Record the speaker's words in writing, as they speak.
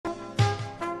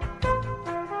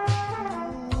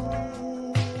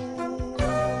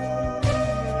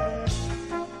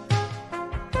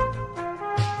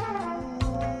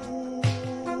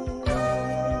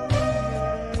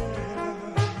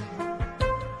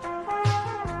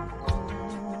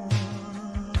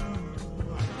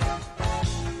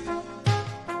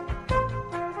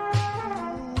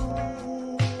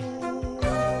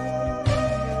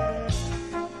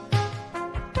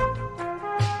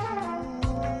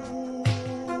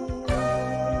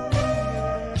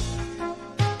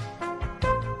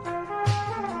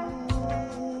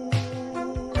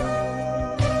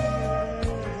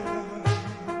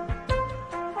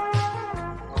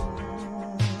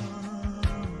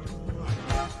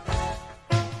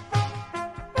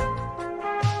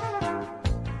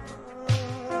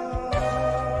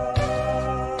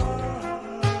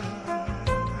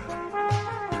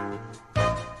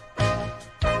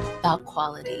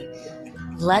quality.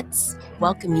 Let's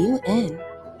welcome you in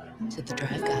to the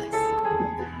Drive Guys.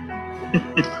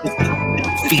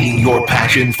 Feeding your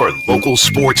passion for local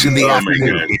sports in the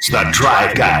afternoon. It's the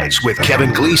Drive Guys with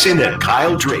Kevin Gleason and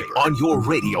Kyle Drake on your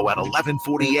radio at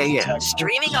 1140 a.m.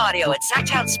 Streaming audio at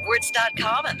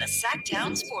SactownSports.com and the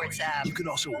Sactown Sports app. You can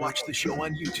also watch the show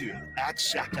on YouTube at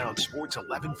Sactown Sports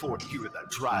 1140. Here are the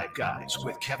Drive Guys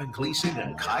with Kevin Gleason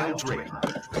and Kyle Drake.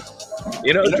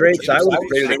 You know, Drake, I was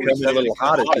ready to come in a little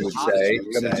hot, as you would say,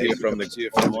 coming to you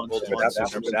from the ultimate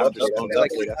episode.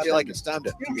 I feel like it's time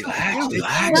to relax.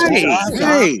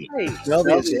 Hey, smell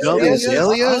the azaleas.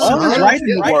 Right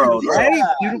in the world, right?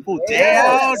 Beautiful day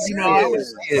out. You know, I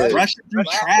was rushing through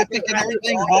traffic and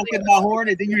everything, honking my horn,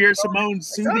 and then you hear Simone's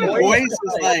soothing voice.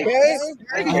 It's like,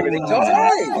 everything's all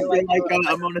right. I feel like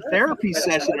I'm on a therapy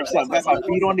session or something. Got my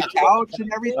feet on the couch and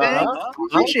everything.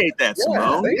 Appreciate that,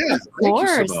 Simone. Yeah, Of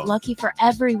course, lucky for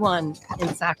everyone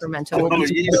in Sacramento. Oh,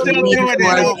 you're still doing it?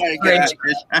 Oh my gosh.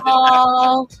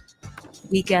 All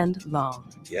weekend long.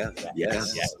 Yes.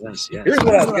 Here's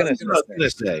what I was going to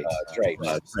say, Drake.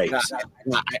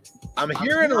 I'm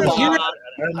hearing a lot,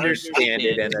 understand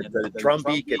it, and the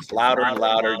drumbeat gets louder and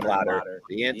louder and louder.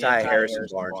 The anti-Harrison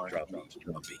Barnes drumbeat.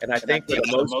 And I think for the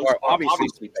most part, obviously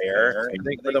it's fair. I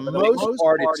think for the most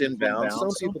part it's inbound.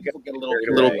 Some people get a little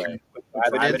carried away.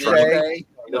 I would say,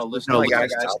 listen to my guys,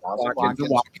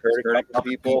 heard a couple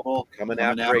people coming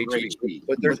after HB.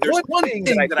 But there's one thing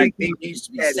that I think needs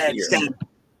to be said here.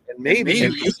 And maybe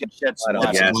you can shed some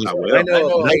light. Yes, I will. I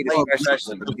know,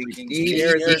 especially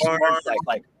Harrison Barnes,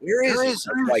 like, where is he?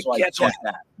 Like, get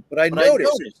that. But I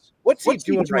noticed, what's he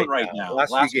doing right now?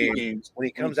 Last few games, when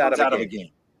he comes out of a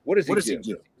game, what does he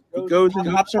do? He goes and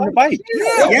hops on the bike.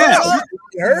 Yeah.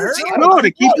 No,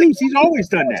 to keep loose. He's always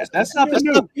done that. That's nothing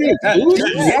new.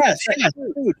 Yes.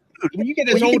 Dude, when you get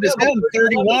as old as him,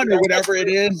 31 or whatever it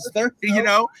is, 30, you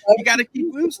got to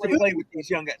keep loose to play with these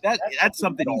young guys. That's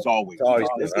something he's always done.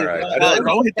 All right.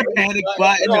 Don't hit the panic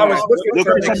button. No, I was look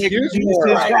for some excuses.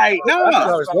 Right. No. That's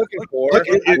what I was looking for.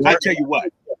 I tell you what.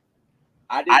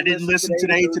 I didn't listen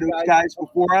today to those guys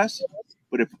before us,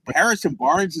 but if Harrison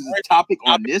Barnes is a topic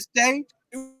on this day,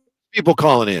 people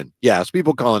calling in. Yes,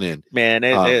 people calling in. Man,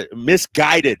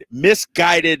 misguided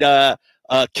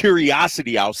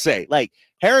curiosity, I'll say. Like,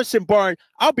 Harrison Barnes,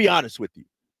 I'll be honest with you.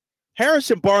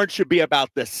 Harrison Barnes should be about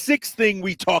the sixth thing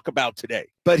we talk about today.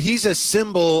 But he's a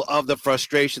symbol of the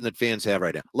frustration that fans have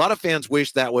right now. A lot of fans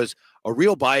wish that was a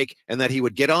real bike and that he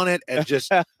would get on it and just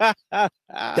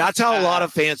that's how a lot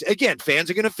of fans, again,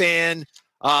 fans are going to fan.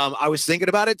 I was thinking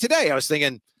about it today. I was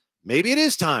thinking maybe it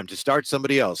is time to start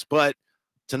somebody else. But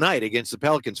tonight against the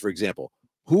Pelicans, for example,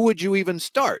 who would you even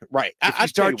start? Right. If you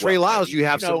start Trey Lyles, you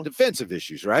have some defensive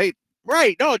issues, right?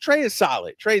 Right. No, Trey is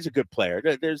solid. Trey's a good player.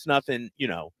 There's nothing,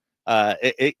 but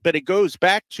it goes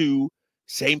back to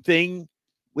same thing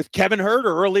with Kevin Huerter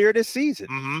earlier this season.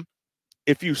 Mm-hmm.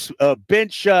 If you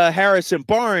bench Harrison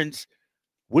Barnes,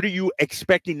 what are you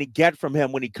expecting to get from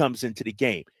him when he comes into the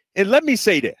game? And let me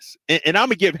say this, and I'm going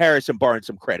to give Harrison Barnes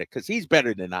some credit because he's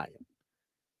better than I am.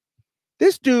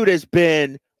 This dude has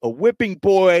been a whipping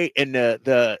boy and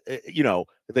the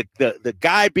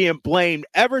guy being blamed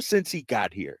ever since he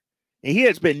got here. And he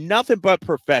has been nothing but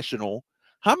professional.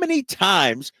 How many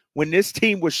times when this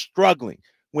team was struggling,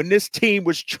 when this team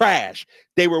was trash,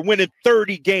 they were winning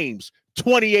 30 games,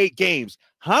 28 games.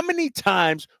 How many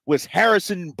times was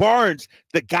Harrison Barnes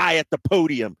the guy at the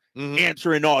podium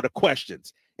answering all the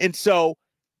questions? And so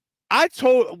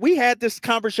we had this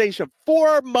conversation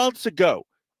 4 months ago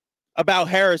about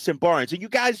Harrison Barnes. And you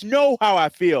guys know how I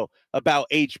feel about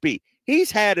HB.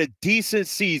 He's had a decent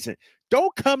season.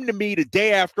 Don't come to me the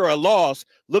day after a loss,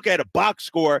 look at a box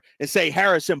score and say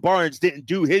Harrison Barnes didn't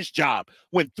do his job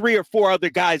when 3 or 4 other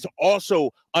guys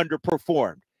also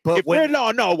underperformed. But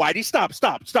no, Whitey, stop.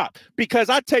 Because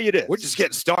I tell you this. We're just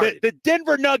getting started. The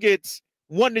Denver Nuggets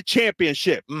won the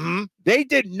championship. Mm-hmm. They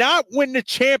did not win the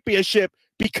championship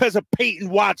because of Peyton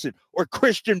Watson or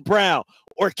Christian Brown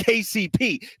or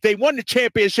KCP. They won the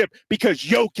championship because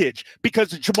Jokic,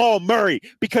 because of Jamal Murray,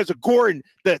 because of Gordon,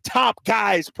 the top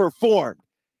guys performed.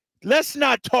 Let's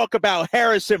not talk about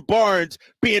Harrison Barnes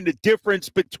being the difference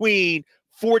between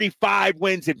 45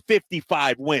 wins and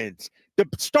 55 wins. The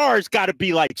stars got to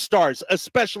be like stars,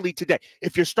 especially today.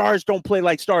 If your stars don't play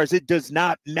like stars, it does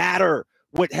not matter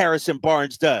what Harrison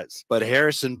Barnes does. But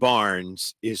Harrison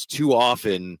Barnes is too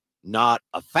often not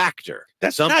a factor.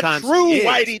 That's sometimes not true,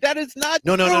 Whitey. That is not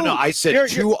true. No. I said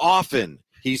too often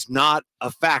he's not a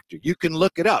factor. You can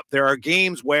look it up. There are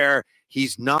games where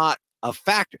he's not a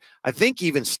factor. I think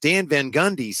even Stan Van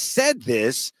Gundy said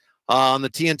this on the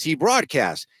TNT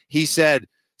broadcast. He said,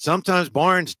 sometimes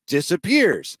Barnes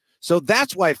disappears. So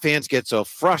that's why fans get so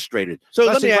frustrated. So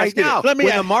let me ask you now, this.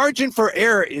 when the margin for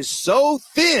error is so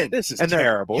thin, this is and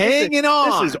terrible. Hanging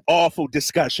on. This is awful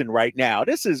discussion right now.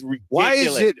 This is ridiculous. Why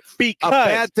is it a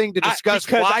bad thing to discuss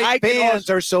why fans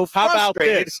are so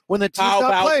frustrated when the team's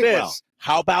not playing well?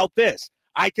 How about this?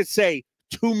 I could say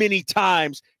too many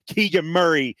times Keegan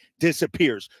Murray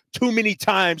disappears. Too many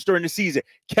times during the season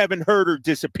Kevin Huerter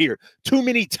disappeared. Too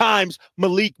many times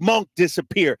Malik Monk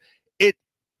disappeared.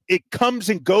 It comes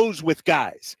and goes with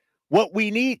guys. What we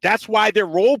need, that's why they're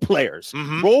role players.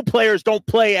 Role players don't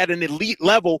play at an elite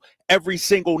level every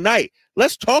single night.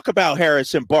 Let's talk about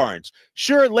Harrison Barnes.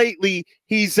 Sure, lately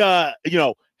he's had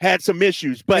some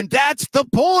issues, but and that's the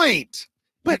point.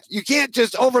 But you can't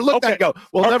just overlook that and go,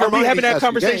 well, never mind. Are we having that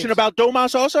conversation about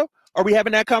Domas also? Are we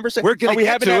having that conversation? Are we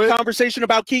having that conversation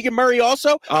about Keegan Murray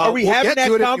also? Are we having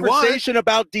that conversation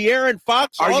about De'Aaron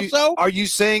Fox also? Are you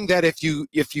saying that if you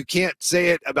can't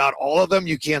say it about all of them,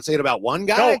 you can't say it about one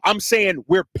guy? No, I'm saying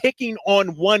we're picking on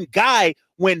one guy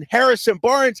when Harrison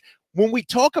Barnes, when we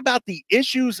talk about the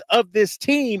issues of this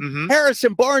team,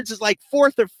 Harrison Barnes is like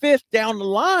 4th or 5th down the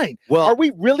line. Well, are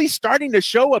we really starting to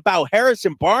show about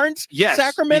Harrison Barnes? Yes,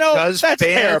 Sacramento? That's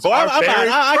terrible.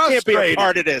 I can't be a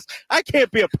part of this. I can't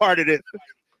be a part of this.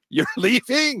 You're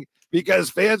leaving because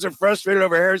fans are frustrated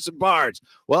over Harrison Barnes.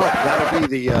 Well, that'll be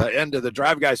the end of the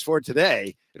Drive Guys for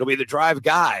today. It'll be the Drive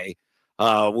Guy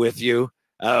with you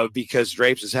because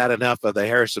Drapes has had enough of the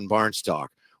Harrison Barnes talk.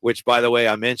 Which, by the way,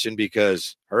 I mentioned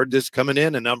because heard this coming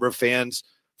in, a number of fans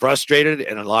frustrated,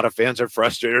 and a lot of fans are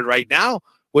frustrated right now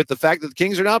with the fact that the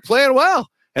Kings are not playing well.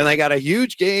 And they got a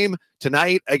huge game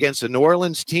tonight against a New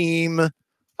Orleans team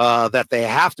that they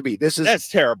have to beat. That's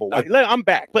terrible. I'm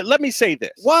back. But let me say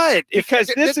this. What?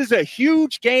 Because this is a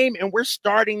huge game, and we're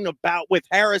starting about with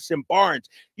Harrison Barnes.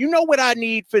 You know what I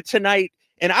need for tonight?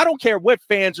 And I don't care what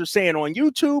fans are saying on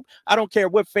YouTube. I don't care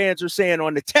what fans are saying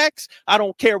on the text. I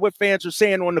don't care what fans are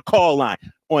saying on the call line.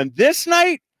 On this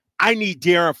night, I need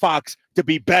De'Aaron Fox to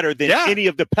be better than any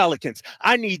of the Pelicans.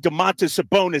 I need Domantas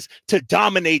Sabonis to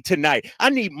dominate tonight. I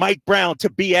need Mike Brown to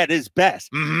be at his best.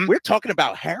 We're talking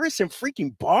about Harrison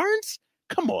freaking Barnes?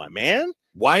 Come on, man.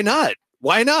 Why not?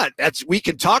 Why not? We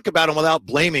can talk about him without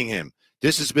blaming him.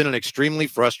 This has been an extremely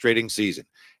frustrating season.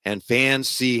 And fans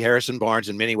see Harrison Barnes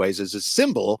in many ways as a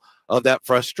symbol of that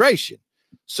frustration.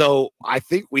 So I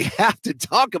think we have to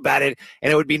talk about it.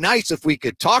 And it would be nice if we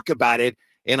could talk about it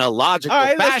in a logical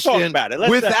fashion let's talk about it.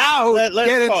 Without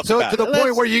getting to the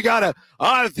point where you got to,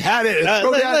 I've had it.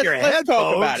 Throw down your head. Let's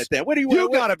talk about it then. What do you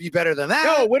got to be better than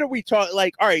that. No, what are we talking?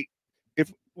 Like, all right,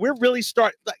 if we're really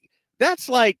that's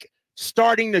like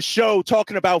starting the show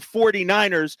talking about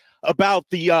 49ers about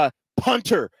the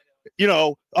punter.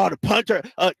 The punter,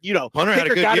 punter had a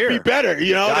good got to year. Be better,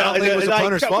 I don't think it was the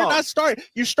punter's fault. We're not starting.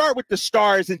 You start with the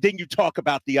stars, and then you talk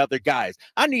about the other guys.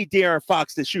 I need De'Aaron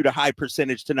Fox to shoot a high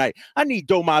percentage tonight. I need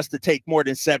Domas to take more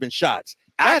than 7 shots.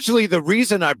 Actually, the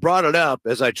reason I brought it up,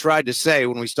 as I tried to say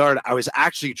when we started, I was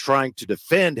actually trying to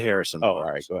defend Harrison. Oh,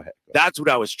 all right, go ahead. That's what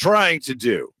I was trying to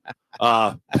do.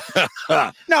 No,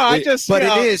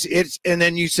 it's, and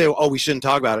then you say, oh, we shouldn't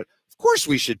talk about it. Of course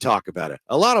we should talk about it.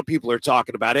 A lot of people are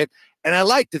talking about it. And I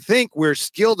like to think we're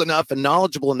skilled enough and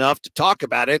knowledgeable enough to talk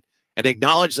about it and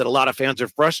acknowledge that a lot of fans are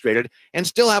frustrated and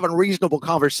still have a reasonable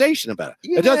conversation about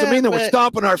it. It doesn't mean that we're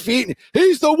stomping our feet and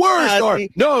he's the worst. He's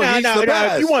the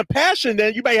best. If you want passion,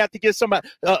 then you may have to get somebody.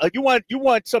 You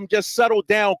want some just settled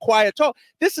down, quiet talk.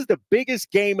 This is the biggest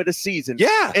game of the season.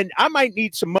 Yeah. And I might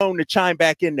need Simone to chime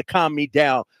back in to calm me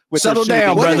down. Settle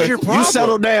down, brother. What is your problem? You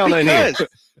settle down in here.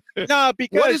 No,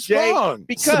 because what is Jay, wrong?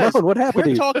 because Simone, what happened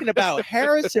we're talking about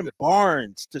Harrison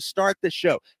Barnes to start the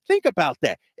show. Think about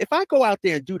that. If I go out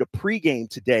there and do the pregame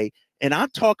today and I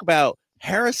talk about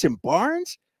Harrison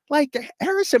Barnes, like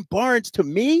Harrison Barnes to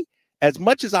me, as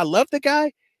much as I love the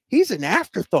guy, he's an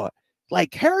afterthought.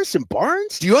 Like Harrison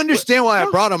Barnes. Do you understand why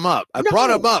I brought him up? I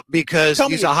brought him up because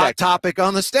he's a hot topic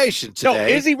on the station today. No,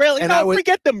 is he really? No,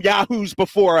 forget them yahoos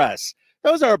before us.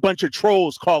 Those are a bunch of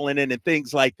trolls calling in and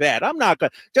things like that. I'm not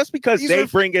going to, just because they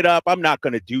bring it up, I'm not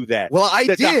going to do that. Well,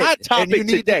 the hot topic and you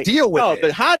need today, to deal with it.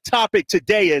 The hot topic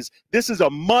today is this is a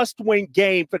must-win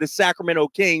game for the Sacramento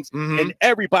Kings, and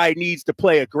everybody needs to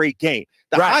play a great game.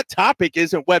 The hot topic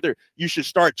isn't whether you should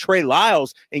start Trey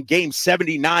Lyles in game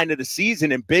 79 of the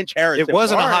season and bench Harrison It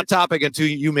wasn't Barnes. A hot topic until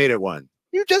you made it one.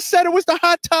 You just said it was the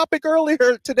hot topic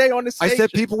earlier today on the station. I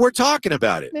said people were talking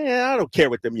about it. Man, I don't care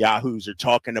what them yahoos are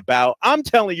talking about. I'm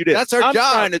telling you this. That's our job.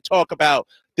 I'm trying to talk about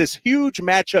this huge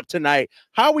matchup tonight.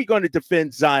 How are we going to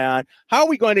defend Zion? How are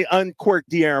we going to uncork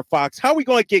De'Aaron Fox? How are we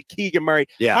going to get Keegan Murray?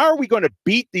 Yeah. How are we going to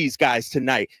beat these guys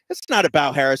tonight? It's not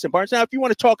about Harrison Barnes. Now, if you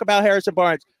want to talk about Harrison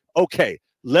Barnes, okay,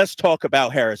 let's talk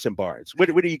about Harrison Barnes. What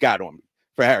do you got on me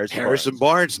for Harrison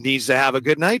Barnes needs to have a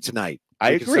good night tonight.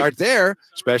 I agree. agree. Start there,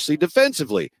 especially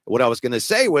defensively. What I was going to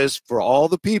say was, for all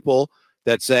the people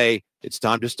that say it's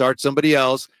time to start somebody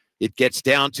else, it gets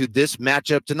down to this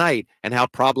matchup tonight and how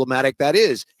problematic that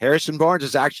is. Harrison Barnes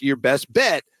is actually your best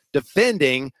bet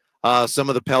defending some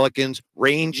of the Pelicans'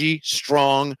 rangy,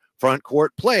 strong front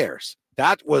court players.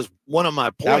 That was one of my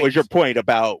points. That was your point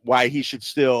about why he should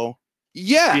still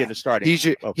be in the starting.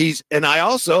 And I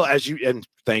also, and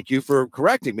thank you for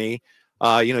correcting me.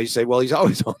 You say, well, he's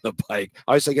always on the bike.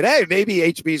 I was thinking, hey, maybe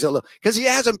HB's a little, because he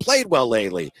hasn't played well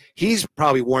lately. He's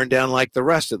probably worn down like the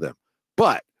rest of them.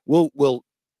 But we'll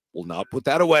not put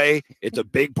that away. It's a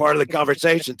big part of the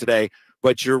conversation today.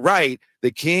 But you're right. The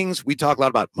Kings, we talk a lot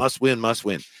about must win, must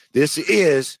win. This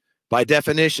is, by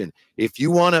definition, if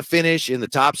you want to finish in the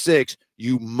top 6,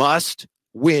 you must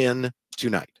win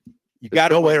tonight. You got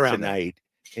to win around tonight,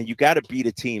 and you got to beat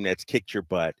a team that's kicked your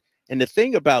butt. And the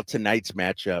thing about tonight's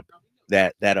matchup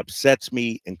that upsets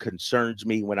me and concerns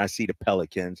me when I see the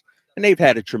Pelicans, and they've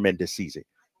had a tremendous season.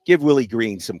 Give Willie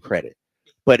Green some credit.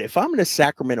 But if I'm the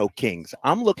Sacramento Kings,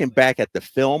 I'm looking back at the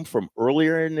film from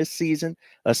earlier in this season,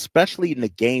 especially in the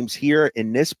games here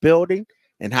in this building,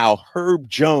 and how Herb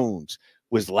Jones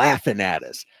was laughing at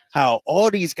us, how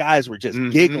all these guys were just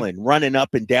giggling, running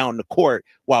up and down the court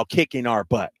while kicking our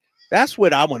butt. That's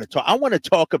what I want to talk. I want to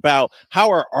talk about how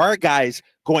are our guys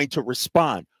going to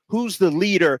respond? Who's the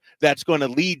leader that's going to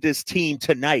lead this team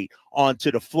tonight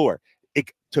onto the floor?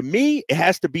 To me, it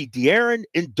has to be De'Aaron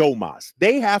and Domas.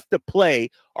 They have to play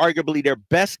arguably their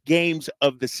best games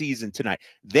of the season tonight.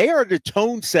 They are the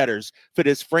tone setters for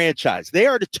this franchise. They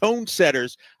are the tone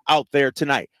setters out there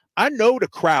tonight. I know the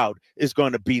crowd is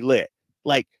going to be lit.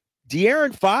 Like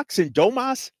De'Aaron Fox and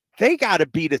Domas, they got to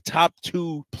be the top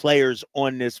 2 players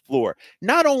on this floor,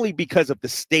 not only because of the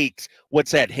stakes,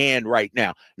 what's at hand right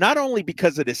now, not only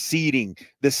because of the seeding,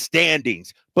 the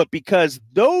standings, but because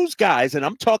those guys, and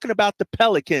I'm talking about the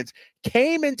Pelicans,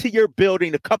 came into your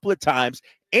building a couple of times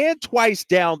and twice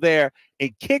down there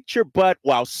and kicked your butt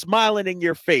while smiling in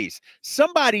your face.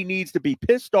 Somebody needs to be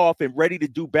pissed off and ready to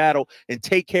do battle and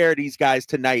take care of these guys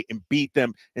tonight and beat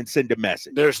them and send a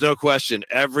message. There's no question.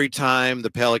 Every time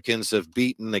the Pelicans have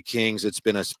beaten the Kings, it's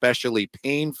been especially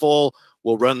painful.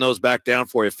 We'll run those back down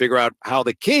for you, figure out how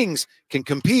the Kings can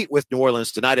compete with New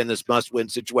Orleans tonight in this must-win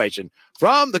situation.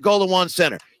 From the Golden One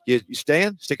Center. You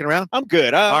sticking around? I'm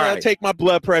good. I'll take my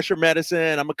blood pressure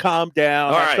medicine. I'm going to calm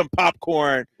down, have some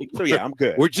popcorn. So, yeah, I'm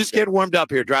good. We're just getting warmed up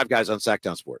here. Drive Guys on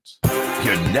Sactown Sports.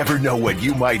 You never know what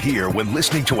you might hear when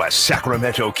listening to a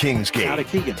Sacramento Kings game. Out of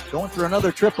Keegan, going for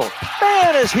another triple.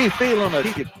 Man, is he feeling it.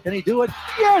 Keegan, can he do it?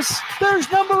 Yes, there's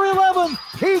number 11,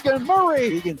 Keegan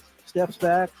Murray. Keegan steps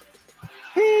back.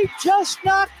 He just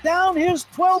knocked down his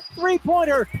 12th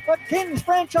three-pointer, a Kings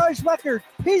franchise record.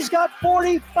 He's got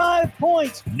 45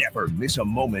 points. Never miss a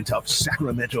moment of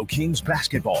Sacramento Kings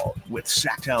basketball with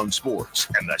Sactown Sports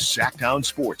and the Sactown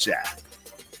Sports app.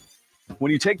 When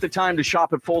you take the time to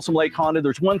shop at Folsom Lake Honda,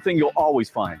 there's one thing you'll always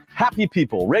find. Happy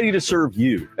people ready to serve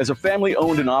you. As a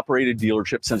family-owned and operated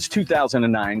dealership since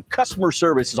 2009, customer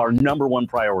service is our #1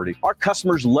 priority. Our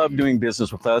customers love doing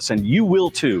business with us, and you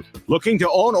will too. Looking to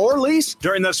own or lease?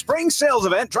 During the spring sales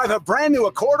event, drive a brand new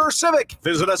Accord or Civic.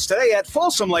 Visit us today at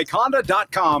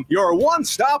FolsomLakeHonda.com, your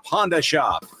one-stop Honda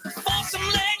shop. Folsom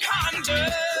Lake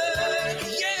Honda,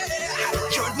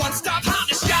 yeah, your one-stop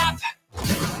Honda shop.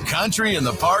 Country in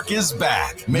the Park is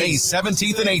back May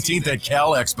 17th and 18th at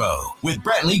Cal Expo with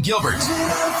Brantley Gilbert,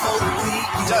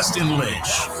 Dustin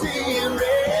Lynch,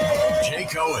 Jay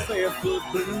Cohen,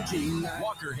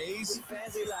 Walker Hayes,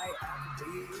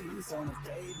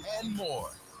 and more.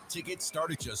 Tickets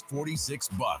start at just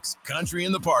 $46. Country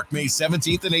in the Park May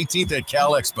 17th and 18th at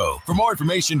Cal Expo. For more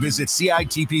information, visit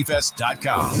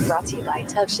CITPFest.com. Brought to you by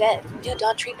Tub Shed, new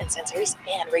dog treatment sensors,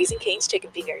 and Raising Cane's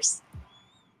Chicken Fingers.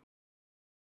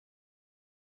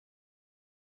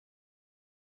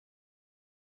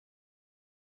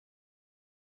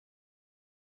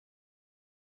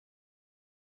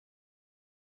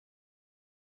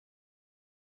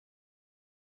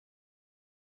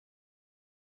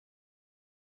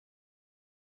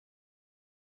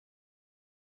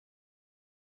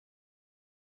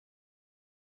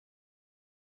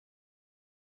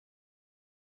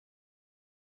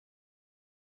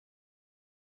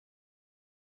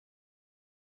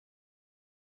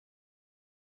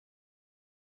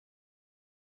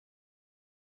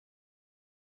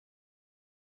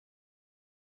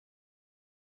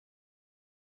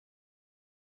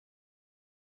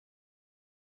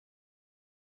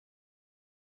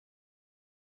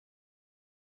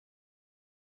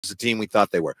 the team we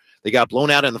thought they were. They got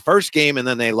blown out in the first game, and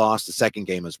then they lost the second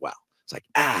game as well. It's like,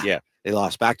 they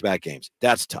lost back-to-back games.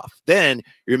 That's tough. Then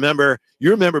you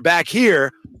remember back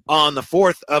here on the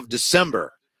 4th of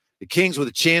December, the Kings with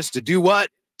a chance to do what?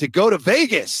 To go to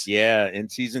Vegas. Yeah,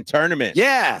 in-season tournament.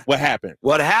 Yeah. What happened?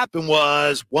 What happened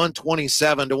was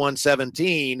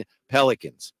 127-117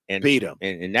 Pelicans beat them.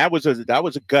 And that was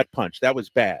a gut punch. That was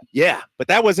bad. Yeah. But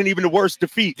that wasn't even the worst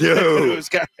defeat. No.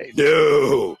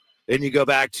 No. Then you go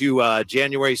back to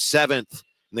January 7th,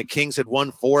 and the Kings had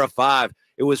won 4 of 5.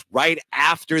 It was right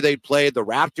after they played the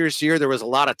Raptors here. There was a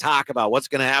lot of talk about what's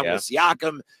going to happen with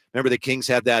Siakam. Remember, the Kings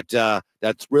had that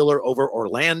thriller over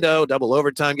Orlando, double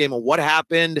overtime game. And what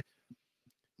happened?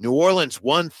 New Orleans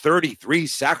 133,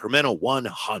 Sacramento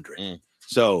 100.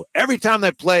 So every time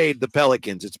they played the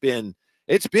Pelicans,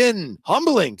 it's been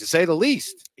humbling, to say the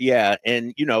least. Yeah,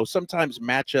 and sometimes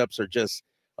matchups are just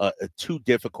too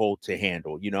difficult to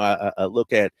handle. I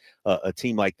look at a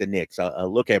team like the Knicks. I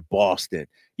look at Boston.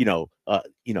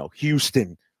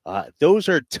 Houston. Those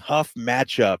are tough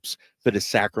matchups for the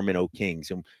Sacramento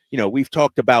Kings. And, we've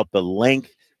talked about the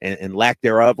length and lack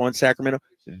thereof on Sacramento.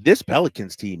 This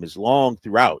Pelicans team is long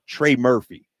throughout. Trey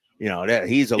Murphy,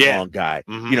 he's a long guy.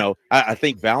 I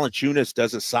think Valanciunas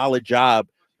does a solid job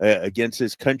against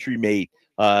his country mate,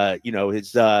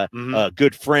 his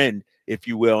good friend, if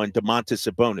you will, and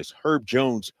Domantas Sabonis. Herb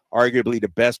Jones, arguably the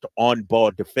best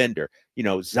on-ball defender.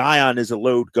 Zion is a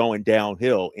load going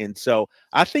downhill. And so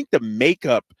I think the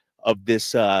makeup of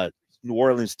this New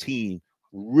Orleans team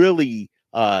really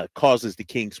causes the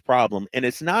Kings problem. And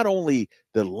it's not only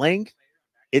the length,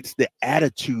 it's the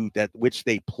attitude that which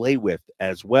they play with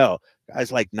as well.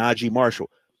 Guys like Najee Marshall,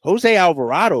 Jose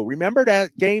Alvarado, remember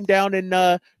that game down in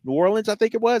New Orleans, I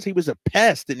think it was? He was a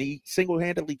pest, and he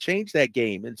single-handedly changed that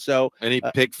game. And he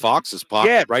picked Fox's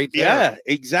pocket right there. Yeah,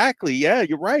 exactly. Yeah,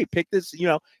 you're right. Pick this,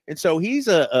 and so he's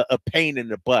a pain in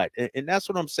the butt. And that's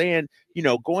what I'm saying,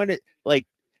 going to, like,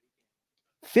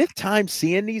 fifth time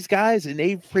seeing these guys, and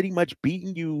they've pretty much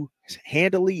beaten you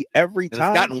handily every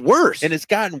time. It's gotten worse. And it's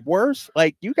gotten worse.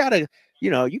 Like, you got to,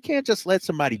 you can't just let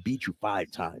somebody beat you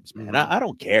 5 times, man. I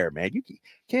don't care, man. You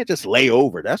can't just lay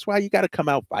over. That's why you got to come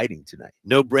out fighting tonight.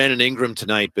 No Brandon Ingram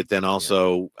tonight, but then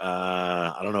also,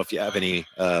 I don't know if you have any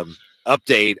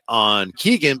update on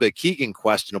Keegan, but Keegan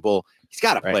questionable. He's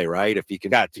got to play, right? If he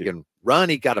can run,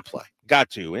 he got to play.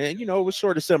 Got to. And, it was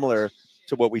sort of similar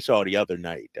to what we saw the other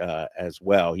night as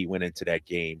well. He went into that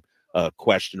game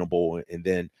questionable, and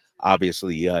then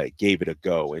obviously gave it a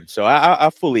go. And so I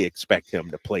fully expect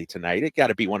him to play tonight. It got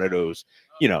to be one of those,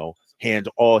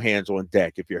 all hands on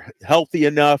deck. If you're healthy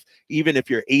enough, even if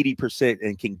you're 80%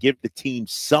 and can give the team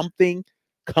something,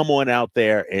 come on out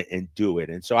there and do it.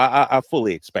 And so I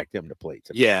fully expect him to play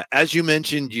tonight. Yeah, as you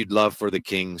mentioned, you'd love for the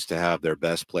Kings to have their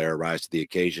best player rise to the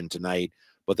occasion tonight.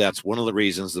 But that's one of the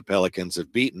reasons the Pelicans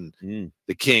have beaten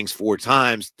the Kings 4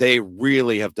 times. They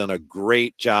really have done a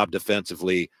great job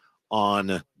defensively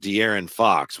on De'Aaron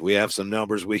Fox. We have some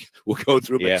numbers we will go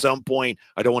through at some point.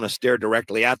 I don't want to stare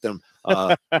directly at them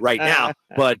right now,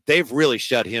 but they've really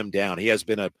shut him down. He has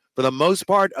been for the most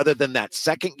part, other than that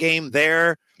second game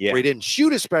there, where he didn't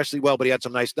shoot especially well, but he had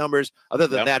some nice numbers. Other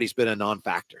than that, he's been a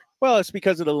non-factor. Well, it's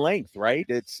because of the length, right?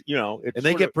 It's, and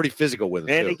they get pretty physical with him.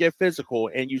 And they get physical.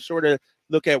 And you sort of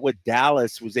look at what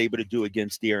Dallas was able to do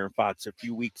against De'Aaron Fox a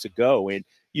few weeks ago. And,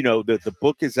 the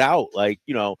book is out. Like,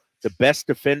 the best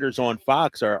defenders on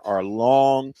Fox are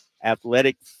long,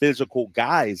 athletic, physical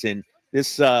guys. And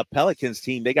this Pelicans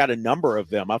team, they got a number of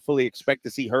them. I fully expect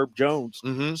to see Herb Jones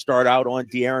start out on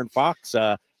De'Aaron Fox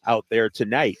out there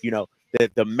tonight.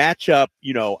 The matchup,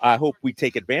 I hope we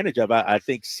take advantage of. I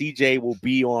think CJ will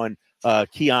be on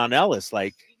Keon Ellis.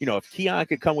 Like, if Keon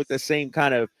could come with the same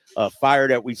kind of fire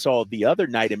that we saw the other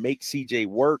night and make CJ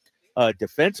work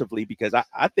defensively, because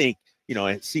I think,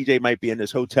 and CJ might be in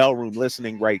this hotel room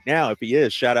listening right now. If he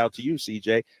is, shout out to you,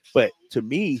 CJ. But to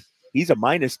me, he's a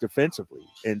minus defensively.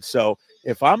 And so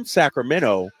if I'm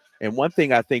Sacramento, and one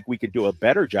thing I think we could do a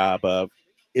better job of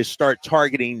is start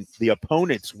targeting the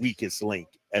opponent's weakest link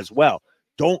as well.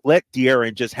 Don't let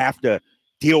De'Aaron just have to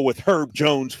deal with Herb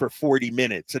Jones for 40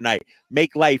 minutes tonight.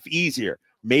 Make life easier.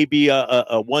 Maybe a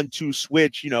 1-2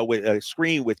 switch, with a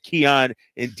screen with Keon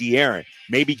and De'Aaron.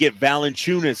 Maybe get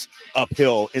Valanciunas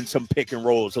uphill in some pick and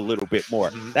rolls a little bit more.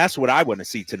 That's what I want to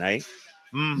see tonight.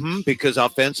 Because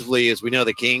offensively, as we know,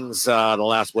 the Kings, the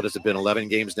last, what has it been, 11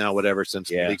 games now, whatever, since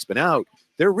the league's been out,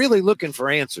 they're really looking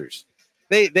for answers.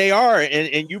 They are,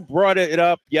 and you brought it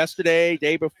up yesterday,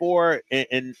 day before,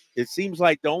 and it seems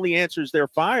like the only answers they're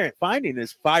finding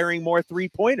is firing more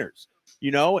 3-pointers.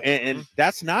 and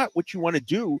that's not what you want to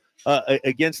do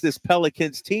against this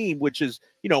Pelicans team, which is,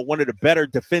 one of the better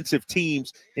defensive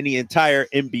teams in the entire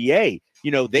NBA.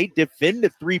 They defend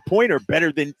the three-pointer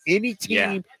better than any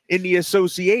team in the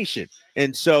association.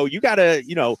 And so you got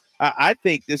to, I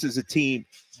think this is a team,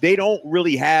 they don't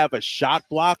really have a shot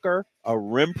blocker, a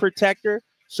rim protector.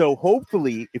 So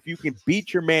hopefully if you can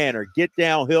beat your man or get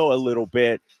downhill a little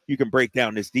bit, you can break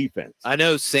down this defense. I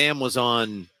know Sam was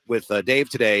on with Dave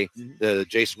today, the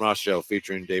Jason Ross show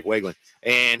featuring Dave Wegland,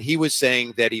 and he was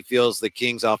saying that he feels the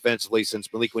Kings offensively,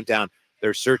 since Malik went down,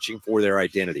 they're searching for their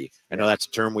identity. I know that's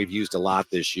a term we've used a lot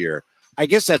this year. I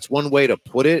guess that's one way to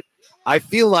put it. I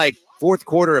feel like fourth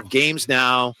quarter of games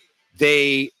now,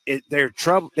 they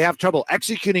have trouble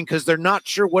executing because they're not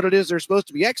sure what it is they're supposed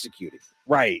to be executing.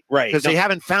 Right. Because they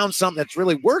haven't found something that's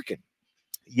really working.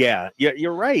 Yeah,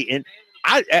 you're right. And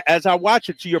as I watch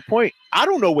it, to your point, I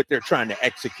don't know what they're trying to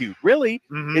execute. Really,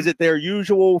 is it their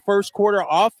usual first quarter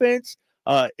offense?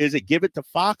 Is it give it to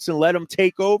Fox and let him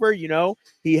take over?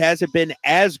 He hasn't been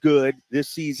as good this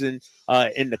season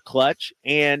in the clutch,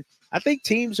 and I think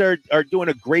teams are doing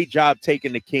a great job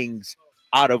taking the Kings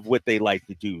out of what they like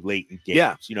to do late in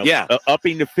games.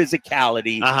 Upping the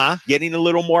physicality, getting a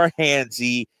little more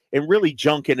handsy, and really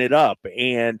junking it up.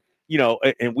 And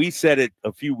and we said it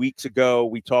a few weeks ago.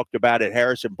 We talked about it.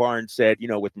 Harrison Barnes said,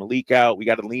 with Malik out, we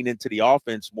got to lean into the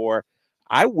offense more.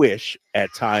 I wish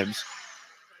at times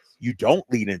you don't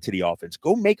lean into the offense.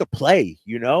 Go make a play,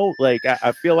 Like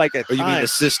I feel like at times. You mean a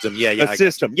system. Yeah. A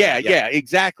system. Yeah,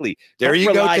 exactly. There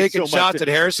you go, taking shots at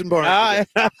Harrison Barnes.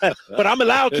 But I'm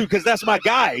allowed to because that's my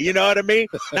guy. You know what I mean?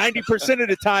 90% of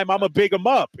the time, I'm a big him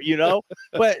up,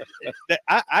 But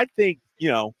I think,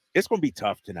 it's going to be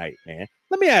tough tonight, man.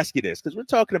 Let me ask you this, because we're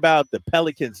talking about the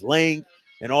Pelicans' length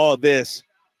and all this.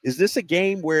 Is this a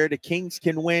game where the Kings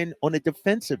can win on the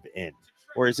defensive end,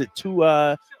 or is it too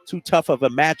tough of a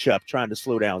matchup trying to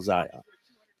slow down Zion?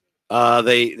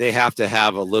 They have to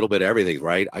have a little bit of everything,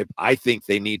 right? I think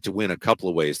they need to win a couple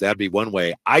of ways. That'd be one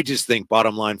way. I just think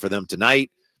bottom line for them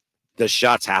tonight, the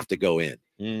shots have to go in.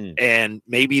 And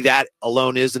maybe that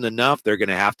alone isn't enough. They're going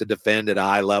to have to defend at a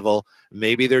high level.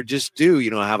 Maybe they're just due,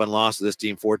 having lost to this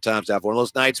team 4 times, have one of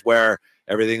those nights where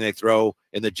everything they throw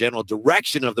in the general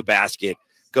direction of the basket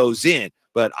goes in.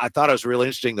 But I thought it was really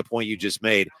interesting, the point you just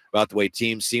made about the way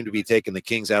teams seem to be taking the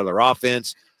Kings out of their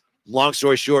offense. Long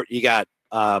story short, you got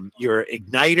your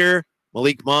igniter,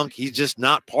 Malik Monk. He's just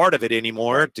not part of it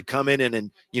anymore to come in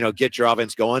and get your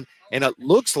offense going. And it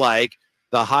looks like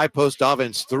the high post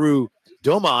offense through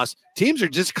Domas, teams are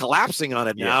just collapsing on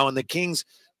it now, and the Kings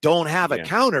don't have a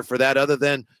counter for that other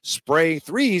than spray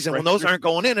threes. And when those aren't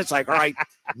going in, it's like, all right,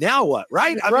 now what?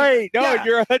 Right?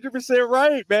 You're 100%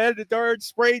 right, man. The darn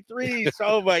spray threes.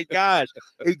 Oh my gosh.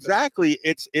 Exactly.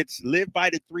 It's live by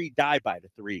the 3, die by the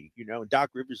 3. And Doc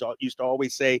Rivers used to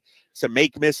always say it's a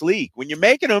make-miss league. When you're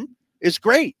making them, it's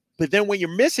great. But then when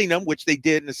you're missing them, which they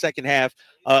did in the second half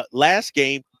last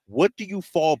game, what do you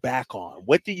fall back on?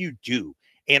 What do you do?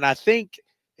 And I think,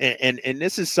 and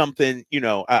this is something,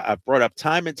 I've brought up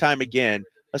time and time again,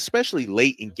 especially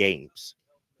late in games.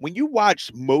 When you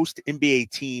watch most NBA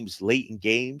teams late in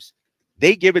games,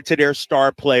 they give it to their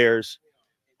star players.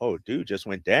 Oh, dude just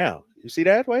went down. You see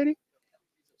that, Whitey?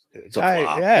 He's fine.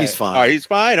 All right, he's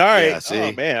fine. All right. Yeah, see?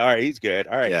 Oh, man. All right, he's good.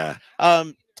 All right. Yeah.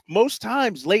 Most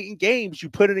times late in games, you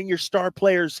put it in your star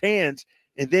players' hands,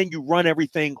 and then you run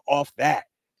everything off that.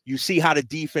 You see how the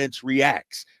defense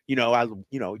reacts. You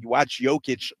watch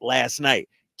Jokic last night.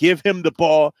 Give him the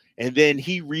ball, and then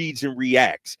he reads and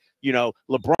reacts.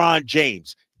 LeBron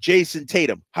James, Jason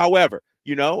Tatum. However,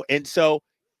 and so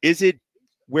is it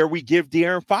where we give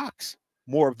De'Aaron Fox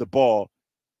more of the ball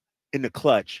in the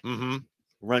clutch?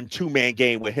 Run 2-man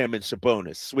game with him and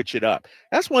Sabonis. Switch it up.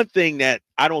 That's one thing that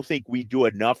I don't think we do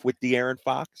enough with De'Aaron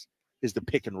Fox is the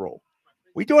pick and roll.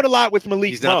 We do it a lot with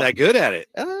Malik. He's not that good at it.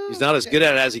 He's not as good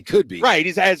at it as he could be. Right.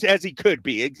 He's as he could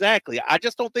be. Exactly. I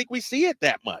just don't think we see it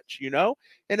that much,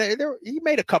 And he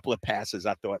made a couple of passes,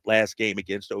 I thought, last game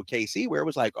against OKC where it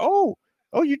was like, oh,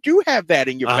 you do have that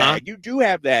in your bag. You do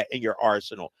have that in your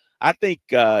arsenal. I think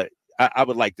I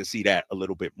would like to see that a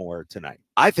little bit more tonight.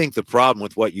 I think the problem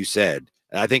with what you said,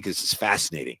 and I think this is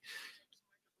fascinating.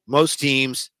 Most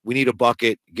teams, we need a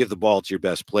bucket, give the ball to your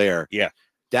best player. Yeah.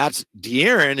 That's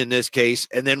De'Aaron in this case.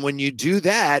 And then when you do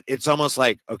that, it's almost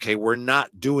like, okay, we're not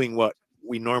doing what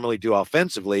we normally do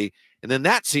offensively. And then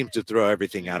that seems to throw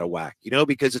everything out of whack,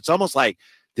 because it's almost like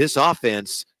this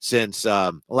offense since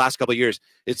the last couple of years,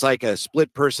 it's like a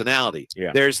split personality.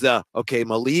 Yeah. There's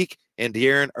Malik and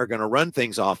De'Aaron are going to run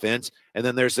things offense. And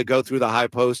then there's the go through the high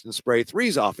post and spray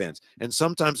threes offense. And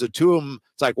sometimes the two of them,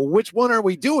 it's like, well, which one are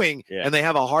we doing? Yeah. And they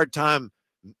have a hard time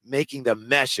making the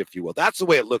mesh, if you will. That's the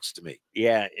way it looks to me.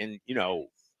 Yeah. And,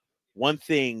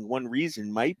 one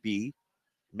reason might be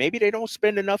maybe they don't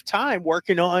spend enough time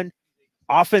working on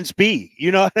offense B.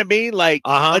 You know what I mean? Like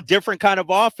a different kind of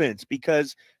offense,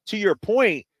 because to your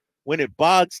point, when it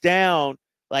bogs down,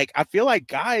 like I feel like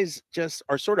guys just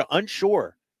are sort of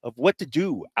unsure of what to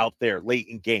do out there late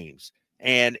in games.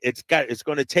 And it's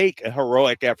going to take a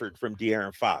heroic effort from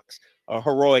De'Aaron Fox, a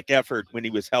heroic effort when he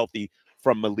was healthy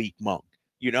from Malik Monk,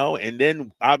 and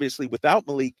then obviously without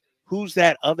Malik, who's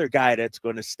that other guy that's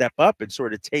going to step up and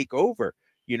sort of take over?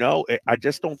 I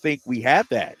just don't think we have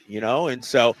that, and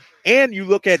so, and you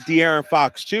look at De'Aaron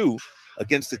Fox too,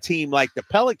 against a team like the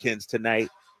Pelicans tonight,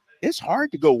 it's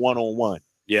hard to go one-on-one.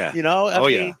 Yeah.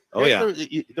 The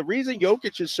reason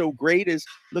Jokic is so great is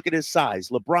look at his size.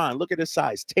 LeBron, look at his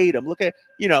size. Tatum, look at,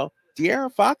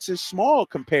 De'Aaron Fox is small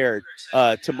compared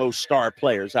to most star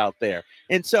players out there.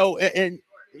 And so, and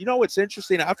what's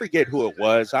interesting, I forget who it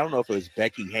was. I don't know if it was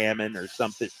Becky Hammond or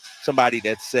somebody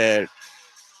that said,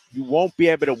 you won't be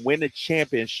able to win a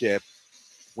championship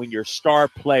when your star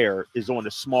player is on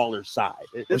the smaller side.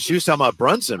 She was talking about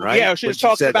Brunson, right? Yeah, she was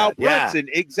talking about Brunson.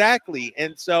 Yeah. Exactly.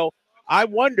 And so I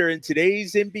wonder in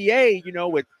today's NBA,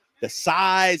 with the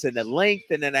size and the length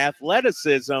and the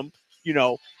athleticism,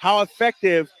 how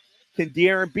effective can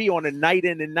De'Aaron be on a night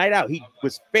in and night out? He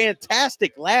was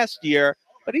fantastic last year,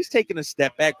 but he's taking a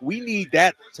step back. We need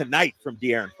that tonight from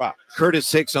De'Aaron Fox. Curtis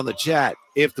Hicks on the chat.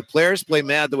 If the players play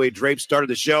mad the way Drape started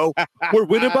the show, we're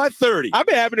winning by 30. I've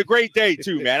been having a great day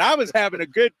too, man. I was having a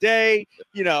good day,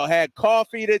 had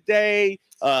coffee today,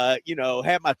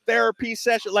 had my therapy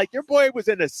session. Like your boy was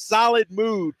in a solid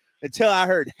mood until I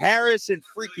heard Harris and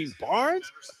freaking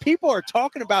Barnes. People are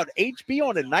talking about HB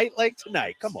on a night like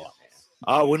tonight. Come on,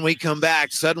 man. When we come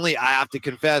back, suddenly I have to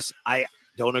confess, I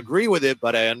don't agree with it,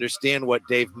 but I understand what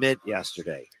Dave meant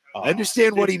yesterday. I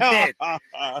understand what he meant. All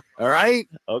right.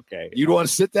 Okay. You'd want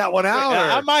to sit that one out?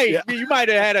 I might. Yeah. You might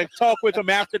have had a talk with him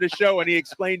after the show and he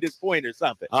explained his point or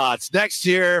something. It's next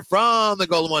year from the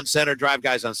Golden One Center. Drive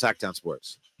Guys on Sactown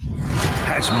Sports.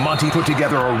 Has Monty put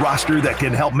together a roster that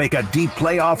can help make a deep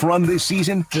playoff run this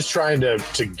season? Just trying to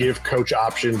give coach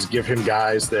options, give him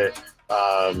guys that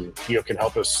can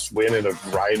help us win in a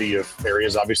variety of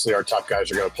areas. Obviously, our top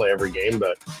guys are going to play every game,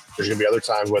 but there's going to be other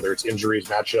times, whether it's injuries,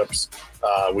 matchups,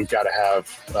 we've got to have,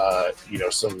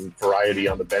 some variety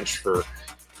on the bench for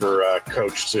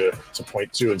coach to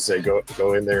point to and say,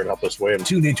 go in there and help us win.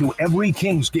 Tune into every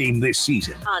Kings game this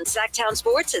season on Sactown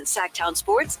Sports and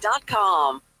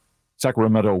SactownSports.com.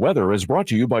 Sacramento weather is brought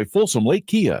to you by Folsom Lake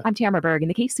Kia. I'm Tamara Berg in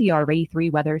the KCRA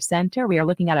 3 Weather Center. We are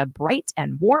looking at a bright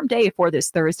and warm day for this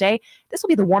Thursday. This will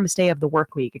be the warmest day of the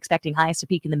work week, expecting highs to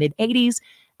peak in the mid-80s,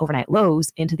 overnight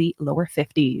lows into the lower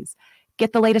 50s.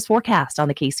 Get the latest forecast on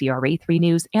the KCRA 3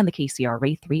 News and the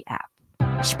KCRA 3 app.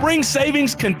 Spring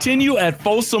savings continue at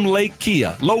Folsom Lake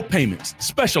Kia. Low payments,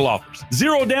 special offers,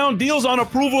 zero down deals on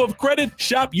approval of credit.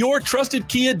 Shop your trusted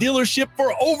Kia dealership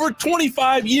for over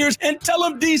 25 years and tell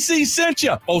them DC sent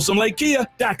you.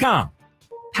 FolsomLakeKia.com.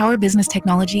 Power Business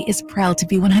Technology is proud to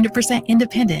be 100%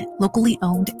 independent, locally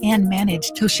owned, and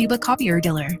managed Toshiba copier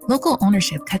dealer. Local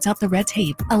ownership cuts out the red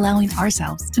tape, allowing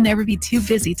ourselves to never be too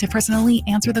busy to personally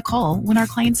answer the call when our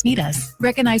clients need us.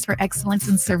 Recognized for excellence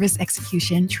in service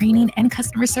execution, training, and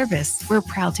customer service, we're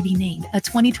proud to be named a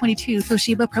 2022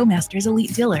 Toshiba ProMasters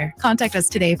Elite Dealer. Contact us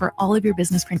today for all of your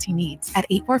business printing needs at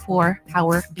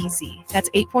 844-POWER-BZ. That's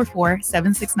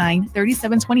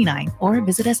 844-769-3729, or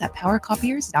visit us at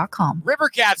powercopiers.com.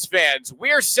 Cats fans,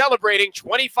 we're celebrating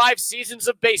 25 seasons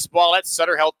of baseball at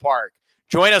Sutter Health Park.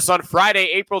 Join us on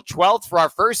Friday, April 12th for our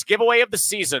first giveaway of the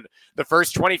season. The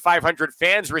first 2,500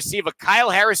 fans receive a Kyle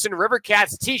Harrison River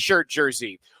Cats t-shirt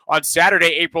jersey. On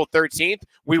Saturday, April 13th,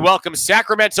 we welcome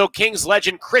Sacramento Kings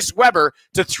legend Chris Webber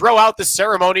to throw out the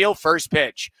ceremonial first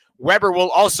pitch. Weber will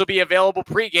also be available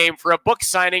pregame for a book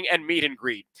signing and meet and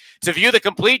greet. To view the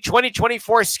complete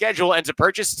 2024 schedule and to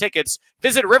purchase tickets,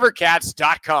 visit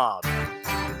rivercats.com.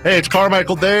 Hey, it's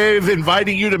Carmichael Dave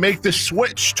inviting you to make the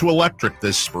switch to electric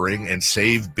this spring and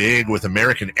save big with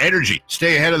American Energy.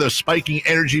 Stay ahead of those spiking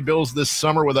energy bills this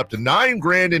summer with up to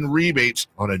 $9,000 in rebates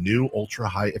on a new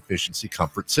ultra-high efficiency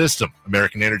comfort system.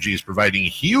 American Energy is providing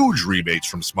huge rebates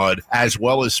from SMUD as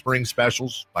well as spring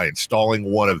specials by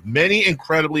installing one of many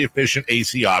incredibly efficient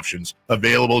AC options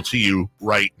available to you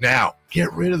right now.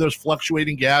 Get rid of those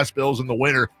fluctuating gas bills in the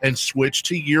winter and switch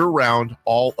to year-round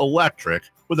all-electric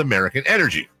with American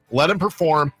Energy. Let them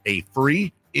perform a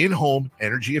free in-home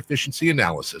energy efficiency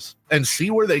analysis and see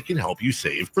where they can help you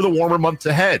save for the warmer months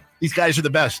ahead. These guys are the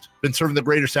best. Been serving the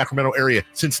greater Sacramento area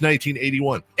since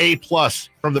 1981. A+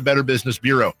 from the Better Business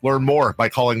Bureau. Learn more by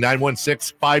calling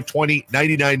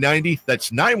 916-520-9990.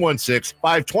 That's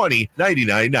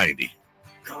 916-520-9990.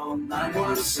 Call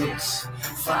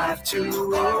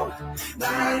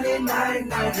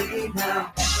 916-520-9990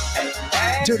 now.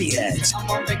 Dirty Heads. I'm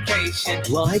on vacation.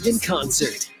 Live in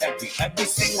concert. Every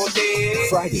single day.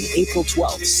 Friday, April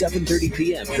 12th, 7:30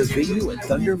 p.m. The venue at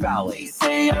Thunder Valley.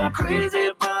 Say I'm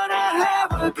crazy, but I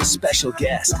have a Special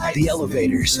guest, The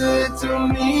Elevators. good to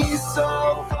me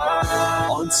so far.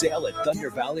 On sale at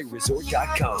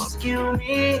ThunderValleyResort.com. Excuse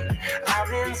me, I've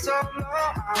been so low,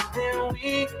 I've been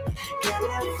weak.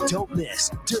 Don't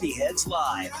miss Dirty Heads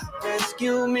Live.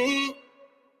 Rescue me.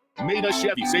 Maida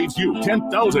Chevy saves you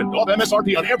 $10,000 off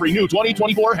MSRP on every new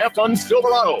 2024 half-ton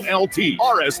Silverado, LT,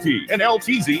 RST, and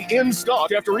LTZ in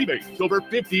stock after rebate. Over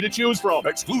 50 to choose from.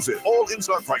 Exclusive all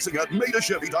in-stock pricing at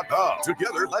MaidaChevy.com.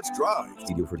 Together, let's drive.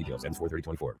 See deal for details. M4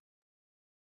 3024.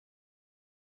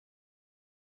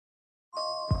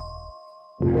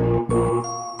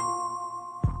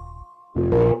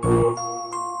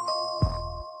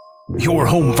 Your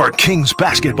home for Kings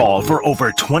basketball for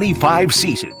over 25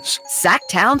 seasons.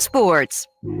 Sactown Sports.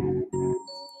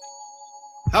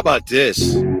 How about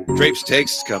this? Drapes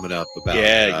Takes is coming up about.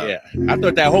 I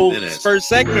thought that whole first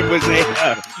segment was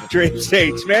a Drapes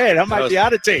Takes. Man, I might be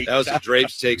out of take. That was a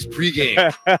Drapes Takes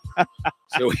pregame.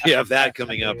 So we have that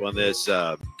coming up on this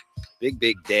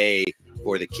big day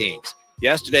for the Kings.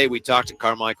 Yesterday we talked to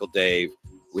Carmichael Dave.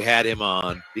 We had him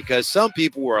on because some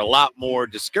people were a lot more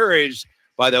discouraged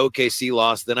by the OKC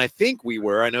loss than I think we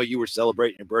were. I know you were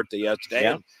celebrating your birthday yesterday.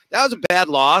 Yeah. That was a bad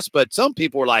loss, but some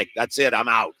people were like, that's it, I'm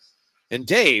out. And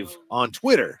Dave on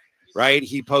Twitter, right,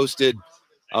 he posted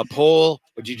a poll,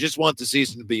 but you just want the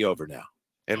season to be over now.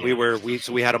 And we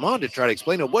had him on to try to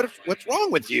explain what's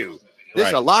wrong with you.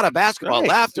 There's a lot of basketball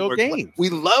left. We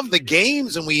love the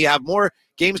games, and we have more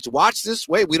games to watch this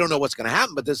way. We don't know what's going to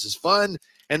happen, but this is fun.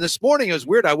 And this morning it was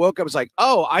weird. I woke up, I was like,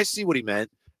 oh, I see what he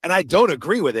meant, and I don't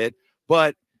agree with it.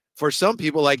 But for some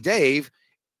people like Dave,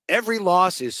 every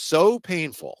loss is so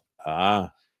painful.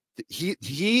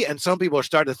 He and some people are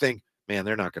starting to think, man,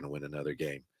 they're not going to win another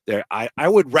game. I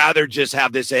would rather just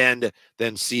have this end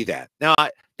than see that. Now,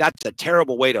 that's a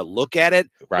terrible way to look at it.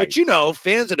 Right. But,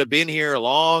 fans that have been here a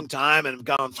long time and have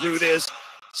gone through this,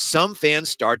 some fans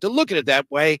start to look at it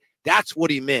that way. That's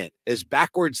what he meant. As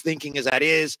backwards thinking as that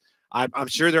is, I'm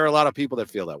sure there are a lot of people that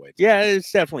feel that way. Yeah,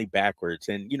 it's definitely backwards.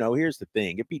 And, here's the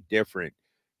thing. It'd be different,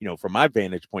 from my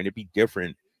vantage point, it'd be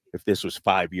different if this was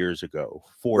 5 years ago,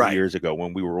 4 years ago,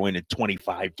 when we were winning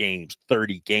 25 games,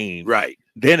 30 games. Right.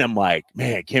 Then I'm like,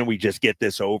 man, can we just get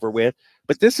this over with?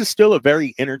 But this is still a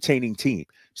very entertaining team,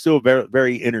 still a very,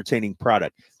 very entertaining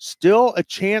product, still a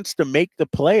chance to make the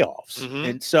playoffs.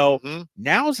 And so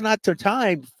now's not the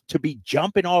time to be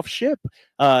jumping off ship,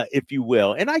 if you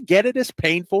will. And I get it. It's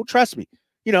painful. Trust me.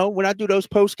 When I do those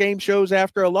post-game shows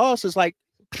after a loss, it's like,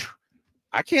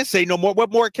 I can't say no more. What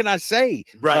more can I say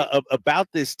about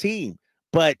this team?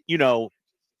 But,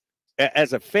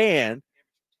 as a fan,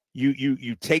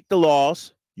 you take the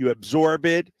loss, you absorb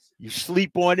it, you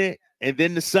sleep on it, and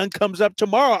then the sun comes up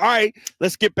tomorrow. All right,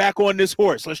 let's get back on this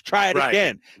horse. Let's try it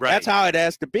again. That's how it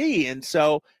has to be. And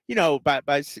so,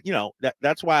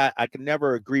 that's why I can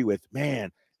never agree with,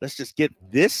 man, let's just get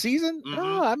this season.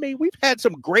 No, I mean, we've had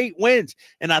some great wins,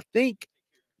 and I think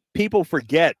people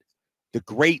forget the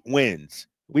great wins.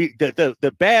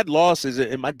 The bad losses,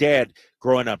 and my dad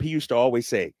growing up, he used to always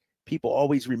say, people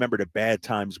always remember the bad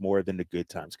times more than the good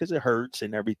times because it hurts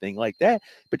and everything like that.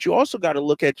 But you also got to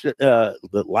look at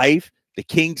the life, the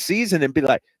Kings season, and be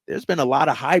like, there's been a lot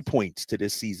of high points to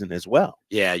this season as well.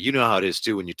 Yeah, you know how it is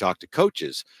too when you talk to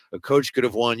coaches. A coach could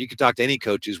have won. You could talk to any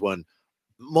coach who's won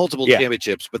multiple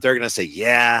championships, but they're going to say,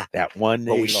 that one.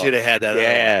 But we should have had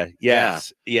that.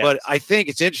 Yes. But I think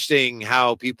it's interesting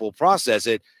how people process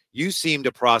it. You seem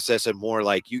to process it more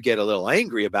like you get a little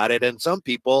angry about it. And some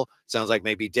people, sounds like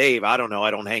maybe Dave, I don't know,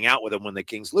 I don't hang out with him when the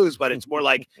Kings lose, but it's more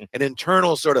like an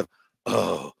internal sort of,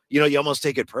 you almost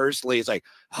take it personally. It's like,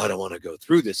 I don't want to go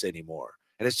through this anymore.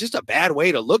 And it's just a bad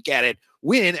way to look at it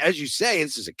when, as you say,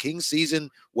 this is a Kings season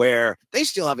where they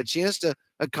still have a chance to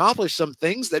accomplish some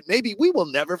things that maybe we will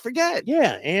never forget.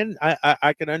 Yeah, and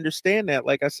I can understand that.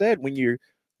 Like I said, when you're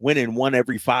winning one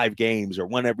every 5 games or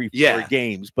one every 4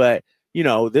 games, but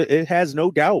it has no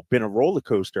doubt been a roller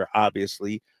coaster,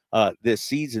 obviously, this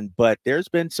season, but there's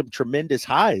been some tremendous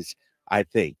highs, I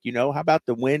think. How about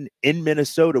the win in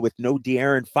Minnesota with no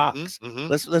De'Aaron Fox?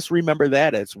 Let's remember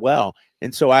that as well.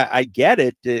 And so I get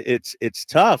it. It's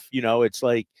tough. It's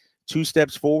like 2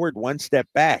 steps forward, 1 step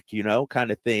back,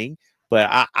 kind of thing. But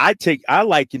I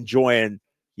like enjoying,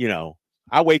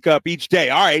 I wake up each day.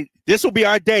 All right, this will be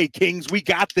our day, Kings. We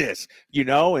got this,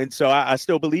 and so I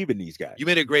still believe in these guys. You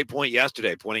made a great point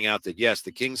yesterday, pointing out that, yes,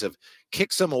 the Kings have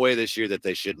kicked some away this year that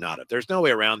they should not have. There's no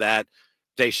way around that.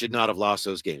 They should not have lost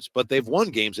those games, but they've won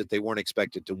games that they weren't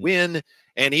expected to win.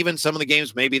 And even some of the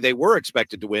games maybe they were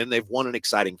expected to win, they've won in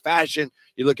exciting fashion.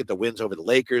 You look at the wins over the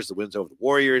Lakers, the wins over the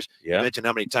Warriors. You mentioned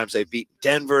how many times they've beaten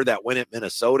Denver, that win at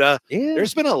Minnesota.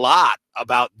 There's been a lot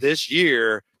about this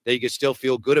year that you can still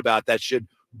feel good about that should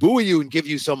buoy you and give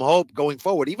you some hope going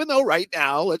forward, even though right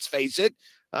now, let's face it,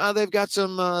 they've got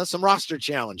some roster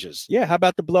challenges. Yeah, how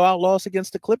about the blowout loss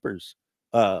against the Clippers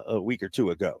a week or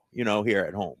two ago, here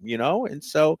at home, and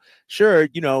so sure,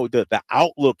 the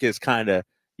outlook is kind of,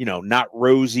 not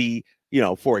rosy,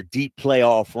 for a deep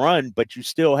playoff run, but you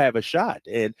still have a shot.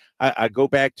 And I go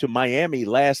back to Miami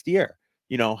last year,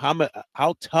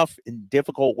 how tough and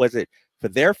difficult was it for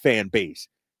their fan base?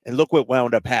 And look what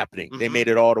wound up happening. They made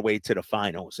it all the way to the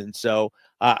finals. And so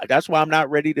that's why I'm not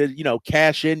ready to,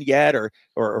 cash in yet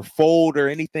or fold or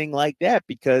anything like that,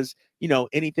 because,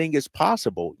 anything is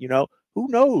possible. Who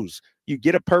knows? You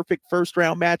get a perfect first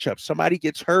round matchup. Somebody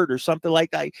gets hurt or something like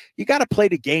that. You got to play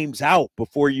the games out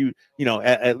before you,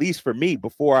 at least for me,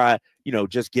 before I,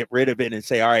 just get rid of it and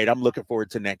say, all right, I'm looking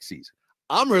forward to next season.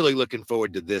 I'm really looking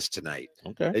forward to this tonight.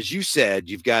 Okay. As you said,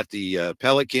 you've got the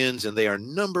Pelicans, and they are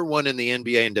number 1 in the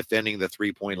NBA in defending the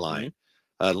 3-point line,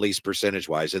 at least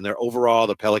percentage-wise. And they're overall,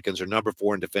 the Pelicans are number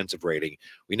 4 in defensive rating.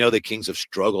 We know the Kings have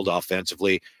struggled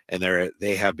offensively, and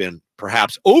they have been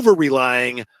perhaps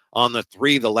over-relying on the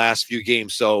 3 the last few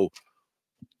games. So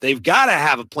they've got to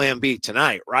have a plan B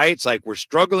tonight, right? It's like we're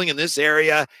struggling in this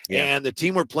area, and the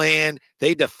team we're playing,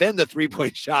 they defend the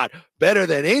 3-point shot better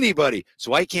than anybody.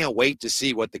 So I can't wait to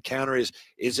see what the counter is.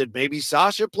 Is it maybe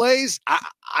Sasha plays? I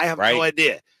have no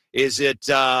idea. Is it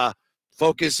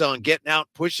focus on getting out,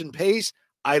 pushing pace?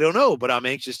 I don't know, but I'm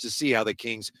anxious to see how the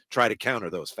Kings try to counter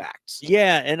those facts.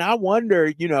 Yeah, and I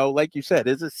wonder, like you said,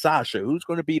 is it Sasha? Who's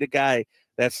going to be the guy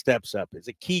that steps up? Is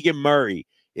it Keegan Murray?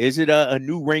 Is it a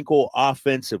new wrinkle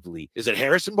offensively? Is it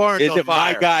Harrison Barnes? Is it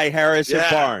my guy, Harrison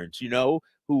Barnes,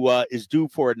 who is due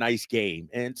for a nice game?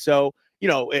 And so,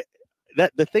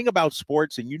 the thing about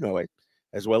sports, and it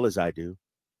as well as I do,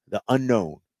 the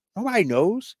unknown. Nobody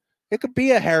knows. It could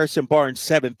be a Harrison Barnes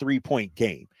 7 3-point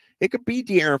game. It could be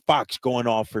De'Aaron Fox going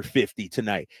off for 50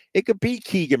 tonight. It could be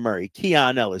Keegan Murray,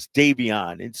 Keon Ellis,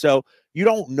 Davion. And so you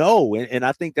don't know. And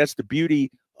I think that's the beauty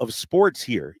of sports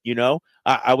here.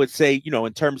 I would say,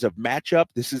 in terms of matchup,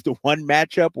 this is the one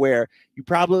matchup where you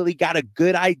probably got a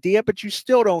good idea, but you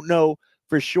still don't know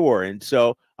for sure. And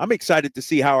so I'm excited to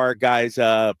see how our guys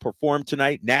perform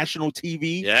tonight. National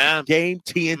TV game,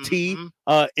 TNT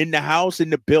in the house,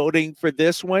 in the building for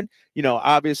this one.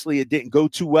 Obviously it didn't go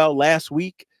too well last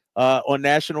week on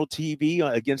national TV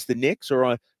against the Knicks, or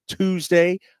on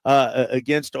Tuesday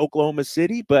against Oklahoma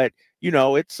City, but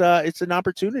it's an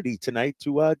opportunity tonight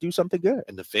to do something good,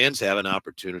 and the fans have an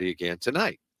opportunity again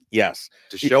tonight. Yes,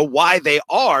 to show why they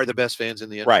are the best fans in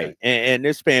the NBA. Right, and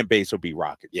this fan base will be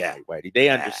rocking. Yeah, right. They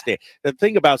understand the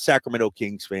thing about Sacramento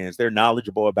Kings fans. They're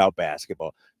knowledgeable about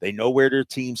basketball. They know where their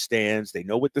team stands. They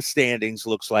know what the standings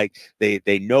looks like.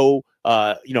 They know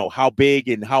how big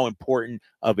and how important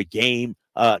of a game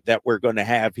that we're going to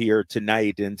have here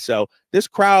tonight. And so this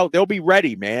crowd, they'll be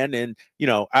ready, man. And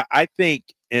I think,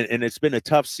 and it's been a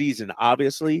tough season,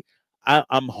 obviously.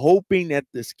 I'm hoping that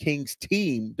this Kings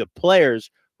team, the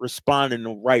players, respond in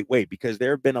the right way, because there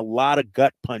have been a lot of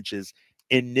gut punches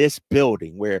in this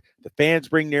building where the fans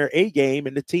bring their A game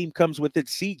and the team comes with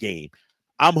its C game.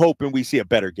 I'm hoping we see a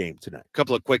better game tonight. A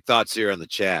couple of quick thoughts here on the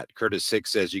chat. Curtis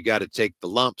Hicks says you got to take the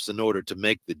lumps in order to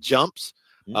make the jumps.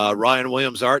 Ryan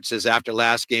Williams Art says, after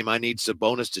last game, I need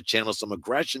Sabonis to channel some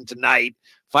aggression tonight.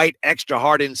 Fight extra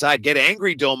hard inside. Get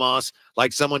angry, Domas,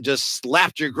 like someone just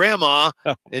slapped your grandma.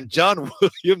 And John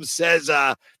Williams says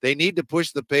they need to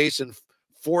push the pace and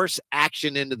force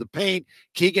action into the paint.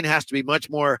 Keegan has to be much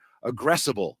more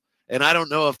aggressive. And I don't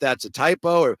know if that's a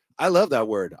typo, or I love that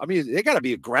word. I mean, they got to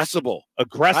be aggressive, right?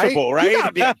 You got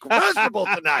to be aggressive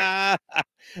tonight.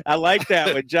 I like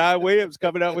that with John Williams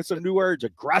coming out with some new words,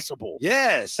 aggressive.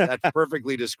 Yes, that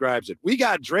perfectly describes it. We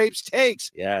got Drape's Takes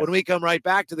when we come right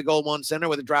back to the Gold One Center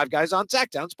with the Drive Guys on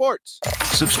Sactown Sports.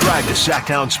 Subscribe to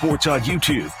Sactown Sports on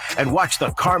YouTube and watch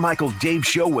the Carmichael Dave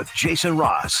Show with Jason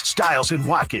Ross, Stiles and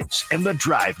Watkins, and the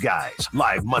Drive Guys,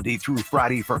 live Monday through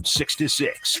Friday from 6 to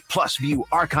 6. Plus, view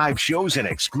archive shows and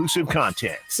exclusive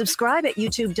content. Subscribe at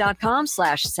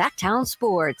youtube.com/Sactown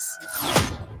Sports.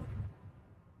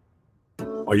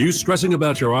 Are you stressing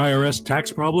about your IRS tax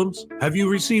problems? Have you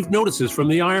received notices from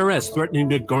the IRS threatening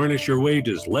to garnish your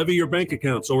wages, levy your bank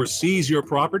accounts, or seize your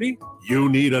property? You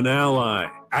need an ally.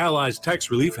 Allies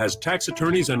Tax Relief has tax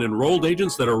attorneys and enrolled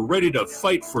agents that are ready to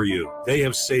fight for you. They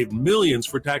have saved millions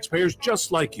for taxpayers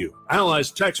just like you.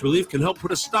 Allies Tax Relief can help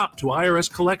put a stop to IRS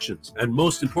collections and,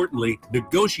 most importantly,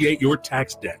 negotiate your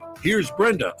tax debt. Here's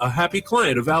Brenda, a happy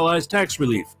client of Allies Tax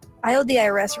Relief. I owed the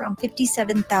IRS around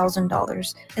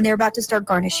 $57,000, and they're about to start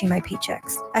garnishing my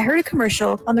paychecks. I heard a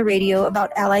commercial on the radio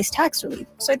about Allies Tax Relief,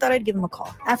 so I thought I'd give them a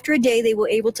call. After a day, they were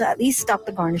able to at least stop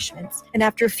the garnishments, and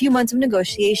after a few months of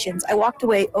negotiations, I walked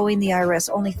away owing the IRS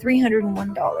only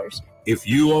 $301. If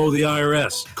you owe the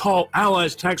IRS, call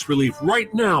Allies Tax Relief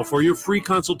right now for your free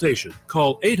consultation.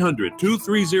 Call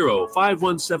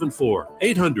 800-230-5174.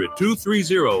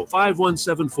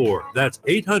 800-230-5174. That's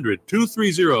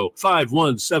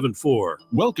 800-230-5174.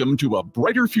 Welcome to a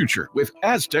brighter future with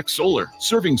Aztec Solar,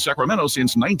 serving Sacramento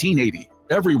since 1980.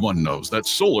 Everyone knows that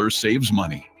solar saves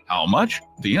money. How much?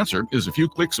 The answer is a few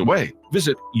clicks away.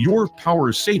 Visit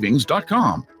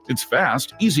yourpowersavings.com. It's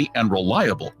fast, easy, and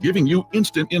reliable, giving you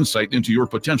instant insight into your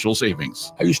potential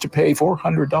savings. I used to pay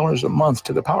 $400 a month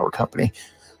to the power company,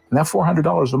 and that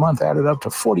 $400 a month added up to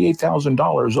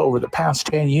 $48,000 over the past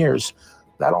 10 years.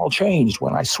 That all changed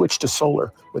when I switched to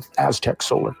solar with Aztec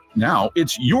Solar. Now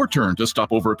it's your turn to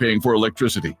stop overpaying for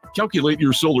electricity. Calculate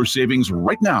your solar savings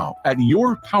right now at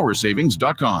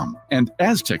yourpowersavings.com. And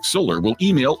Aztec Solar will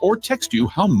email or text you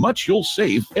how much you'll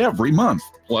save every month.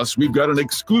 Plus, we've got an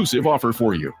exclusive offer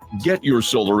for you. Get your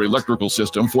solar electrical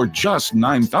system for just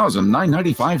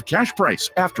 $9,995 cash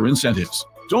price after incentives.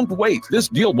 Don't wait. This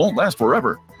deal won't last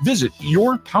forever. Visit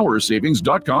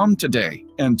yourpowersavings.com today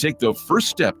and take the first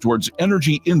step towards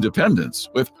energy independence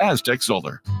with Aztec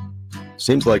Solar.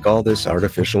 Seems like all this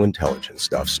artificial intelligence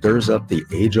stuff stirs up the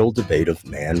age-old debate of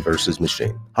man versus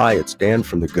machine. Hi, it's Dan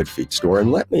from the Good Feet store,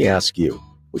 and let me ask you,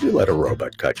 would you let a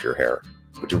robot cut your hair?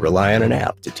 Would you rely on an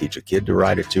app to teach a kid to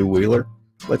ride a two-wheeler?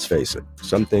 Let's face it,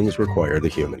 some things require the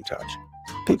human touch.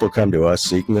 People come to us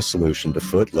seeking a solution to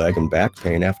foot, leg, and back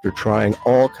pain after trying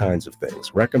all kinds of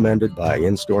things recommended by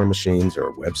in-store machines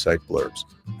or website blurbs.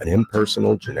 An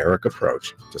impersonal, generic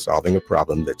approach to solving a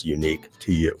problem that's unique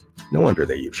to you. No wonder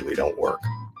they usually don't work.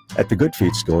 At the Good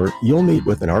Feet store, you'll meet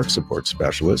with an arch support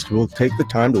specialist who will take the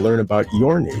time to learn about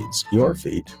your needs, your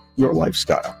feet, your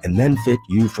lifestyle, and then fit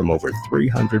you from over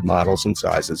 300 models and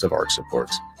sizes of arch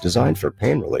supports, designed for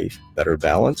pain relief, better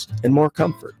balance, and more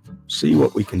comfort. See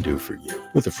what we can do for you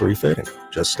with a free fitting.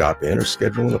 Just stop in or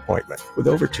schedule an appointment. With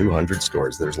over 200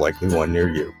 stores, there's likely one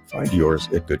near you. Find yours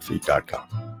at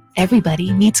goodfeet.com.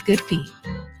 Everybody needs Good Feet.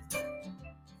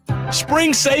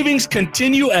 Spring savings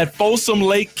continue at Folsom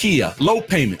Lake Kia. Low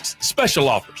payments, special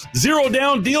offers, zero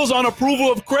down deals on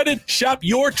approval of credit. Shop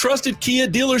your trusted Kia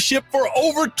dealership for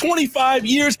over 25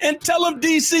 years and tell them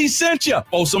DC sent you.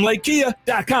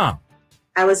 FolsomLakeKia.com.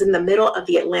 I was in the middle of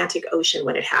the Atlantic Ocean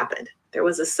when it happened. There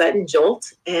was a sudden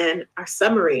jolt and our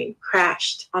submarine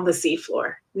crashed on the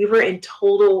seafloor. We were in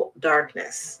total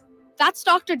darkness. That's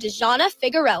Dr. Dejana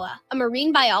Figueroa, a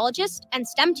marine biologist and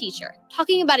STEM teacher,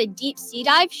 talking about a deep sea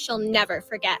dive she'll never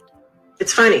forget.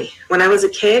 It's funny, when I was a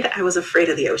kid, I was afraid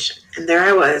of the ocean, and there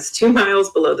I was, 2 miles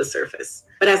below the surface.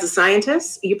 But as a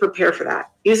scientist, you prepare for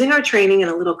that. Using our training and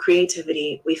a little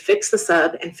creativity, we fixed the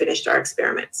sub and finished our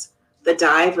experiments. The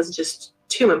dive was just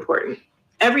too important.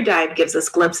 Every dive gives us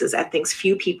glimpses at things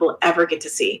few people ever get to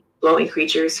see. Glowing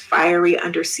creatures, fiery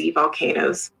undersea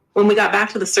volcanoes. When we got back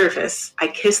to the surface, I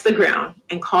kissed the ground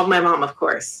and called my mom, of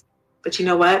course. But you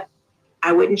know what?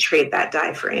 I wouldn't trade that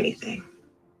dive for anything.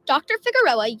 Dr.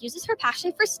 Figueroa uses her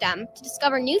passion for STEM to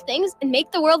discover new things and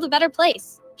make the world a better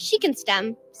place. She can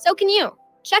STEM, so can you.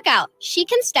 Check out She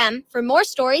Can STEM for more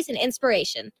stories and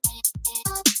inspiration.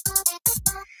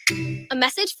 A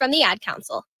message from the Ad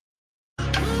Council.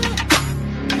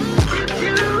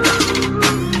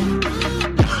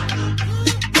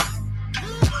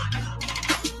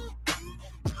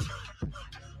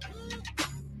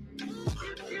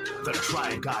 The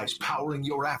Drive Guys powering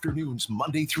your afternoons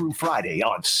Monday through Friday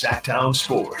on Sactown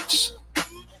Sports.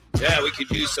 Yeah, we could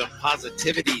use some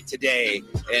positivity today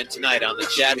and tonight on the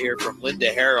chat here from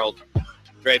Linda Harold.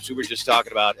 Drapes, we were just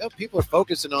talking about, people are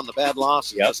focusing on the bad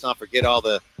losses. Yep. Let's not forget all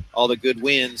the good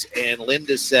wins. And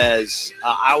Linda says,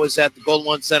 I was at the Golden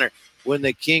One Center when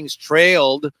the Kings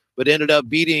trailed, but ended up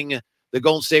beating the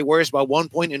Golden State Warriors by 1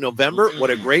 point in November. Mm-hmm.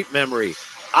 What a great memory.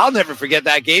 I'll never forget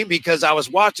that game because I was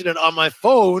watching it on my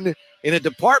phone in a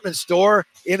department store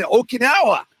in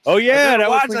Okinawa. Oh, yeah, that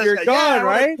was when you're gone,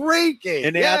 right? Great game.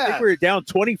 And I think we were down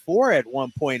 24 at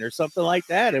one point or something like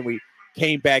that, and we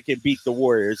came back and beat the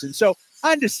Warriors. And so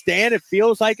I understand it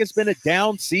feels like it's been a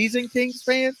down season, Kings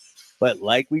fans, but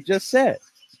like we just said,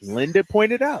 Linda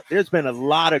pointed out, there's been a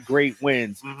lot of great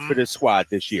wins for this squad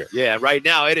this year. Yeah, right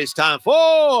now it is time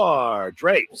for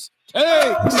Drapes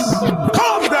Takes.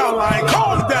 Calm down, Lion.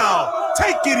 Calm down.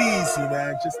 Take it easy,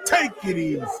 man. Just take it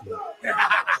easy.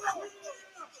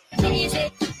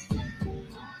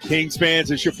 Kings fans,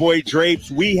 it's your boy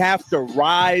Drapes. We have to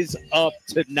rise up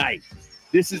tonight.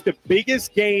 This is the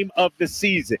biggest game of the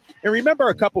season. And remember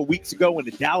a couple weeks ago when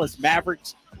the Dallas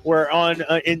Mavericks were on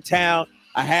in town,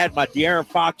 I had my De'Aaron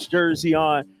Fox jersey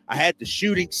on. I had the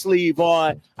shooting sleeve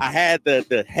on. I had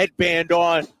the headband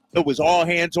on. It was all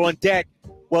hands on deck.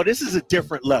 Well, this is a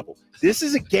different level. This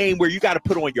is a game where you got to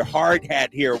put on your hard hat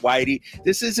here, Whitey.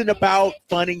 This isn't about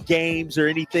fun and games or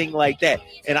anything like that.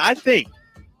 And I think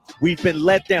we've been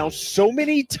let down so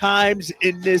many times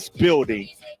in this building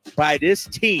by this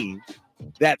team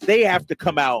that they have to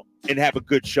come out and have a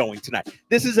good showing tonight.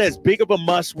 This is as big of a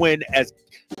must win as,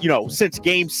 since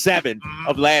game 7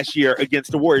 of last year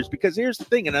against the Warriors. Because here's the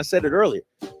thing, and I said it earlier,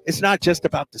 it's not just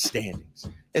about the standings.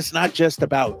 It's not just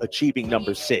about achieving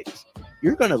number 6.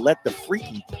 You're going to let the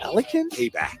freaking Pelicans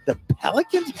payback. The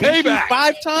Pelicans beat you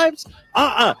 5 times?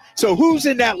 So who's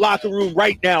in that locker room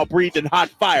right now breathing hot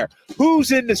fire?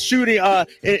 Who's in the shooting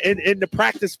in the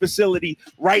practice facility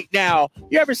right now?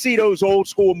 You ever see those old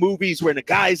school movies where the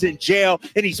guy's in jail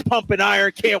and he's pumping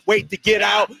iron, can't wait to get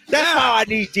out? That's how I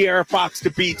need De'Aaron Fox to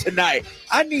be tonight.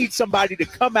 I need somebody to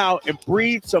come out and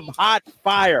breathe some hot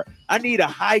fire. I need a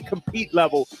high compete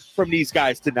level from these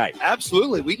guys tonight.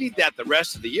 Absolutely. We need that the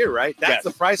rest of the year, right? That's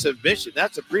the price of admission.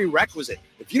 That's a prerequisite.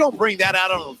 If you don't bring that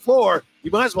out on the floor,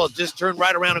 you might as well just turn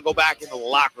right around and go back into the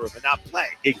locker room and not play.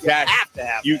 Exactly. You have to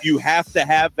have you have to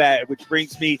have that, which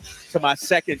brings me to my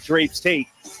second Drapes take.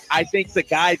 I think the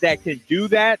guy that can do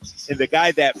that and the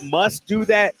guy that must do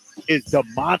that is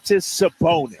Domantas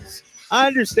Sabonis. I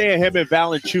understand him and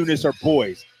Valanciunas are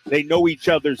boys. They know each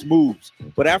other's moves.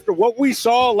 But after what we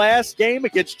saw last game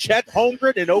against Chet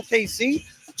Holmgren in OKC,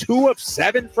 2 of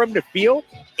 7 from the field,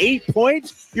 8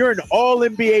 points, you're an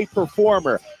all-NBA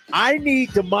performer. I need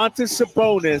Domantas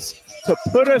Sabonis to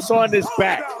put us on his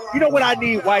back. You know what I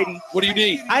need, Whitey? What do you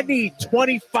need? I need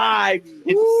 25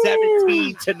 and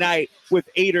 17 tonight with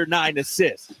 8 or 9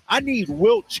 assists. I need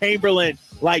Wilt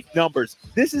Chamberlain-like numbers.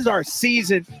 This is our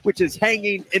season, which is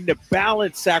hanging in the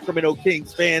balance, Sacramento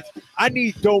Kings fans. I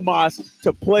need Domas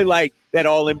to play like that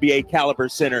all-NBA caliber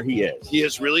center he is. He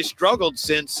has really struggled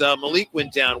since Malik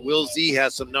went down. Will Z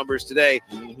has some numbers today.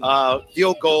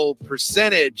 Field goal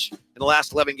percentage in the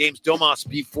last 11 games. Domas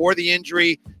before the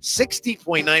injury,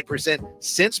 60.9%.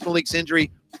 Since Malik's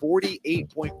injury,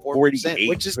 48.4%,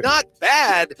 which is not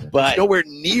bad, but nowhere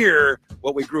near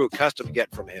what we grew accustomed to get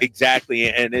from him. Exactly,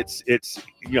 and it's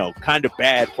kind of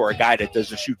bad for a guy that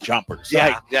doesn't shoot jumpers.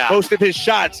 Yeah. Most of his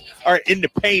shots are in the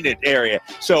painted area.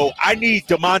 So I need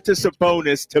Domantas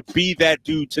Sabonis to be that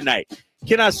dude tonight.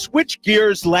 Can I switch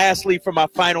gears lastly for my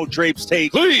final Drapes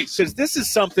take? Please. Because this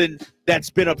is something that's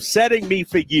been upsetting me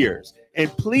for years.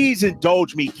 And please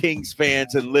indulge me, Kings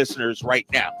fans and listeners, right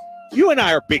now. You and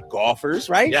I are big golfers,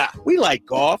 right? Yeah. We like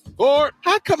golf. Or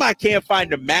how come I can't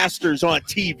find the Masters on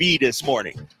TV this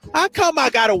morning? How come I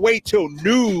got to wait till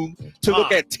noon to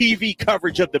look at TV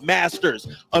coverage of the Masters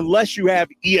unless you have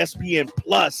ESPN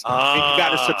Plus and you got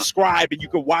to subscribe and you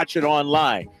can watch it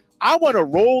online? I want to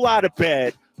roll out of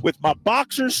bed with my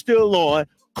boxers still on,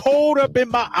 cold up in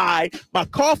my eye, my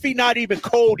coffee not even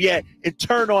cold yet, and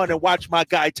turn on and watch my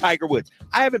guy Tiger Woods.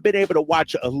 I haven't been able to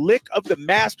watch a lick of the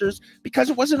Masters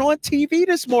because it wasn't on TV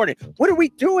this morning. What are we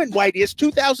doing, Whitey? It's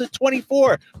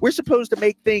 2024. We're supposed to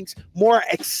make things more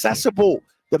accessible.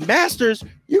 The Masters,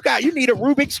 you need a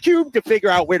Rubik's Cube to figure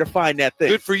out where to find that thing.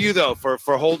 Good for you, though, for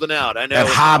holding out. I know that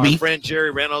hobby. Our friend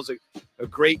Jerry Reynolds, a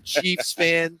great Chiefs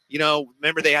fan.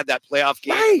 Remember they had that playoff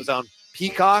game. Right. It was on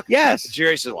Peacock. Yes. And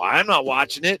Jerry said, well, I'm not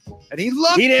watching it. And he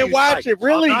loved it. He didn't watch it,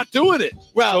 really? I'm not doing it.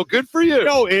 Well, so good for you.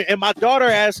 No, and my daughter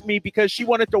asked me because she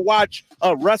wanted to watch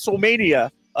WrestleMania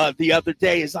the other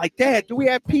day. It's like, Dad, do we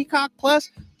have Peacock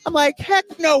Plus? I'm like, heck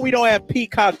no, we don't have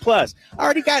Peacock Plus. I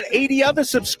already got 80 other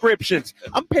subscriptions.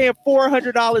 I'm paying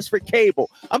 $400 for cable.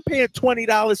 I'm paying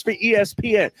 $20 for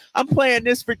ESPN. I'm paying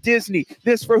this for Disney,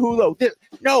 this for Hulu.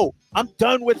 No, I'm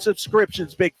done with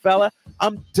subscriptions, big fella.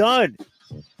 I'm done.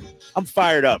 I'm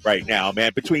fired up right now,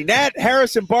 man. Between that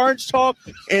Harrison Barnes talk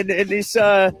and this,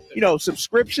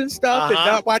 subscription stuff and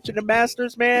not watching the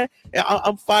Masters, man,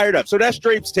 I'm fired up. So that's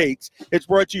Drapes Takes. It's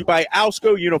brought to you by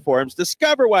Alsco Uniforms.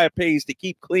 Discover why it pays to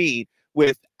keep clean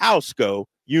with Alsco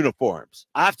Uniforms.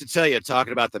 I have to tell you,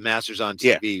 talking about the Masters on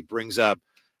TV brings up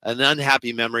an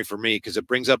unhappy memory for me because it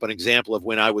brings up an example of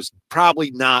when I was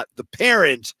probably not the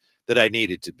parent that I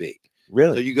needed to be.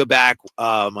 Really? So you go back,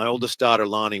 my oldest daughter,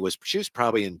 Lonnie, she was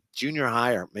probably in junior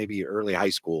high or maybe early high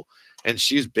school. And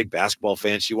she was a big basketball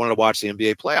fan. She wanted to watch the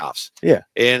NBA playoffs. Yeah.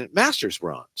 And Masters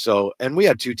were on. So, and we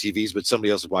had 2 TVs, but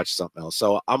somebody else was watching something else.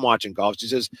 So I'm watching golf. She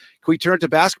says, can we turn to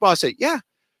basketball? I said, yeah.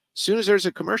 As soon as there's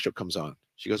a commercial comes on.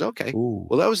 She goes, okay. Ooh.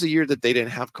 Well, that was the year that they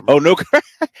didn't have commercials. Oh, no.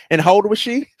 And how old was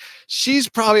she? She's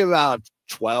probably about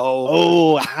 12.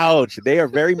 Oh, ouch. They are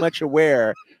very much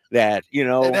aware that,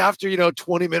 And after,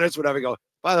 20 minutes, whatever, go,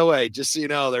 by the way, just so you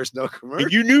know, there's no commercial.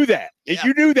 And you knew that. And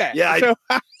you knew that. Yeah. So,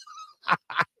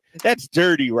 that's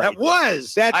dirty, right? That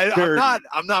was. That's dirty.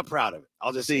 I'm not proud of it.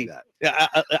 I'll just say that.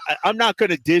 I'm not going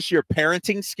to dish your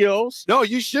parenting skills. No,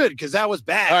 you should, because that was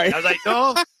bad. Right. I was like,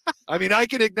 no. I mean, I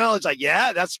can acknowledge,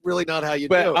 yeah, that's really not how you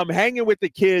do it. I'm hanging with the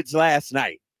kids last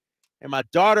night, and my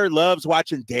daughter loves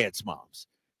watching Dance Moms.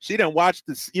 She done watched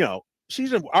this,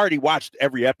 she's already watched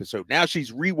every episode. Now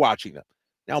she's rewatching them.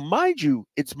 Now, mind you,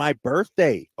 it's my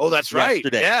birthday. Oh, that's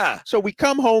yesterday. Right. Yeah. So we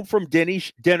come home from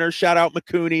dinner. Shout out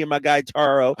McCooney and my guy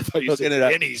Taro. I thought you said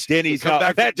Denny's. Denny's. Come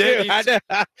back from Denny's.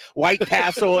 White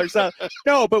Castle or something.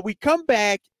 No, but we come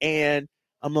back and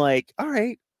I'm like, all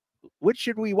right, what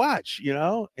should we watch?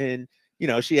 And,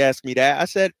 she asked me that. I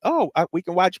said, we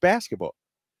can watch basketball.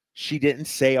 She didn't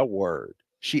say a word.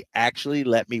 She actually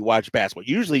let me watch basketball.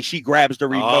 Usually she grabs the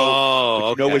remote. Oh,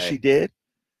 You know what she did?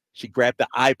 She grabbed the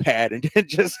iPad and then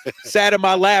just sat in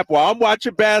my lap while I'm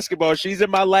watching basketball. She's in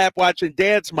my lap watching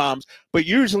Dance Moms. But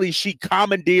usually she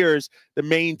commandeers the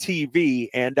main TV.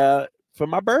 And for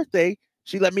my birthday,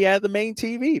 she let me have the main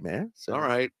TV, man. So, all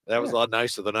right. That was a lot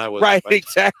nicer than I was. Right,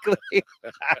 exactly.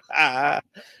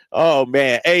 Oh,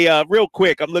 man. Hey, real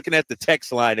quick, I'm looking at the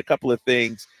text line. A couple of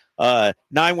things.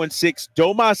 916,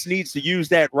 Domas needs to use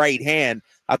that right hand.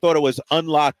 I thought it was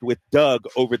unlocked with Doug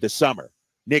over the summer.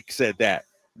 Nick said that.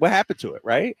 What happened to it,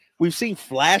 right? We've seen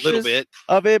flashes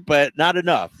of it, but not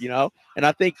enough, And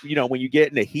I think, when you get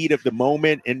in the heat of the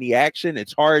moment in the action,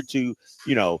 it's hard to,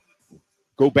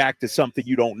 go back to something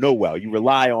you don't know well. You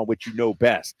rely on what you know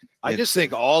best. I just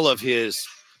think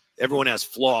everyone has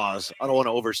flaws. I don't want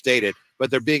to overstate it, but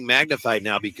they're being magnified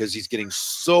now because he's getting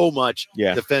so much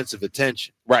defensive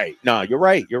attention. Right. No, you're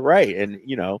right. You're right. And,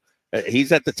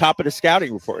 he's at the top of the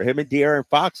scouting report. Him and De'Aaron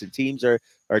Fox and teams are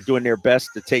doing their best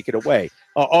to take it away.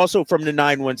 Also from the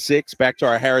 916, back to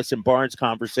our Harrison Barnes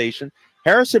conversation.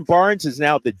 Harrison Barnes is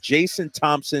now the Jason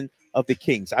Thompson of the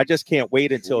Kings. I just can't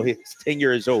wait until his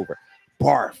tenure is over.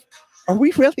 Barf. Are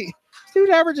we really? Dude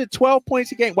averaging 12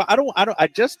 points a game. Well, I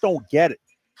just don't get it.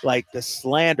 Like the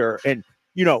slander. And,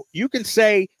 you can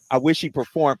say, I wish he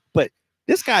performed, but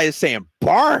this guy is saying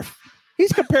barf.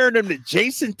 He's comparing him to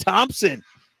Jason Thompson.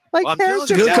 Like, well,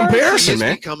 good comparison, man.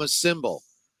 He's become a symbol.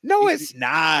 No, it's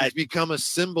not. He's become a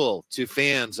symbol to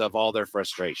fans of all their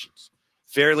frustrations,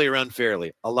 fairly or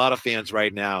unfairly. A lot of fans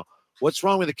right now. What's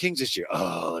wrong with the Kings this year?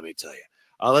 Oh, let me tell you.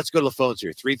 Let's go to the phones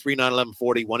here.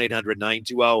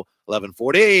 339-1140,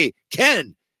 1-800-920-1140.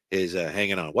 Ken is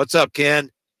hanging on. What's up,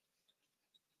 Ken?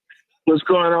 What's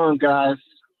going on, guys?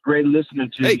 Great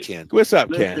listening to you. Hey, Ken. What's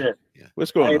up, Ken?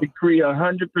 What's going on? I agree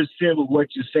 100% with what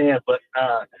you're saying, but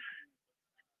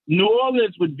New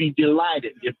Orleans would be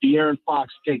delighted if De'Aaron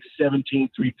Fox takes 17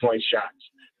 three-point shots.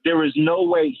 There is no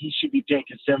way he should be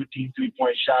taking 17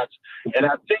 three-point shots. And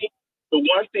I think the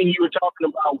one thing you were talking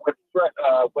about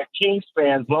with Kings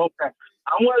fans, long time,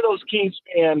 I'm one of those Kings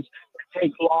fans that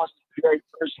take losses very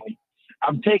personally.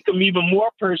 I take them even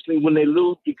more personally when they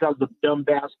lose because of dumb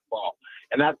basketball.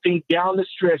 And I think down the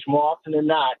stretch, more often than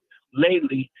not,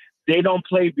 lately, they don't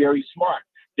play very smart.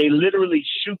 They literally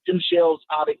shoot themselves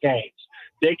out of games.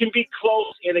 They can be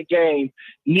close in a game,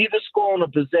 neither score on a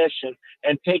possession,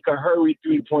 and take a hurried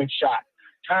three-point shot.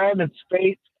 Time and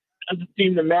space doesn't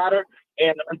seem to matter.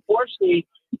 And unfortunately,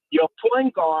 your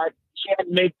point guard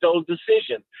can't make those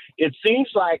decisions. It seems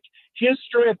like his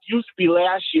strength used to be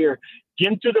last year,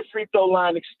 getting to the free throw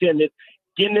line extended,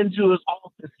 getting into his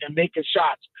office and making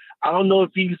shots. I don't know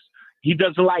if he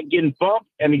doesn't like getting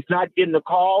bumped and he's not getting the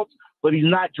calls, but he's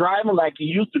not driving like he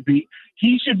used to be.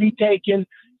 He should be taking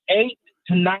 8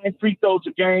 to 9 free throws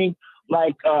a game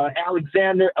like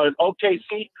Alexander or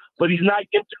OKC, but he's not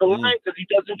getting to the line because he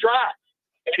doesn't drive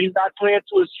and he's not playing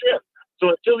to his strength. So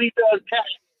until he does that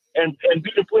and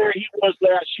be the player he was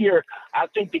last year, I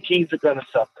think the Kings are going to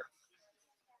suffer.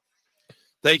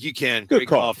 Thank you, Ken. Good Great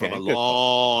call from Ken. a Good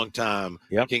long time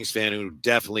Kings fan who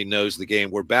definitely knows the game.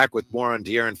 We're back with more on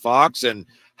De'Aaron Fox and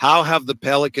how have the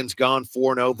Pelicans gone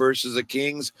 4-0 versus the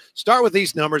Kings. Start with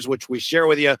these numbers, which we share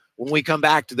with you when we come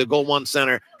back to the Gold One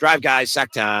Center. Drive Guys,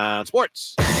 Sactown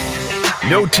Sports.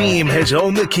 No team has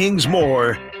owned the Kings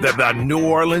more than the New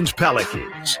Orleans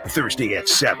Pelicans. Thursday at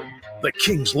 7. The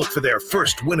Kings look for their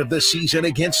first win of the season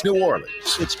against New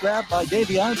Orleans. It's grabbed by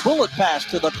Davion. Bullet pass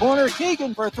to the corner.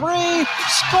 Keegan for three.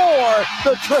 Score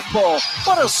the triple.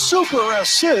 What a super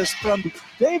assist from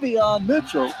Davion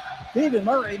Mitchell. Stephen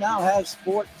Murray now has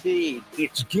 14.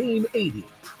 It's Game 80.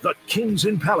 The Kings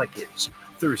and Pelicans.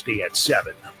 Thursday at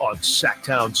 7 on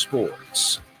Sactown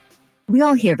Sports. We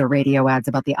all hear the radio ads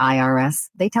about the IRS.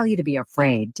 They tell you to be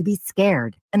afraid, to be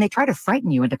scared, and they try to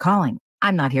frighten you into calling.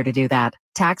 I'm not here to do that.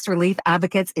 Tax Relief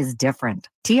Advocates is different.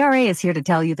 TRA is here to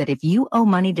tell you that if you owe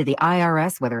money to the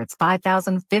IRS, whether it's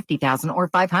 $5,000, $50,000, or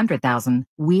 $500,000,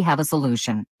 we have a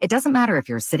solution. It doesn't matter if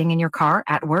you're sitting in your car,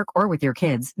 at work, or with your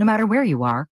kids. No matter where you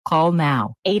are, call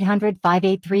now.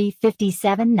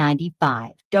 800-583-5795.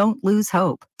 Don't lose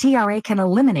hope. TRA can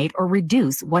eliminate or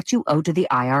reduce what you owe to the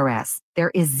IRS.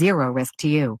 There is zero risk to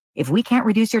you. If we can't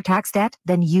reduce your tax debt,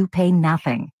 then you pay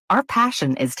nothing. Our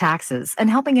passion is taxes and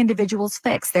helping individuals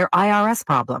fix their IRS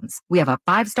problems. We have a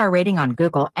 5-star rating on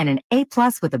Google and an A+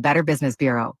 with the Better Business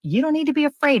Bureau. You don't need to be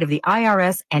afraid of the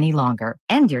IRS any longer.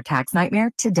 End your tax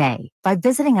nightmare today by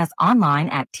visiting us online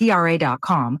at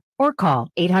tra.com or call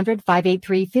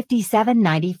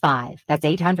 800-583-5795. That's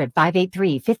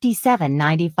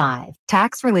 800-583-5795.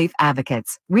 Tax Relief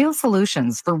Advocates. Real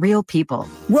solutions for real people.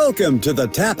 Welcome to the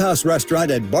Tap House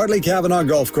Restaurant at Bartley Cavanaugh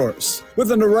Golf Course.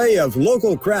 With an array of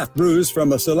local craft brews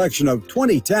from a selection of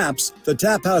 20 taps, the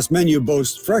Tap House menu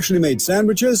boasts freshly made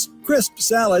sandwiches, crisp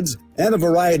salads, and a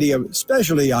variety of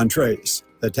specialty entrees.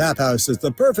 The Tap House is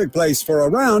the perfect place for a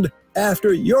round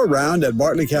after your round at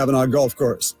Bartley Cavanaugh Golf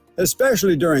Course,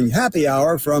 especially during happy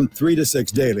hour from 3 to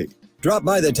 6 daily. Drop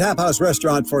by the Tap House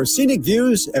Restaurant for scenic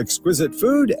views, exquisite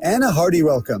food, and a hearty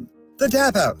welcome. The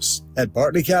Tap House at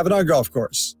Bartley Cavanaugh Golf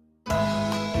Course.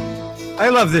 I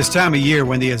love this time of year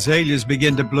when the azaleas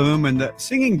begin to bloom and the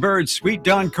singing birds' sweet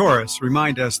dawn chorus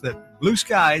remind us that blue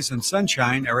skies and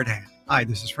sunshine are at hand. Hi,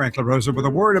 this is Frank LaRosa with a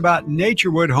word about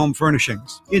Naturewood Home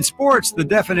Furnishings. In sports, the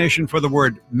definition for the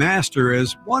word master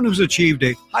is one who's achieved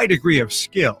a high degree of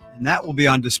skill, and that will be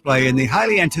on display in the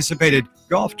highly anticipated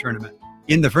golf tournament.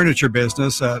 In the furniture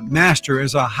business, a master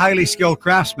is a highly skilled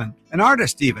craftsman, an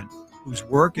artist even, whose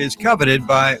work is coveted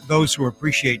by those who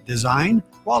appreciate design,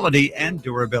 quality, and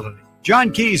durability.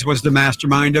 John Keyes was the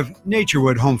mastermind of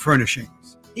Naturewood Home Furnishings.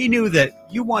 He knew that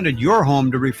you wanted your home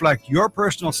to reflect your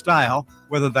personal style,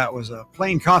 whether that was a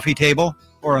plain coffee table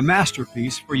or a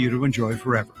masterpiece for you to enjoy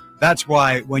forever. That's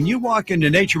why when you walk into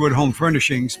Naturewood Home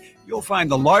Furnishings, you'll find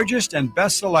the largest and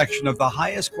best selection of the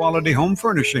highest quality home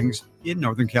furnishings in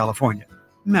Northern California.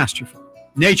 Masterful.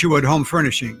 Naturewood Home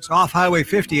Furnishings, off Highway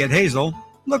 50 at Hazel.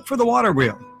 Look for the water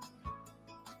wheel.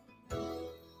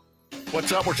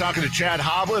 What's up? We're talking to Chad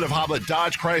Hoblet of Hoblet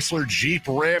Dodge, Chrysler, Jeep,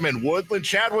 Ram, and Woodland.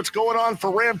 Chad, what's going on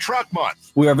for Ram Truck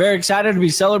Month? We are very excited to be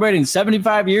celebrating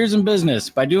 75 years in business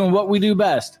by doing what we do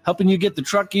best, helping you get the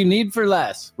truck you need for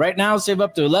less. Right now, save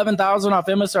up to $11,000 off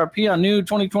MSRP on new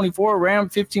 2024 Ram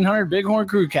 1500 Bighorn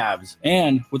Crew Cabs.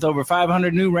 And with over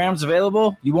 500 new Rams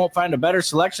available, you won't find a better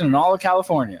selection in all of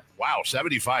California. Wow,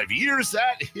 75 years?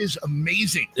 That is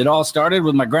amazing. It all started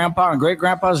with my grandpa and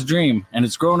great-grandpa's dream, and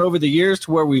it's grown over the years to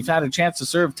where we've had a chance to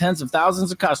serve tens of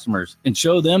thousands of customers and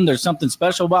show them there's something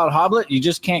special about Hoblet you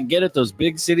just can't get at those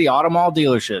big city auto mall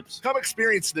dealerships. Come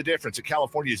experience the difference at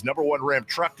California's #1 Ram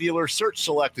truck dealer. Search,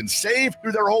 select, and save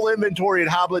through their whole inventory at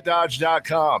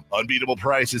HobletDodge.com. Unbeatable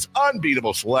prices,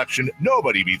 unbeatable selection.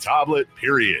 Nobody beats Hoblet,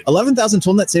 period. 11,000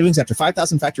 total net savings after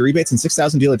 5,000 factory rebates and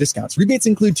 6,000 dealer discounts. Rebates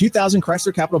include 2,000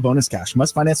 Chrysler Capital bonus cash.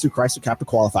 Must finance through Chrysler Cap to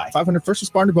qualify. 500 first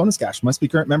responder bonus cash. Must be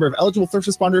current member of eligible first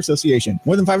responder association.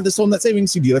 More than 5 of this total net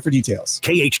savings. See dealer for details.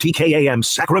 KHTKAM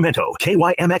Sacramento.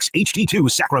 KYMX HD2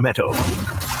 Sacramento.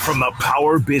 From the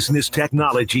Power Business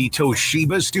Technology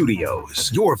Toshiba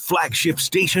Studios, your flagship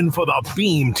station for the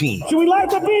Beam Team. Should we light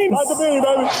the beam? Light the beam,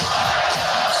 baby.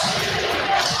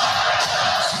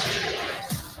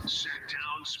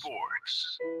 Sactown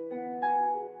Sports.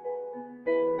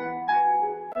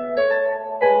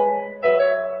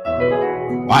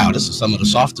 Wow, this is some of the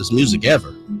softest music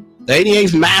ever. The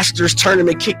 88th Masters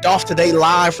Tournament kicked off today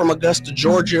live from Augusta,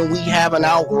 Georgia, and we have an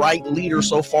outright leader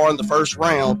so far in the first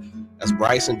round as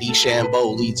Bryson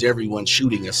DeChambeau leads everyone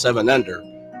shooting a 7-under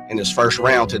in his first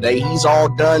round today. He's all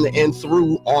done and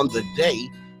through on the day.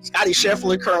 Scotty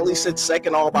Scheffler currently sits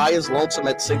second all by his lonesome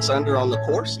at 6-under on the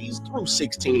course. He's through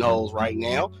 16 holes right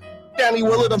now. Danny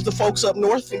Willett of the folks up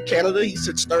north in Canada, he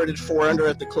sits third at 4-under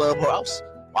at the clubhouse,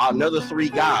 while another 3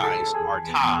 guys are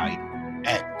tied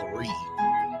at 3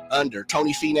 under.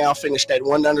 Tony Finau finished at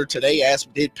 1 under today, as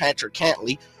did Patrick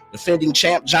Cantley. Defending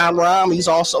champ John Rahm, he's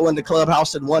also in the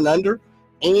clubhouse at 1 under.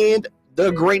 And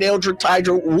the great Eldrick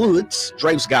Tiger Woods,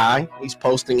 Drake's guy, he's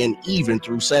posting an even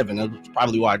through 7. That's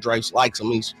probably why Drake's likes him.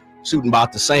 He's shooting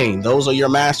about the same. Those are your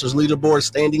Masters leaderboard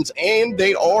standings, and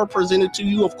they are presented to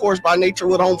you, of course, by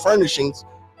Naturewood Home Furnishings,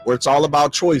 where it's all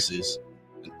about choices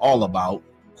and all about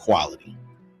quality.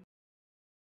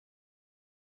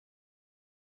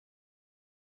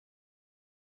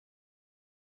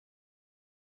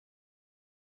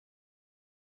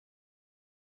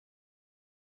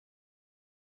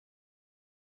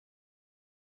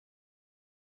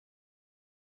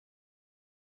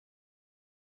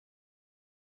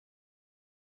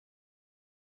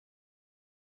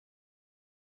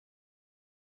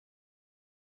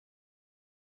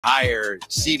 Higher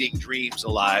seeding dreams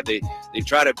alive. They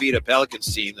try to beat a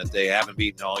Pelicans team that they haven't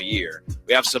beaten all year.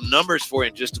 We have some numbers for you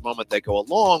in just a moment that go a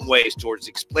long ways towards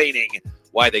explaining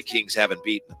why the Kings haven't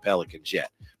beaten the Pelicans yet.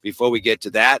 Before we get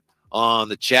to that, on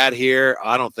the chat here,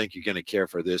 I don't think you're going to care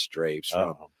for this, Drapes.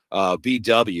 From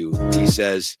BW, he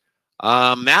says,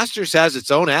 Masters has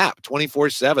its own app,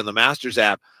 24/7. The Masters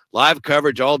app, live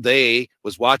coverage all day.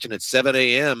 Was watching at 7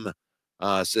 a.m.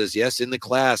 Says, yes, in the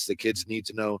class, the kids need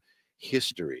to know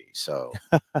history. So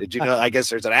did you know? I guess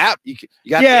there's an app. You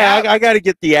got yeah, I got to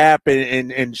get the app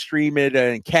and stream it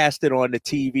and cast it on the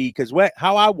TV, because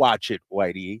how I watch it,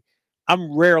 Whitey,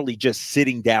 I'm rarely just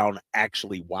sitting down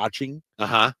actually watching.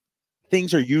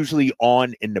 Things are usually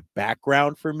on in the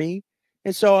background for me,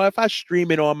 and so if I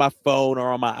stream it on my phone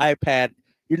or on my iPad,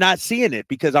 you're not seeing it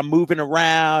because I'm moving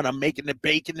around. I'm making the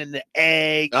bacon and the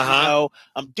egg. You know,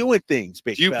 I'm doing things.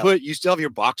 Big Do you still have your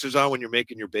boxers on when you're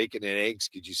making your bacon and eggs?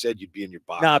 Because you said you'd be in your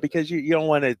boxers. No, because you don't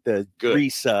want it to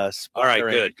grease all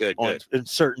right, good. In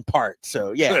certain parts.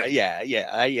 So yeah.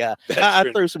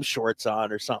 I throw some shorts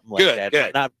on or something like that.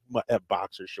 Good. Not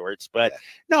boxer shorts, but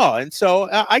no. And so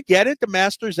I get it. The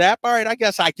Masters app. All right, I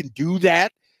guess I can do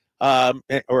that.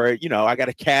 Or, you know, I got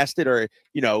to cast it, or,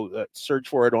 you know, search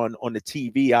for it on the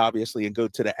TV, obviously, and go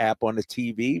to the app on the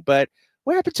TV. But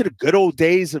what happened to the good old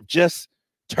days of just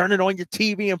turning on your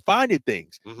TV and finding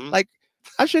things? Like,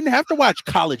 I shouldn't have to watch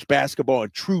college basketball on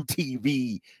True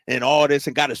TV and all this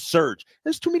and got to search.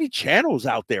 There's too many channels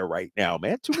out there right now,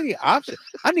 man. Too many options.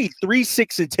 I need 3,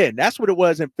 6, and 10. That's what it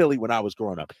was in Philly when I was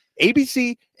growing up.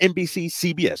 ABC, NBC,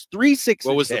 CBS. 3, 6,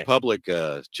 what and was 10. The public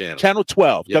channel? Channel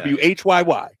 12, Yeah.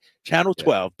 WHYY. Channel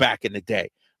 12 back in the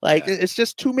day. Like, it's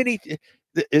just too many.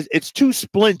 It's too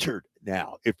splintered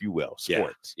now, if you will,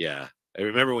 sports. Yeah. I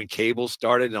remember when cable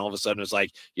started, and all of a sudden it's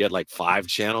like you had like 5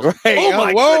 channels. Right.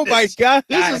 Oh my God.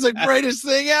 This is the greatest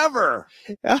thing ever.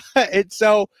 And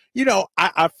so, you know,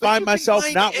 I find myself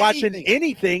not watching anything.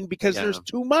 anything because there's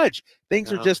too much.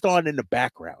 Things are just on in the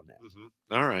background now.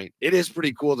 All right. It is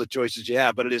pretty cool, the choices you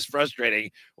have, but it is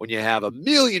frustrating when you have a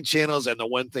million channels and the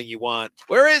one thing you want,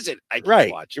 where is it? I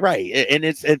can't watch it. Right. And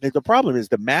the problem is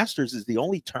the Masters is the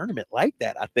only tournament like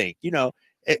that, I think. You know,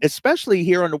 especially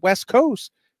here on the West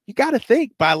Coast, you got to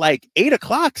think by like 8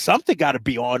 o'clock, something got to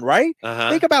be on, right?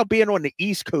 Think about being on the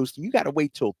East Coast and you got to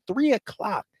wait till 3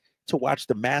 o'clock to watch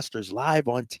the Masters live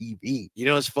on TV. You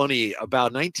know, it's funny,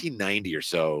 about 1990 or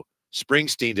so,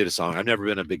 Springsteen did a song. I've never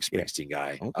been a big Springsteen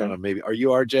guy. I don't know, maybe. Are you,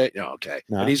 RJ? No, okay.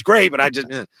 No. And he's great, but I just,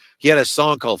 he had a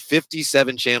song called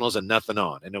 57 Channels and Nothing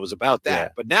On, and it was about that. Yeah.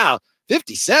 But now,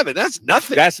 57, that's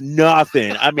nothing. That's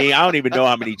nothing. I mean, I don't even know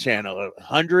how many channels.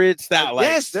 Hundreds?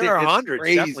 Yes, there are hundreds.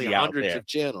 Crazy Definitely out hundreds there. of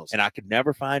channels. And I could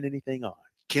never find anything on.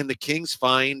 Can the Kings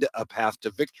find a path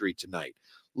to victory tonight?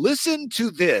 Listen to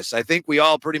this. I think we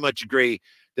all pretty much agree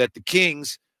that the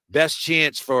Kings' best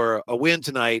chance for a win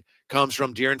tonight comes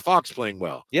from De'Aaron Fox playing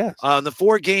well. Yes. On the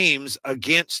 4 games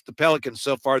against the Pelicans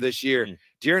so far this year,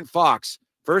 De'Aaron Fox,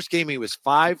 first game he was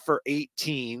 5 for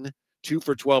 18, 2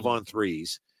 for 12 on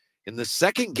threes. In the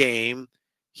second game,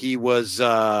 he was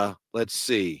let's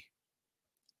see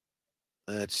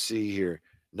here,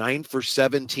 9 for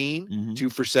 17, 2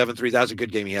 for 7 threes. That was a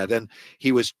good game he had. Then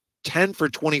he was 10 for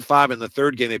 25 in the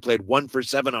third game. They played 1 for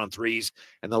 7 on threes.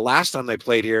 And the last time they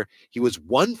played here, he was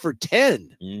 1 for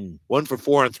 10, 1 for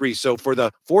 4 on threes. So for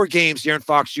the 4 games, De'Aaron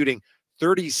Fox shooting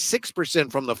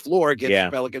 36% from the floor against the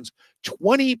Pelicans,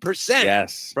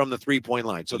 20% from the 3-point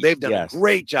line. So they've done a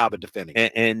great job of defending.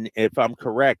 And if I'm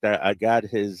correct, I got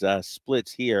his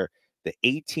splits here. The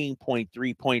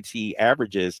 18.3 points he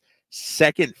averages,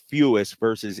 second fewest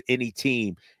versus any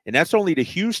team. And that's only to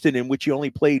Houston, in which he only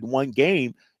played 1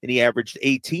 game and he averaged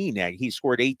 18. He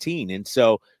scored 18. And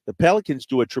so the Pelicans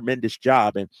do a tremendous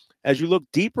job. And as you look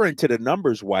deeper into the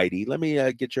numbers, Whitey, let me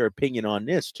get your opinion on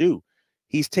this too.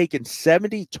 He's taken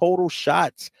 70 total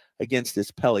shots against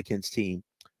this Pelicans team.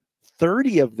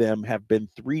 30 of them have been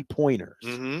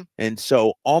 3-pointers. And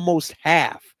so almost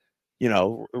half,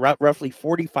 roughly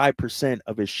 45%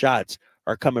 of his shots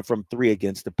are coming from 3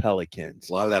 against the Pelicans.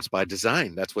 A lot of that's by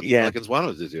design. That's what the Pelicans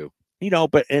wanted to do.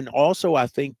 And also I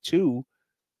think too,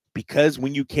 because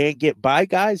when you can't get by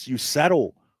guys, you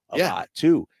settle a lot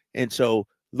too. And so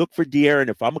look for De'Aaron.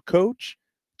 If I'm a coach,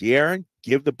 De'Aaron,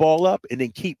 give the ball up and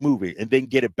then keep moving and then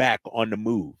get it back on the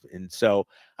move. And so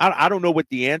I don't know what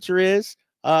the answer is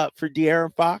for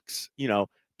De'Aaron Fox,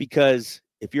 because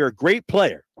if you're a great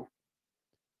player,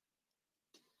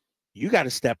 you got to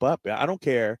step up. I don't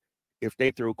care if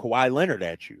they throw Kawhi Leonard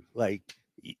at you. Like,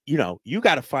 you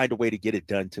got to find a way to get it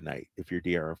done tonight if you're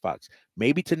De'Aaron Fox.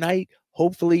 Maybe tonight,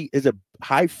 hopefully, is a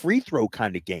high free throw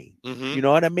kind of game. You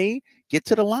know what I mean? Get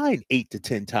to the line 8 to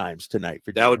 10 times tonight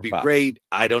for De'Aaron That would be Fox. great.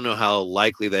 I don't know how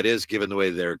likely that is given the way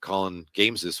they're calling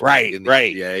games this Right, week in the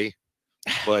right. NBA.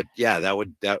 But yeah,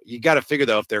 you got to figure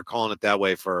though if they're calling it that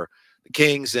way for the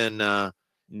Kings and the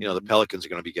Pelicans are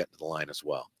going to be getting to the line as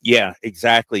well. Yeah,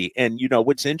 exactly. And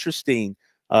what's interesting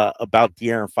about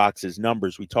De'Aaron Fox's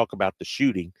numbers, we talk about the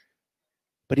shooting,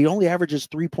 but he only averages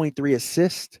 3.3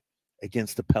 assists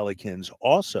against the Pelicans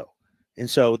also. And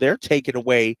so they're taking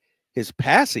away his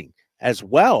passing as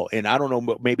well. And I don't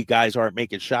know, maybe guys aren't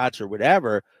making shots or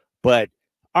whatever, but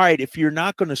all right, if you're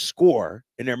not going to score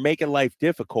and they're making life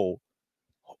difficult,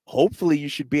 hopefully you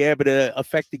should be able to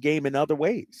affect the game in other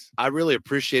ways. I really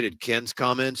appreciated Ken's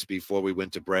comments before we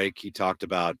went to break. He talked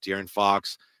about De'Aaron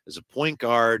Fox as a point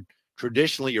guard.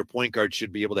 Traditionally, your point guard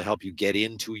should be able to help you get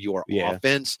into your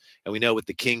offense. And we know with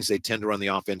the Kings, they tend to run the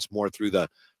offense more through the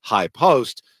high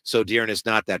post. So De'Aaron is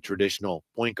not that traditional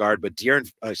point guard, but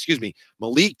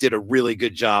Malik did a really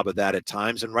good job of that at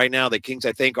times. And right now the Kings,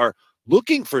 I think, are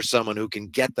looking for someone who can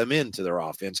get them into their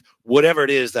offense, whatever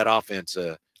it is that offense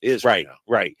is right now.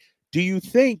 Right. Do you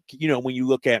think, when you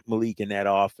look at Malik in that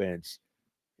offense,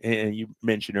 and you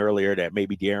mentioned earlier that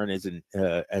maybe De'Aaron isn't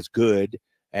as good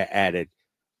at it,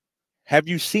 have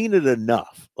you seen it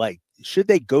enough? Like, should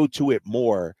they go to it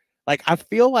more? Like, I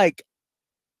feel like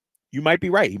you might be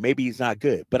right. Maybe he's not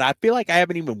good, but I feel like I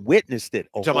haven't even witnessed it.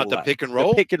 Talking about the pick and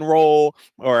roll? The pick and roll,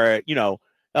 or,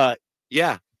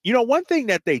 yeah. One thing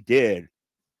that they did,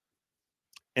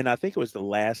 and I think it was the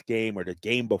last game or the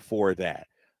game before that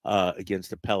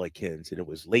against the Pelicans, and it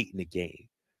was late in the game,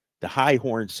 the high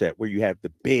horn set where you have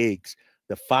the bigs,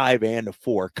 the 5 and the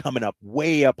 4 coming up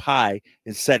way up high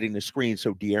and setting the screen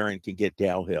so De'Aaron can get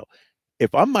downhill.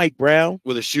 If I'm Mike Brown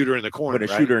with a shooter in the corner,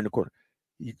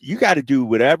 you got to do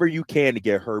whatever you can to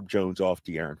get Herb Jones off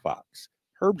De'Aaron Fox.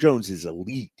 Herb Jones is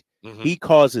elite. He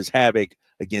causes havoc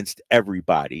against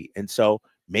everybody. And so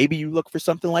maybe you look for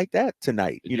something like that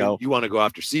tonight. You want to go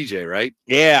after CJ, right?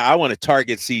 Yeah, I want to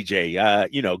target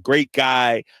CJ. Great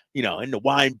guy, in the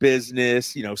wine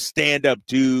business, stand-up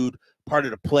dude, part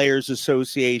of the Players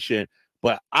Association,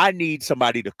 but I need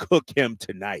somebody to cook him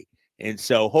tonight. And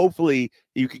so hopefully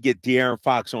you could get De'Aaron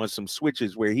Fox on some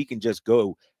switches where he can just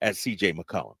go as CJ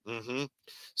McCollum.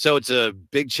 So it's a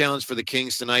big challenge for the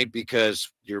Kings tonight because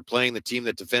you're playing the team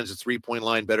that defends the three-point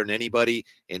line better than anybody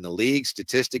in the league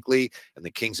statistically, and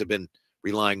the Kings have been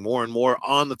relying more and more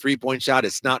on the three-point shot.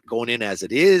 It's not going in as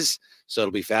it is, so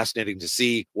it'll be fascinating to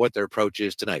see what their approach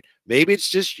is tonight. Maybe it's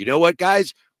just, you know what,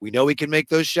 guys? We know we can make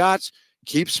those shots.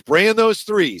 Keep spraying those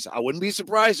threes. I wouldn't be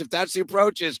surprised if that's the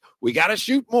approach is we got to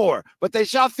shoot more. But they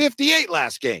shot 58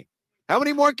 last game. How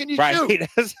many more can you shoot?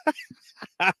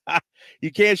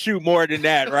 You can't shoot more than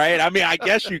that, right? I mean, I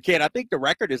guess you can. I think the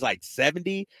record is like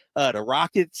 70. The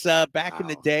Rockets back in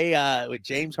the day with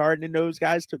James Harden and those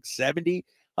guys took 70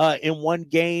 in one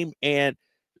game. And,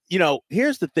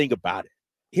 here's the thing about it.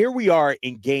 Here we are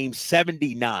in game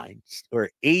 79 or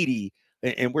 80,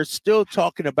 and we're still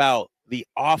talking about the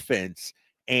offense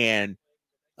and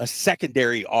a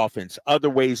secondary offense, other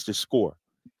ways to score.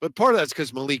 But part of that's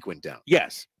because Malik went down.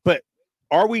 Yes, but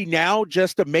are we now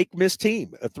just a make-miss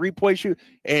team, a three-point shoot?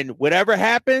 And whatever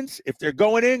happens, if they're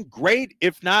going in, great.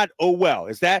 If not, oh well.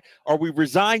 Are we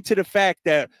resigned to the fact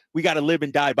that we got to live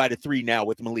and die by the three now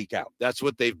with Malik out? That's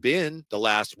what they've been the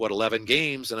last, 11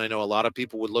 games. And I know a lot of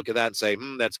people would look at that and say,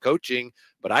 that's coaching.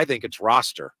 But I think it's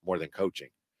roster more than coaching.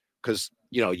 Because,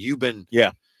 you've been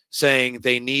saying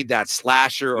they need that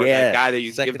slasher or that guy that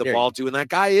you can give the ball to. And that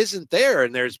guy isn't there.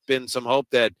 And there's been some hope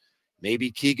that maybe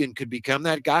Keegan could become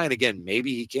that guy. And again,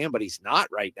 maybe he can, but he's not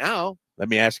right now. Let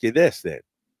me ask you this then,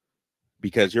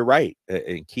 because you're right.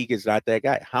 And Keegan's not that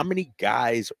guy. How many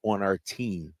guys on our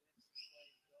team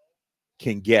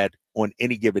can get on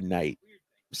any given night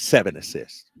 7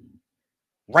 assists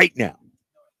right now?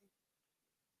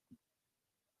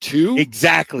 2?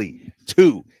 Exactly.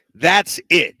 2. That's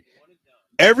it.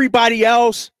 Everybody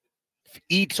else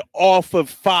eats off of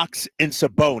Fox and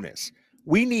Sabonis.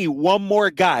 We need one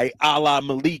more guy, a la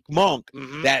Malik Monk,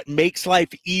 that makes life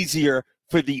easier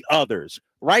for the others.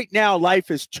 Right now,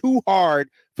 life is too hard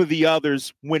for the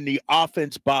others when the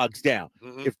offense bogs down.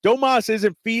 If Domas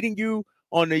isn't feeding you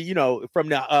on the, from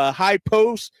the high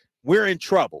post, we're in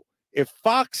trouble. If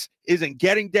Fox isn't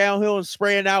getting downhill and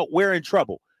spraying out, we're in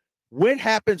trouble. What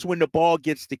happens when the ball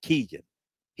gets to Keegan?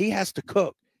 He has to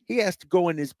cook. He has to go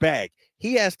in his bag.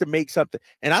 He has to make something.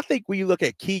 And I think when you look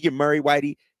at Keegan Murray,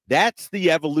 Whitey, that's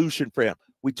the evolution for him.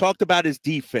 We talked about his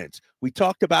defense. We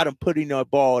talked about him putting the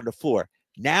ball on the floor.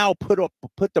 Now put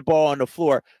the ball on the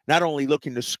floor, not only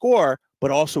looking to score,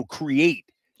 but also create.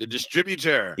 The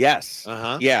distributor. Yes.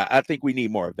 Yeah, I think we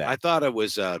need more of that. I thought it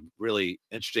was really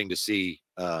interesting to see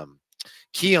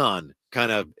Keon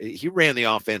he ran the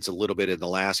offense a little bit in the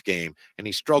last game, and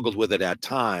he struggled with it at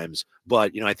times.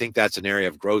 But, I think that's an area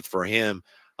of growth for him.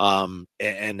 And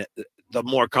the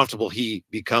more comfortable he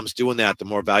becomes doing that, the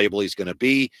more valuable he's going to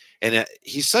be. And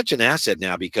he's such an asset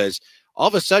now because all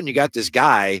of a sudden you got this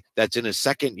guy that's in his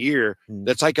second year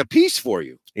that's like a piece for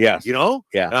you. Yes. Yeah.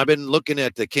 And I've been looking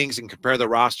at the Kings and compare the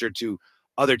roster to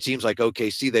other teams like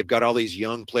OKC. They've got all these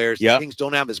young players. The Kings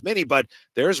don't have as many, but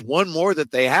there's one more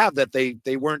that they have that they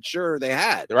weren't sure they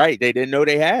had. Right. They didn't know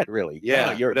they had, really.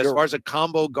 Yeah. But as far as a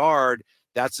combo guard,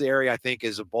 that's the area I think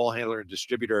is a ball handler and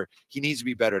distributor. He needs to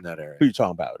be better in that area. Who are you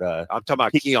talking about? I'm talking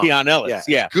about Keon. Keon Ellis.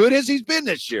 Yeah. Good as he's been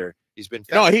this year. He's been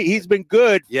he's been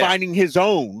good finding his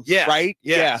own. Yeah. Right.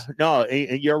 Yes. Yeah. No,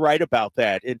 and you're right about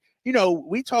that. And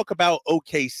we talk about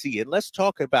OKC, and let's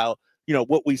talk about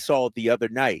what we saw the other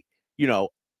night.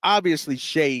 Obviously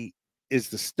Shea is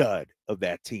the stud of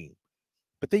that team,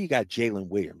 but then you got Jalen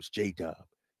Williams, J-Dub.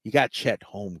 You got Chet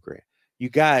Holmgren. You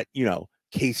got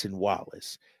Cason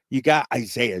Wallace. You got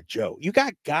Isaiah Joe. You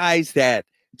got guys that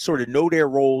sort of know their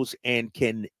roles and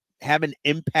can have an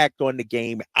impact on the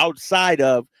game outside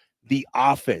of the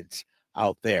offense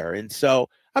out there. And so,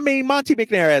 Monty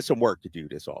McNair has some work to do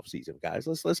this offseason, guys.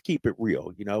 Let's keep it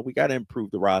real. We got to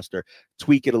improve the roster,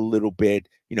 tweak it a little bit,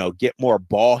 get more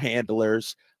ball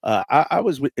handlers. I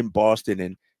was in Boston,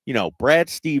 and, Brad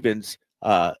Stevens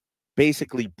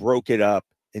basically broke it up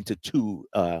into two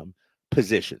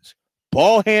positions.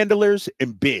 Ball handlers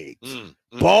and bigs.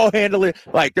 Ball handler,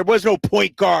 like there was no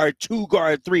point guard, 2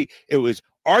 guard, 3. It was,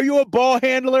 are you a ball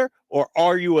handler or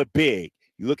are you a big?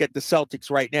 You look at the Celtics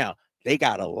right now, they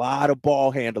got a lot of ball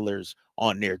handlers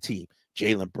on their team.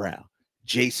 Jaylen Brown,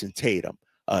 Jason Tatum,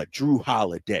 Drew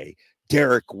Holiday,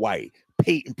 Derek White,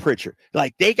 Peyton Pritchard.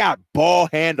 Like they got ball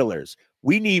handlers.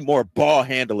 We need more ball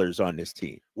handlers on this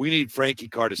team. We need Frankie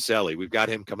Cardicelli. We've got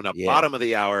him coming up bottom of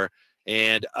the hour.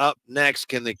 And up next,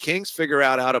 can the Kings figure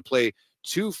out how to play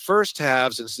 2 first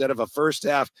halves instead of a first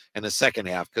half and a second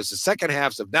half? Because the second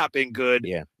halves have not been good.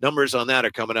 Yeah. Numbers on that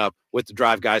are coming up with the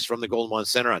Drive guys from the Golden One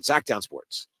Center on Sactown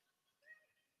Sports.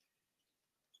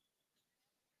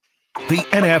 The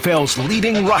NFL's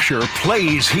leading rusher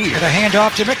plays here. The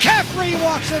handoff to McCaffrey,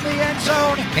 walks in the end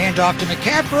zone. Handoff to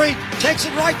McCaffrey, takes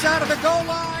it right down to the goal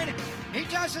line. He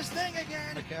does his thing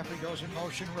again. McCaffrey goes in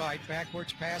motion right.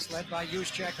 Backwards pass led by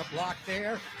Juszczyk. A block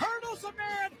there. Hurdles a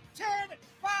man. 10,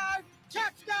 5,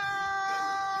 touchdown!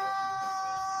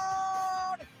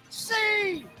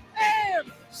 CMC!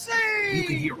 You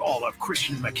can hear all of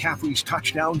Christian McCaffrey's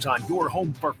touchdowns on your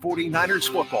home for 49ers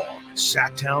football.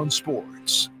 Sactown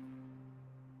Sports.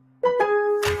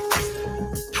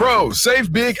 Pros,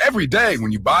 save big every day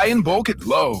when you buy in bulk at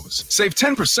Lowe's. Save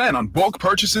 10% on bulk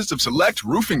purchases of select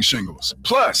roofing shingles.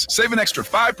 Plus, save an extra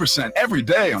 5% every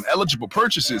day on eligible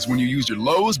purchases when you use your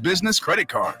Lowe's business credit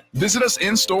card. Visit us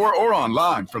in-store or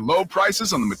online for low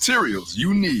prices on the materials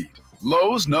you need.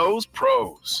 Lowe's knows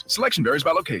pros. Selection varies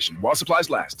by location. While supplies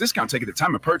last. Discount taken at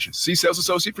time of purchase. See sales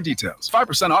associate for details.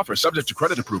 5% offer subject to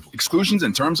credit approval. Exclusions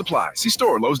and terms apply. See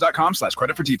store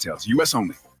lowes.com/credit for details. U.S.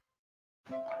 only.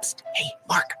 Hey,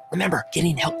 Mark, remember,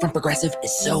 getting help from Progressive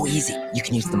is so easy. You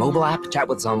can use the mobile app, chat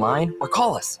with us online, or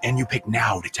call us. And you pick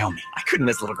now to tell me. I couldn't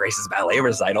miss little Grace's ballet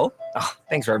recital. Oh,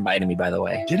 thanks for inviting me, by the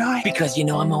way. Did I? Because you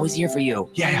know I'm always here for you.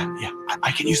 Yeah.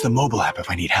 I can use the mobile app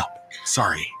if I need help.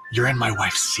 Sorry, you're in my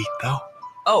wife's seat, though?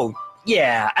 Oh,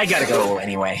 yeah, I gotta go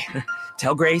anyway.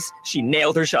 Tell Grace she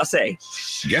nailed her chassé.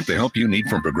 Get the help you need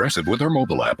from Progressive with our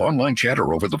mobile app, online chat,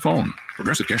 or over the phone.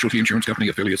 Progressive Casualty Insurance Company,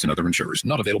 affiliates, and other insurers.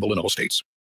 Not available in all states.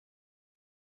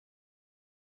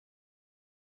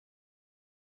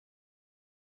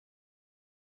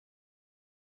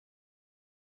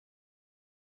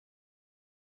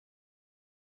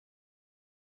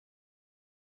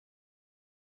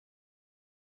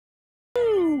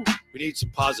 We We need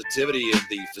some positivity in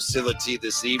the facility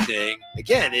this evening.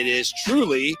 Again, it is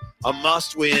truly a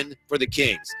must-win for the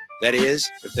Kings. That is,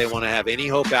 if they want to have any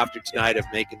hope after tonight of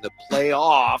making the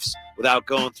playoffs without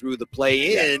going through the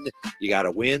play-in, you got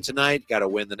to win tonight. You got to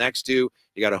win the next two.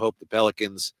 You got to hope the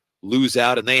Pelicans lose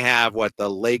out, and they have the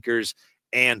Lakers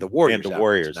and the Warriors. And the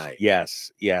Warriors, tonight.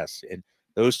 yes. And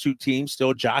those two teams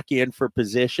still jockeying for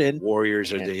position.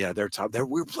 Warriors are, they're top.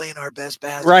 We're playing our best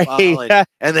basketball, right?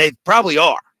 And they probably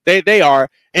are. They are.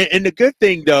 And the good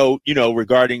thing, though,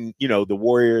 regarding the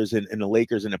Warriors and the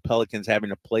Lakers and the Pelicans having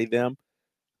to play them,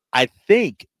 I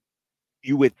think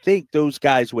you would think those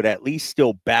guys would at least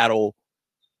still battle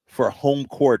for home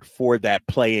court for that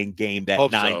playing game, that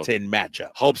 9-10 matchup.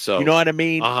 Hope so. You know what I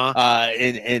mean? Uh-huh.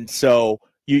 And so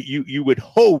you would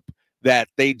hope that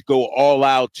they'd go all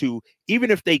out to,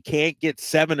 even if they can't get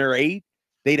 7 or 8,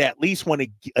 they'd at least want to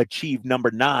achieve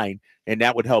number 9, and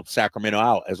that would help Sacramento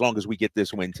out as long as we get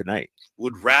this win tonight.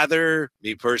 Would rather,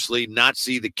 me personally, not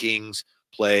see the Kings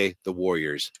play the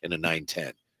Warriors in a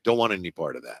 9-10. Don't want any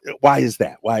part of that. Why is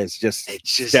that? Why is it's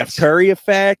just Steph Curry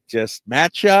effect, just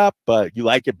matchup, but you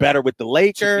like it better with the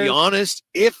Lakers? To be honest,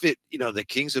 if the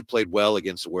Kings have played well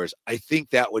against the Warriors, I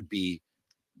think that would be,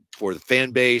 for the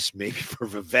fan base, maybe for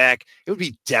Vivek, it would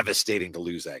be devastating to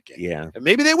lose that game. Yeah. And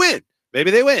maybe they win.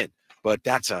 But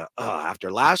that's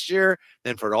after last year,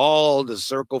 then for it all to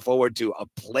circle forward to a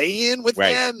play-in with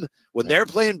them when they're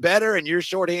playing better and you're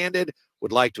shorthanded,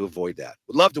 would like to avoid that.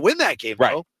 Would love to win that game,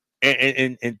 though.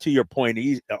 And to your point,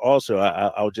 also,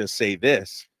 I'll just say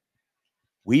this.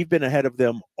 We've been ahead of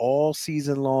them all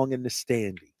season long in the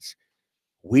standings.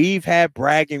 We've had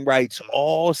bragging rights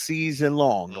all season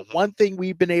long. The one thing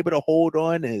we've been able to hold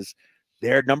on is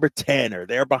they're number 10 or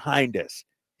they're behind us.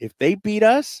 If they beat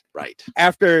us,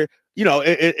 after,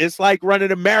 it's like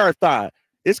running a marathon.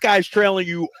 This guy's trailing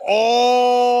you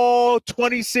all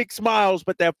 26 miles,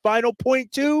 but that final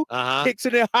 0.2 kicks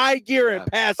it in high gear and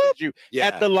passes you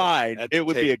at the line. It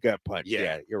would be a gut punch.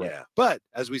 Yeah, you're right. But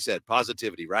as we said,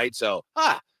 positivity, right? So,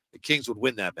 the Kings would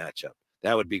win that matchup.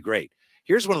 That would be great.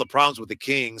 Here's one of the problems with the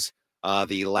Kings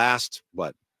the last,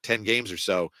 10 games or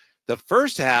so. The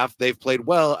first half, they've played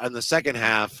well, and the second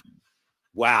half,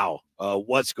 wow,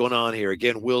 what's going on here?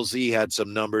 Again, Will Z had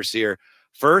some numbers here.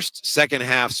 First, second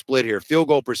half split here. Field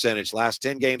goal percentage, last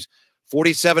 10 games,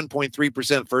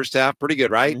 47.3% first half. Pretty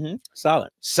good, right?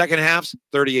 Solid. Second half's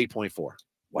 38.4.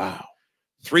 Wow.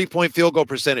 3-point field goal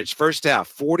percentage, first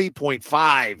half,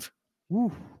 40.5.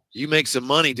 You make some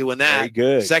money doing that. Very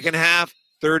good. Second half,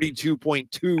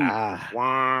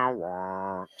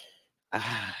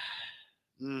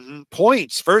 32.2.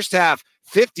 Points, first half,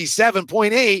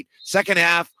 57.8. Second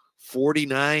half,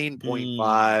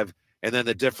 49.5. And then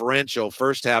the differential,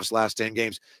 first half's last 10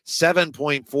 games,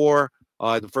 7.4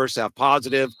 the first half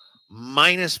positive,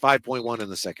 minus 5.1 in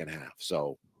the second half.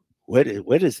 So what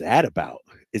is that about?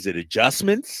 Is it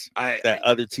adjustments that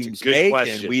other teams make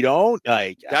and we don't?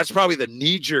 That's probably the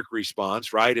knee-jerk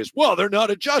response, right? Is, well, they're not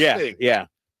adjusting. Yeah.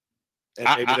 And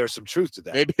maybe there's some truth to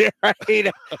that. Maybe,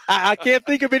 right? I can't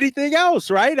think of anything else,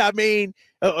 right? I mean,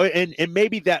 and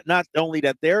maybe that not only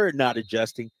that they're not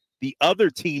adjusting, the other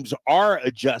teams are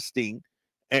adjusting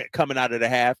coming out of the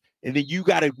half, and then you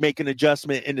got to make an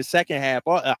adjustment in the second half.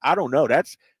 I don't know.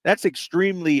 That's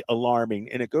extremely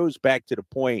alarming, and it goes back to the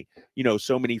point,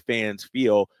 so many fans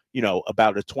feel,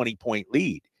 about a 20-point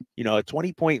lead. A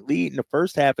 20-point lead in the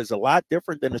first half is a lot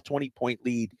different than a 20-point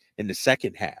lead in the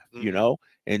second half,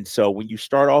 And so when you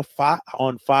start off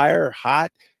on fire,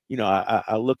 hot,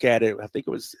 I look at it, I think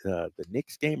it was the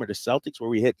Knicks game or the Celtics where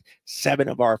we hit 7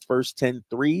 of our first 10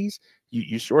 threes.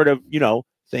 You sort of,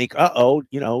 think,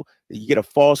 you get a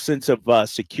false sense of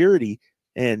security.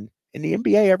 And in the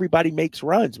NBA, everybody makes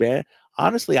runs, man.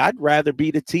 Honestly, I'd rather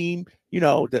be the team,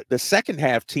 the second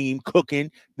half team cooking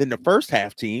than the first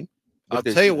half team. I'll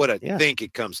tell you what I think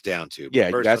it comes down to.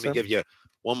 But first, let me give you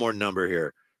one more number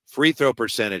here. Free throw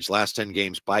percentage, last 10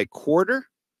 games by quarter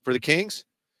for the Kings.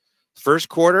 First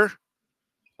quarter,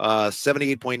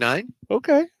 78.9.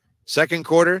 Okay. Second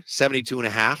quarter,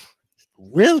 72.5.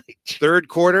 Really? Third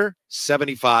quarter,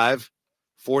 75.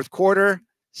 Fourth quarter,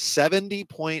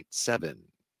 70.7.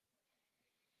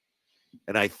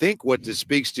 And I think what this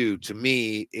speaks to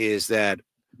me is that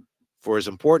for as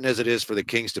important as it is for the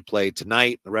Kings to play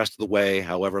tonight, the rest of the way,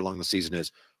 however long the season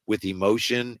is, with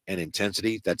emotion and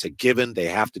intensity, that's a given. They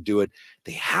have to do it.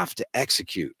 They have to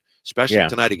execute, especially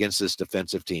tonight against this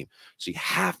defensive team. So you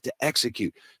have to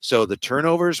execute. So the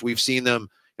turnovers, we've seen them,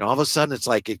 all of a sudden it's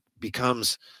like it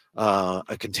becomes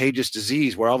a contagious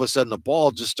disease where all of a sudden the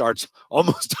ball just starts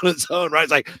almost on its own, right?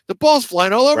 It's like the ball's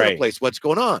flying all over the place. What's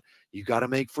going on? You got to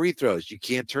make free throws. You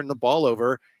can't turn the ball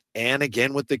over And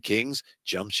again, with the Kings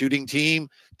jump shooting team,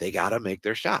 they got to make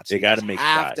their shots. They got to make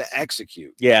have shots. to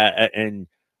execute. Yeah, and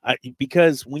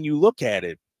because when you look at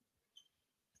it,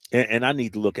 and I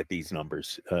need to look at these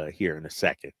numbers here in a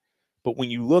second, but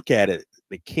when you look at it,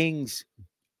 the Kings,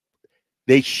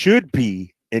 they should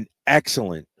be an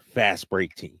excellent fast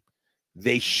break team.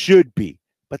 They should be,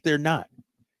 but they're not.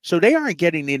 So they aren't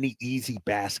getting any easy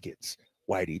baskets,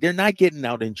 Whitey. They're not getting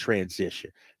out in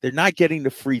transition. They're not getting the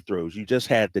free throws. You just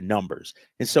had the numbers.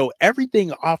 And so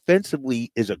everything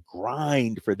offensively is a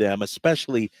grind for them,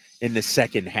 especially in the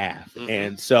second half. Mm-hmm.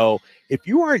 And so if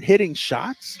you aren't hitting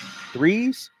shots,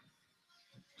 threes,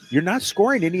 you're not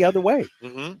scoring any other way,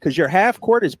 because your half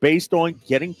court is based on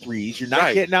getting threes. You're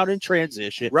not getting out in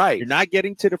transition. Right. You're not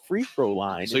getting to the free throw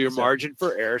line. So your margin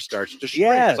for error starts to shrink.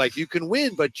 Yes. It's like you can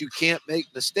win, but you can't make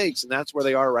mistakes, and that's where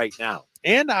they are right now.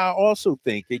 And I also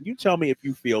think, and you tell me if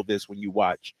you feel this when you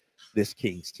watch this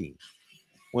Kings team,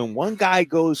 when one guy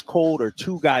goes cold or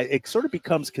two guys, it sort of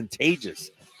becomes contagious,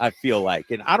 I feel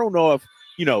like. And I don't know if,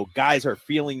 guys are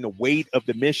feeling the weight of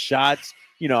the missed shots.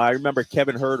 I remember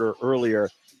Kevin Huerter earlier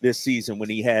this season when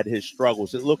he had his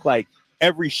struggles. It looked like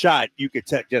every shot you could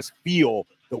just feel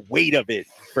the weight of it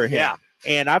for him. Yeah.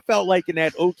 And I felt like in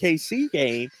that OKC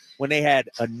game, when they had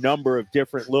a number of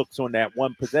different looks on that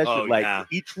one possession,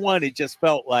 each one, it just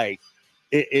felt like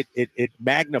it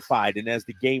magnified. And as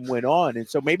the game went on, and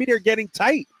so maybe they're getting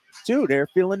tight too. They're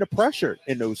feeling the pressure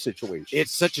in those situations.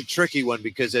 It's such a tricky one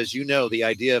because, as you know, the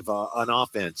idea of an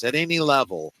offense at any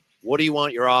level, what do you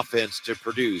want your offense to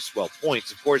produce? Well,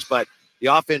 points, of course, but the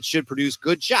offense should produce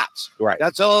good shots. Right.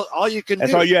 That's all you can do.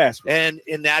 That's all you ask. And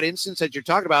in that instance that you're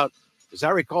talking about, as I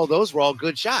recall, those were all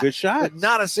good shots. Good shots. But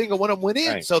not a single one of them went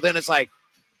in. Right. So then it's like,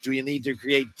 do you need to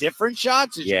create different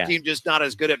shots? Is your team just not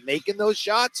as good at making those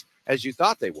shots as you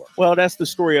thought they were? Well, that's the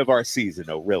story of our season,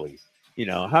 though, really.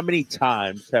 How many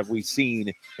times have we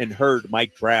seen and heard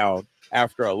Mike Brown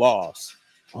after a loss?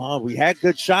 Oh, we had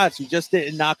good shots. We just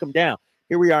didn't knock them down.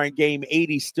 Here we are in game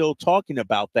 80 still talking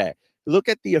about that. Look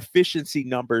at the efficiency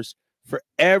numbers for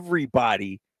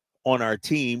everybody on our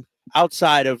team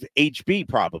outside of HB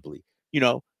probably.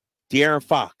 De'Aaron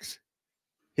Fox,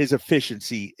 his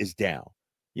efficiency is down.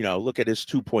 Look at his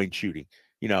 2-point shooting.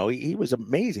 He was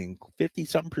amazing,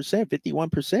 50-something%,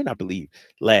 51%, I believe,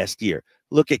 last year.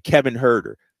 Look at Kevin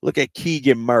Huerter. Look at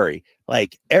Keegan Murray.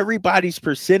 Like, everybody's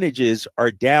percentages are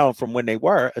down from when they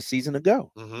were a season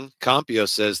ago. Compio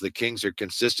says the Kings are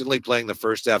consistently playing the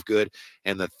first half good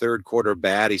and the third quarter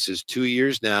bad. He says 2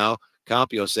 years now.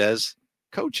 Compio says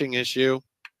coaching issue.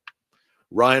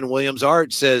 Ryan Williams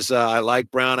Art says, I like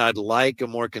Brown. I'd like a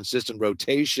more consistent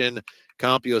rotation.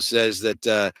 Compio says that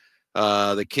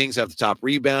the Kings have the top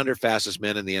rebounder, fastest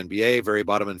man in the NBA, very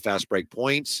bottom in fast break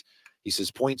points. He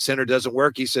says point center doesn't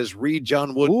work. He says read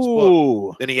John Wooden's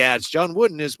book. Then he adds John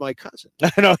Wooden is my cousin.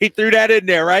 I know he threw that in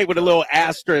there, right, with a little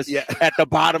asterisk at the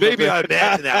bottom. Maybe of I it.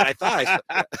 imagined that. I thought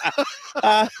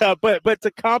I said that. But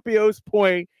to Campio's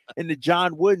point and to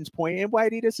John Wooden's point, and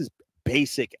Whitey, this is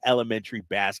basic elementary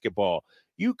basketball.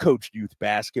 You coached youth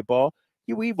basketball.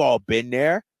 We've all been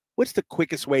there. What's the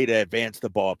quickest way to advance the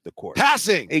ball up the court?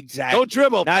 Passing. Exactly. Don't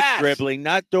dribble. Not pass. dribbling,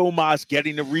 not Domas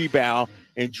getting the rebound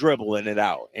and dribbling it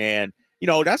out. And,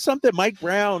 that's something Mike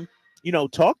Brown,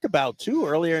 talked about too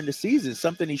earlier in the season.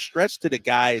 Something he stressed to the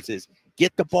guys is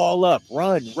get the ball up,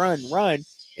 run.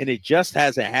 And it just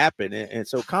hasn't happened. And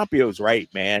so Campio's right,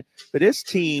 man. For this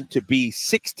team to be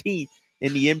 16th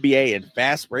in the NBA in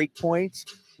fast break points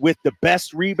with the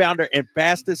best rebounder and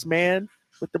fastest man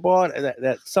with the ball,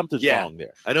 that something's wrong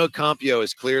there. I know Compio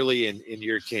is clearly in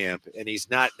your camp, and he's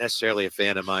not necessarily a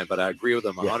fan of mine, but I agree with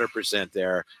him 100%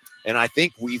 there. And I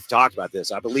think we've talked about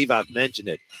this. I believe I've mentioned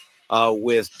it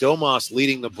with Domas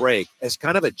leading the break as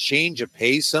kind of a change of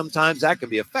pace. Sometimes that can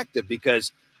be effective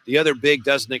because the other big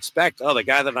doesn't expect, the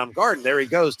guy that I'm guarding, there he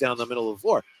goes down the middle of the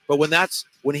floor. But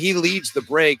when he leads the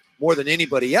break more than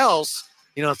anybody else,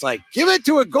 it's like, give it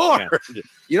to a guard.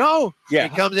 He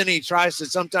comes in,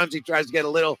 sometimes he tries to get a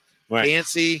little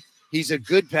fancy. He's a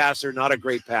good passer, not a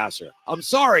great passer. I'm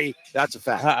sorry. That's a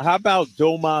fact. How about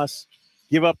Domas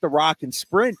give up the rock and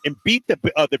sprint and beat the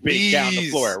other big down the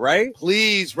floor, right?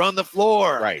 Please run the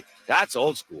floor. Right. That's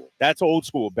old school. That's old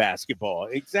school basketball.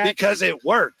 Exactly. Because it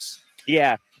works.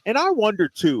 Yeah. And I wonder,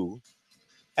 too,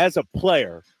 as a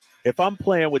player, if I'm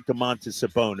playing with Domantas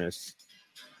Sabonis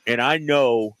and I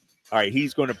know, all right,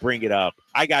 he's going to bring it up,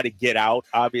 I got to get out,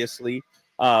 obviously.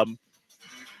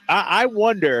 I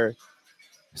wonder,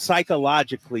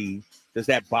 psychologically, does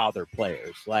that bother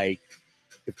players? Like,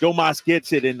 if Domas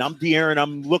gets it and I'm De'Aaron,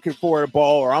 I'm looking for a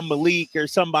ball, or I'm Malik or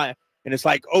somebody, and it's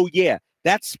like, oh, yeah,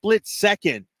 that split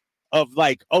second of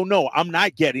like, oh no, I'm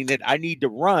not getting it. I need to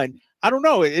run. I don't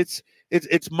know. It's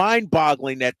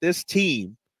mind-boggling that this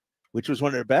team, which was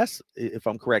one of the best, if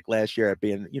I'm correct, last year at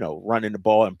being, running the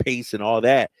ball and pace and all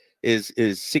that, is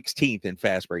 16th in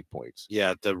fast break points.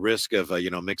 Yeah, at the risk of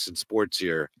mixing sports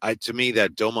here, to me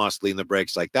that Domas leading the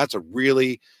breaks, like that's a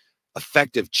really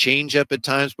effective changeup at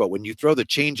times, but when you throw the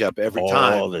changeup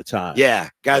all the time, yeah,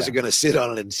 guys are going to sit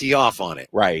on it and tee off on it.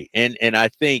 Right. And I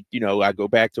think, I go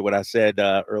back to what I said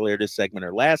earlier this segment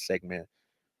or last segment.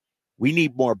 We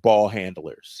need more ball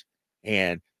handlers,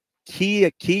 and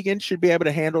Keegan should be able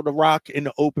to handle the rock in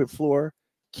the open floor.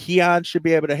 Keon should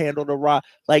be able to handle the rock.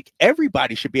 Like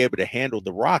everybody should be able to handle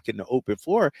the rock in the open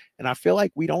floor. And I feel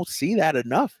like we don't see that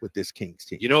enough with this Kings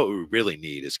team. You know what we really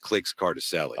need is Clicks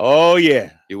Cardicelli. Oh,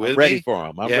 yeah. You with I'm ready me? for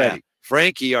him. I'm ready.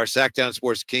 Frankie, our Sactown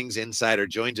Sports Kings insider,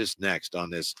 joins us next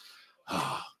on this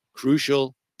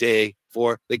crucial day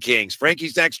for the Kings.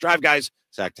 Frankie's next. Drive, guys.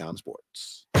 Sactown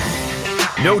Sports.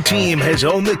 No team has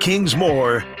owned the Kings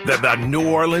more than the New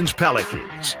Orleans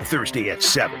Pelicans. Thursday at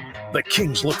 7, the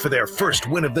Kings look for their first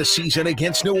win of the season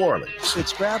against New Orleans.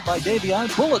 It's grabbed by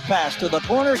Davion. Bullet pass to the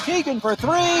corner. Keegan for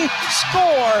three.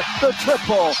 Score the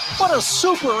triple. What a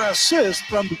super assist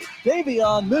from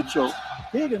Davion Mitchell.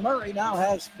 Keegan Murray now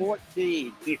has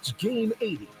 14. It's Game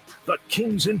 80, the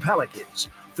Kings and Pelicans.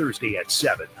 Thursday at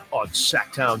 7 on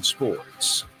Sactown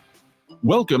Sports.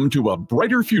 Welcome to a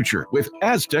brighter future with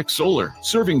Aztec Solar,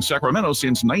 serving Sacramento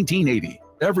since 1980.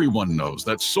 Everyone knows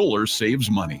that solar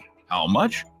saves money. How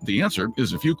much? The answer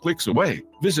is a few clicks away.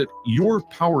 Visit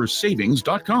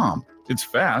yourpowersavings.com. It's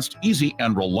fast, easy,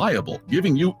 and reliable,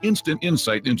 giving you instant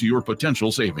insight into your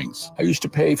potential savings. I used to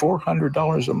pay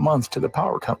 $400 a month to the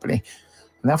power company,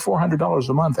 and that $400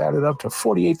 a month added up to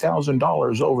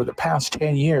 $48,000 over the past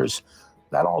 10 years.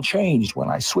 That all changed when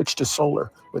I switched to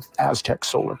solar with Aztec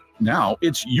Solar. Now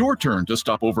it's your turn to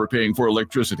stop overpaying for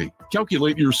electricity.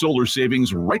 Calculate your solar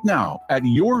savings right now at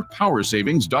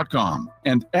yourpowersavings.com.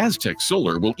 And Aztec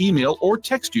Solar will email or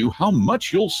text you how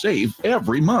much you'll save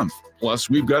every month. Plus,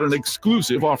 we've got an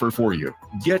exclusive offer for you.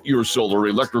 Get your solar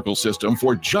electrical system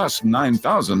for just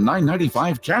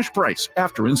 $9,995 cash price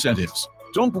after incentives.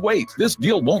 Don't wait. This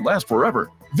deal won't last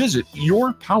forever. Visit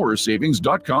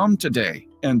yourpowersavings.com today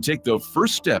and take the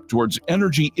first step towards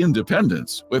energy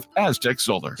independence with Aztec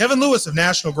Solar. Kevin Lewis of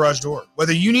National Garage Door.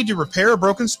 Whether you need to repair a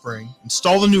broken spring,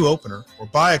 install a new opener, or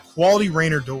buy a quality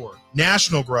Rainer door,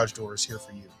 National Garage Door is here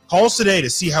for you. Call us today to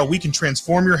see how we can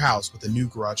transform your house with a new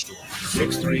garage door.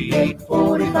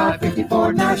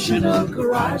 638-4554 National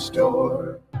Garage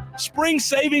Door. Spring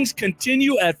savings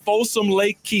continue at Folsom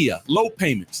Lake Kia. Low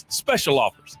payments, special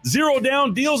offers, 0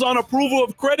 down deals on approval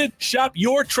of credit. Shop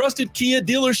your trusted Kia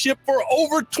dealership for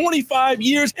over 25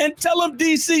 years and tell them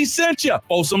DC sent you.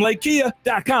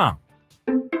 FolsomLakeKia.com.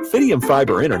 Fidium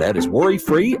Fiber Internet is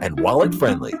worry-free and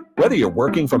wallet-friendly. Whether you're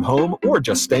working from home or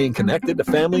just staying connected to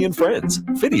family and friends,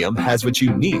 Fidium has what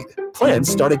you need. Plans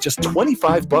start at just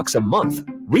 $25 a month.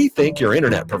 Rethink your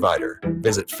internet provider.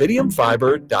 Visit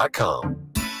FidiumFiber.com.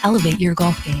 Elevate your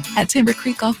golf game at Timber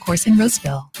Creek Golf Course in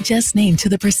Roseville. Just named to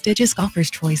the prestigious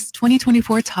Golfer's Choice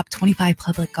 2024 Top 25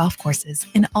 Public Golf Courses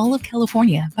in all of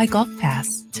California by Golf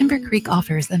Pass. Timber Creek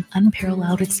offers an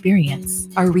unparalleled experience.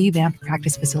 Our revamped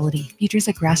practice facility features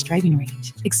a grass driving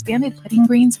range, expanded putting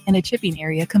greens, and a chipping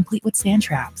area complete with sand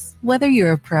traps. Whether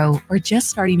you're a pro or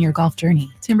just starting your golf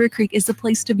journey, Timber Creek is the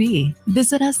place to be.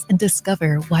 Visit us and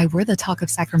discover why we're the talk of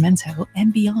Sacramento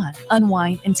and beyond.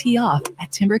 Unwind and tee off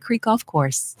at Timber Creek Golf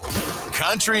Course.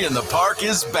 Country in the Park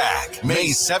is back May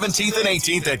 17th and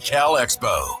 18th at Cal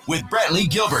Expo with Brantley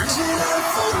Gilbert,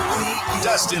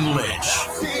 Dustin Lynch,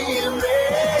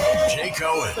 Jay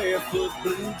Cohen,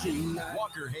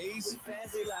 Walker Hayes,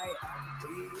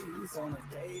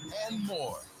 and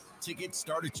more. Tickets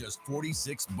start at just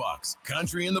 $46.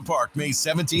 Country in the Park May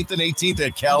 17th and 18th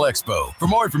at Cal Expo. For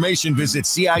more information, visit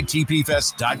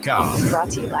CITPFest.com. Brought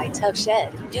to you by Tub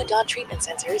Shed, New Dawn Treatment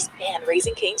Centers, and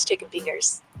Raising Cane's Chicken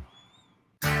Fingers.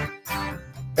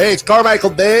 Hey, it's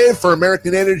Carmichael Dave for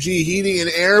American Energy Heating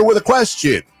and Air with a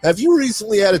question. Have you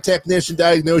recently had a technician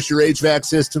diagnose your HVAC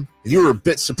system and you were a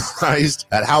bit surprised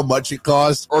at how much it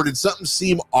cost? Or did something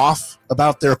seem off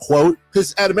about their quote?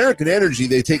 Because at American Energy,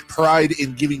 they take pride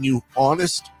in giving you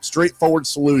honest, straightforward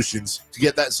solutions to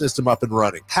get that system up and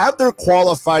running. Have their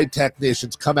qualified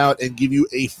technicians come out and give you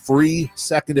a free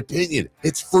second opinion.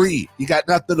 It's free. You got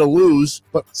nothing to lose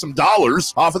but some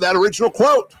dollars off of that original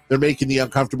quote. They're making the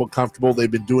uncomfortable comfortable. They've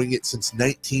been doing it since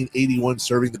 1981,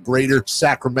 serving the greater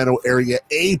Sacramento area.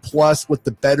 A+ with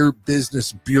the Better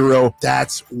Business Bureau.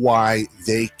 That's why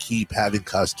they keep having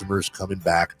customers coming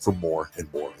back for more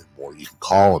and more and more or you can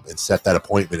call them and set that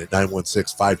appointment at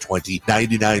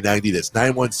 916-520-9990. That's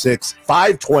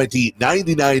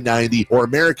 916-520-9990 or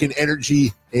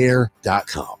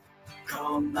AmericanEnergyAir.com.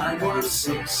 Call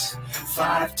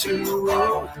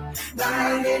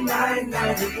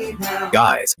 916-520-9990 now.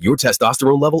 Guys, your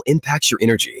testosterone level impacts your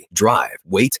energy, drive,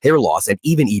 weight, hair loss, and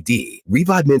even ED.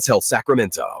 Revive Men's Health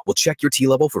Sacramento will check your T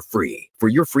level for free. For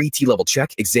your free T level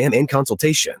check, exam, and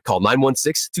consultation, call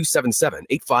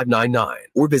 916-277-8599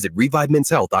 or visit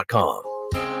ReviveMen'sHealth.com.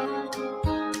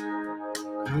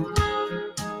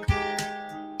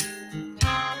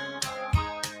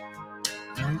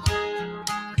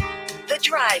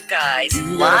 Drive Guys,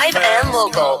 live and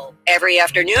local, every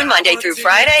afternoon, Monday through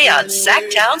Friday on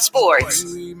Sactown Sports.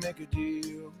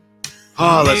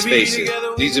 Oh, let's face it,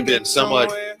 these have been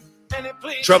somewhat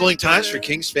troubling times for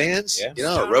Kings fans. Yeah. You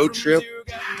know, a road trip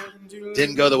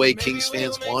didn't go the way Kings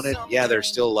fans wanted. Yeah, there's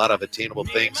still a lot of attainable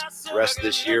things the rest of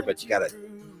this year, but you got a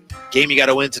game you got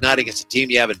to win tonight against a team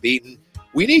you haven't beaten.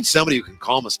 We need somebody who can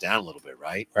calm us down a little bit,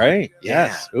 right? Right. Yeah.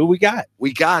 Yes. Who we got?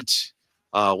 We got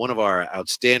one of our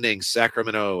outstanding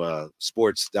Sacramento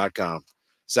sports.com,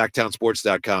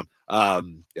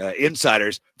 Sactownsports.com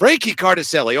insiders, Frankie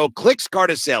Cardicelli. Oh, Clicks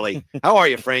Cardicelli. How are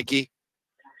you, Frankie?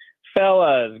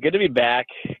 Fellas, good to be back.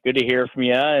 Good to hear from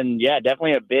you. And yeah,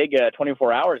 definitely a big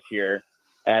 24 hours here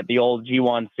at the old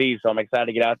G1C. So I'm excited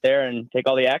to get out there and take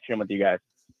all the action with you guys.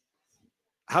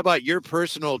 How about your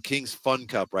personal Kings Fun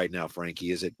Cup right now,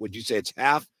 Frankie? Would you say it's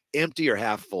half empty or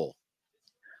half full?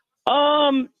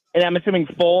 And I'm assuming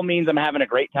full means I'm having a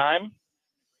great time.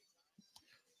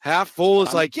 Half full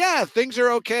is like, yeah, things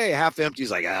are okay. Half empty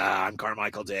is like, I'm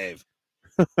Carmichael Dave.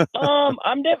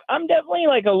 I'm definitely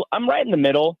like I'm right in the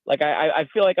middle. Like I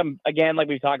feel like I'm, again, like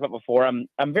we've talked about before, I'm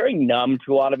very numb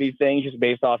to a lot of these things just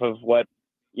based off of what,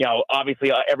 you know,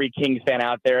 obviously every Kings fan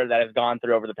out there that has gone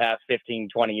through over the past 15,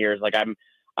 20 years. Like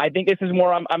I think this is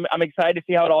more, I'm excited to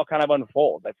see how it all kind of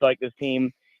unfolds. I feel like this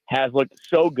team has looked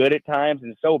so good at times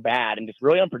and so bad and just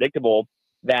really unpredictable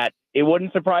that it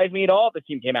wouldn't surprise me at all if the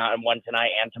team came out and won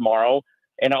tonight and tomorrow.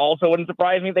 And it also wouldn't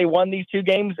surprise me if they won these two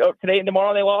games today and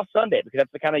tomorrow and they lost Sunday, because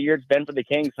that's the kind of year it's been for the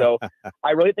Kings. So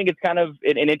I really think it's kind of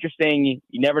an interesting,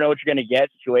 you never know what you're going to get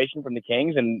situation from the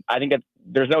Kings. And I think that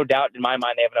there's no doubt in my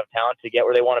mind they have enough talent to get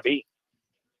where they want to be.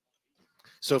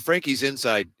 So Frankie's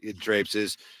inside drapes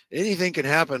is anything can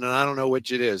happen, and I don't know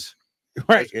which it is.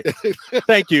 Right.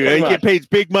 Thank you. He get paid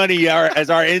big money as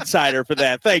our insider for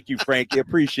that. Thank you, Frankie.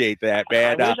 Appreciate that,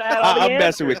 man. I'm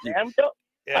messing with you.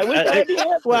 I wish I had the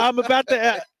answer. Well, I'm about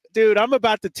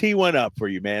to tee one up for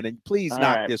you, man. And please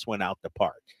knock this one out the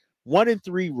park.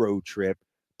 1-3 road trip,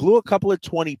 blew a couple of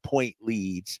 20-point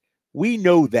leads. We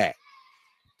know that.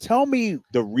 Tell me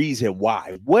the reason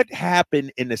why. What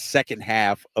happened in the second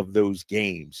half of those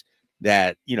games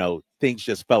that, you know, things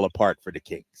just fell apart for the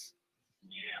Kings?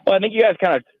 Well, I think you guys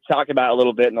kind of talked about it a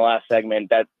little bit in the last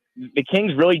segment that the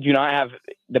Kings really do not have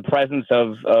the presence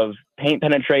of paint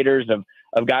penetrators, of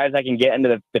guys that can get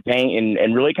into the paint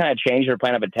and really kind of change their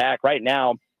plan of attack. Right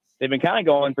now, they've been kind of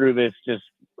going through this just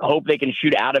hope they can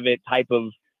shoot out of it type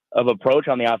of approach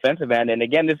on the offensive end. And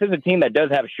again, this is a team that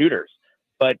does have shooters,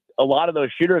 but a lot of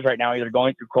those shooters right now are either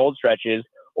going through cold stretches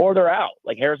or they're out.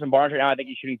 Like Harrison Barnes right now, I think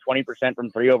he's shooting 20% from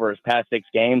three over his past 6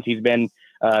 games. He's been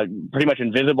pretty much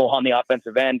invisible on the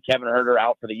offensive end. Kevin Huerter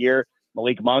out for the year.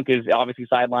 Malik Monk is obviously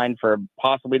sidelined for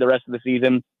possibly the rest of the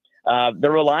season.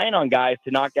 They're relying on guys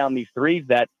to knock down these threes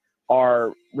that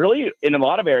are really, in a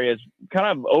lot of areas, kind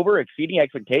of over exceeding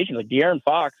expectations. Like De'Aaron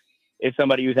Fox is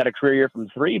somebody who's had a career year from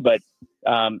 3, but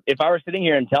if I were sitting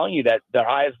here and telling you that the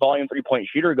highest volume 3-point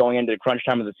shooter going into the crunch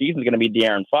time of the season is going to be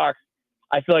De'Aaron Fox,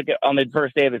 I feel like on the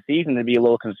first day of the season, it'd be a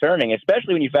little concerning,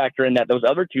 especially when you factor in that those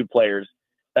other 2 players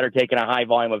that are taking a high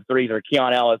volume of threes are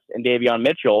Keon Ellis and Davion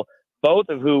Mitchell, both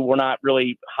of who were not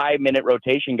really high-minute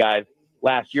rotation guys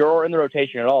last year or in the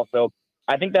rotation at all. So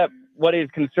I think that what is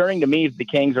concerning to me is the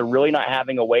Kings are really not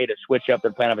having a way to switch up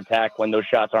their plan of attack when those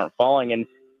shots aren't falling, and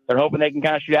they're hoping they can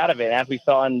kind of shoot out of it. And as we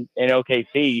saw in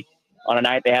OKC, on a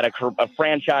night they had a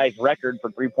franchise record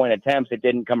for 3-point attempts, it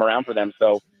didn't come around for them.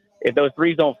 So if those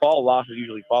threes don't fall, losses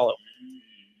usually follow.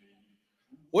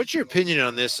 What's your opinion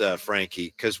on this,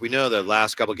 Frankie? Because we know the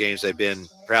last couple of games they've been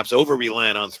perhaps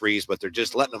over-reliant on threes, but they're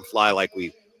just letting them fly like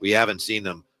we haven't seen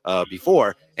them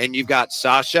before. And you've got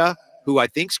Sasha, who I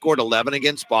think scored 11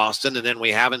 against Boston, and then we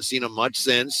haven't seen him much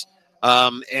since.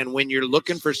 And when you're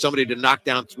looking for somebody to knock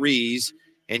down threes,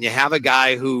 and you have a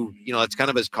guy who, you know, it's kind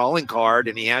of his calling card,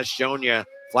 and he has shown you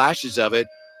flashes of it,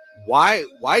 why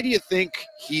do you think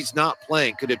he's not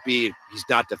playing? Could it be he's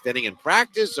not defending in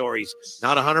practice, or he's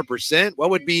not 100%? What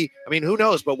would be, I mean, who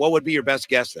knows, but what would be your best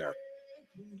guess there?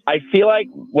 I feel like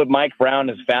what Mike Brown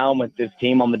has found with this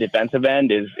team on the defensive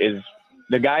end is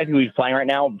the guys who he's playing right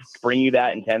now bring you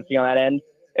that intensity on that end,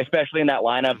 especially in that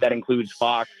lineup that includes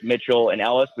Fox, Mitchell, and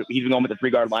Ellis. But he's been going with the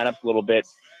 3-guard lineups a little bit.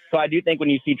 So I do think when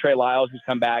you see Trey Lyles, who's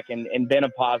come back and been a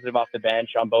positive off the bench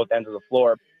on both ends of the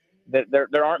floor, that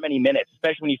there aren't many minutes,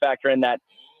 especially when you factor in that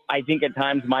I think at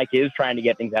times Mike is trying to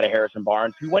get things out of Harrison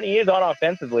Barnes, who when he is on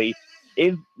offensively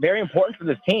is very important for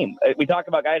this team. We talk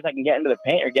about guys that can get into the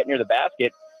paint or get near the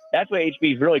basket. That's what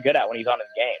HB is really good at when he's on his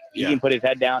game. He can put his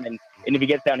head down, and if he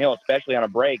gets downhill, especially on a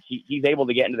break, he's able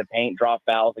to get into the paint, draw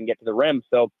fouls, and get to the rim.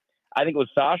 So I think with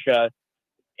Sasha,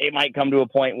 it might come to a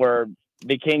point where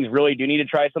the Kings really do need to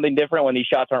try something different when these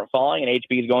shots aren't falling and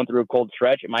HB is going through a cold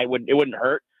stretch. It wouldn't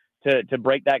hurt to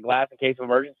break that glass in case of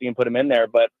emergency and put him in there.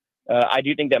 But I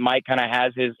do think that Mike kind of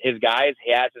has his guys.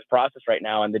 He has his process right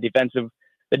now, and the defensive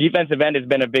end has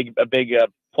been a big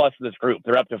plus for this group.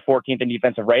 They're up to 14th in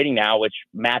defensive rating now, which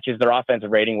matches their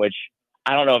offensive rating, which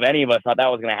I don't know if any of us thought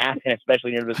that was going to happen,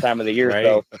 especially near this time of the year. Right.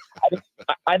 So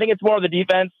I think it's more of the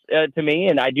defense to me,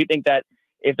 and I do think that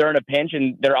if they're in a pinch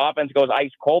and their offense goes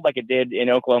ice cold like it did in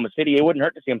Oklahoma City, it wouldn't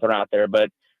hurt to see them thrown out there, but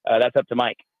that's up to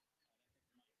Mike.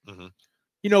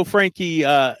 Mm-hmm. Frankie,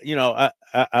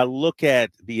 I look at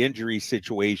the injury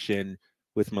situation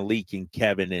with Malik and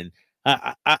Kevin, and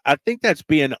I think that's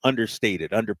being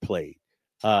understated, underplayed.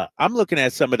 I'm looking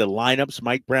at some of the lineups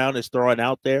Mike Brown is throwing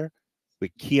out there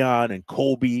with Keon and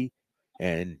Colby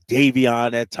and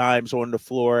Davion at times on the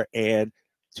floor. And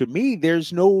to me,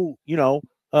 there's no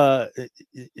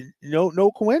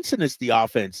coincidence the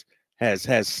offense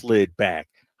has slid back.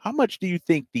 How much do you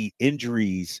think the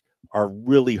injuries are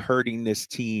really hurting this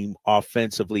team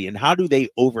offensively, and how do they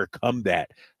overcome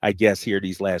that, I guess, here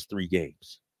these last 3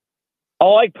 games?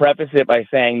 I'll preface it by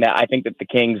saying that I think that the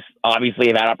Kings obviously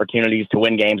have had opportunities to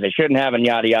win games they shouldn't have, and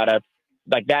yada, yada.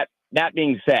 Like that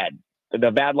being said, the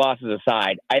bad losses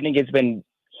aside, I think it's been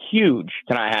huge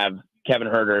to not have Kevin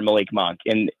Huerter and Malik Monk.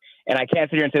 And I can't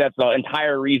sit here and say that's the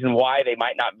entire reason why they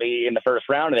might not be in the first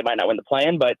round or they might not win the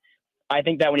play-in, but I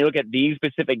think that when you look at these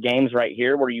specific games right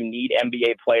here where you need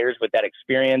NBA players with that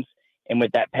experience and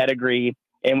with that pedigree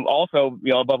and also,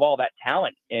 above all, that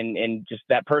talent and just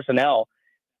that personnel,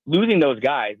 losing those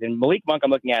guys. And Malik Monk I'm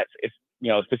looking at is,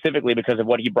 specifically because of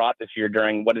what he brought this year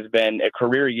during what has been a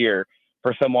career year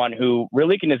for someone who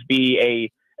really can just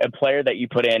be a player that you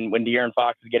put in when De'Aaron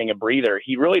Fox is getting a breather.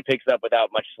 He really picks up without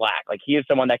much slack. Like, he is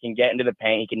someone that can get into the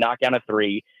paint. He can knock down a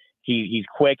three. He's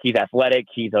quick. He's athletic.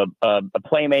 He's a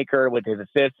playmaker with his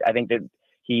assists. I think that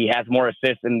he has more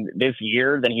assists in this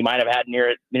year than he might have had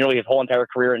nearly his whole entire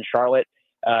career in Charlotte.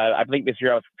 I think this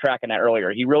year I was tracking that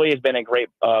earlier. He really has been a great,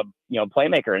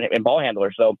 playmaker and ball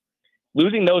handler. So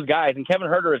losing those guys, and Kevin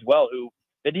Huerter as well, who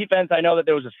the defense, I know that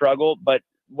there was a struggle, but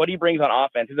what he brings on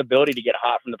offense, his ability to get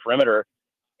hot from the perimeter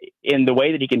in the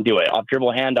way that he can do it, off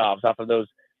dribble handoffs, off of those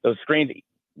screens,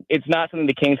 it's not something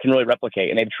the Kings can really replicate.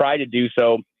 And they've tried to do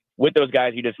so with those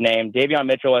guys you just named. Davion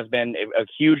Mitchell has been a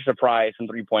huge surprise from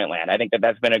three-point land. I think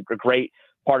that's been a great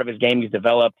part of his game he's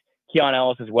developed. Keon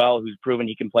Ellis as well, who's proven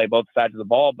he can play both sides of the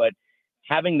ball. But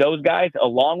having those guys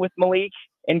along with Malik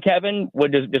and Kevin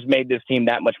would just made this team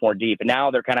that much more deep. And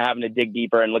now they're kind of having to dig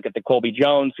deeper and look at the Colby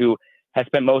Jones, who has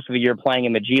spent most of the year playing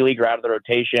in the G League or out of the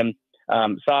rotation.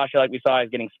 Sasha, like we saw, is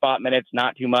getting spot minutes,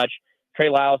 not too much. Trey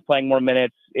Lyles playing more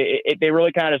minutes. They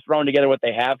really kind of just thrown together what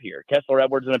they have here. Kessler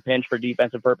Edwards in a pinch for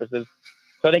defensive purposes.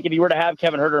 So I think if you were to have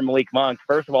Kevin Huerter and Malik Monk,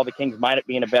 first of all, the Kings might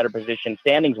be in a better position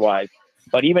standings-wise,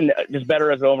 but even just better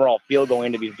as an overall feel going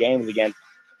into these games against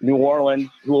New Orleans,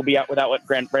 who will be out without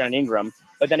Brandon Ingram,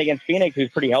 but then against Phoenix, who's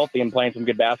pretty healthy and playing some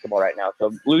good basketball right now.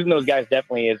 So losing those guys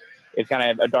definitely is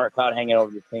kind of a dark cloud hanging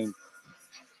over this team.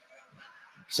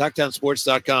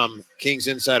 Sactownsports.com, Kings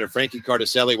insider Frankie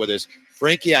Cardicelli with us.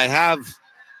 Frankie, I have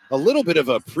a little bit of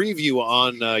a preview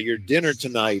on your dinner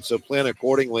tonight, so plan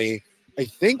accordingly. I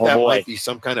think might be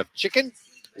some kind of chicken.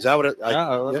 Is that what it?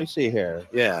 Let me see here.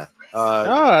 Yeah.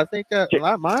 I think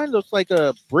mine looks like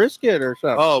a brisket or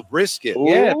something. Oh, brisket.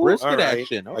 Yeah, brisket right.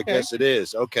 action. Okay. I guess it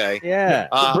is. Okay. Yeah.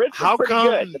 How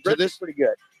come the brisket's pretty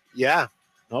good? Yeah.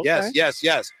 Okay.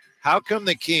 Yes. How come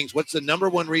the Kings, what's the number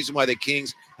one reason why the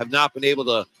Kings have not been able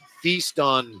to feast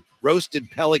on roasted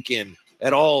pelican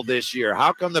at all this year?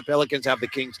 How come the Pelicans have the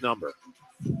Kings number?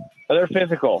 Well, they're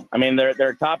physical. I mean,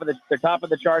 they're top of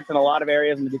the charts in a lot of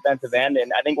areas in the defensive end.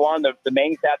 And I think one of the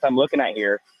main stats I'm looking at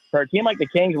here, for a team like the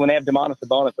Kings, when they have Domantas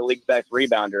Sabonis, the league's best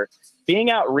rebounder, being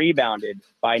out rebounded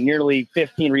by nearly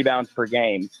 15 rebounds per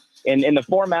game. In the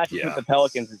 4 matches with the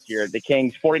Pelicans this year, the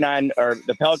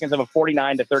Pelicans have a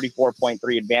 49 to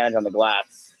 34.3 advantage on the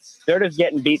glass. they're just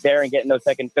getting beat there and getting those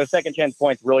second chance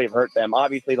points really have hurt them.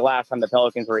 Obviously, the last time the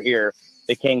Pelicans were here,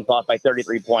 the Kings lost by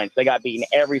 33 points. They got beaten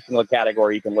every single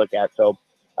category you can look at. So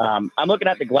I'm looking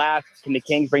at the glass. Can the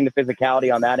Kings bring the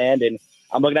physicality on that end? And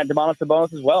I'm looking at Domantas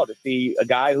Sabonis as well to see a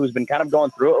guy who's been kind of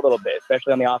going through it a little bit,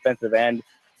 especially on the offensive end.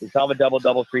 We saw the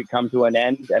double-double streak come to an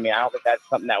end. I mean, I don't think that's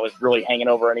something that was really hanging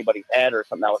over anybody's head or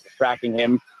something that was distracting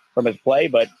him from his play.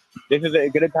 But this is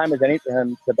as good a time as any for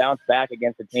him to bounce back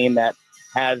against a team that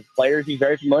has players he's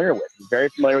very familiar with. He's very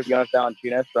familiar with Jonas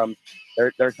Valanciunas from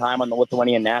their time on the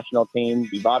Lithuanian national team.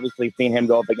 You've obviously seen him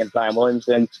go up against Zion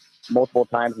Williamson multiple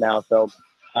times now. So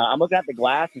I'm looking at the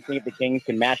glass and see if the Kings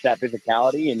can match that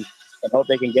physicality and hope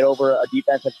they can get over a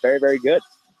defense that's very, very good.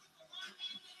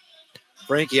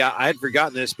 Frankie, I had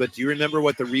forgotten this, but do you remember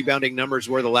what the rebounding numbers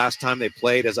were the last time they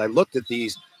played? As I looked at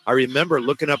these, I remember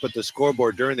looking up at the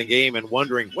scoreboard during the game and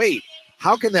wondering, wait,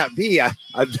 how can that be?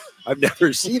 I've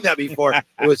never seen that before.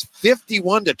 It was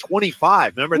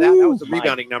 51-25. Remember that? That was the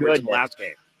rebounding numbers in the last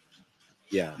game.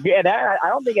 Yeah. Yeah, I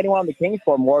don't think anyone on the Kings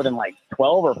scored more than like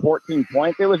 12 or 14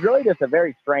 points. It was really just a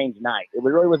very strange night. It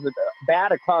really was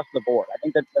bad across the board. I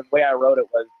think that the way I wrote it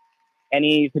was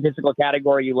any statistical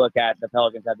category you look at, the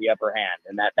Pelicans had the upper hand.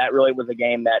 And that really was a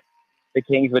game that the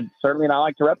Kings would certainly not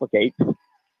like to replicate.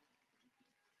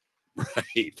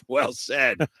 Right. Well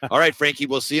said. All right, Frankie,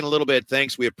 we'll see you in a little bit.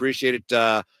 Thanks. We appreciate it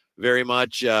very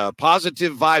much.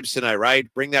 Positive vibes tonight, right?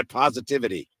 Bring that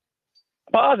positivity.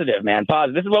 Positive, man.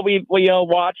 Positive. This is what we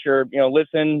watch or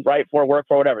listen, write for, work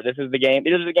for, whatever. This is the game.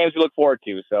 These are the games we look forward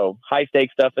to. So high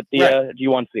stakes stuff at the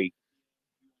G1C.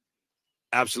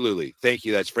 Absolutely. Thank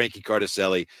you. That's Frankie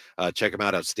Cardicelli. Check him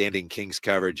out. Outstanding Kings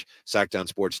coverage,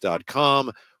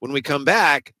 Sactownsports.com. When we come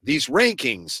back, these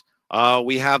rankings.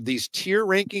 We have these tier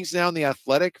rankings now in the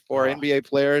Athletic for NBA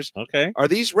players. Okay. Are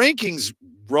these rankings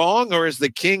wrong, or is the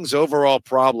Kings' overall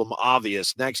problem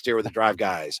obvious? Next year with the Drive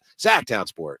Guys. Sactown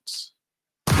Sports.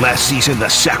 Last season, the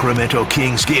Sacramento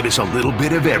Kings gave us a little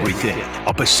bit of everything.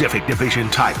 A Pacific Division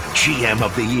title, GM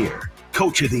of the Year,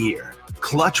 Coach of the Year,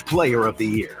 Clutch Player of the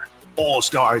Year,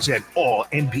 All-Stars and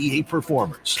All-NBA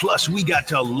performers. Plus, we got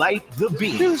to light the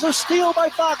beam. Here's a steal by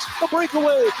Fox, the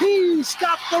breakaway. He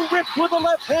stopped the rip with the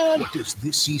left hand. What does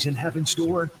this season have in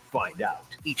store? Find out.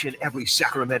 Each and every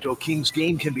Sacramento Kings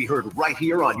game can be heard right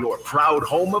here on your proud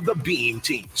home of the Beam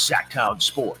team, Sactown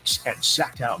Sports and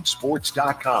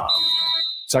Sactownsports.com.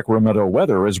 Sacramento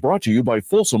weather is brought to you by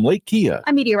Folsom Lake Kia.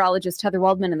 I'm meteorologist Heather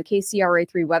Waldman in the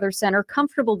KCRA3 Weather Center.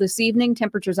 Comfortable this evening.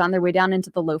 Temperatures on their way down into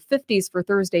the low 50s for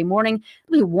Thursday morning.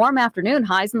 It'll be a warm afternoon.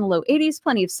 Highs in the low 80s.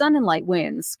 Plenty of sun and light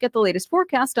winds. Get the latest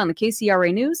forecast on the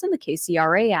KCRA News and the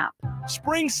KCRA app.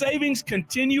 Spring savings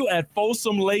continue at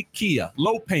Folsom Lake Kia.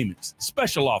 Low payments,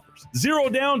 special offers, 0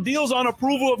 down deals on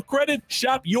approval of credit.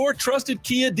 Shop your trusted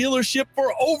Kia dealership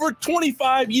for over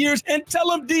 25 years and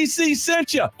tell them DC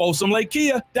sent you.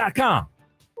 FolsomLakeKia.com.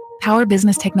 Power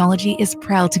Business Technology is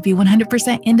proud to be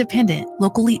 100% independent,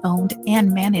 locally owned,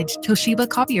 and managed Toshiba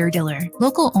copier dealer.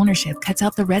 Local ownership cuts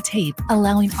out the red tape,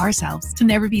 allowing ourselves to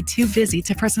never be too busy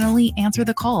to personally answer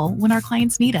the call when our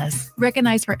clients need us.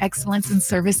 Recognized for excellence in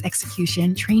service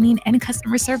execution, training, and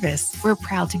customer service, we're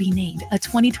proud to be named a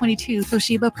 2022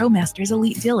 Toshiba ProMasters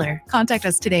Elite Dealer. Contact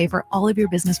us today for all of your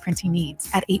business printing needs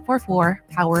at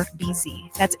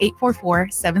 844-POWER-BZ. That's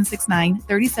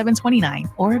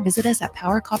 844-769-3729, or visit us at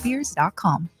PowerCopier.com.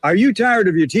 Are you tired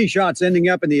of your tee shots ending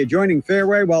up in the adjoining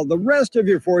fairway while the rest of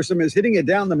your foursome is hitting it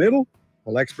down the middle?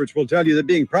 Well, experts will tell you that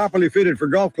being properly fitted for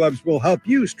golf clubs will help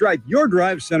you strike your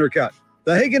drive center cut.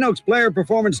 The Hagen Oaks Player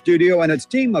Performance Studio and its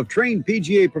team of trained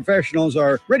PGA professionals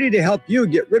are ready to help you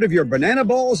get rid of your banana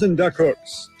balls and duck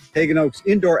hooks. Hagen Oaks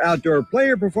Indoor-Outdoor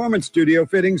Player Performance Studio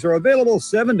fittings are available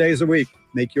 7 days a week.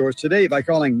 Make yours today by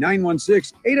calling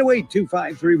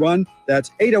 916-808-2531. That's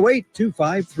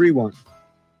 808-2531.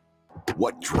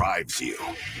 What drives you?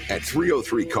 At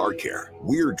 303 Car Care,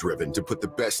 we're driven to put the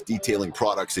best detailing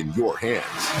products in your hands.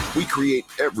 We create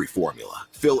every formula,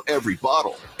 fill every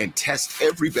bottle, and test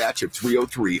every batch of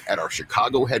 303 at our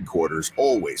Chicago headquarters,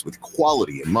 always with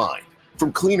quality in mind.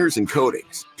 From cleaners and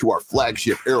coatings to our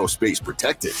flagship aerospace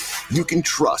protectant, you can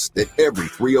trust that every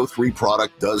 303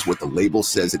 product does what the label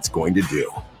says it's going to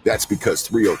do. That's because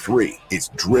 303 is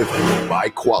driven by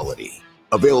quality.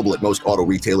 Available at most auto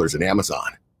retailers and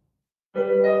Amazon.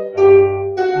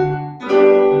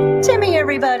 Timmy,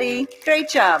 everybody. Great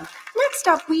job. Next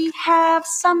up, we have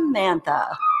Samantha.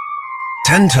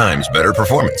 10 times better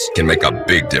performance can make a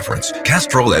big difference.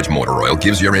 Castrol Edge Motor Oil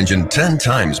gives your engine 10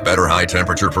 times better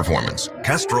high-temperature performance.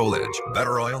 Castrol Edge,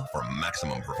 better oil for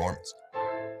maximum performance.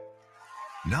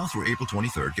 Now through April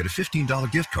 23rd, get a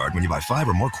 $15 gift card when you buy 5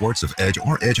 or more quarts of Edge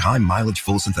or Edge High Mileage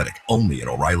Full Synthetic, only at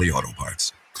O'Reilly Auto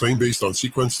Parts. Claim based on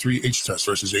Sequence 3 H-test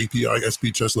versus API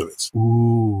SP test limits.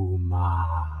 Ooh,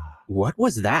 ma. What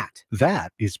was that?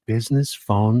 That is business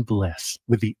phone bliss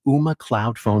with the Ooma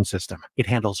Cloud phone system. It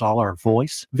handles all our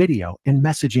voice, video, and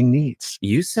messaging needs.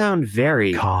 You sound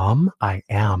very calm. I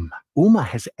am. Ooma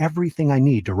has everything I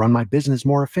need to run my business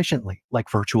more efficiently, like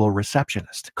virtual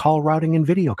receptionist, call routing, and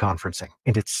video conferencing.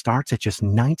 And it starts at just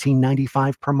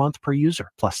 $19.95 per month per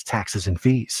user, plus taxes and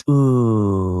fees.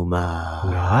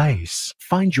 Ooma. Nice.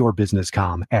 Find your business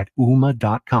comm at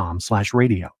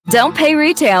ooma.com/radio. Don't pay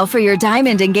retail for your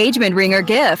diamond engagement ring or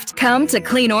gift. Come to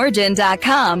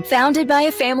cleanorigin.com. Founded by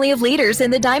a family of leaders in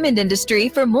the diamond industry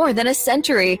for more than a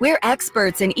century, we're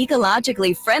experts in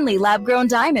ecologically friendly lab-grown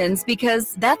diamonds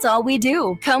because that's all we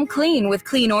do. Come clean with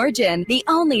Clean Origin, the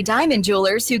only diamond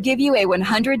jewelers who give you a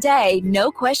 100-day,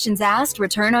 no questions asked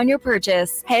return on your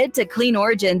purchase. Head to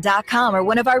cleanorigin.com or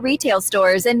one of our retail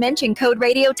stores and mention code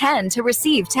Radio10 to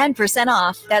receive 10%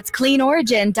 off. That's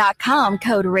cleanorigin.com,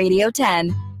 code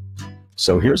Radio10.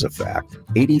 So here's a fact.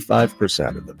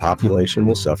 85% of the population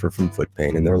will suffer from foot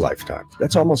pain in their lifetime.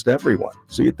 That's almost everyone.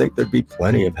 So you'd think there'd be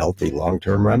plenty of healthy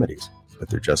long-term remedies, but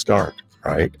there just aren't.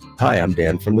 Right? Hi, I'm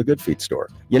Dan from the Good Feet store.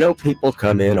 You know, people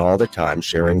come in all the time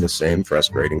sharing the same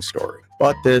frustrating story.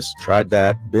 Bought this, tried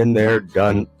that, been there,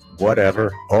 done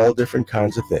whatever, all different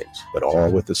kinds of things, but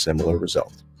all with a similar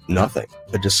result. Nothing.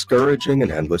 A discouraging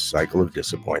and endless cycle of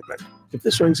disappointment. If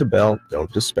this rings a bell,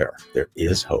 don't despair. There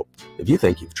is hope. If you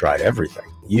think you've tried everything,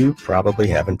 you probably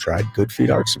haven't tried Good Feet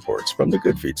arch supports from the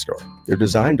Good Feet store. They're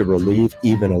designed to relieve,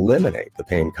 even eliminate, the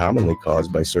pain commonly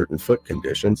caused by certain foot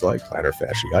conditions like plantar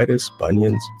fasciitis,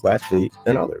 bunions, flat feet,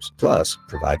 and others. Plus,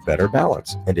 provide better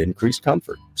balance and increased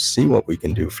comfort. See what we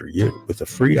can do for you with a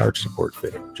free arch support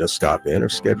fitting. Just stop in or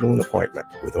schedule an appointment.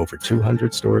 With over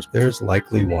 200 stores, there's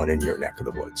likely one in your neck of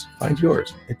the woods. Find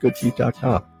yours at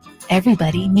goodfeet.com.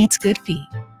 Everybody needs Good Feet.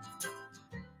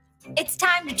 It's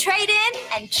time to trade in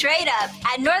and trade up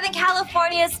at Northern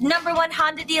California's #1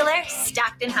 Honda dealer,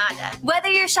 Stockton Honda. Whether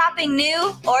you're shopping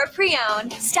new or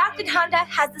pre-owned, Stockton Honda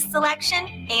has the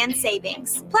selection and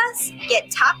savings. Plus,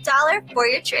 get top dollar for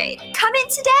your trade. Come in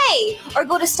today or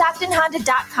go to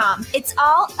StocktonHonda.com. It's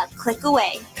all a click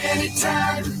away.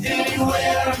 Anytime,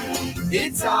 anywhere,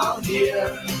 it's all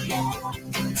here.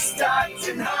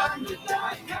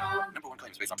 StocktonHonda.com. #1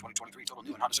 claims based on 2023 total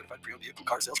new and Honda certified pre-owned vehicle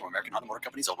car sales from American Honda Motor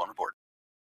Company. Sold on report.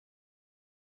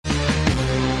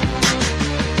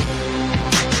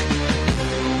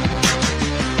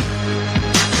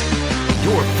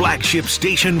 Your flagship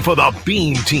station for the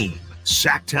Beam Team,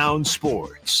 Sactown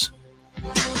Sports.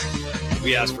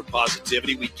 We ask for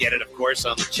positivity. We get it, of course,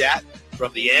 on the chat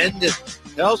from the end.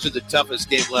 Tells you the toughest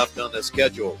game left on the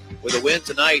schedule. With a win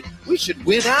tonight, we should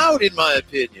win out, in my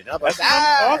opinion. How about That's what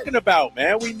I'm talking about,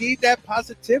 man. We need that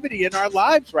positivity in our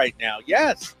lives right now.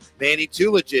 Yes. Manny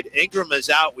too legit. Ingram is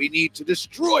out. We need to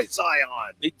destroy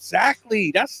Zion.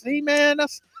 Exactly. That's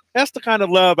the kind of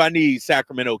love I need,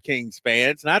 Sacramento Kings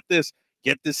fans. Not this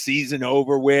get the season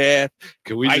over with.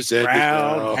 Can we Mike just end it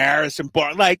Brown, now? Harrison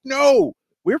Barnes? Like, no,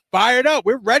 we're fired up.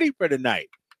 We're ready for tonight.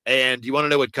 And you want to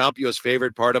know what Campio's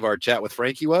favorite part of our chat with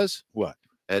Frankie was? What?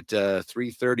 At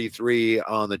 3:33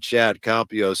 on the chat,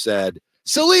 Campio said,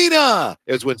 Selena!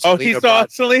 It was when Selena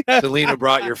Selena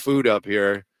brought your food up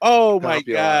here. Oh, my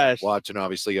gosh. Watching,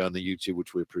 obviously, on the YouTube,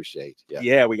 which we appreciate.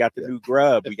 Yeah, we got the new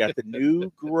grub. We got the new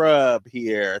grub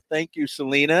here. Thank you,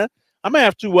 Selena. I'm going to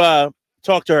have to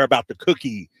talk to her about the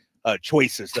cookie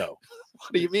choices, though.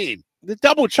 What do you mean? The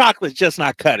double chocolate's just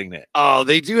not cutting it. Oh,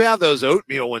 they do have those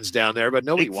oatmeal ones down there, but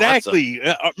nobody wants them. Me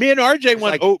and RJ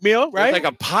want oatmeal, right? Like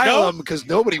a pile of them because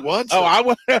nobody wants them. I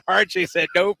want RJ said,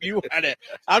 nope, you want it.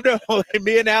 I'm the only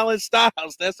me and Alan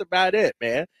Styles. That's about it,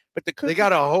 man. But they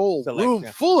got a whole room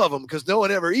full of them because no one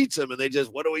ever eats them, and they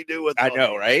just, what do we do with them? I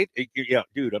know, right? Yeah,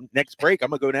 dude, next break, I'm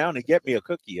going to go down and get me a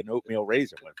cookie, an oatmeal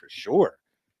raisin one for sure.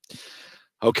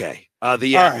 Okay.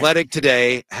 The Athletic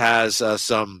today has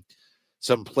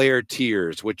some player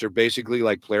tiers, which are basically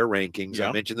like player rankings. Yeah.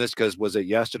 I mentioned this because was it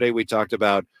yesterday we talked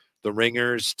about the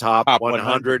Ringers top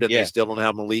 100 and they still don't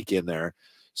have Malik in there.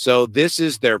 So this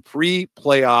is their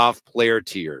pre-playoff player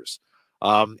tiers.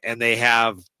 And they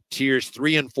have tiers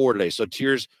 3 and 4 today. So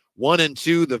tiers 1 and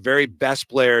 2, the very best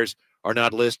players are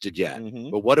not listed yet.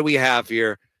 But what do we have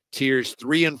here? Tiers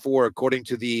 3 and 4, according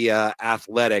to the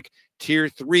Athletic. Tier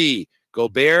 3,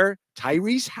 Gobert,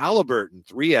 Tyrese Halliburton,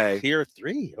 3A. Tier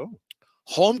 3, oh.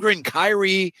 Holmgren,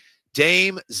 Kyrie,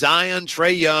 Dame, Zion,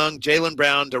 Trae Young, Jaylen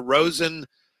Brown, DeRozan,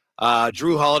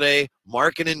 Drew Holiday,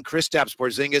 Markkanen, Kristaps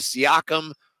Porzingis,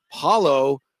 Siakam,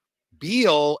 Paulo,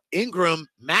 Beal, Ingram,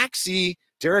 Maxey,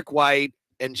 Derek White,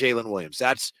 and Jalen Williams.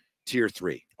 That's tier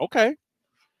 3. Okay.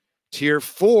 Tier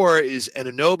 4 is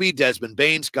Anunoby, Desmond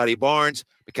Bain, Scotty Barnes,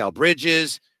 Mikal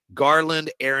Bridges, Garland,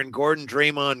 Aaron Gordon,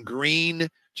 Draymond Green,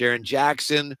 Jaren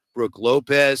Jackson, Brooke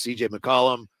Lopez, CJ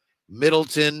McCollum,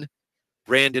 Middleton,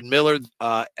 Brandon Miller,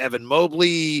 Evan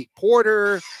Mobley,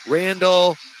 Porter,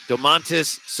 Randall,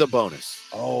 Domantas Sabonis.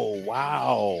 Oh,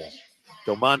 wow.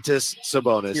 Domantas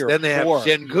Sabonis. Tier Then they have 4.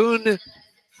 Şengün,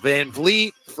 Van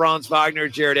Vliet, Franz Wagner,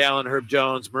 Jared Allen, Herb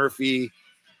Jones, Murphy,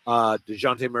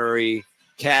 DeJounte Murray,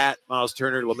 Cat, Miles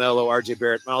Turner, LaMelo, RJ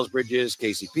Barrett, Miles Bridges,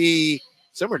 KCP.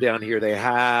 Somewhere down here they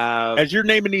have. As you're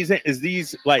naming these, is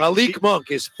these like Malik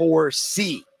Monk is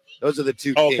 4C. Those are the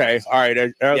two. Okay, Kings. all right,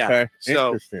 okay. Yeah. So,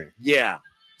 interesting. yeah.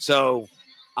 So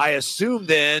I assume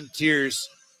then tiers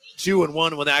 2 and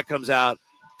 1 when that comes out,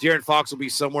 De'Aaron Fox will be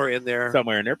somewhere in there.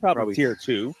 Probably tier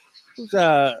 2. Who's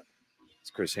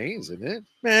It's Chris Haynes, isn't it?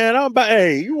 Man,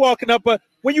 you walking up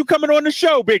when you coming on the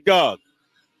show, big dog?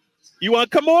 You want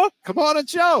to come on? Come on and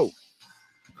show.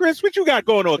 Chris, what you got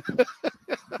going on?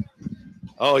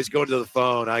 Oh, he's going to the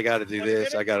phone. I got to do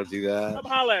this. I got to do that. Come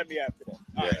holler at me after that.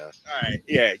 Yeah. All right.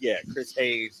 Yeah. Chris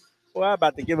Hayes. Well, I'm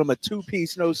about to give him a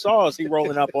 2-piece, no sauce. He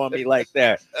rolling up on me like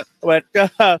that. But,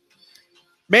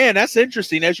 man, that's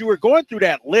interesting. As you were going through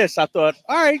that list, I thought,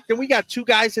 all right, then we got 2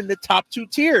 guys in the top 2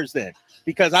 tiers then.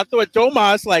 Because I thought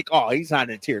Domas, like, oh, he's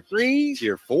not in tier 3.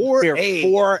 Tier 4. Tier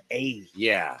 4A.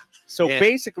 Yeah. So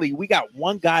basically, we got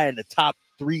 1 guy in the top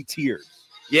 3 tiers.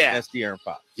 Yeah. That's De'Aaron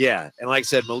Fox. Yeah. And like I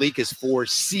said, Malik is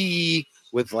 4C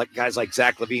with like guys like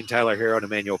Zach LaVine, Tyler Hero, and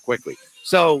Emmanuel Quickly.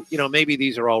 So, maybe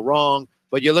these are all wrong,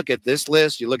 but you look at this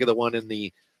list, you look at the one in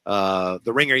the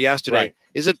Ringer yesterday. Right.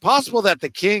 Is it possible that the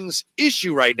Kings'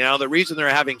 issue right now, the reason they're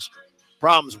having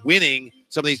problems winning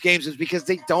some of these games is because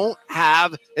they don't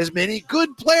have as many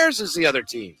good players as the other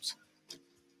teams?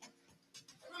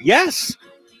 Yes.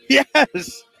 Then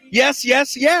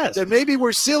maybe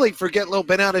we're silly for getting a little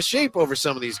bent out of shape over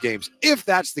some of these games, if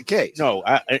that's the case. No,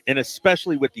 and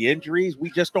especially with the injuries,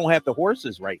 we just don't have the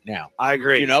horses right now. I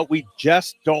agree. We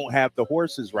just don't have the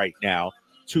horses right now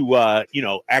to,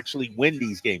 actually win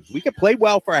these games. We can play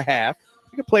well for a half.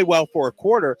 We can play well for a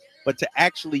quarter, but to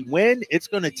actually win, it's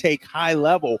going to take high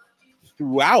level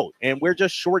throughout, and we're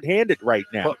just shorthanded right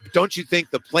now. But don't you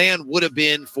think the plan would have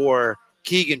been for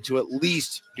Keegan to at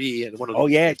least be in one of those? Oh,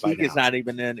 yeah, Keegan's not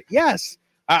even in. Yes,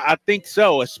 I think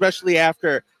so, especially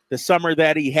after the summer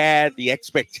that he had, the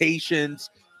expectations.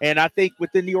 And I think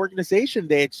within the organization,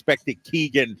 they expected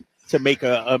Keegan to make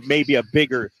maybe a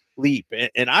bigger leap.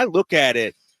 And I look at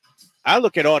it, I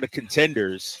look at all the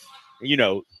contenders,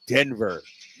 Denver,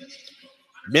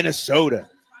 Minnesota,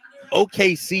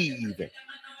 OKC even.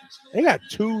 They got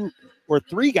 2 or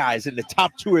 3 guys in the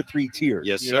top 2 or 3 tiers.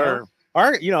 Yes, sir.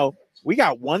 All right, we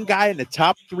got 1 guy in the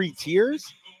top 3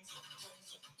 tiers.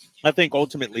 I think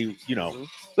ultimately,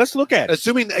 let's look at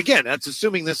it. That's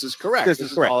assuming this is correct. This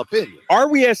is correct. All opinion. Are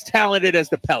we as talented as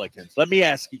the Pelicans? Let me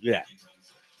ask you that.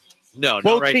 No,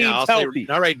 both not right teams now. Healthy.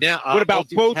 Not right now. What about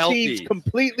both healthy? teams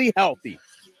completely healthy?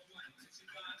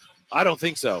 I don't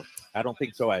think so. I don't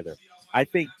think so either. I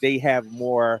think they have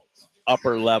more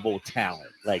upper level talent,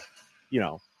 like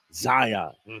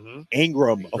Zion,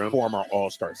 Ingram, a former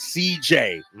All-Star,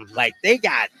 CJ. Like they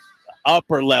got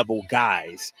upper level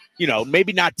guys.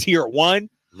 Maybe not tier 1,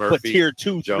 Murphy, but tier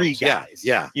 2, Jones. 3 guys.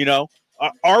 Yeah.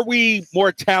 Are we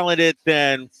more talented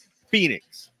than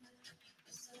Phoenix?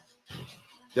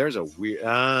 There's a weird.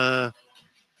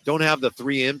 Don't have the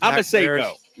 3 impact. I'm gonna say players.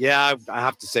 no. Yeah, I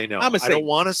have to say no. I don't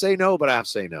want to say no, but I have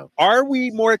to say no. Are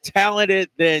we more talented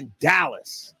than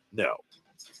Dallas? No.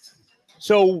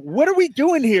 So what are we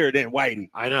doing here then, Whitey?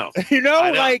 I know. I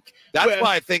know. That's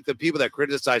why I think the people that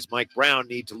criticize Mike Brown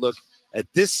need to look at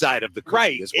this side of the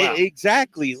cookie as well.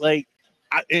 Exactly.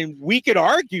 And we could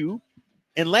argue,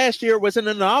 and last year was an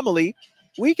anomaly.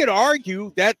 We could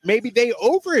argue that maybe they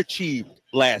overachieved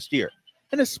last year,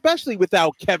 and especially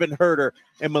without Kevin Huerter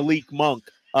and Malik Monk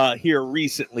here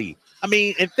recently. I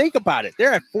mean, and think about it.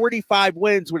 They're at 45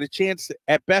 wins with a chance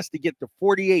at best to get to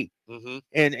 48.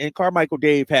 And Carmichael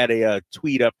Dave had a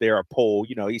tweet up there, a poll.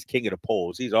 He's king of the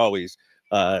polls. He's always,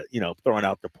 throwing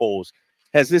out the polls.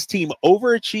 Has this team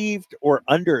overachieved or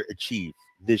underachieved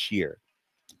this year?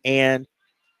 And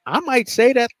I might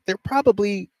say that they're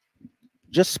probably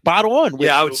just spot on.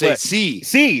 I would say C.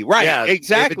 C, right. Yeah,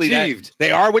 exactly. they've achieved.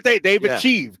 They are what they've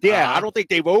achieved. Yeah. Uh-huh. I don't think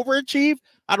they've overachieved.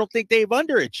 I don't think they've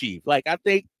underachieved. I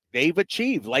think they've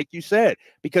achieved, like you said,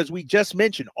 because we just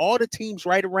mentioned all the teams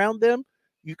right around them,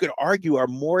 you could argue are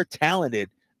more talented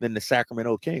than the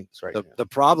Sacramento Kings right now. The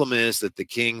problem is that the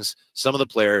Kings, some of the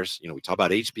players, we talk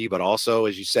about HB, but also,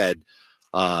 as you said,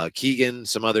 Keegan,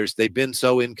 some others, they've been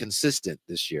so inconsistent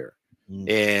this year.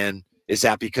 And is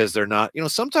that because they're not,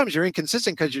 sometimes you're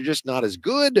inconsistent because you're just not as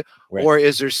good, or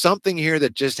is there something here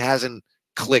that just hasn't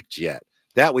clicked yet?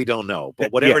 That we don't know.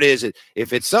 But whatever it is,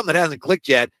 if it's something that hasn't clicked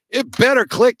yet, it better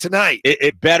click tonight.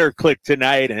 It better click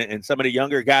tonight. And some of the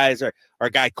younger guys, our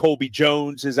guy Colby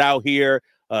Jones is out here.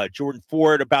 Jordan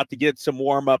Ford about to get some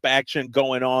warm-up action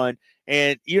going on.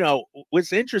 And,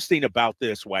 what's interesting about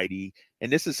this, Whitey,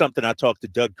 and this is something I talked to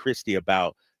Doug Christie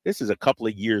about. This is a couple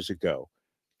of years ago.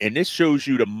 And this shows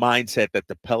you the mindset that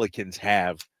the Pelicans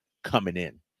have coming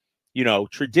in.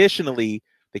 Traditionally,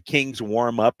 the Kings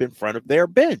warm up in front of their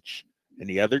bench, and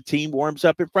the other team warms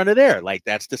up in front of their. Like,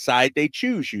 that's the side they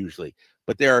choose usually.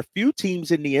 But there are a few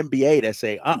teams in the NBA that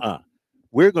say,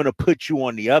 we're going to put you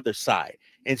on the other side.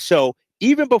 And so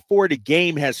even before the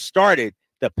game has started,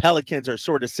 the Pelicans are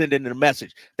sort of sending a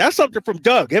message. That's something from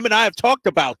Doug. Him and I have talked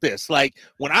about this. Like,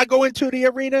 when I go into the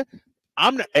arena,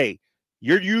 I'm not,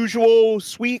 your usual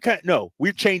sweet no,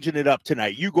 we're changing it up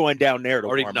tonight. You going down there to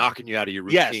already warm knocking you out of your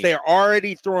routine. Yes, they're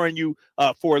already throwing you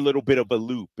for a little bit of a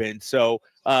loop. And so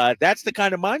that's the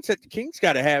kind of mindset the Kings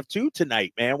got to have too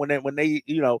tonight, man. When they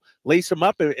lace them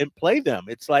up and play them,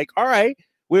 it's like, all right,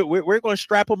 we're going to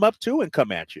strap them up too and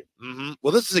come at you.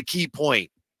 Well, this is a key point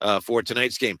for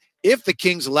tonight's game. If the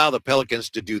Kings allow the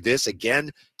Pelicans to do this again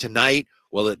tonight,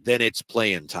 well, then it's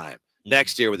playing time.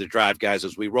 Next year with the Drive Guys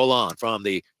as we roll on from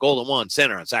the Golden One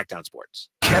Center on Sactown Sports.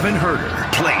 Kevin Herter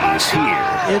plays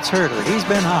here. It's Herter. He's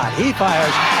been hot. He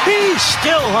fires. He's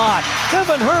still hot.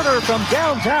 Kevin Herter from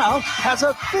downtown has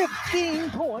a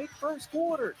 15-point first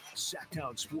quarter.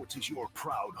 Sactown Sports is your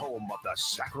proud home of the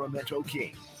Sacramento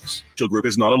Kings. Group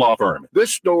is not a law firm.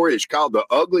 This story is called The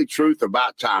Ugly Truth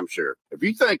About Timeshare. If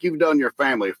you think you've done your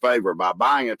family a favor by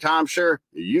buying a timeshare,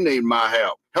 you need my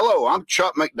help. Hello, I'm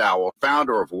Chuck McDowell,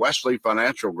 founder of Wesley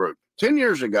Financial Group. 10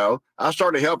 years ago, I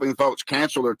started helping folks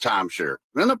cancel their timeshare.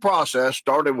 In the process,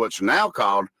 started what's now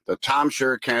called the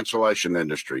timeshare cancellation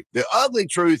industry. The ugly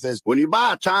truth is when you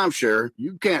buy a timeshare,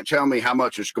 you can't tell me how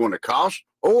much it's going to cost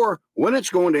or when it's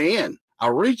going to end. I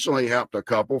recently helped a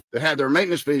couple that had their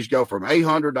maintenance fees go from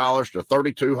 $800 to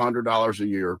 $3,200 a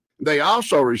year. They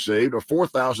also received a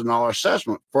 $4,000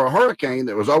 assessment for a hurricane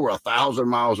that was over 1,000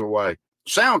 miles away.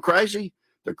 Sound crazy?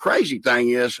 The crazy thing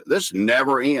is this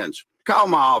never ends. Call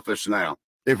my office now.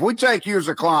 If we take you as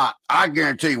a client, I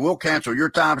guarantee we'll cancel your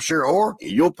timeshare or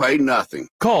you'll pay nothing.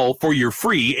 Call for your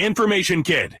free information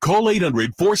kit. Call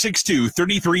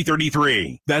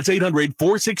 800-462-3333. That's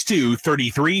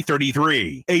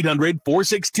 800-462-3333.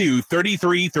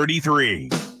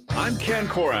 800-462-3333. I'm Ken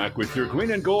Korak with your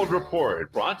Green and Gold Report,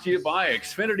 brought to you by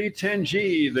Xfinity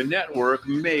 10G, the network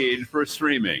made for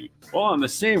streaming. Well, on the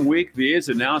same week, the A's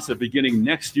announced that beginning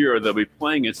next year, they'll be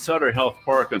playing at Sutter Health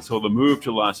Park until the move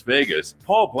to Las Vegas.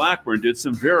 Paul Blackburn did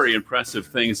some very impressive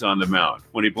things on the mound.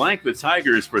 When he blanked the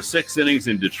Tigers for 6 innings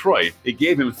in Detroit, it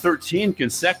gave him 13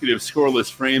 consecutive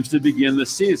scoreless frames to begin the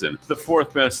season, the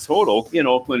 4th best total in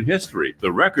Oakland history,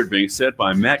 the record being set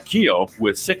by Matt Keogh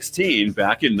with 16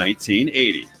 back in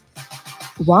 1980.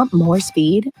 Want more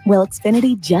speed? Well,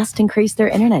 Xfinity just increased their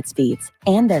internet speeds,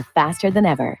 and they're faster than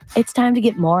ever. It's time to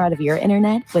get more out of your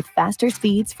internet with faster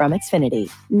speeds from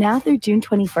Xfinity. Now through June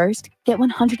 21st, get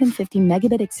 150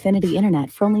 megabit Xfinity internet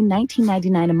for only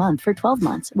 $19.99 a month for 12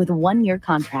 months with a 1-year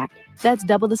contract. That's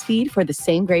double the speed for the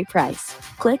same great price.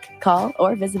 Click, call,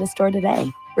 or visit a store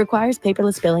today. Requires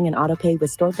paperless billing and auto-pay with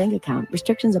stored bank account.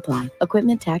 Restrictions apply.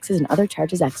 Equipment, taxes, and other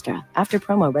charges extra. After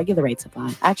promo, regular rates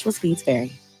apply. Actual speeds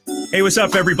vary. Hey, what's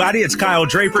up, everybody? It's Kyle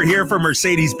Draper here for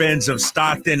Mercedes-Benz of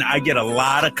Stockton. I get a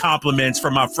lot of compliments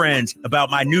from my friends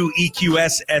about my new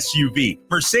EQS SUV.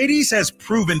 Mercedes has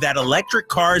proven that electric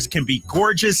cars can be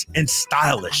gorgeous and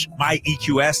stylish. My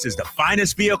EQS is the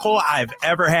finest vehicle I've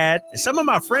ever had. And some of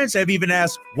my friends have even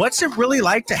asked, what's it really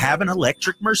like to have an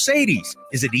electric Mercedes?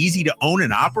 Is it easy to own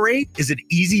and operate? Is it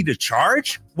easy to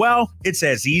charge? Well, it's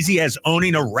as easy as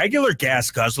owning a regular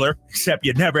gas guzzler, except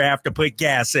you never have to put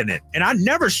gas in it. And I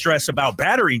never stress about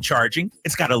battery charging.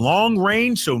 It's got a long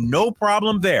range, so no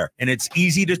problem there. And it's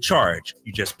easy to charge.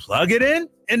 You just plug it in,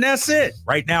 and that's it.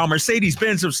 Right now,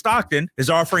 Mercedes-Benz of Stockton is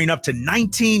offering up to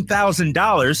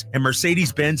 $19,000 in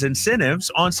Mercedes-Benz incentives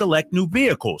on select new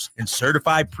vehicles and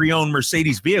certified pre-owned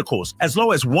Mercedes vehicles, as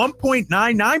low as 1.99%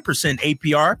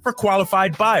 APR for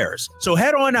qualified buyers. So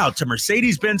head on out to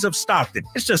Mercedes-Benz of Stockton.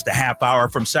 It's just a half hour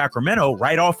from Sacramento,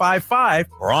 right off I-5,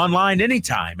 or online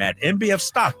anytime at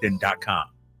mbfstockton.com.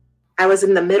 I was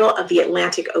in the middle of the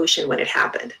Atlantic Ocean when it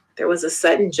happened. There was a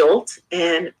sudden jolt,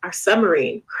 and our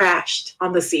submarine crashed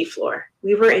on the seafloor.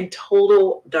 We were in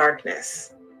total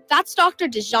darkness. That's Dr.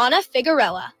 Dejana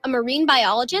Figueroa, a marine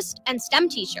biologist and STEM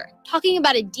teacher, talking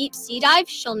about a deep sea dive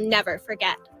she'll never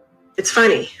forget. It's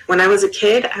funny, when I was a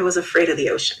kid, I was afraid of the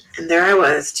ocean, and there I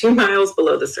was, 2 miles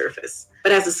below the surface.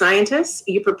 But as a scientist,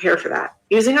 you prepare for that.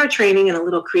 Using our training and a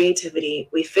little creativity,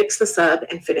 we fixed the sub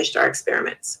and finished our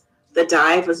experiments. The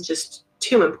dive was just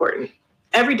too important.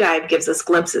 Every dive gives us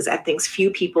glimpses at things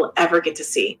few people ever get to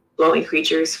see. Glowing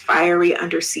creatures, fiery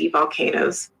undersea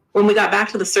volcanoes. When we got back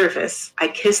to the surface, I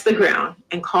kissed the ground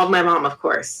and called my mom, of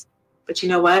course. But you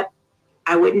know what?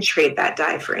 I wouldn't trade that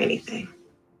dive for anything.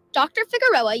 Dr.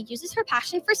 Figueroa uses her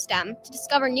passion for STEM to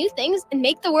discover new things and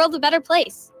make the world a better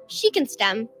place. She can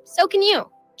STEM, so can you.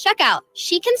 Check out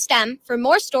She Can STEM for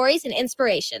more stories and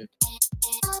inspiration.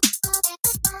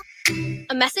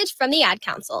 A message from the Ad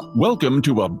Council. Welcome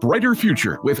to a brighter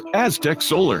future with Aztec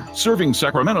Solar, serving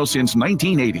Sacramento since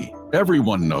 1980.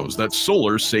 Everyone knows that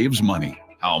solar saves money.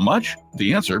 How much?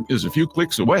 The answer is a few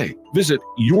clicks away. Visit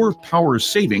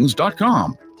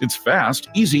yourpowersavings.com. It's fast,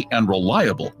 easy, and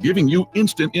reliable, giving you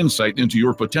instant insight into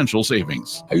your potential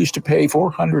savings. I used to pay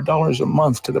 $400 a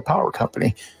month to the power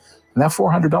company, and that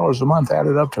 $400 a month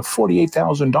added up to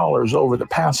 $48,000 over the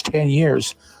past 10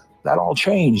 years. That all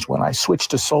changed when I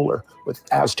switched to solar with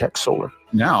Aztec Solar.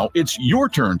 Now it's your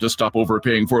turn to stop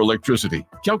overpaying for electricity.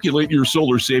 Calculate your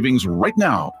solar savings right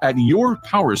now at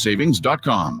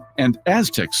yourpowersavings.com. And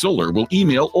Aztec Solar will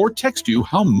email or text you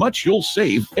how much you'll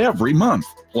save every month.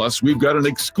 Plus, we've got an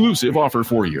exclusive offer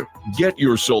for you. Get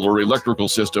your solar electrical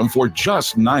system for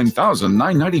just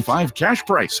 $9,995 cash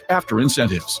price after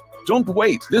incentives. Don't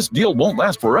wait. This deal won't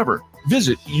last forever.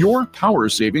 Visit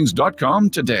yourpowersavings.com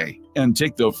today and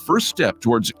take the first step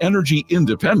towards energy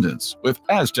independence with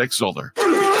Aztec Solar.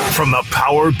 From the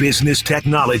Power Business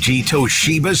Technology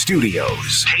Toshiba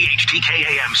Studios.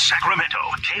 KHTKAM Sacramento.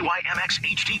 KYMX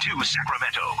HD2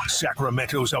 Sacramento.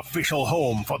 Sacramento's official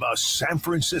home for the San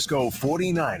Francisco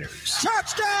 49ers.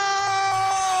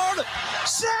 Touchdown!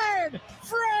 San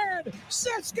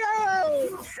Francisco!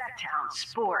 Sactown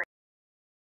Sports.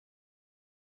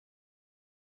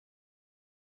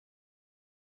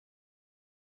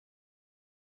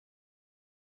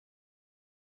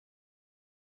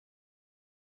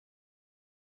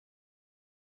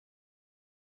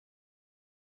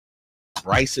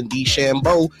 Bryson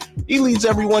DeChambeau, he leads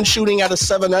everyone shooting at a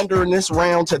 7 under in this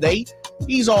round today.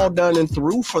 He's all done and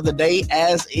through for the day,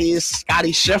 as is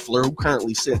Scotty Scheffler, who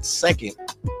currently sits second,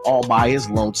 all by his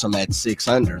lonesome at 6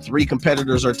 under. 3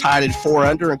 competitors are tied at 4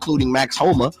 under, including Max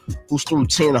Homa, who's through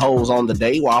 10 holes on the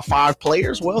day, while 5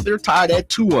 players, well, they're tied at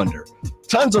 2 under.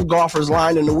 Tons of golfers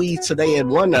lined in the weeds today at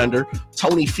 1 under.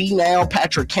 Tony Finau,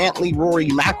 Patrick Cantley, Rory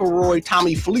McIlroy,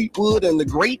 Tommy Fleetwood, and the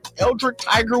great Eldrick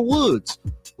Tiger Woods,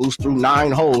 who's through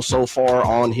 9 holes so far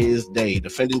on his day.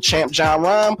 Defending champ John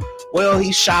Rahm, well,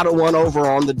 he shot a 1 over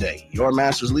on the day. Your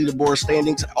Masters leaderboard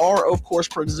standings are, of course,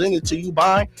 presented to you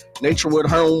by Naturewood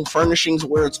Home Furnishings,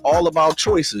 where it's all about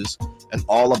choices and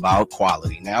all about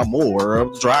quality. Now more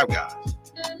of the Drive Guys.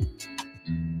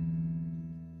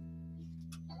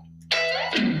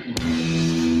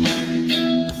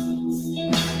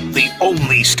 The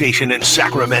only station in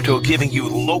Sacramento giving you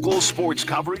local sports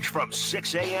coverage from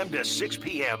 6 a.m. to 6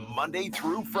 p.m. Monday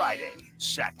through Friday.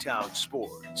 Sactown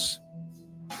Sports.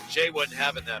 Jay wasn't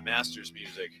having that Masters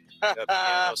music. That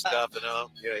piano stuff, you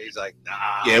know? Yeah, he's like,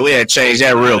 nah. Yeah, we had to change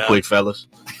that real quick, fellas.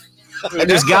 That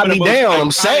just got me down.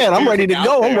 I'm saying I'm ready to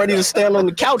go. I'm ready to stand on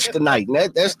the couch tonight. And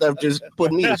that stuff just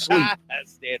put me to sleep.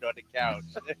 Stand on the couch.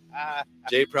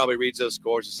 Jay probably reads those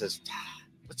scores and says,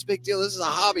 what's the big deal? This is a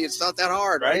hobby. It's not that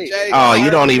hard, right, Jay? Oh, you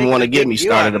don't even want to get me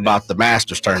started about the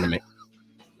Masters tournament.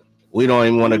 We don't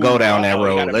even want to go down that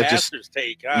road. Let's just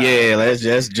yeah, let's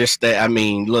just I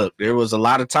mean, look, there was a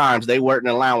lot of times they weren't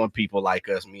allowing people like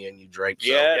us, me and you, Drake.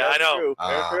 So, yeah, I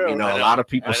know. You know, a lot of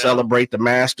people celebrate the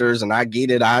Masters, and I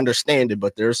get it, I understand it,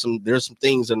 but there's some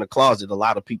things in the closet a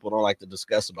lot of people don't like to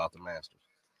discuss about the Masters.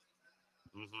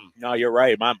 No, you're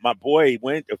right. My boy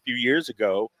went a few years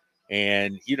ago,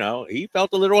 and you know he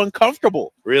felt a little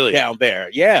uncomfortable, really, down there.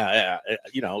 Yeah,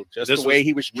 you know, just this the way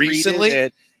he was treated. Recently,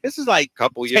 and this is like a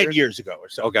couple 10 years ago or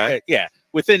so. Okay, yeah,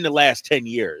 within the last 10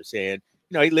 years, and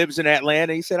you know he lives in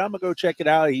Atlanta. He said, "I'm gonna go check it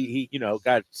out." He you know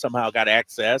somehow got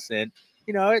access, and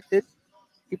you know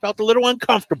he felt a little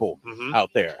uncomfortable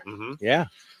out there. Yeah.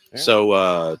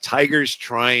 So Tiger's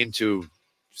trying to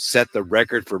set the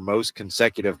record for most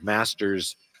consecutive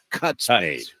Masters cuts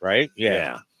made, right?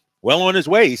 Yeah. Well on his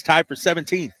way. He's tied for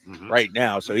 17th right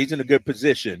now, so he's in a good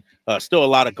position. Still a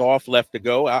lot of golf left to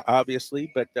go,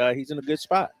 obviously, but he's in a good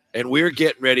spot. And we're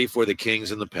getting ready for the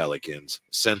Kings and the Pelicans.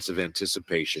 Sense of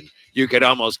anticipation. You could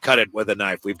almost cut it with a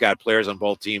knife. We've got players on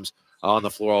both teams on the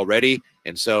floor already.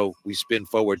 And so we spin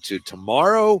forward to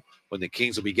tomorrow when the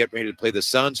Kings will be getting ready to play the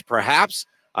Suns. Perhaps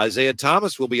Isaiah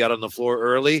Thomas will be out on the floor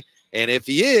early. And if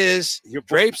he is, your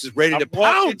Drapes is ready to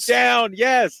pounce. Down.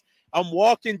 Yes, I'm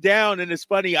walking down. And it's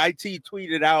funny. IT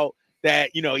tweeted out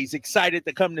that, you know, he's excited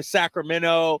to come to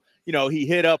Sacramento. You know, he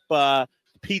hit up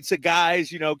pizza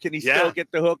guys, you know, can he still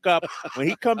get the hookup? When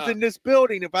he comes in this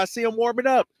building, if I see him warming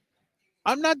up,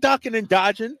 I'm not ducking and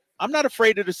dodging. I'm not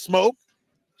afraid of the smoke.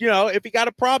 You know, if he got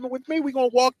a problem with me, we're going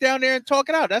to walk down there and talk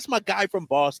it out. That's my guy from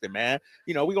Boston, man.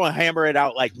 You know, we're going to hammer it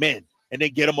out like men and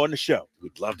then get him on the show.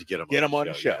 We'd love to get him on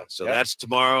the show. Yeah. So that's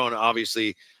tomorrow. And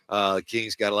obviously,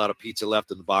 Kings got a lot of pizza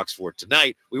left in the box for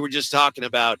tonight. We were just talking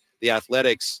about the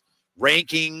Athletics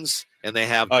rankings, and they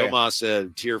have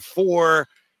Domas tier 4.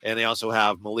 And they also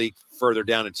have Malik further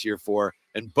down in tier 4.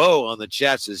 And Bo on the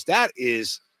chat says, that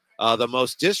is the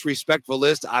most disrespectful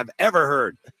list I've ever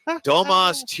heard.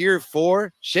 Domas tier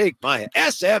 4, shake my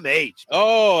SMH.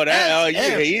 Oh,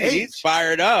 he's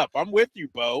fired up. I'm with you,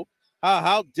 Bo.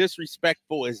 How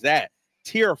disrespectful is that?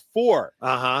 Tier 4.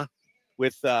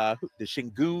 With the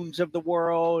Shinguns of the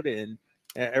world and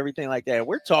everything like that.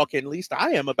 We're talking, at least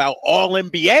I am, about all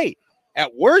NBA.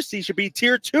 At worst, he should be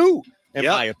tier 2. In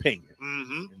my opinion.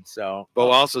 And so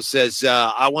Bo also says,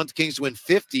 I want the Kings to win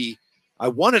 50. I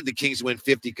wanted the Kings to win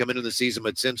 50 coming into the season,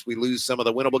 but since we lose some of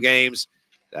the winnable games,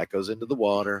 that goes into the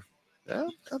water. Yeah,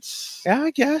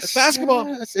 I guess it's basketball.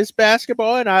 Yeah, it's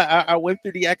basketball, and I went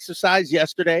through the exercise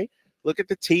yesterday. Look at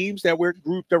the teams that we're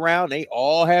grouped around. They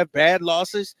all have bad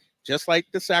losses, just like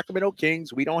the Sacramento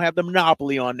Kings. We don't have the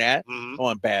monopoly on that,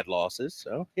 on bad losses.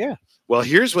 So, yeah. Well,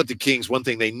 here's what the Kings, one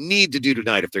thing they need to do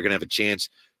tonight if they're going to have a chance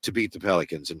to beat the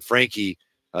Pelicans. And Frankie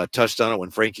touched on it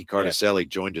when Frankie Cardicelli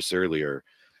joined us earlier.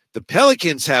 The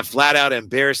Pelicans have flat out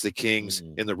embarrassed the Kings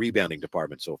in the rebounding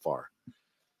department so far.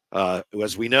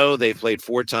 As we know, they played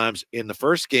 4 times. In the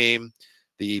first game,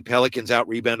 the Pelicans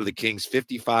out-rebounded the Kings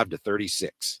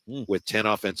 55-36 with 10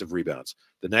 offensive rebounds.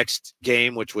 The next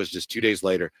game, which was just 2 days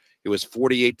later, it was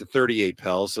 48-38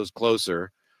 Pels, so it's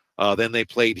closer. Then they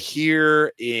played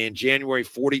here in January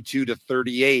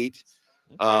 42-38.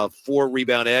 4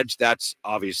 rebound edge. That's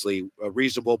obviously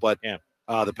reasonable, but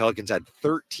the Pelicans had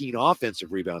 13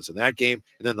 offensive rebounds in that game.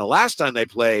 And then the last time they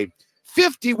played,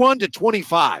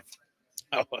 51-25.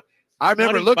 I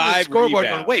remember looking at the scoreboard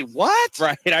going, wait, what?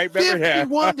 Right, I remember that.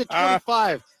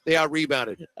 51-25. They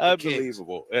out-rebounded.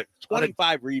 Unbelievable.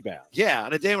 25 rebounds. Yeah,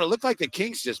 on a day when it looked like the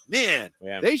Kings just,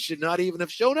 they should not even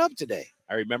have shown up today.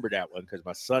 I remember that one because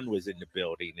my son was in the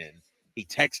building and he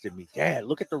texted me, Dad,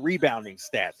 look at the rebounding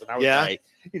stats. And I was like,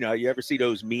 you know, you ever see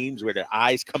those memes where the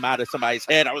eyes come out of somebody's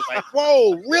head? I was like,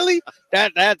 whoa, really?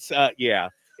 That's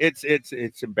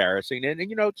it's embarrassing. And,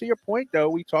 you know, to your point, though,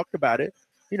 we talked about it.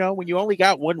 You know, when you only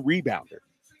got one rebounder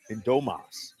in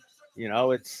Domas, you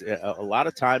know, it's a lot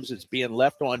of times it's being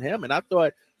left on him. And I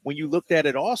thought when you looked at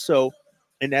it also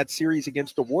in that series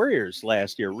against the Warriors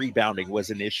last year, rebounding was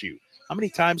an issue. How many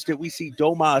times did we see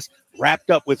Domas wrapped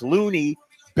up with Looney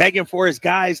begging for his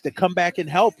guys to come back and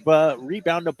help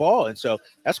rebound the ball? And so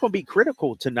that's going to be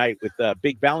critical tonight with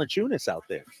Big Valanciunas out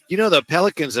there. You know, the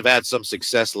Pelicans have had some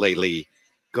success lately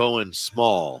going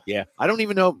small. Yeah. I don't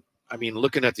even know. I mean,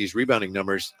 looking at these rebounding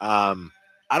numbers, I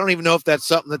don't even know if that's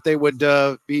something that they would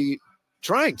be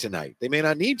trying tonight. They may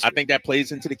not need to. I think that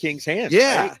plays into the Kings' hands.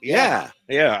 Yeah. Right?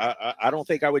 Yeah. I don't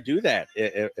think I would do that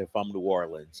if I'm New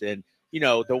Orleans. And, you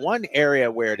know, the one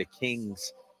area where the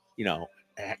Kings, you know,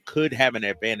 could have an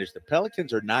advantage. The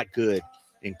Pelicans are not good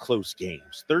in close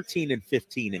games.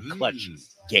 13-15 in clutch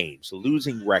games.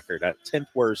 Losing record at 10th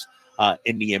worst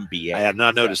in the NBA. I have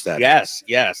not noticed that. Yes.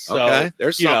 So, okay,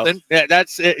 there's something.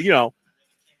 That's it. You know,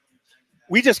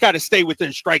 we just got to stay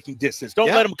within striking distance. Don't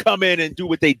let them come in and do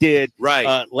what they did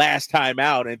last time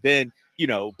out, and then, you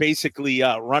know, basically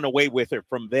run away with it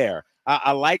from there.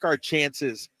 I like our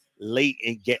chances late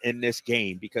in this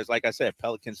game because, like I said,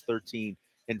 Pelicans 13-15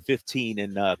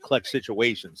 in clutch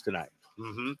situations tonight.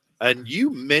 And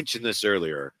you mentioned this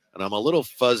earlier, and I'm a little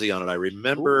fuzzy on it. I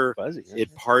remember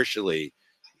it partially.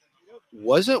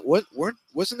 Wasn't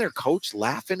their coach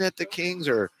laughing at the Kings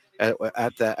or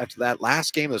at that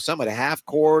last game of some at a half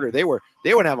court, or they were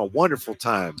having a wonderful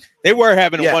time. They were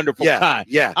having a wonderful time.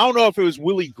 Yeah. I don't know if it was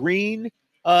Willie Green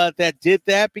that did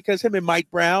that because him and Mike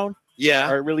Brown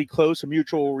are really close, a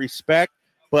mutual respect.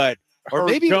 But or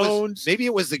maybe Jones,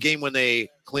 it was the game when they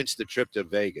clinched the trip to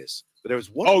Vegas. But there was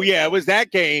one. Oh yeah, it was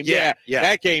that game. Yeah.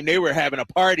 That game they were having a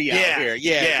party out here.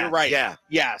 Yeah, you're right. Yeah.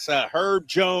 Yes, Herb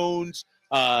Jones,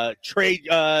 Trey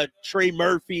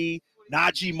Murphy,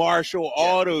 Najee Marshall,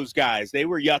 all those guys, they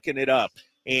were yucking it up.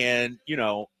 And,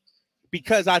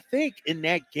 because I think in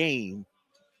that game,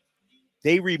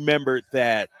 they remembered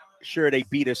that, sure, they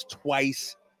beat us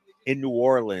twice in New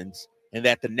Orleans, and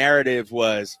that the narrative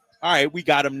was, all right, we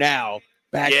got them now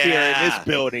back here in this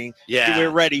building. Yeah. We're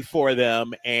ready for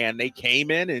them. And they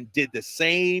came in and did the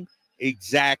same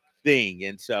exact thing.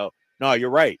 And so, no, you're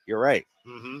right. You're right.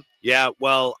 Mm-hmm. Yeah,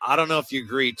 well, I don't know if you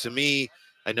agree. To me,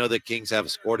 I know the Kings have a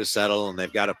score to settle, and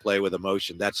they've got to play with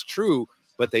emotion. That's true,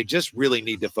 but they just really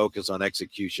need to focus on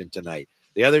execution tonight.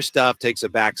 The other stuff takes a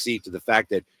backseat to the fact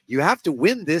that you have to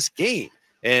win this game.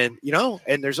 And,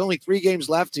 and there's only 3 games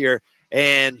left here,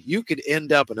 and you could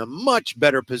end up in a much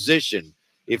better position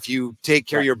if you take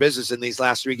care of your business in these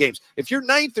last 3 games. If you're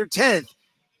 9th or 10th,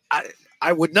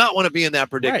 I would not want to be in that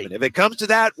predicament. If it comes to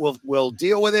that, we'll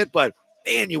deal with it, but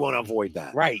man, you want to avoid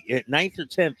that. Right. At 9th or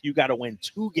 10th, you got to win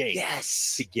 2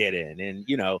 games to get in. And,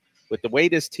 with the way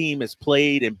this team has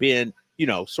played and been,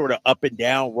 sort of up and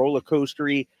down, roller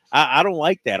coastery, I don't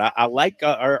like that. I like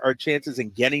our chances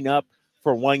in getting up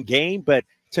for 1 game. But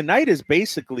tonight is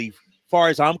basically, as far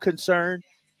as I'm concerned,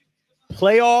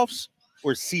 playoffs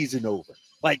or season over.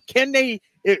 Like, can they,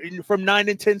 from 9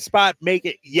 and 10 spot, make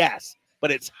it? Yes,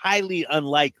 but it's highly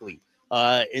unlikely.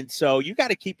 And so you got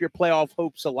to keep your playoff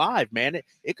hopes alive, man.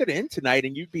 It could end tonight,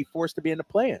 and you'd be forced to be in the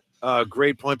play-in.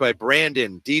 Great point by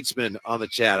Brandon Dietzman on the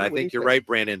chat. I think you're right,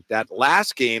 Brandon. That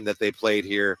last game that they played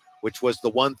here, which was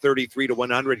the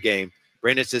 133-100 game,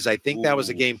 Brandon says, I think that was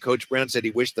a game Coach Brown said he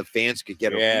wished the fans could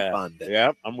get a refund.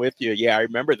 Yeah, I'm with you. Yeah, I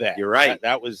remember that. You're right.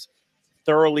 That was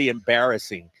thoroughly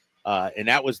embarrassing. And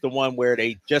that was the one where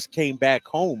they just came back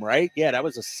home, right? Yeah, that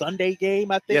was a Sunday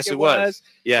game, I think. Yes, it was.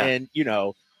 Yeah. And,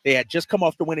 they had just come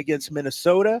off the win against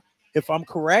Minnesota, if I'm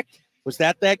correct. Was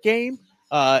that game?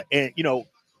 And,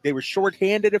 they were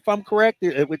shorthanded, if I'm correct,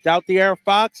 without the Aaron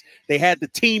Fox. They had the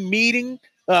team meeting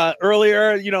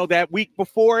earlier, that week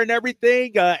before and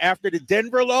everything after the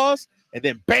Denver loss. And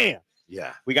then, bam.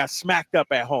 Yeah. We got smacked up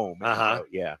at home. So,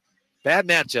 yeah. Bad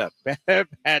matchup. Bad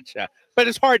matchup. But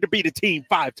it's hard to beat a team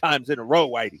 5 times in a row,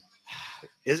 Whitey.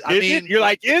 You're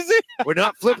like, is it? We're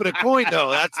not flipping a coin, though.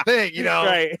 That's the thing,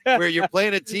 Right. where you're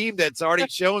playing a team that's already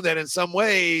shown that in some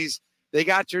ways they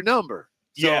got your number.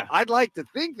 So I'd like to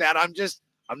think that.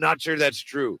 I'm not sure that's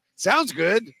true. Sounds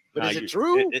good, but is it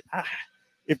true?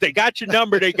 If they got your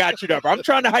number, they got your number. I'm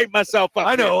trying to hype myself up.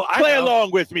 I know. Play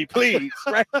along with me, please.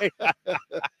 Right?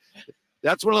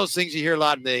 That's one of those things you hear a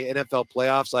lot in the NFL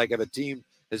playoffs. Like if a team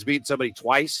has beaten somebody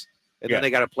twice, and then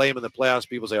they got to play them in the playoffs.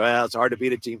 People say, well, it's hard to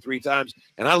beat a team 3 times.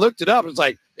 And I looked it up. It's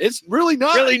like, it's really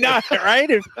not. Really not, right?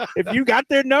 If you got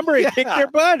their number and kicked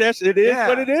their butt, it is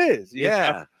what it is.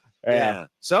 Yeah.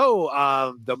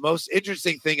 So the most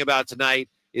interesting thing about tonight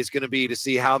is going to be to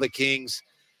see how the Kings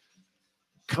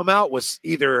come out with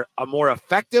either a more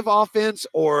effective offense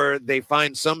or they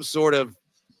find some sort of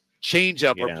change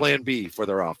up or plan B for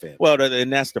their offense. Well,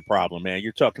 and that's the problem, man.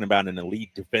 You're talking about an elite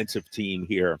defensive team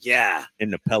here. Yeah. In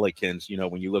the Pelicans,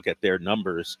 when you look at their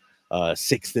numbers,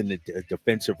 6th in the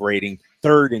defensive rating,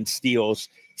 3rd in steals,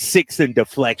 6th in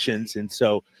deflections. And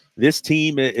so this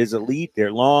team is elite.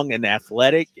 They're long and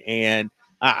athletic. And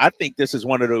I think this is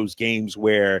one of those games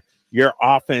where your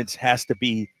offense has to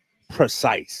be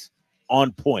precise,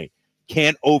 on point,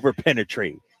 can't over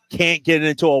penetrate, can't get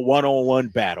into a one-on-one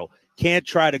battle. Can't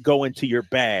try to go into your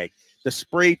bag. The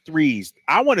spray threes.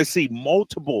 I want to see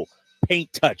multiple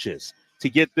paint touches to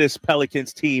get this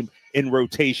Pelicans team in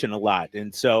rotation a lot.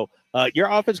 And so your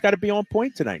offense got to be on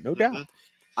point tonight, no doubt.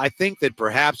 I think that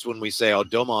perhaps when we say,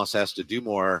 Domas has to do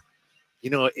more,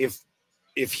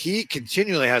 if he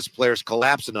continually has players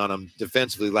collapsing on him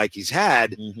defensively like he's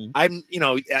had,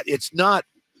 it's not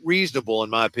reasonable,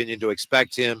 in my opinion, to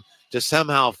expect him to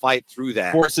somehow fight through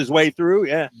that. Force his way through,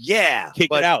 Yeah. Kick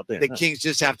it out then. The Kings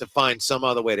just have to find some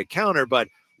other way to counter. But,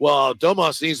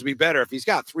 Domas needs to be better. If he's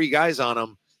got 3 guys on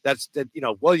him,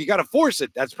 you got to force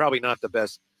it. That's probably not the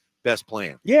best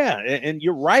plan. Yeah, and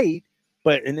you're right.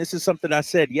 And this is something I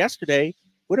said yesterday.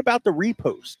 What about the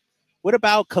repost? What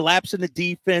about collapsing the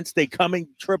defense? They come in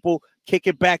triple, kick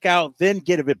it back out, then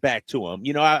give it back to him.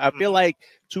 I feel like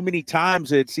too many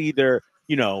times it's either,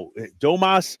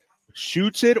 Domas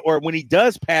shoots it, or when he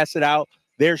does pass it out,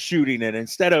 they're shooting it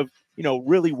instead of,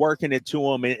 really working it to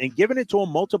him and giving it to him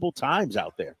multiple times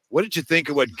out there. What did you think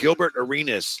of what Gilbert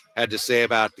Arenas had to say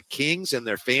about the Kings and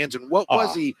their fans? And what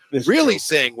was he really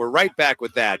saying? We're right back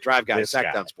with that. Drive Guys,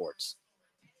 Sactown Sports.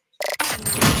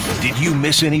 Did you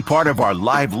miss any part of our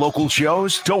live local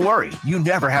shows? Don't worry, you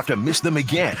never have to miss them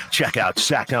again. Check out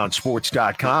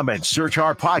SactownSports.com and search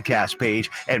our podcast page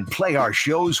and play our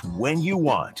shows when you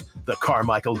want. The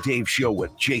Carmichael Dave Show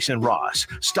with Jason Ross,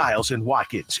 Stiles and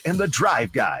Watkins, and the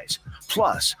Drive Guys.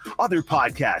 Plus, other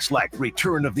podcasts like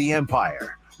Return of the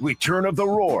Empire, Return of the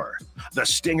Roar, the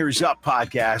Stingers Up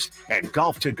podcast, and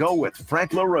Golf to Go with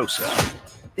Frank LaRosa.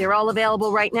 They're all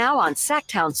available right now on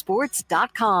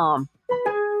SactownSports.com.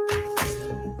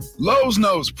 Lowe's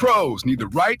knows pros need the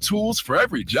right tools for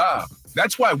every job.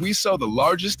 That's why we sell the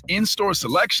largest in-store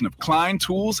selection of Klein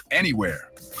tools anywhere.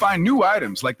 Find new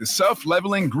items like the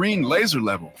self-leveling green laser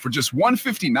level for just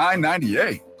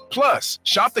 $159.98. Plus,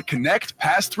 shop the Connect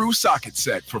pass-through socket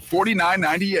set for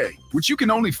 $49.98, which you can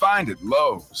only find at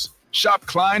Lowe's. Shop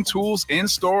Klein tools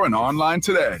in-store and online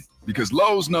today, because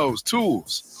Lowe's knows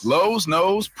tools. Lowe's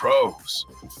knows pros.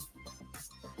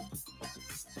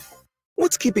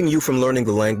 What's keeping you from learning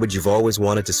the language you've always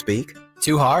wanted to speak?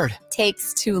 Too hard.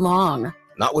 Takes too long.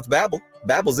 Not with Babbel.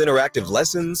 Babbel's interactive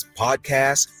lessons,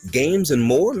 podcasts, games, and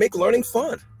more make learning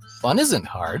fun. Fun isn't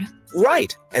hard.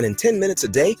 Right. And in 10 minutes a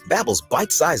day, Babbel's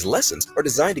bite-sized lessons are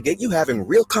designed to get you having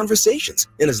real conversations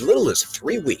in as little as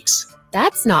 3 weeks.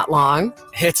 That's not long.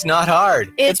 It's not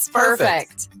hard. It's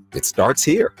perfect. It starts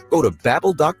here. Go to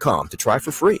Babbel.com to try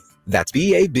for free. That's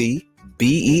Babbel.com.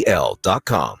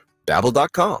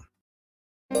 Babbel.com.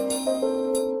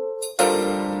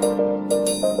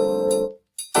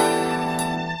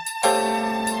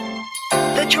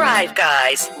 The Drive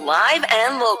Guys, live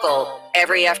and local.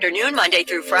 Every afternoon, Monday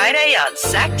through Friday on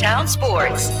Sactown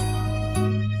Sports.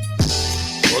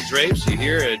 Well, Drapes, you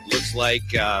hear it looks like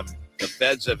the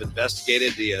feds have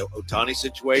investigated the Ohtani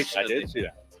situation. I did see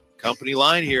that. Company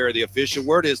line here, the official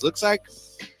word is, looks like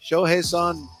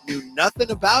Shohei-san knew nothing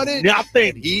about it.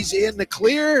 Nothing. And he's in the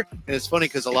clear. And it's funny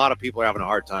because a lot of people are having a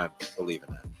hard time believing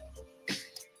that.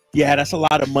 Yeah, that's a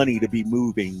lot of money to be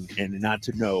moving and not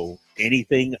to know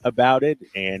anything about it.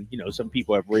 And, some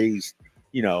people have raised,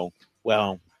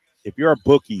 well, if you're a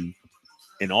bookie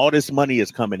and all this money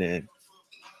is coming in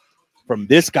from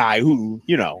this guy who,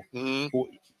 who,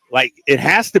 like, it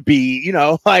has to be,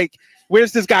 like,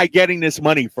 where's this guy getting this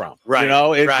money from? Right.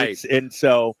 Right. And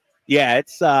so, yeah,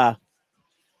 it's, but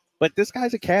this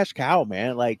guy's a cash cow,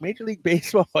 man. Like, Major League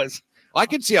Baseball is. I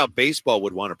can see how baseball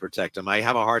would want to protect him. I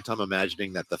have a hard time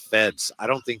imagining that the feds, I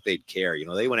don't think they'd care.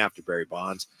 They went after Barry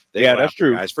Bonds. They yeah, went that's after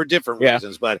true. Guys for different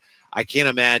reasons, but I can't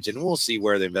imagine. We'll see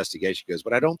where the investigation goes,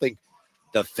 but I don't think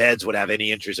the feds would have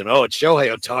any interest in, it's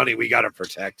Shohei Ohtani, we got to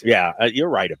protect him. Yeah, you're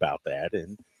right about that.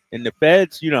 And the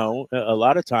feds, a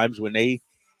lot of times when they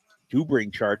do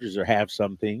bring charges or have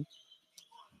something,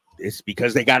 it's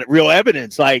because they got real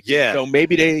evidence. Like, so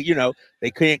maybe they,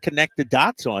 they can't connect the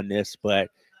dots on this, but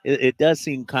it does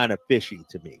seem kind of fishy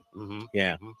to me. Mm-hmm.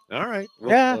 Yeah. Mm-hmm. All right.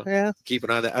 Well, yeah. Keep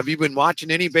an eye on that. Have you been watching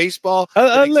any baseball?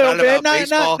 A little bit.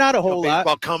 Not a whole lot.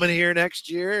 Baseball coming here next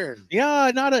year.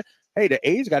 Yeah, Hey, the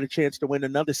A's got a chance to win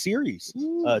another series,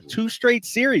 2 straight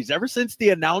series. Ever since the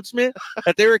announcement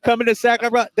that they were coming to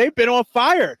Sacramento, they've been on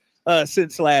fire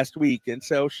since last week. And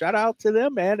so shout out to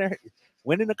them, man. They're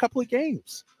winning a couple of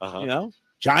games.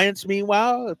 Giants,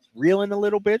 meanwhile, reeling a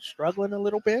little bit, struggling a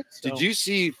little bit. So. Did you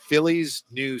see Philly's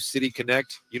new City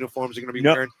Connect uniforms are going to be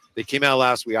wearing? They came out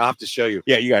last week. I'll have to show you.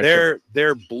 Yeah, you guys.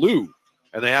 They're blue,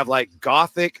 and they have like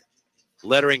Gothic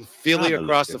lettering Philly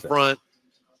across the front.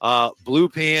 Blue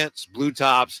pants, blue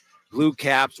tops, blue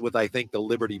caps with, I think, the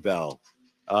Liberty Bell.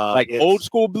 Like old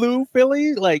school blue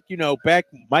Philly, like, back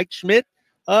Mike Schmidt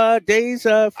days.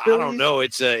 Philly. I don't know.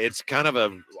 It's kind of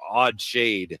a odd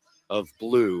shade of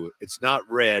blue. It's not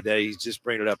red. He's just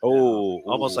bringing it up.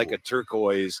 Almost like a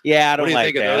turquoise. Yeah, I don't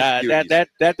like that.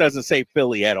 That doesn't say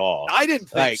Philly at all. I didn't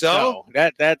think so. No,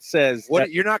 that says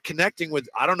you're not connecting with.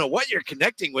 I don't know what you're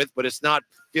connecting with, but it's not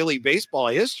Philly baseball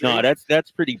history. No,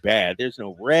 that's pretty bad. There's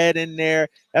no red in there.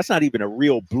 That's not even a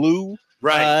real blue.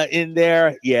 In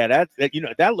there. Yeah,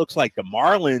 that looks like the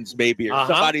Marlins maybe or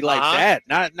somebody like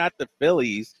that. Not the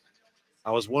Phillies.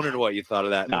 I was wondering what you thought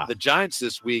of that. The Giants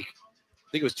this week,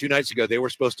 I think it was 2 nights ago, they were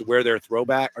supposed to wear their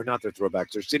throwback, or not their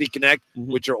throwbacks, their City Connect,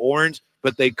 which are orange,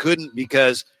 but they couldn't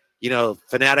because,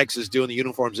 Fanatics is doing the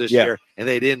uniforms this year, and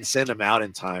they didn't send them out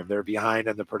in time. They're behind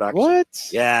on the production. What?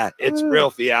 Yeah, it's real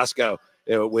fiasco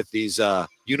with these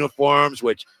uniforms,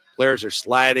 which players are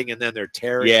sliding and then they're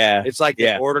tearing. Yeah, it's like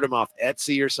they ordered them off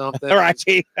Etsy or something. Right.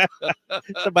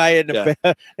 Somebody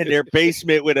in their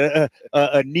basement with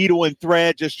a needle and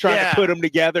thread just trying to put them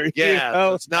together.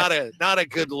 Yeah, it's not a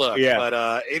good look. Yeah.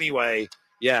 But anyway,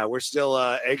 we're still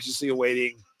anxiously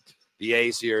awaiting the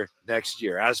A's here next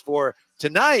year. As for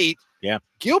tonight,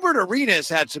 Gilbert Arenas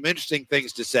had some interesting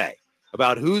things to say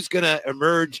about who's going to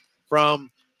emerge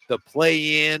from the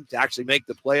play-in to actually make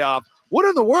the playoff. What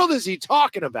in the world is he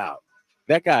talking about?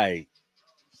 That guy,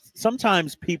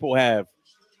 sometimes people have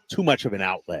too much of an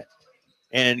outlet.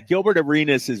 And Gilbert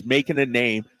Arenas is making a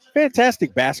name.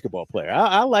 Fantastic basketball player.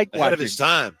 I like watching. Ahead of his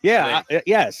time. Yeah.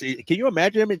 Yes. Can you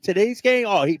imagine him in today's game?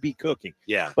 Oh, he'd be cooking.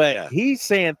 Yeah. But he's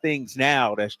saying things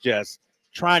now that's just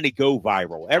trying to go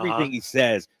viral. Everything he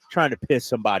says, trying to piss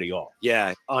somebody off.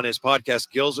 Yeah. On his podcast,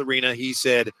 Gil's Arena, he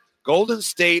said, Golden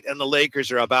State and the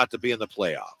Lakers are about to be in the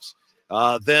playoffs.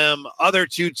 Them other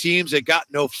two teams that got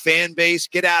no fan base,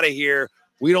 get out of here.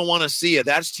 We don't want to see it.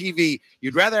 That's TV.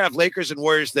 You'd rather have Lakers and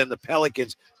Warriors than the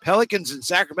Pelicans. Pelicans in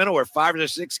Sacramento are 5 or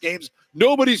 6 games.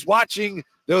 Nobody's watching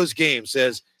those games,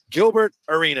 says Gilbert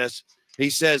Arenas. He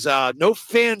says no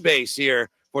fan base here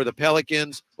for the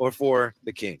Pelicans or for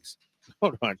the Kings.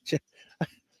 Hold on,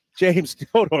 James.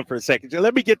 Hold on for a second.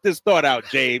 Let me get this thought out,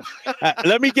 James.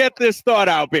 Let me get this thought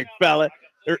out, big fella.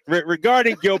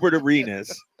 Regarding Gilbert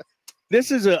Arenas,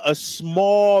 this is a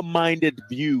small-minded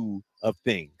view of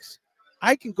things.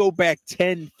 I can go back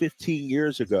 10, 15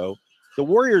 years ago. The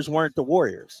Warriors weren't the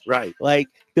Warriors. Right. Like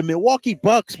the Milwaukee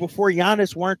Bucks before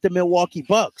Giannis weren't the Milwaukee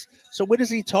Bucks. So what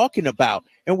is he talking about?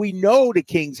 And we know the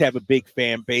Kings have a big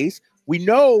fan base. We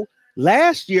know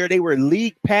last year they were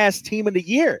league pass team of the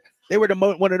year. They were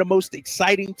one of the most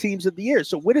exciting teams of the year.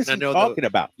 So what is he talking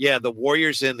about? Yeah, the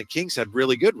Warriors and the Kings had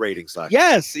really good ratings last year.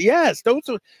 Yes.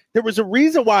 There was a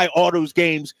reason why all those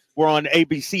games were on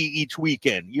ABC each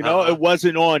weekend. You know, it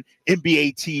wasn't on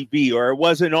NBA TV or it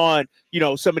wasn't on,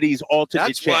 some of these alternate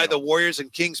That's channels. why the Warriors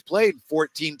and Kings played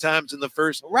 14 times in the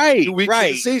first 2 weeks of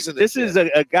the season. This is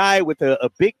a guy with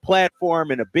a big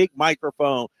platform and a big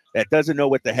microphone that doesn't know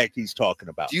what the heck he's talking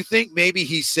about. Do you think maybe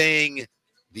he's saying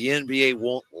the NBA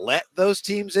won't let those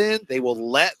teams in? They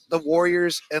will let the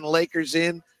Warriors and Lakers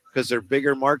in because they're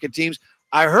bigger market teams.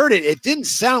 I heard it. It didn't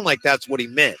sound like that's what he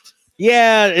meant.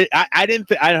 Yeah, I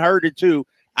didn't. I heard it too.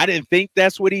 I didn't think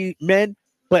that's what he meant,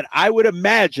 but I would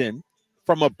imagine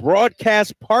from a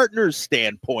broadcast partner's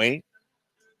standpoint,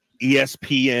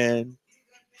 ESPN,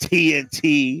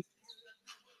 TNT,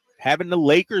 having the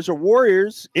Lakers or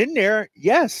Warriors in there,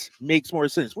 yes, makes more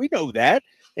sense. We know that,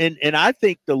 and I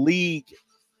think the league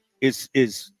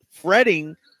is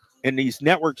fretting, and these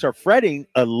networks are fretting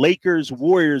a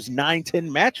Lakers-Warriors 9-10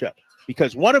 matchup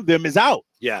because one of them is out.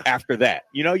 Yeah. After that,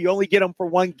 you only get them for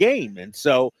one game. And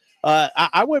so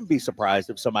I wouldn't be surprised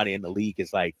if somebody in the league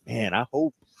is like, man, I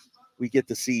hope we get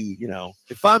to see,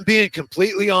 If I'm being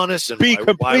completely honest, and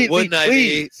why wouldn't I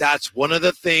be? That's one of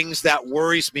the things that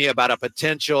worries me about a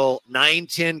potential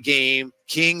 9-10 game,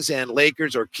 Kings and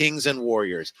Lakers or Kings and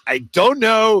Warriors. I don't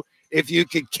know if you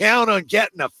can count on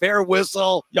getting a fair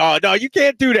whistle. No, you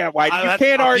can't do that, White. You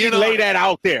can't already lay that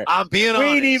out there. I'm being honest.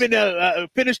 We ain't even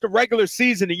finished the regular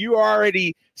season, and you are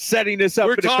already setting this up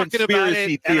for the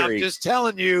conspiracy theory. And I'm just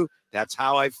telling you, that's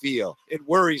how I feel. It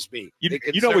worries me. You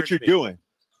know what you're doing.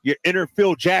 You're inner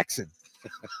Phil Jackson.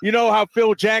 You know how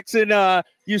Phil Jackson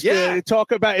used to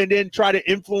talk about and then try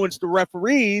to influence the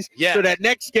referees so that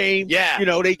next game,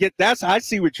 they get I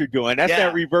see what you're doing. That's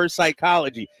that reverse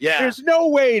psychology. Yeah. There's no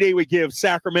way they would give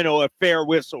Sacramento a fair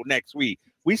whistle next week.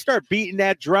 We start beating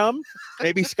that drum.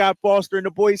 Maybe Scott Foster and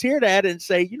the boys hear that and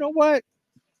say, you know what?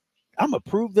 I'm going to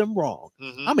prove them wrong.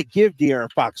 I'm going to give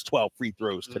De'Aaron Fox 12 free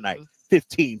throws tonight.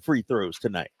 15 free throws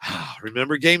tonight.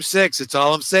 Remember game 6. That's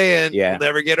all I'm saying. Yeah. We'll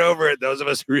never get over it. Those of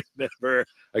us who remember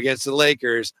against the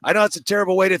Lakers. I know it's a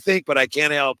terrible way to think, but I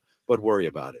can't help but worry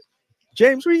about it.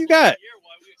 James, what do you got?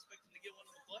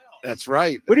 That's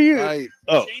right. What do you? Right.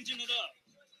 Oh,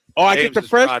 I get the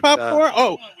fresh popcorn?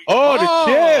 The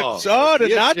chips. Oh, the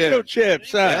nacho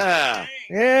chips.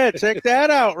 Yeah, check that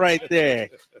out right there.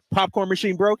 Popcorn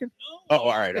machine broken? Oh,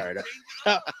 all right.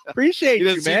 Appreciate you,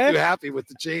 man. Seem too happy with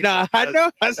the change. Nah, I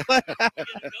know.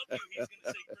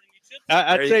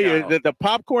 I tell you, the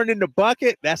popcorn in the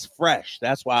bucket, that's fresh.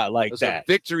 That's why I like those that. Are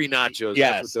victory nachos.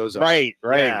 Yes, that's what those are. Right.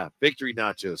 Yeah, victory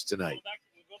nachos tonight.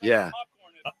 Yeah.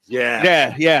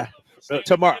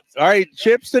 Tomorrow. All right,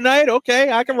 chips tonight?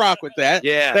 Okay, I can rock with that.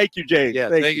 Yeah. Thank you, James. Yeah,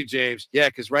 thank you, James. Yeah,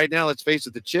 because right now, let's face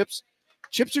it, the chips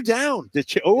are down.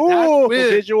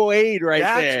 Visual aid right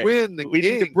That's there. Win. The we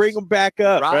Kings need to bring them back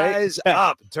up. Rise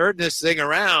up. Turn this thing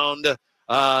around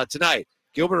tonight.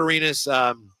 Gilbert Arenas,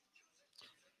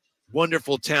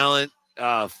 wonderful talent,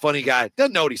 funny guy.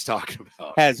 Doesn't know what he's talking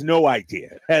about. Has no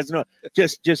idea.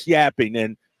 Just yapping.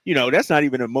 And, that's not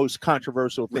even the most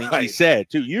controversial thing he said,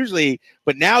 too. Usually,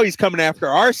 but now he's coming after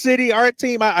our city, our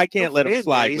team. I can't let him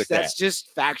slide with that. That's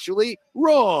just factually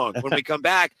wrong. When we come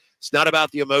back, it's not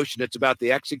about the emotion. It's about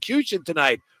the execution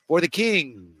tonight for the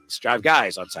Kings. Drive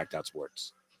Guys on Sactown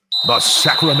Sports. The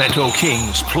Sacramento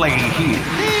Kings play here.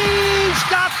 He's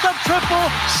got the triple.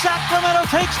 Sacramento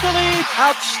takes the lead.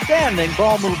 Outstanding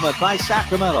ball movement by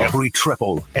Sacramento. Every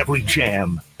triple, every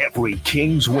jam, every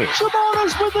Kings win.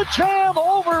 Sabonis with the jam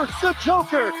over the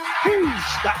Joker. He's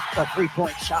got the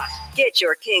three-point shot. Get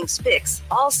your Kings fix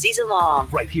all season long.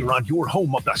 Right here on your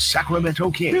home of the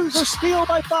Sacramento Kings. Here's a steal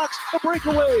by Fox, the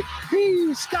breakaway.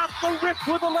 He's got the rip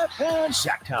with the left hand.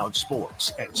 Sactown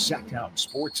Sports and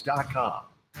SactownSports.com.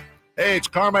 Hey, it's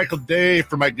Carmichael Dave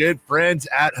for my good friends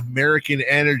at American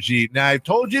Energy. Now, I've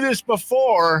told you this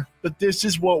before, but this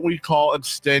is what we call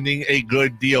extending a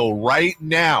good deal. Right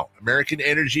now, American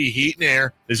Energy Heat and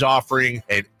Air is offering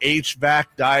an HVAC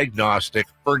diagnostic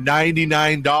for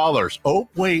 $99. Oh,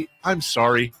 wait, I'm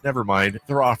sorry. Never mind.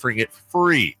 They're offering it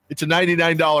free. It's a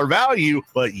 $99 value,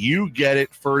 but you get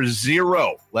it for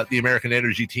 $0. Let the American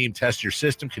Energy team test your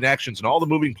system connections and all the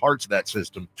moving parts of that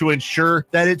system to ensure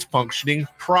that it's functioning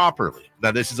properly.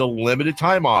 Now, this is a limited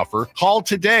time offer. Call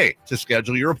today to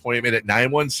schedule your appointment at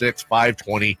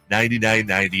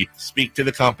 916-520-9990. Speak to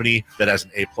the company that has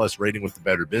an A+ rating with the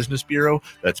Better Business Bureau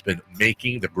that's been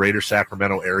making the greater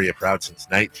Sacramento area proud since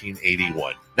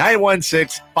 1981.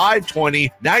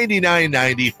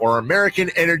 916-520-9990 or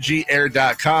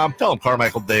AmericanEnergyAir.com. Tell them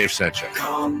Carmichael Dave sent you.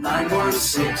 Call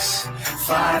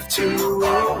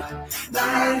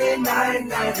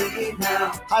 916-520-9990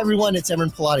 now. Hi, everyone. It's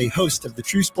Emron Pilati, host of the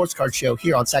True Sports Card Show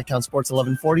here on Sactown Sports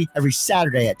 1140 every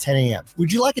Saturday at 10 a.m.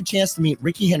 Would you like a chance to meet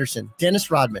Ricky Henderson,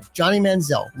 Dennis Rodman, Johnny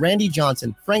Manziel, Randy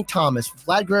Johnson, Frank Thomas,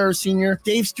 Vlad Guerrero Sr.,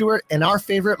 Dave Stewart, and our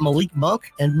favorite Malik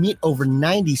Monk, and meet over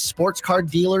 90 sports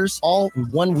card dealers all in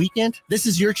one weekend? This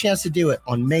is your chance to do it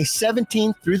on May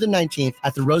 17th through the 19th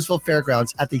at the Roseville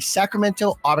Fairgrounds at the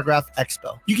Sacramento Autograph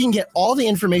Expo. You can get all the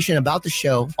information about the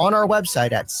show on our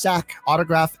website at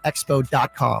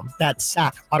sacautograph.expo.com. That's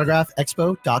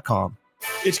sacautograph.expo.com.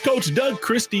 It's Coach Doug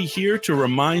Christie here to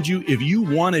remind you, if you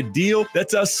want a deal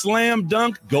that's a slam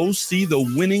dunk, go see the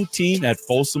winning team at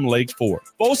Folsom Lake Ford.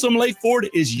 Folsom Lake Ford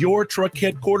is your truck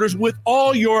headquarters with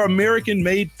all your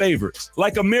American-made favorites,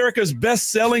 like America's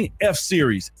best-selling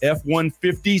F-Series,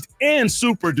 F-150s, and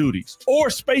Super Duties, or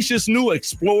spacious new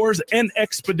Explorers and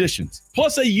Expeditions,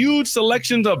 plus a huge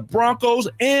selection of Broncos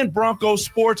and Bronco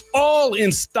Sports, all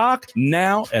in stock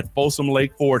now at Folsom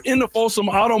Lake Ford. In the Folsom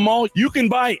Auto Mall, you can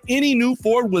buy any new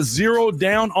Ford with $0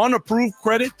 down on approved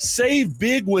credit, save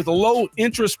big with low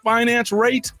interest finance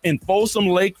rates, and Folsom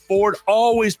Lake Ford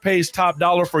always pays top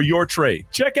dollar for your trade.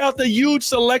 Check out the huge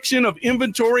selection of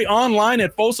inventory online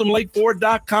at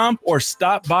FolsomLakeFord.com or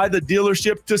stop by the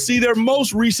dealership to see their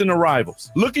most recent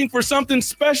arrivals. Looking for something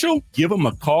special? Give them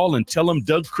a call and tell them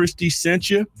Doug Christie sent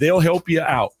you. They'll help you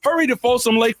out. Hurry to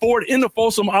Folsom Lake Ford in the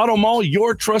Folsom Auto Mall,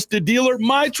 your trusted dealer,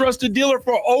 my trusted dealer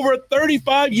for over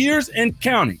 35 years and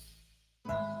counting.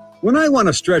 When I want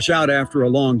to stretch out after a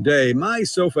long day, my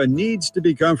sofa needs to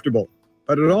be comfortable,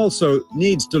 but it also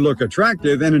needs to look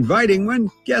attractive and inviting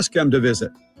when guests come to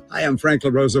visit. Hi, I'm Frank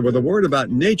LaRosa with a word about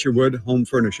Naturewood Home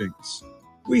Furnishings.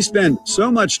 We spend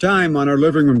so much time on our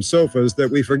living room sofas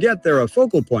that we forget they're a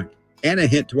focal point and a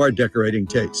hint to our decorating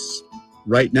tastes.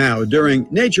 Right now, during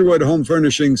Naturewood Home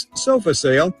Furnishings sofa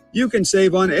sale, you can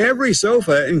save on every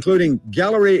sofa, including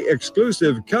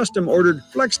gallery-exclusive custom-ordered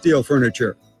flex steel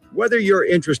furniture. Whether you're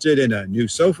interested in a new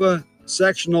sofa,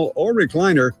 sectional, or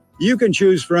recliner, you can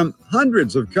choose from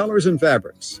hundreds of colors and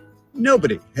fabrics.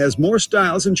 Nobody has more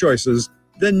styles and choices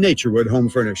than Naturewood Home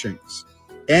Furnishings.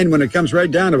 And when it comes right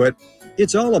down to it,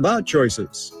 it's all about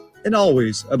choices and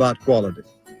always about quality.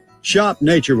 Shop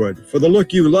Naturewood for the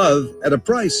look you love at a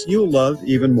price you'll love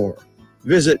even more.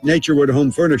 Visit Naturewood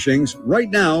Home Furnishings right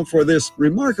now for this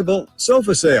remarkable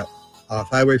sofa sale. Off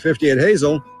Highway 50 at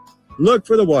Hazel, look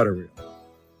for the water wheel.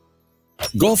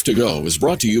 Golf to Go is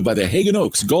brought to you by the Hagen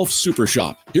Oaks Golf Super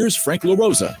Shop. Here's Frank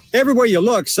LaRosa. Everywhere you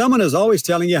look, someone is always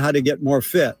telling you how to get more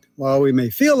fit. While we may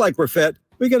feel like we're fit,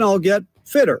 we can all get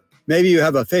fitter. Maybe you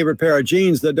have a favorite pair of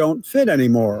jeans that don't fit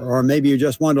anymore, or maybe you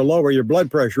just want to lower your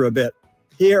blood pressure a bit.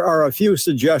 Here are a few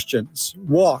suggestions.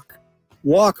 Walk.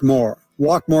 Walk more.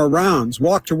 Walk more rounds.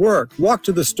 Walk to work. Walk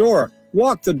to the store.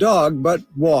 Walk the dog, but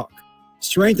walk.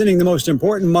 Strengthening the most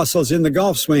important muscles in the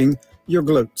golf swing, your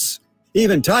glutes.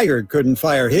 Even Tiger couldn't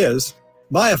fire his.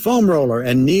 Buy a foam roller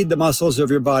and knead the muscles of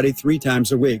your body 3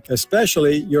 times a week,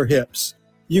 especially your hips.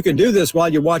 You can do this while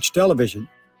you watch television.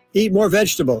 Eat more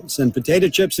vegetables, and potato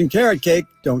chips and carrot cake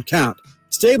don't count.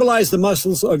 Stabilize the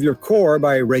muscles of your core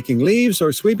by raking leaves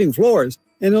or sweeping floors,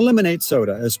 and eliminate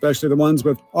soda, especially the ones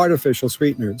with artificial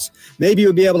sweeteners. Maybe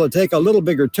you'll be able to take a little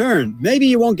bigger turn. Maybe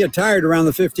you won't get tired around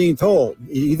the 15th hole.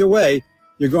 Either way,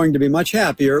 you're going to be much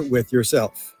happier with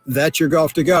yourself. That's your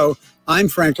Golf to Go. I'm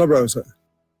Frank LaRosa.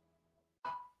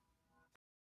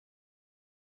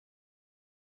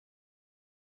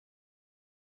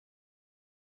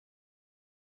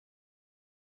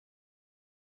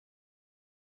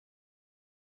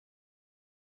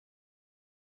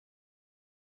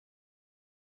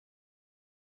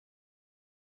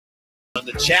 On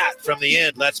the chat from the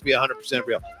end, let's be 100%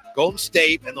 real. Golden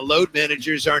State and the load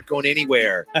managers aren't going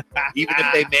anywhere, even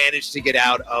if they manage to get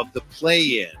out of the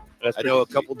play-in. I know a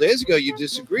couple days ago you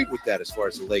disagreed with that as far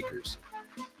as the Lakers.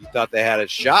 You thought they had a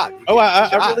shot.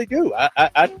 I really do.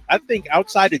 I think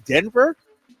outside of Denver,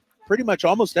 pretty much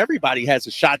almost everybody has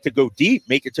a shot to go deep,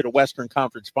 make it to the Western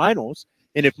Conference Finals.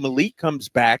 And if Malik comes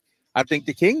back, I think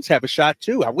the Kings have a shot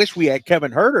too. I wish we had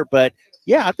Kevin Huerter, but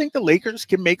yeah, I think the Lakers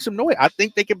can make some noise. I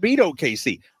think they can beat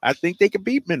OKC. I think they can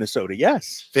beat Minnesota.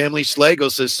 Yes. Family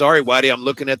Slago says, sorry, Whitey, I'm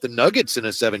looking at the Nuggets in a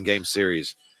 7-game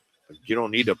series. You don't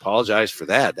need to apologize for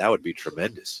that. That would be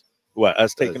tremendous. What,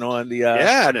 us taking on the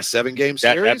yeah, in a 7-game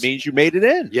series? That means you made it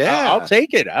in. Yeah. I'll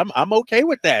take it. I'm okay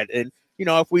with that. And you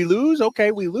know, if we lose,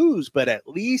 okay, we lose, but at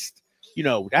least, you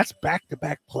know, that's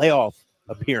back-to-back playoff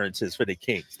appearances for the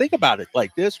Kings. Think about it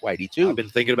like this, Whitey, too. I've been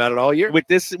thinking about it all year. With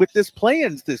this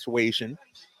play-in situation,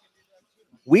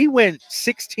 we went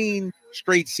 16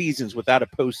 straight seasons without a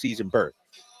postseason berth.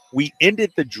 We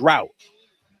ended the drought.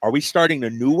 Are we starting a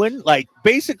new one? Like,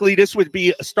 basically, this would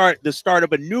be the start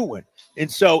of a new one.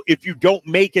 And so if you don't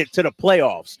make it to the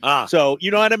playoffs, so you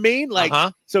know what I mean? Like,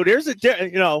 so there's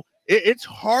it's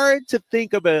hard to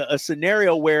think of a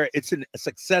scenario where it's a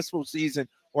successful season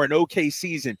or an okay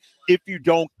season if you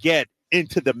don't get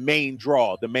into the main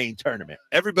draw, the main tournament.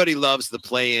 Everybody loves the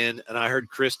play-in, and I heard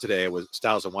Chris today with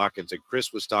Styles and Watkins, and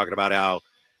Chris was talking about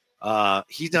how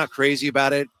he's not crazy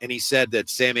about it, and he said that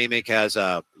Sam Amick has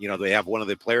they have one of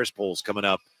the players polls coming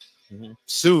up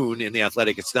soon in the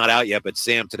Athletic. It's not out yet, but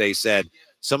Sam today said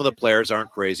some of the players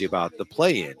aren't crazy about the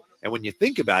play-in. And when you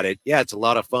think about it, yeah, it's a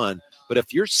lot of fun. But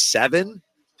if you're 7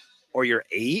 or you're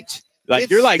 8, like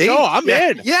you're like, no, I'm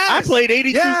in. Yes. I played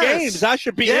 82 games. I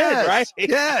should be in, right?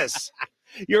 Yes.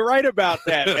 You're right about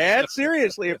that, man.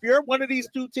 Seriously, if you're one of these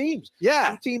two teams,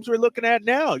 two teams we're looking at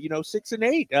now, 6 and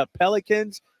 8,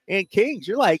 Pelicans and Kings.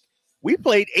 You're like, we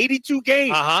played 82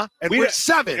 games. And we're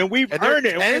 7. And we've earned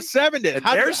it. And we're 7.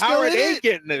 How are they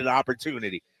getting an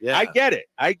opportunity? Yeah. I get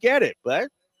it. But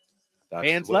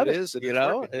fans love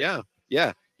it.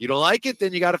 Yeah. You don't like it,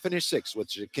 then you got to finish 6,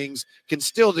 which the Kings can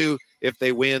still do if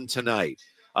they win tonight.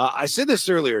 I said this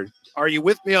earlier. Are you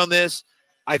with me on this?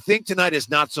 I think tonight is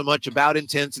not so much about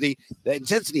intensity. The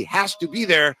intensity has to be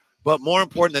there, but more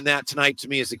important than that tonight to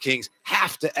me is the Kings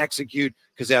have to execute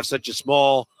because they have such a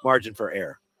small margin for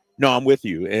error. No, I'm with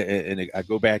you. And I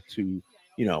go back to,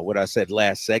 what I said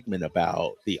last segment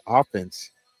about the offense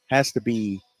has to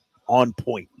be on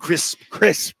point. Crisp.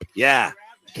 Yeah.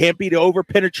 Can't be the over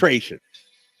penetration.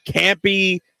 Can't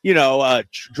be,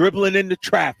 dribbling into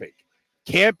traffic.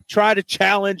 Can't try to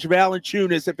challenge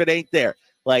Valanciunas if it ain't there.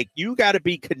 Like, you got to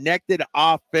be connected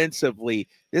offensively.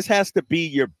 This has to be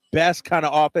your best kind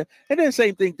of offense. And then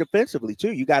same thing defensively,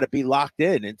 too. You got to be locked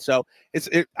in. And so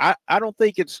I don't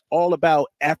think it's all about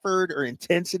effort or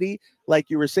intensity, like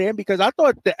you were saying, because I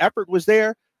thought the effort was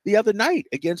there the other night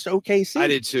against OKC. I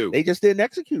did, too. They just didn't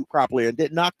execute properly and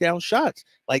didn't knock down shots.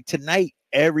 Like, tonight,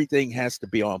 everything has to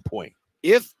be on point.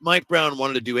 If Mike Brown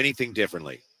wanted to do anything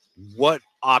differently, what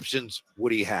options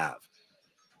would he have?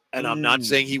 And I'm not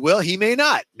saying he will. He may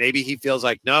not. Maybe he feels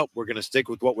like, no, we're going to stick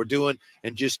with what we're doing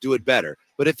and just do it better.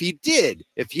 But if he did,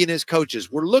 if he and his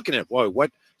coaches were looking at, boy, what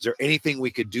is there anything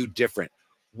we could do different?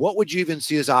 What would you even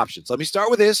see as options? Let me start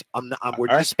with this. We're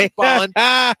just spitballing.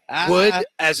 Would,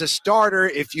 as a starter,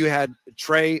 if you had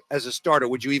Trey as a starter,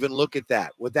 would you even look at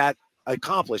that? Would that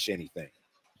accomplish anything?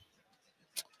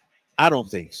 I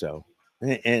don't think so.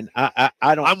 And I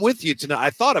don't. I'm with you tonight. I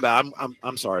thought about.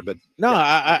 I'm sorry, but no,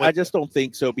 I just don't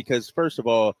think so because first of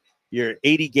all, you're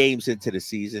 80 games into the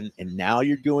season, and now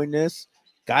you're doing this.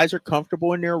 Guys are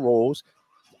comfortable in their roles.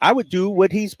 I would do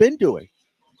what he's been doing.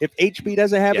 If HB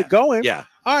doesn't have it going, all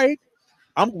right,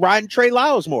 I'm riding Trey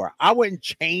Lyles more. I wouldn't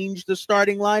change the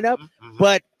starting lineup,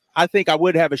 but I think I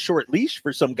would have a short leash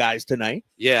for some guys tonight.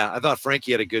 Yeah, I thought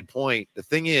Frankie had a good point. The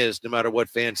thing is, no matter what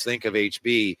fans think of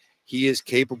HB, he is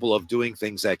capable of doing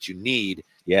things that you need.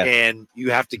 Yeah. And you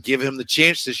have to give him the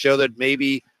chance to show that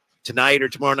maybe tonight or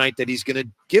tomorrow night that he's going to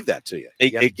give that to you.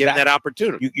 You got to give him that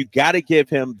opportunity. You got to give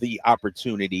him the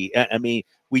opportunity. I mean,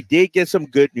 we did get some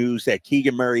good news that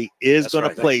Keegan Murray is going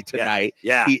to play tonight.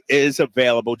 Yeah. He is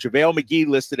available. JaVale McGee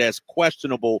listed as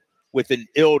questionable with an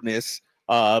illness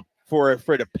for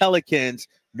the Pelicans.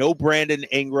 No Brandon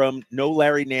Ingram, no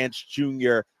Larry Nance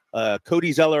Jr.,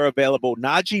 Cody Zeller available.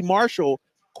 Najee Marshall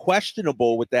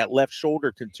questionable with that left shoulder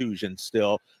contusion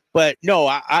still. But no,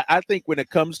 I think when it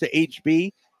comes to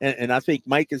HB, and I think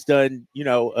Mike has done,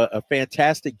 a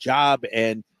fantastic job.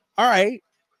 And all right,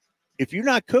 if you're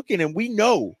not cooking, and we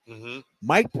know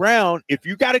Mike Brown, if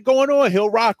you got it going on, he'll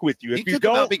rock with you. If you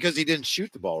don't, because he didn't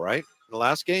shoot the ball, right? in the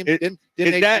last game?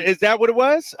 Is that what it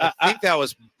was? I think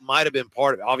that might have been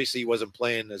part of it. Obviously, he wasn't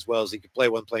playing as well as he could play,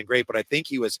 wasn't playing great, but I think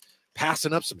he was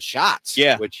passing up some shots.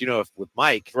 Yeah. Which, with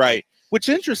Mike. Right. What's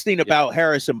interesting about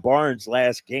Harrison Barnes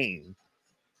last game,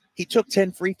 he took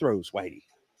 10 free throws, Whitey.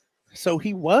 So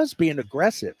he was being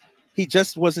aggressive. He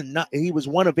just he was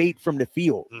 1 of 8 from the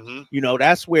field. Mm-hmm.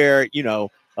 That's where,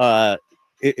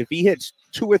 if he hits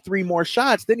 2 or 3 more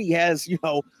shots, then he has,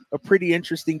 a pretty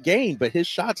interesting game, but his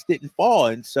shots didn't fall.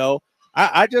 And so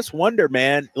I just wonder,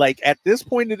 man, like at this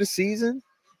point of the season,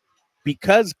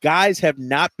 because guys have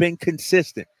not been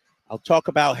consistent, I'll talk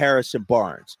about Harrison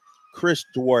Barnes, Chris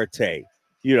Duarte,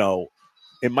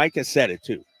 and Mike has said it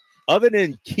too. Other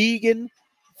than Keegan,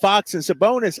 Fox, and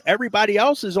Sabonis, everybody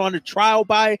else is on a trial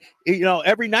by,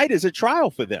 every night is a trial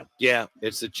for them. Yeah,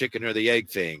 it's the chicken or the egg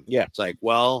thing. Yeah. It's like,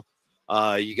 well,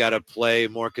 you got to play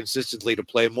more consistently to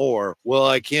play more. Well,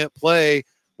 I can't play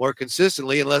more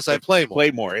consistently unless I play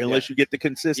more. Unless you get the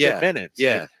consistent minutes.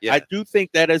 Yeah. I do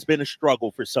think that has been a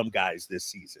struggle for some guys this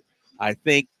season. I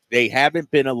think they haven't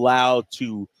been allowed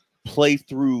to play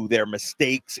through their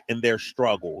mistakes and their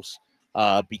struggles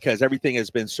because everything has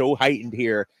been so heightened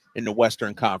here in the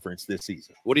Western Conference this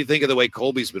season. What do you think of the way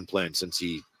Colby's been playing since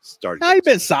he started? He's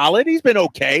been solid. He's been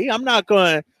okay. I'm not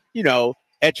going to,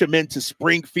 etch him into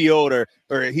Springfield or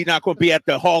he's not going to be at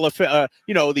the Hall of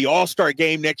the All-Star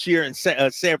game next year in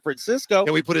San Francisco.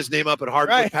 Can we put his name up at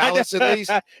Hardwood Palace at least?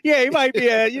 Yeah, he might be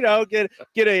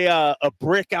get a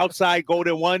brick outside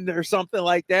Golden One or something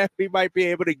like that. We might be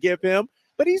able to give him,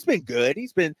 but he's been good.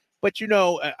 But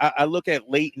I look at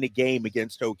late in the game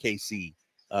against OKC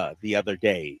the other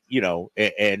day,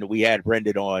 and we had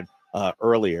Brendan on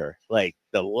earlier, like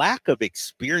the lack of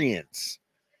experience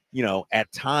at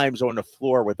times on the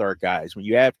floor with our guys, when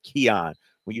you have Keon,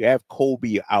 when you have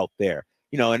Colby out there,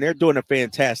 and they're doing a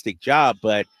fantastic job,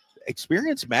 but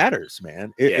experience matters,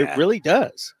 man. It really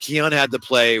does. Keon had the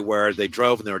play where they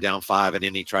drove and they were down 5, and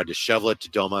then he tried to shovel it to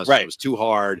Domas. Right. It was too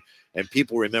hard, and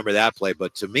people remember that play.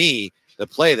 But to me, the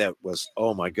play that was,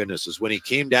 oh my goodness, is when he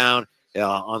came down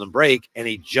on the break and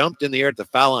he jumped in the air at the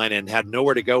foul line and had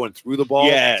nowhere to go and threw the ball.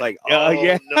 Yeah. It's like, no.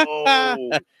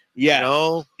 Yeah.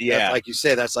 That's, like you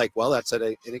said, that's like, well, that's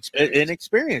an inexperience.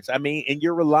 Inexperience. I mean, and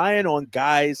you're relying on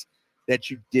guys that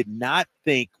you did not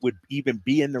think would even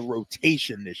be in the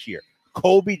rotation this year.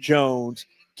 Colby Jones,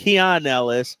 Keon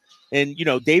Ellis, and,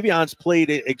 Davion's played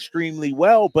it extremely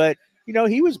well, but,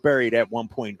 he was buried at one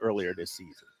point earlier this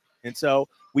season. And so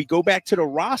we go back to the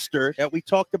roster that we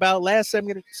talked about last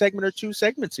segment or 2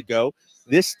 segments ago.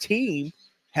 This team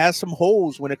has some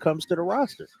holes when it comes to the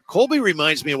roster. Colby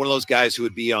reminds me of one of those guys who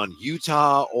would be on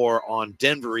Utah or on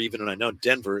Denver even, and I know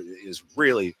Denver is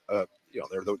really, they're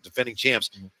the defending champs,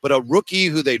 but a rookie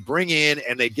who they'd bring in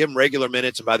and they'd give him regular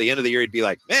minutes, and by the end of the year, he'd be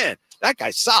like, man, that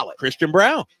guy's solid. Christian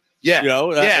Brown. Yeah.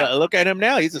 Look at him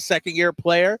now. He's a second-year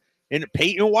player, and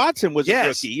Peyton Watson was a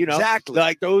rookie, exactly.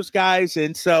 Like those guys.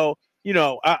 And so,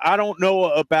 I don't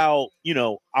know about,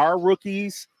 our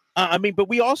rookies. But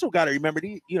we also got to remember,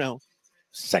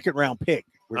 second-round pick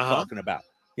we're talking about,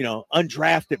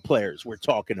 undrafted players we're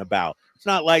talking about. It's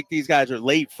not like these guys are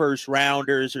late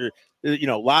first-rounders or,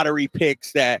 lottery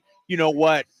picks that,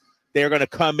 they're going to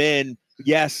come in.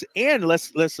 Yes, and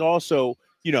let's also,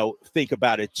 think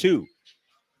about it too.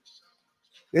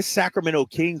 This Sacramento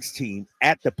Kings team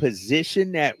at the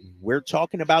position that we're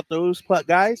talking about, those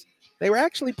guys, they were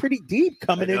actually pretty deep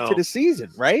coming into the season,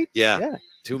 right? Yeah.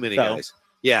 Too many guys.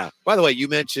 Yeah. By the way, you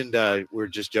mentioned we're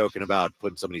just joking about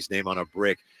putting somebody's name on a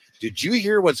brick. Did you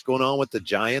hear what's going on with the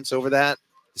Giants over that?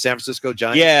 The San Francisco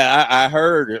Giants? Yeah, I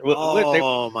heard.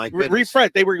 My goodness.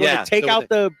 Refresh. They were going to take out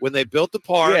when they built the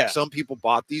park, some people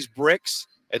bought these bricks,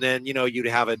 and then, you'd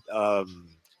have it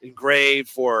engraved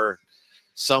for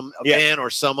some event or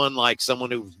someone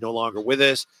who's no longer with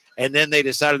us. And then they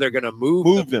decided they're going to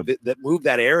move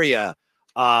that area.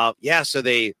 So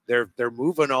they're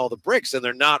moving all the bricks, and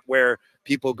they're not where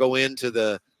people go into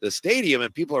the stadium,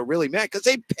 and people are really mad because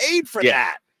they paid for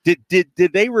that.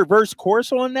 Did they reverse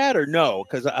course on that or no?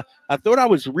 Because I thought I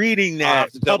was reading that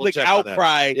public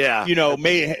outcry,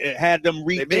 may had them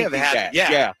rethinking they may have had,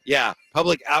 that. Yeah.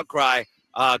 Public outcry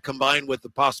combined with the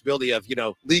possibility of,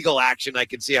 legal action. I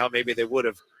can see how maybe they would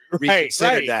have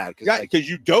reconsidered that. Because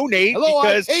you donate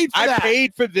because I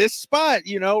paid for this spot,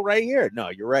 right here. No,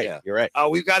 you're right. Yeah. You're right.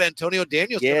 We've got Antonio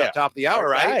Daniels coming up top of the hour,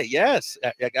 right? Yes.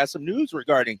 I got some news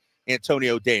regarding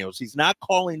Antonio Daniels. He's not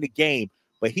calling the game,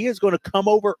 but he is going to come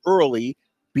over early,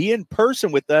 be in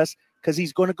person with us, because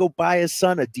he's going to go buy his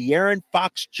son a De'Aaron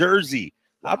Fox jersey.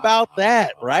 How about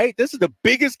that, right? This is the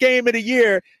biggest game of the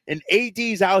year, and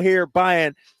AD's out here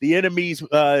buying the enemy's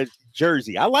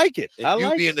jersey. I like it. And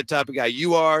you being the type of guy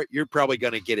you are, you're probably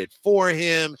going to get it for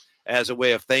him as a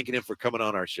way of thanking him for coming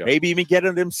on our show. Maybe even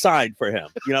getting them signed for him.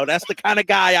 That's the kind of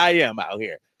guy I am out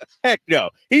here. Heck no.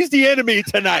 He's the enemy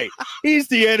tonight. He's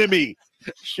the enemy.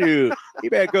 Shoot. You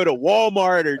better go to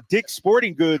Walmart or Dick's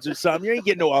Sporting Goods or something. You ain't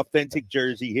getting no authentic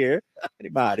jersey here. Get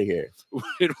him out of here.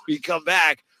 When we come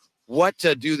back, what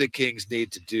do the Kings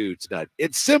need to do tonight?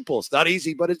 It's simple. It's not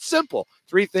easy, but it's simple.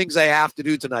 3 things they have to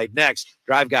do tonight. Next,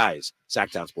 Drive Guys,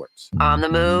 Sactown Sports. On the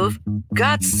move?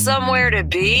 Got somewhere to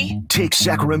be? Take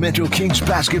Sacramento Kings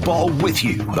basketball with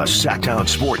you. The Sactown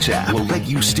Sports app will let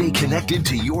you stay connected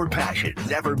to your passion.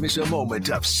 Never miss a moment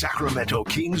of Sacramento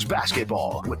Kings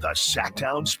basketball with the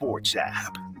Sactown Sports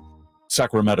app.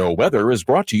 Sacramento weather is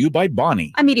brought to you by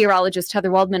Bonnie. I'm meteorologist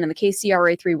Heather Waldman in the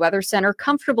KCRA 3 Weather Center.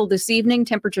 Comfortable this evening.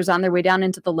 Temperatures on their way down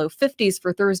into the low 50s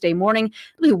for Thursday morning.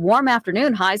 It'll be a warm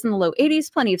afternoon. Highs in the low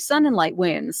 80s. Plenty of sun and light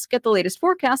winds. Get the latest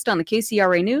forecast on the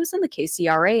KCRA News and the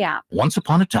KCRA app. Once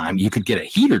upon a time, you could get a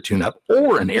heater tune-up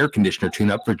or an air conditioner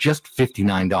tune-up for just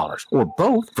 $59, or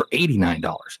both for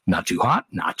 $89. Not too hot,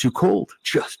 not too cold,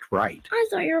 just right. I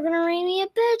thought you were going to read me a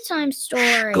bedtime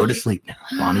story. Go to sleep now.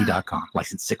 Bonnie.com.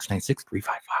 License 696-355.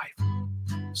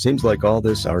 Seems like all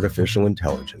this artificial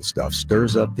intelligence stuff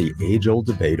stirs up the age-old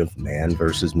debate of man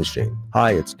versus machine.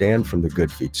 Hi, it's Dan from the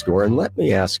Good Feet store, and let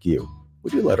me ask you,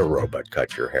 would you let a robot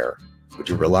cut your hair? Would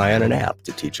you rely on an app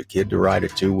to teach a kid to ride a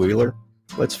two-wheeler?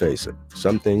 Let's face it,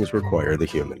 some things require the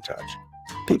human touch.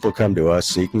 People come to us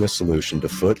seeking a solution to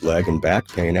foot, leg, and back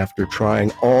pain after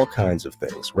trying all kinds of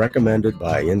things recommended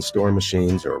by in-store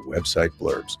machines or website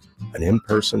blurbs. An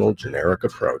impersonal, generic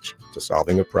approach to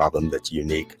solving a problem that's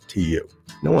unique to you.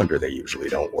 No wonder they usually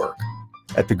don't work.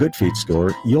 At the Good Feet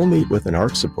store, you'll meet with an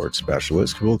arch support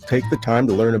specialist who will take the time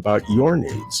to learn about your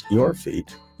needs, your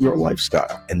feet, your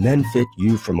lifestyle, and then fit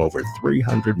you from over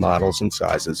 300 models and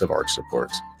sizes of arch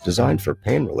supports, designed for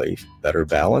pain relief, better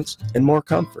balance, and more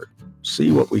comfort.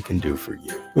 See what we can do for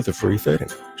you with a free fitting.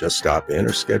 Just stop in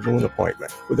or schedule an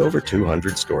appointment. With over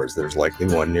 200 stores, there's likely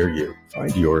one near you.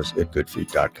 Find yours at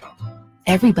goodfeet.com.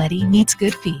 Everybody needs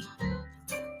Good Feet.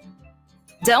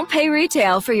 Don't pay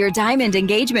retail for your diamond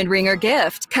engagement ring or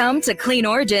gift. Come to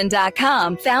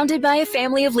CleanOrigin.com, founded by a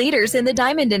family of leaders in the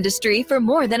diamond industry for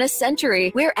more than a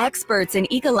century. We're experts in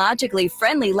ecologically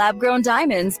friendly lab-grown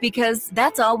diamonds because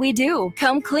that's all we do.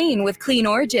 Come clean with Clean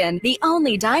Origin, the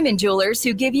only diamond jewelers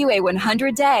who give you a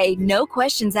 100-day, no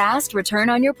questions asked return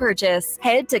on your purchase.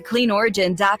 Head to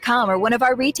CleanOrigin.com or one of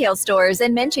our retail stores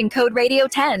and mention code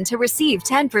Radio10 to receive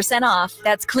 10% off.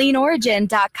 That's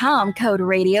CleanOrigin.com, code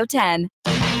Radio10.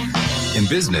 In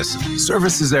business,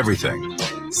 service is everything.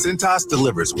 Cintas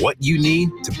delivers what you need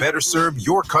to better serve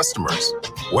your customers.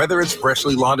 Whether it's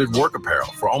freshly laundered work apparel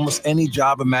for almost any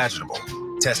job imaginable,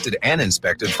 tested and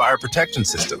inspected fire protection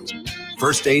systems,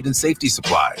 first aid and safety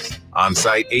supplies,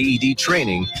 on-site AED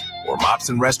training, or mops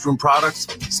and restroom products,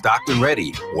 stocked and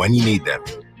ready when you need them.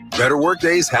 Better work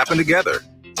days happen together.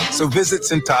 So visit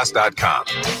Cintas.com.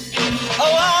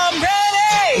 Oh, I'm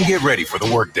ready! And get ready for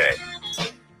the workday.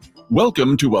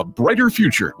 Welcome to a brighter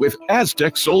future with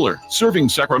Aztec Solar, serving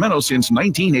Sacramento since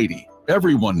 1980.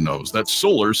 Everyone knows that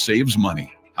solar saves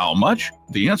money. How much?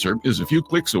 The answer is a few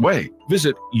clicks away.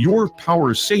 Visit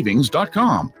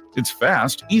yourpowersavings.com. It's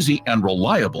fast, easy, and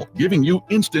reliable, giving you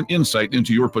instant insight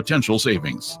into your potential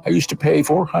savings. I used to pay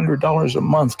 $400 a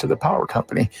month to the power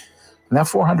company, and that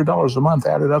 $400 a month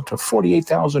added up to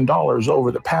 $48,000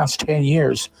 over the past 10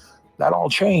 years. That all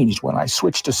changed when I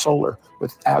switched to solar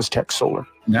with Aztec Solar.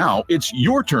 Now it's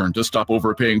your turn to stop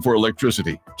overpaying for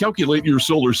electricity. Calculate your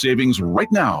solar savings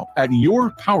right now at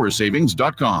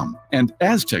yourpowersavings.com. And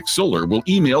Aztec Solar will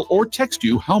email or text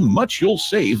you how much you'll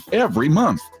save every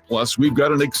month. Plus, we've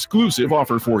got an exclusive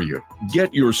offer for you.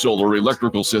 Get your solar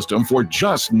electrical system for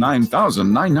just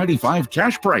 $9,995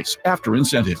 cash price after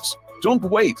incentives. Don't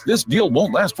wait. This deal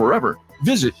won't last forever.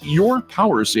 Visit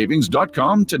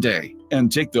yourpowersavings.com today and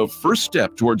take the first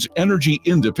step towards energy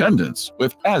independence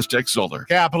with Aztec Solar.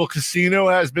 Capital Casino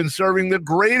has been serving the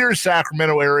greater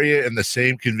Sacramento area in the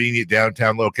same convenient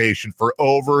downtown location for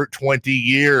over 20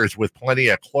 years, with plenty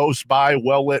of close-by,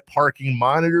 well-lit parking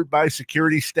monitored by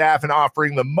security staff and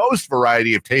offering the most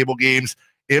variety of table games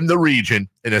in the region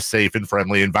in a safe and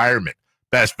friendly environment.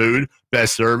 Best food,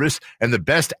 best service, and the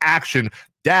best action.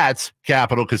 That's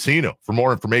Capital Casino. For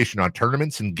more information on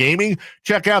tournaments and gaming,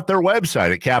 check out their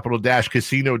website at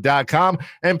capital-casino.com.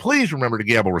 And please remember to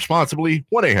gamble responsibly.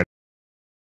 1-800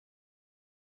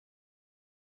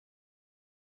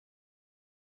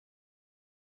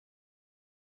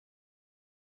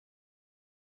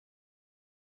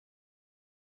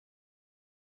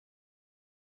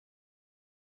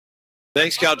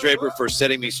 Thanks, Cal Draper, for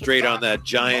setting me straight on that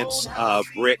Giants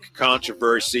brick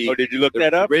controversy. Oh, did you look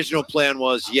that up? The original plan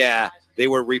was, they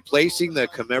were replacing the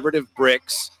commemorative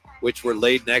bricks, which were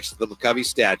laid next to the McCovey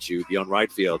statue beyond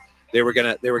right field. They were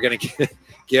gonna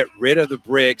get rid of the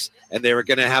bricks, and they were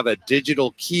gonna have a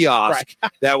digital kiosk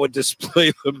that would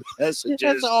display the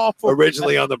messages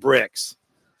originally on the bricks.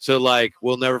 So, like,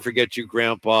 we'll never forget you,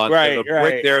 Grandpa. And the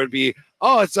brick there would be,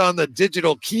 it's on the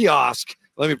digital kiosk.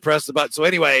 Let me press the button. So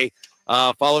anyway,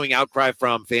 following outcry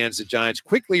from fans, the Giants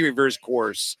quickly reversed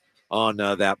course on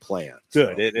that plan.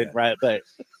 Good. So, but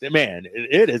man,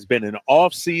 it has been an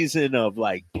off season of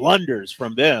like blunders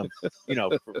from them,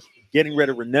 getting rid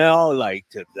of Rennell, like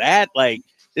to that. Like,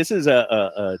 this is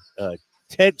a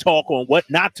TED talk on what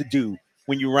not to do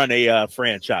when you run a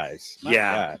franchise. My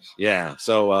gosh. Yeah.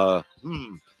 So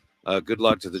good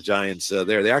luck to the Giants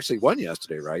there. They actually won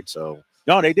yesterday, right? So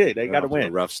no, they did. They got to win.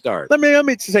 A rough start. Let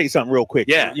me say something real quick.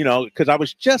 Yeah. Because I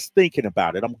was just thinking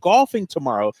about it. I'm golfing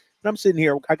tomorrow. And I'm sitting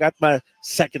here. I got my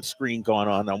second screen going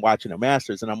on. I'm watching the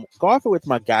Masters, and I'm golfing with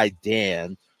my guy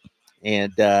Dan.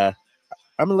 And I'm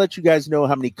gonna let you guys know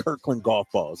how many Kirkland golf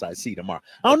balls I see tomorrow.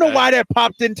 I don't know why that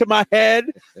popped into my head.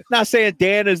 Not saying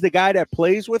Dan is the guy that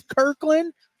plays with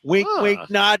Kirkland. Wink, wink,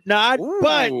 nod, nod. Ooh.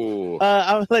 But I'm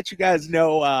gonna let you guys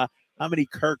know how many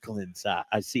Kirklands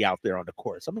I see out there on the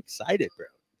course. I'm excited, bro.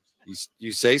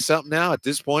 You say something now at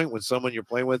this point when someone you're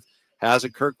playing with has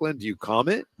a Kirkland, do you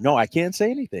comment? No, I can't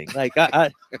say anything. Like I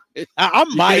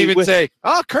might even say,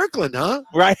 "Oh, Kirkland, huh?"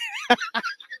 Right.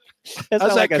 That's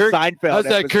how's like that a Seinfeld. How's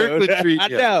that episode. Kirkland treat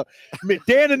you? I know.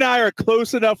 Dan and I are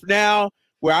close enough now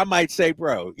where I might say,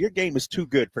 "Bro, your game is too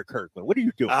good for Kirkland. What are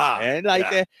you doing, man?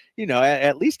 Like,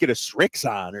 at least get a Strix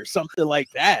on or something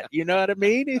like that. You know what I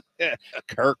mean?"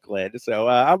 Kirkland. So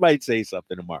I might say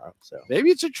something tomorrow. So maybe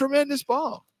it's a tremendous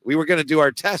ball. We were going to do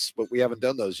our tests, but we haven't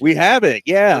done those yet. We haven't.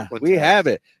 Yeah, we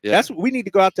haven't. Yeah. That's what we need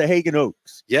to go out to Hagen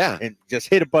Oaks. Yeah. And just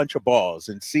hit a bunch of balls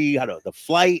and see how the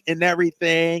flight and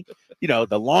everything,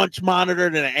 the launch monitor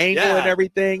and the angle and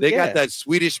everything. They got that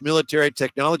Swedish military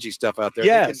technology stuff out there.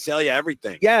 Yes. They can tell you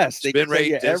everything. Yes. Spin they can rate,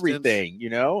 tell you everything,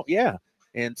 Yeah.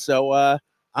 And so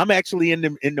I'm actually in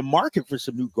the market for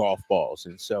some new golf balls.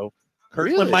 And so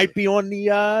Kirkland might be on the,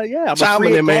 I'm some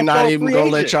of them may not even going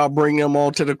to let y'all bring them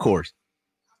on to the course.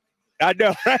 I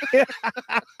know, right?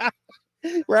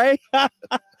 Right?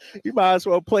 You might as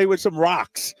well play with some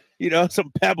rocks,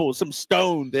 some pebbles, some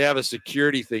stones. They have a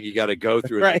security thing you got to go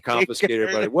through and confiscate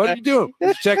everybody. What are you doing?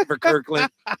 Just checking for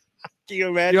Kirkland. Can you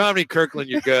imagine? You don't have any Kirkland,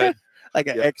 you're good. Like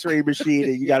an X-ray machine,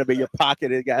 and you got them in your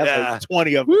pocket. And got like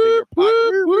 20 of them in your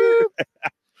pocket.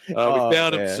 We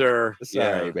found him, sir.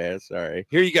 Sorry, man. Sorry.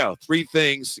 Here you go. 3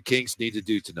 things the Kings need to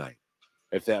do tonight.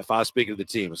 If I was speaking to the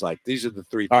team, it's like, these are the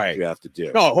 3 things you have to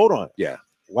do. No, hold on. Yeah.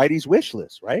 Whitey's wish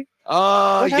list, right?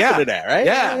 Yeah. To that, right?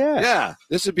 Yeah.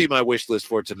 This would be my wish list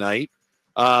for tonight.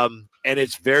 And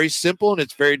it's very simple and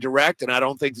it's very direct. And I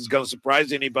don't think this is going to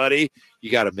surprise anybody.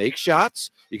 You got to make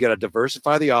shots. You got to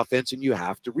diversify the offense and you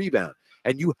have to rebound.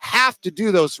 And you have to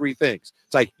do those 3 things.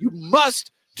 It's like, you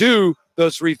must do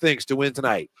those 3 things to win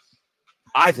tonight.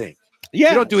 I think. Yeah,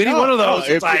 you don't do any one of those.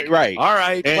 It's like, right. All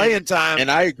right, playing time.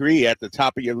 And I agree. At the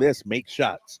top of your list, make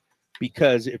shots.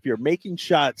 Because if you're making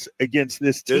shots against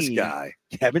this team, guy,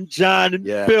 Kevin John in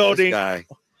the building, guy.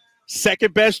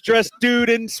 Second best dressed dude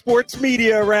in sports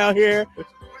media around here.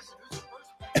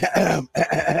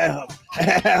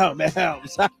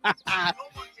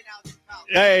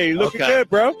 Hey, looking good,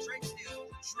 bro.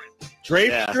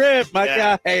 Drip, my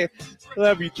guy.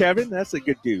 Love you, Kevin. That's a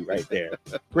good dude right there.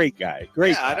 Great guy.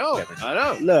 Great guy, Kevin. I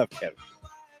know. Love Kevin.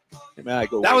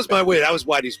 That was my wish. That was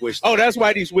Whitey's wish. Oh, that's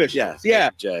Whitey's wish. Yes. Yeah.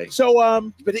 Jay. So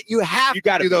but you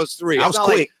got to do those 3. I was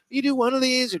quick. Like, you do one of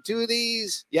these or 2 of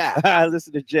these. Yeah.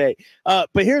 Listen to Jay. But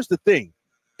here's the thing.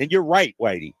 And you're right,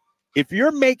 Whitey. If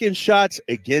you're making shots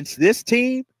against this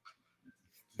team,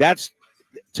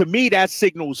 to me, that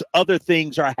signals other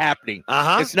things are happening.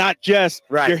 It's not just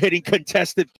you're hitting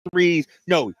contested threes.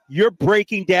 No, you're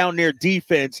breaking down their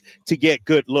defense to get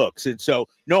good looks. And so,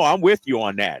 no, I'm with you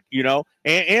on that,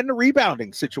 and the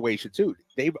rebounding situation, too.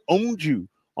 They've owned you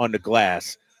on the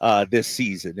glass this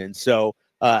season. And so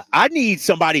I need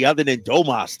somebody other than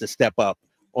Domas to step up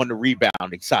on the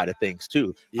rebounding side of things,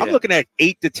 too. Yeah. I'm looking at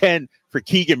 8 to 10 for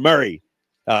Keegan Murray.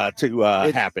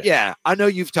 To happen. Yeah, I know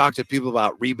you've talked to people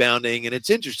about rebounding, and it's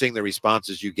interesting the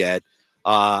responses you get.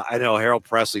 I know Harold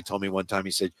Presley told me one time,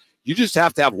 he said, you just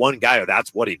have to have one guy, or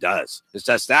that's what he does. It's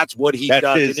just that's what he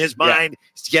does in his mind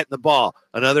is getting the ball.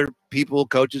 Another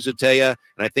coaches will tell you, and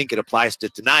I think it applies to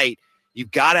tonight,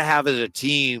 you've got to have as a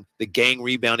team the gang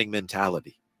rebounding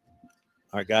mentality.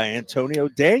 Our guy Antonio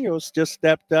Daniels just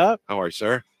stepped up. How are you,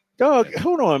 sir? Dog,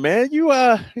 hold on, man. You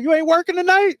ain't working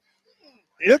tonight?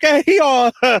 Look at he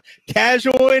all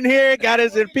casual in here. Got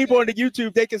his and people on the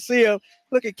YouTube, they can see him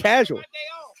looking casual.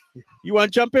 You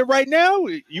want to jump in right now?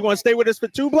 You want to stay with us for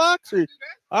 2 blocks? Or,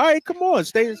 all right, come on.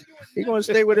 You're going to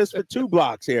stay with us for 2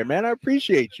 blocks here, man. I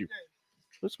appreciate you.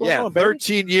 What's going on, baby?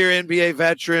 13-year NBA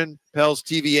veteran, Pels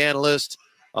TV analyst,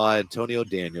 Antonio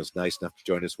Daniels. Nice enough to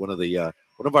join us. One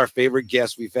of our favorite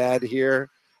guests we've had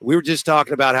here. We were just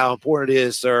talking about how important it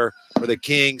is, sir, for the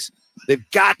Kings. They've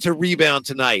got to rebound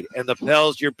tonight, and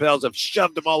your Pels have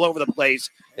shoved them all over the place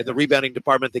in the rebounding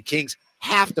department. The Kings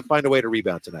have to find a way to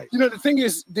rebound tonight. You know, the thing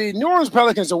is, the New Orleans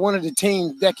Pelicans are one of the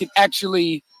teams that can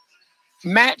actually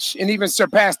match and even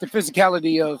surpass the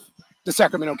physicality of the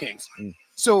Sacramento Kings.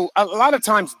 So a lot of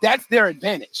times that's their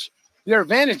advantage. Their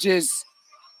advantage is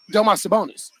Domas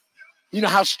Sabonis. You know,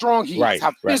 how strong he is,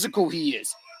 how physical he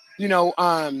is. You know,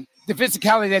 the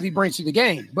physicality that he brings to the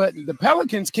game. But the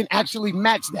Pelicans can actually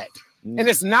match that. And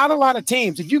it's not a lot of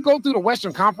teams. If you go through the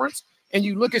Western Conference and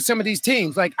you look at some of these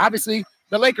teams, like obviously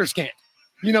the Lakers can't.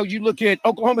 You know, you look at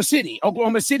Oklahoma City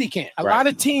can't. A lot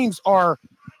of teams are,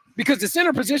 because the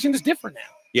center position is different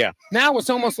now. Yeah. Now it's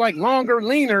almost like longer,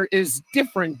 leaner is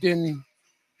different than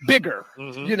bigger,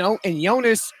 you know, and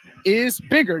Jonas is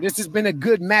bigger. This has been a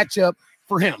good matchup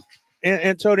for him. And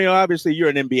Antonio, obviously you're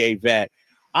an NBA vet.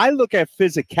 I look at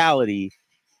physicality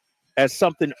as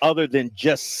something other than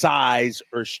just size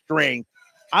or strength.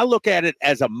 I look at it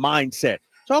as a mindset.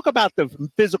 Talk about the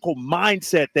physical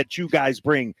mindset that you guys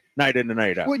bring night in and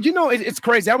night out. Well, you know, it's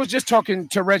crazy. I was just talking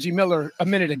to Reggie Miller a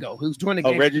minute ago, who's doing the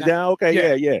game. Oh, Reggie's down?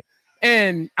 Okay, yeah.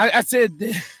 And I said,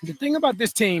 the thing about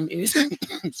this team is,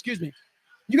 excuse me,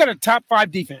 you got a top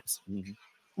 5 defense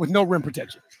with no rim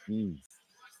protection.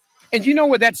 And you know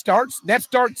where that starts? That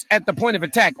starts at the point of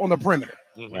attack on the perimeter.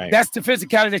 That's the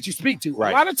physicality that you speak to.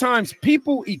 A lot of times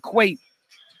people equate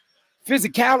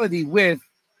physicality with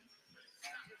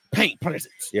paint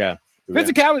presence. Yeah.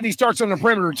 Physicality starts on the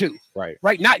perimeter too.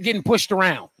 Right. Not getting pushed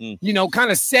around, you know, kind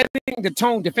of setting the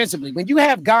tone defensively. When you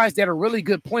have guys that are really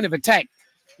good point of attack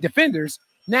defenders,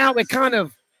 now it kind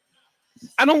of,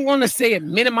 I don't want to say it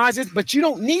minimizes, but you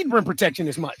don't need rim protection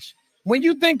as much. When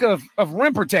you think of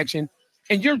rim protection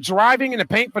and you're driving in the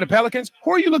paint for the Pelicans,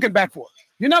 who are you looking back for?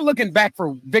 You're not looking back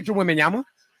for Victor Wembanyama.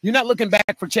 You're not looking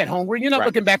back for Chet Holmgren. You're not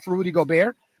looking back for Rudy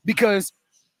Gobert, because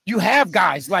you have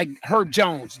guys like Herb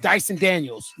Jones, Dyson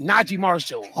Daniels, Najee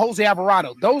Marshall, Jose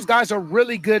Alvarado. Those guys are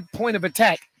really good point of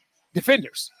attack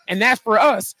defenders. And that's for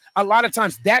us. A lot of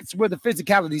times that's where the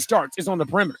physicality starts, is on the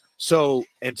perimeter. So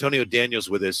Antonio Daniels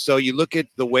with this. So you look at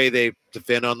the way they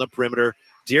defend on the perimeter.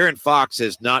 De'Aaron Fox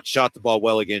has not shot the ball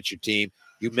well against your team.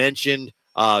 You mentioned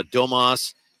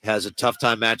Domas has a tough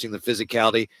time matching the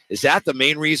physicality. Is that the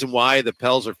main reason why the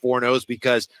Pels are 4-0?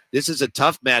 Because this is a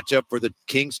tough matchup for the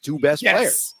Kings' 2 best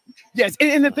players. Yes.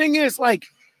 And the thing is, like,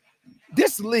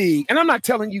 this league, and I'm not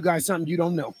telling you guys something you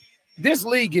don't know. This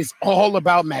league is all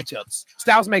about matchups.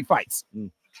 Styles make fights.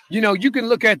 You know, you can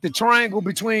look at the triangle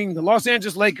between the Los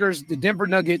Angeles Lakers, the Denver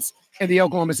Nuggets, and the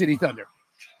Oklahoma City Thunder.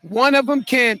 One of them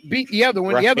can't beat the other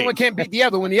one. The other one can't beat the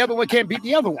other one. The other one can't beat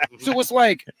the other one. So it's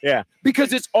like,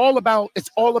 because it's all about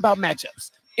matchups.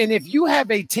 And if you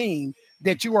have a team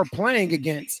that you are playing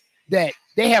against that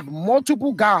they have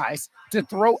multiple guys to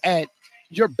throw at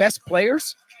your best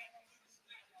players,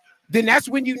 then that's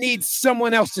when you need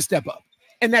someone else to step up.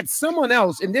 And that someone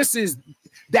else, and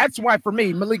that's why for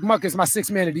me, Malik Monk is my 6th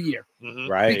man of the year.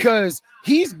 Because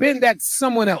he's been that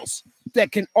someone else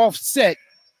that can offset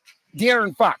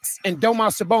De'Aaron Fox and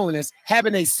Domas Sabonis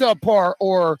having a subpar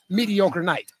or mediocre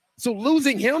night. So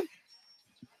losing him,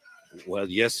 well,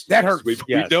 yes, that hurts. We've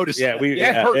noticed.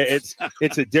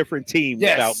 It's a different team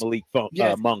without Malik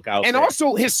Monk out and there.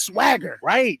 Also his swagger,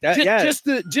 just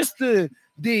the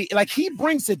like, he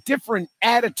brings a different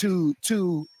attitude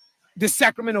to the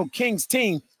Sacramento Kings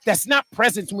team that's not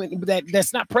present when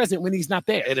he's not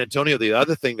there. And Antonio, the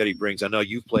other thing that he brings, I know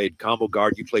you played combo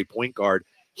guard, you played point guard.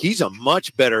 He's a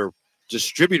much better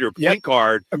distributor point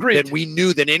guard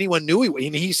than anyone knew.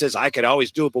 He says, I could always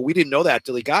do it, but we didn't know that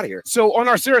till he got here. So on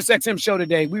our Sirius XM show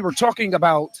today, we were talking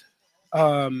about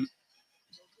the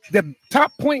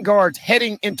top point guards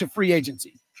heading into free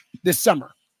agency this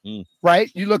summer,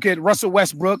 right? You look at Russell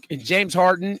Westbrook and James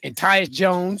Harden and Tyus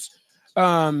Jones.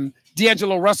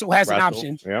 D'Angelo Russell has an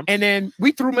option. And then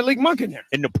we threw Malik Monk in there.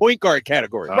 In the point guard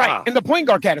category. Right, in the point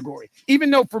guard category.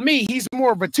 Even though for me, he's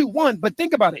more of a 2-1. But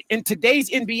think about it. In today's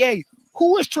NBA,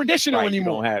 who is traditional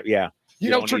anymore? You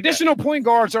know, traditional point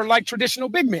guards are like traditional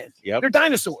big men. They're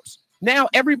dinosaurs. Now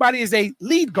everybody is a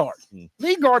lead guard.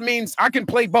 Lead guard means I can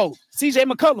play both. CJ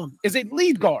McCollum is a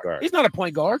lead guard. He's not a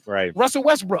point guard. Right. Russell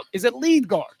Westbrook is a lead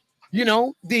guard. You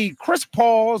know, the Chris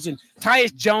Pauls and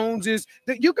Tyus Joneses,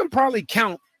 that you can probably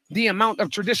count the amount of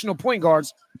traditional point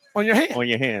guards on your hands. On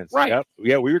your hands. Right. Yep.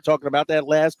 Yeah, we were talking about that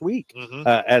last week.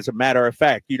 As a matter of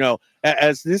fact, you know,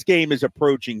 as this game is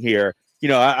approaching here, you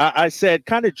know, I said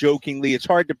kind of jokingly, it's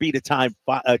hard to beat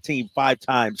a team 5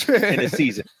 times in a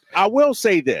season. I will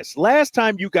say this. Last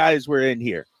time you guys were in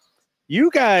here, you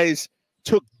guys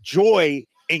took joy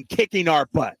in kicking our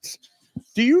butts.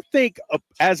 Do you think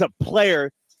as a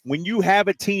player, when you have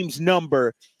a team's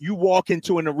number, you walk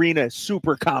into an arena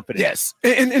super confident? Yes.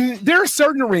 And there are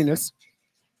certain arenas,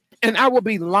 and I will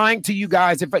be lying to you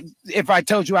guys if I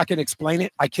told you I can explain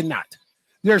it. I cannot.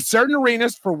 There are certain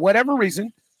arenas, for whatever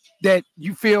reason, that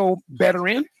you feel better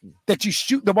in, that you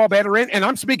shoot the ball better in. And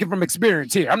I'm speaking from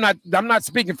experience here. I'm not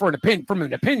speaking from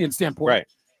an opinion standpoint. Right.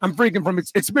 I'm speaking from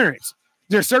experience.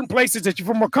 There are certain places that you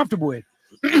feel more comfortable with.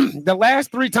 The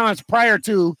last 3 times prior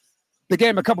to the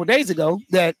game a couple of days ago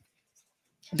that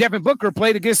Devin Booker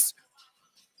played against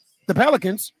the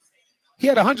Pelicans, he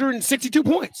had 162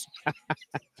 points.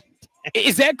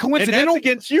 Is that coincidental? And that's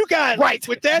against you guys. Right.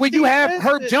 With that when you have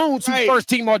Herb Jones, who's right. first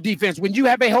team on defense, when you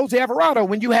have a Jose Alvarado,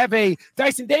 when you have a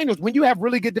Dyson Daniels, when you have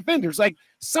really good defenders, like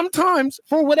sometimes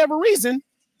for whatever reason,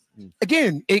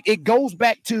 again, it goes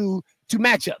back to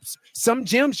matchups. Some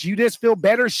gyms, you just feel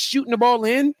better shooting the ball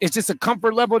in. It's just a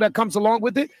comfort level that comes along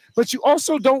with it. But you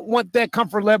also don't want that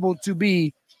comfort level to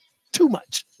be too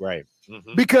much. Right.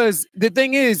 Because the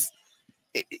thing is,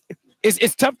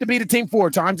 it's tough to beat a team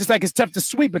 4 times, just like it's tough to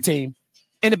sweep a team.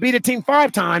 And to beat a team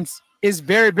 5 times is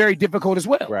very, very difficult as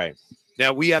well. Right.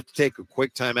 Now we have to take a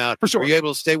quick time out. For sure. Are you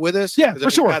able to stay with us? Yeah,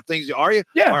 for sure. Are you?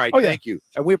 Yeah. All right. Oh, yeah. Thank you.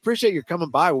 And we appreciate you coming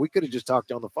by. We could have just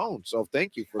talked on the phone. So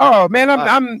thank you for Oh man,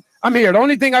 I'm here. The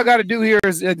only thing I got to do here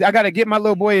is I got to get my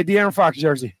little boy a De'Aaron Fox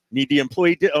jersey. Need the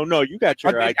employee. Oh no, you got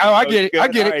your. I get it. I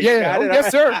get it. Yeah.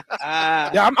 Yes, sir.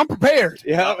 Yeah, I'm prepared.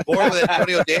 Yeah. More with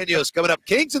Antonio Daniels coming up.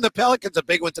 Kings and the Pelicans, a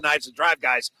big one tonight. It's the Drive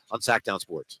Guys on Sactown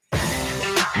Sports.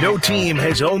 No team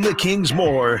has owned the Kings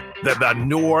more than the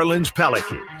New Orleans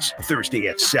Pelicans. Thursday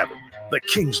at 7. The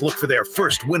Kings look for their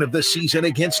first win of the season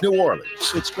against New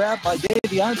Orleans. It's grabbed by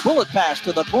Davion. Bullet pass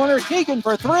to the corner. Keegan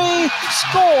for 3.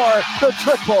 Score the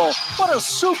triple. What a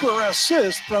super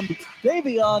assist from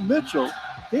Davion Mitchell.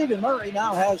 Keegan Murray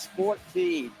now has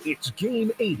 14. It's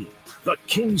game 80. The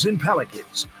Kings and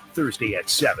Pelicans. Thursday at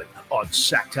 7 on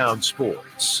Sactown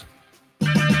Sports.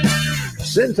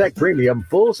 Syntec Premium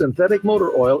Full Synthetic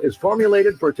Motor Oil is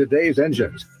formulated for today's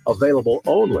engines. Available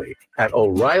only at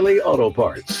O'Reilly Auto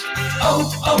Parts.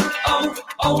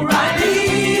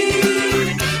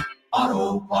 O'Reilly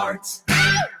Auto Parts.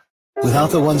 Without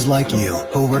the ones like you,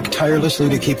 who work tirelessly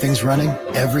to keep things running,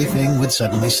 everything would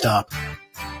suddenly stop.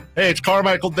 Hey, it's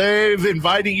Carmichael Dave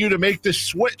inviting you to make the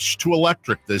switch to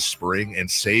electric this spring and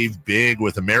save big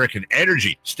with American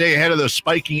Energy. Stay ahead of those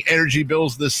spiking energy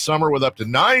bills this summer with up to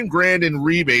 $9,000 in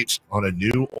rebates on a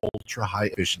new ultra-high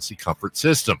efficiency comfort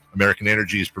system. American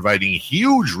Energy is providing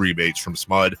huge rebates from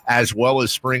SMUD as well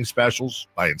as spring specials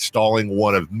by installing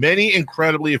one of many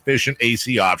incredibly efficient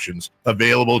AC options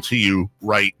available to you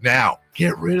right now.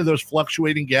 Get rid of those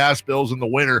fluctuating gas bills in the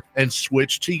winter and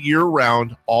switch to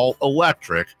year-round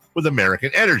all-electric with American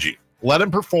Energy. Let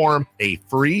them perform a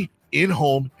free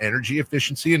in-home energy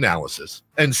efficiency analysis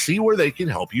and see where they can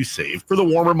help you save for the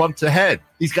warmer months ahead.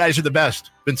 These guys are the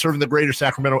best. Been serving the greater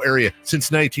Sacramento area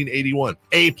since 1981.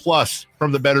 A+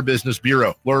 from the Better Business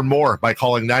Bureau. Learn more by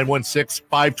calling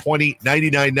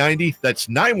 916-520-9990. That's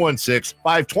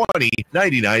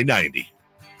 916-520-9990.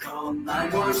 Call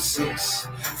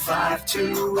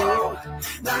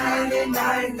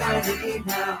 916-520-9990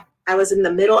 now. I was in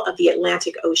the middle of the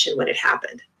Atlantic Ocean when it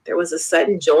happened. There was a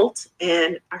sudden jolt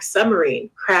and our submarine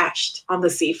crashed on the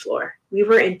seafloor. We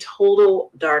were in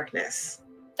total darkness.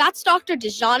 That's Dr.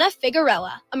 Dejana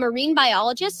Figueroa, a marine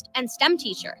biologist and STEM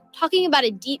teacher, talking about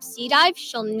a deep sea dive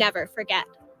she'll never forget.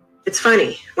 It's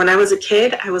funny, when I was a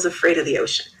kid, I was afraid of the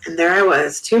ocean. And there I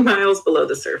was, 2 miles below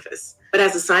the surface. But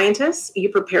as a scientist, you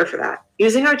prepare for that.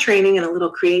 Using our training and a little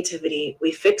creativity,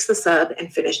 we fixed the sub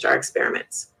and finished our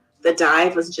experiments. The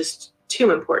dive was just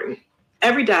too important.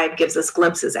 Every dive gives us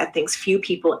glimpses at things few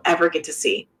people ever get to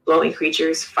see. Glowing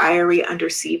creatures, fiery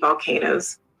undersea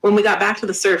volcanoes. When we got back to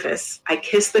the surface, I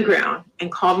kissed the ground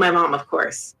and called my mom, of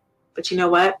course. But you know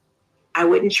what? I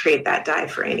wouldn't trade that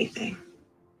dive for anything.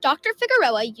 Dr.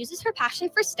 Figueroa uses her passion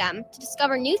for STEM to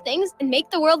discover new things and make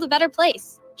the world a better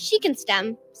place. She can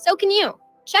STEM, so can you.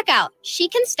 Check out She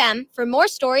Can STEM for more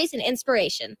stories and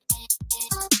inspiration.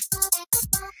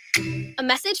 A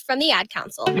message from the Ad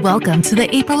Council. Welcome to the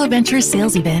April Adventure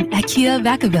sales event at Kia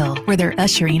Vacaville, where they're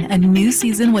ushering a new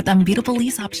season with unbeatable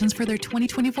lease options for their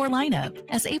 2024 lineup.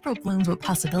 As April blooms with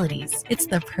possibilities, it's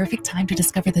the perfect time to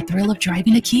discover the thrill of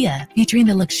driving a Kia, featuring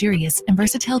the luxurious and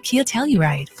versatile Kia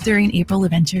Telluride. During April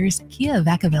Adventures, Kia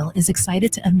Vacaville is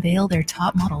excited to unveil their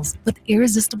top models with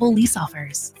irresistible lease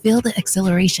offers. Feel the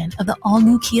exhilaration of the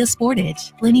all-new Kia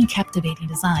Sportage, blending captivating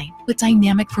design with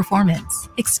dynamic performance.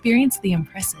 Experience the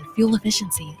impressive fuel efficiency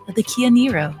of the Kia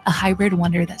Niro, a hybrid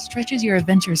wonder that stretches your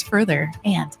adventures further.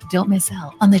 And don't miss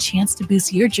out on the chance to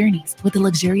boost your journeys with the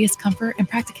luxurious comfort and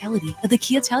practicality of the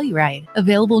Kia Telluride.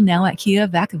 Available now at Kia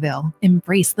Vacaville.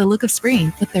 Embrace the look of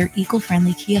spring with their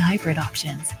eco-friendly Kia hybrid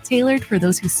options, tailored for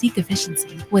those who seek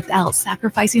efficiency without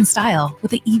sacrificing style,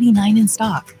 with the EV9 in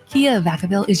stock. Kia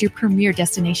Vacaville is your premier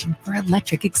destination for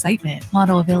electric excitement.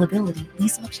 Model availability,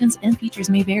 lease options, and features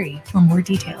may vary. For more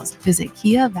details, visit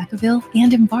Kia Vacaville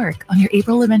and embark on your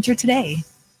April adventure today.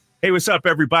 Hey, what's up,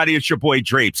 everybody? It's your boy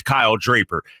Drapes, Kyle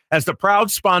Draper. As the proud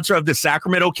sponsor of the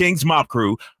Sacramento Kings Mop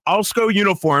Crew, Alsco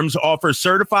Uniforms offers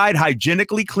certified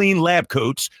hygienically clean lab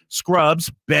coats,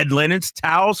 scrubs, bed linens,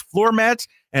 towels, floor mats,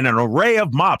 and an array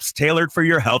of mops tailored for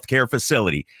your healthcare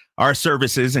facility. Our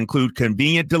services include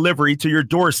convenient delivery to your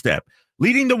doorstep.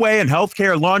 Leading the way in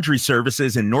healthcare laundry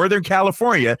services in Northern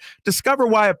California, discover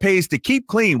why it pays to keep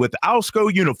clean with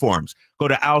Alsco Uniforms. Go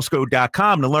to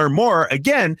alsco.com to learn more.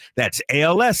 Again, that's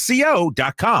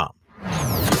alsco.com.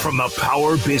 From the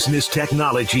Power Business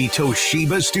Technology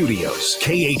Toshiba Studios,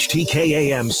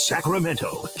 KHTK-AM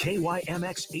Sacramento,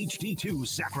 KYMX HD2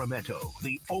 Sacramento,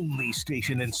 the only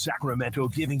station in Sacramento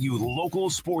giving you local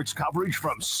sports coverage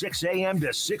from 6 a.m.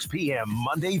 to 6 p.m.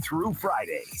 Monday through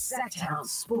Friday. Sactown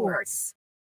Sports.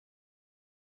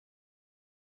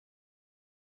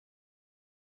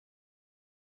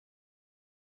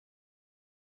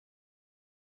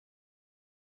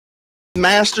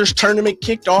 Masters tournament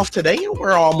kicked off today, and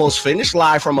we're almost finished.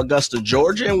 Live from Augusta,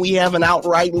 Georgia, and we have an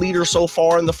outright leader so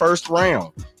far in the first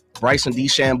round. Bryson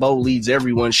DeChambeau leads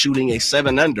everyone, shooting a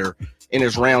 7-under in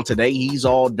his round today. He's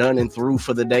all done and through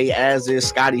for the day, as is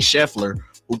Scotty Scheffler,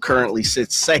 who currently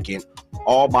sits second,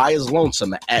 all by his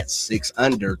lonesome at 6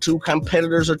 under. Two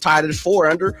competitors are tied at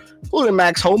 4 under, including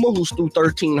Max Homa, who's through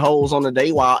 13 holes on the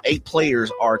day, while 8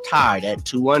 players are tied at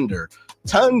 2 under.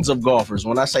 Tons of golfers.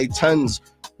 When I say tons,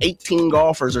 18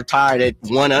 golfers are tied at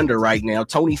 1 under right now.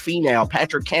 Tony Finau,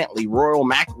 Patrick Cantlay,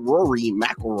 Rory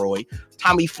McIlroy,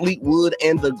 Tommy Fleetwood,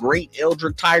 and the great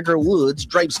Eldrick Tiger Woods,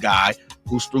 Drapes guy,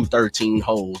 who's through 13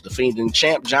 holes. Defending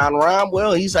champ John Rahm,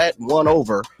 well, he's at 1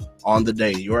 over on the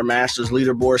day. Your Masters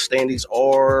leaderboard standings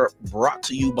are brought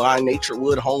to you by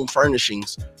Naturewood Home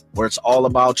Furnishings, where it's all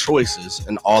about choices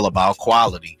and all about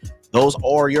quality. Those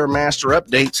are your master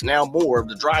updates. Now more of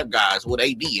the Drive Guys with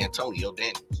AD Antonio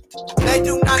Daniels. They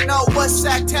do not know what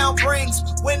Sactown brings.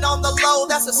 When on the low,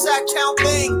 that's a Sactown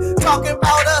thing. Talking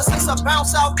about us, it's a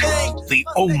bounce out thing. The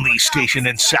only station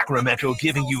in Sacramento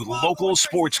giving you local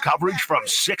sports coverage from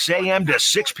 6 a.m. to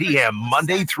 6 p.m.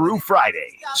 Monday through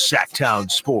Friday.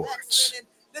 Sactown Sports.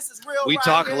 We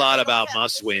talk a lot about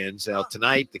must-wins.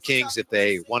 Tonight, the Kings, if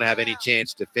they want to have any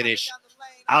chance to finish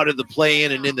out of the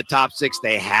play-in and in the top 6,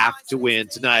 they have to win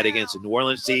tonight against a New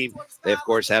Orleans team they, of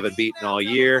course, haven't beaten all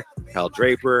year. Kyle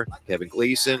Draper, Kevin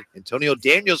Gleason, Antonio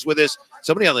Daniels with us.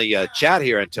 Somebody on the chat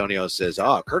here, Antonio, says,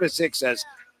 Curtis Hicks says,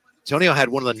 Antonio had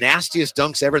one of the nastiest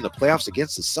dunks ever in the playoffs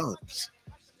against the Suns.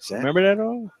 Remember that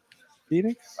all?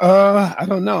 Phoenix? I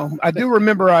don't know. I do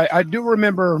remember.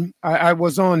 I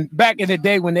was on back in the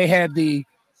day when they had the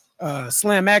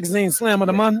Slam Magazine Slam of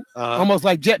the Month, almost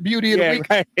like Jet Beauty of the Week.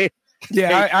 Right.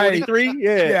 Yeah, I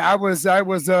yeah. I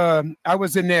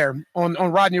was in there on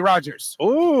Rodney Rogers.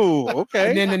 Oh, okay.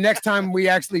 And then the next time we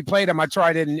actually played him, I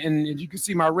tried it, and you can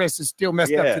see my wrist is still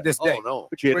messed up to this day. Oh no!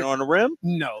 But you hit it on the rim?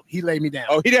 No, he laid me down.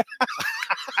 Oh, he did.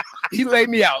 He laid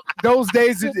me out. Those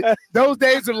days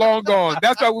are long gone.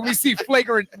 That's why when we see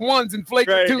flagrant ones and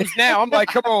flagrant twos now, I'm like,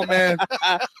 come on, man.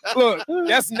 Look,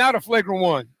 that's not a flagrant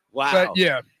one. Wow. But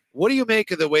yeah. What do you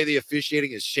make of the way the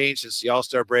officiating has changed since the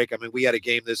All-Star break? I mean, we had a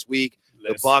game this week.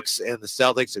 The Bucks and the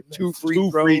Celtics have two free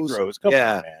throws. Come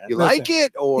yeah. on, man. You like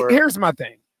it? Or here's my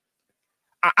thing.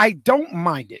 I don't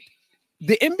mind it.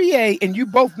 The NBA, and you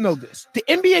both know this, the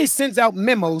NBA sends out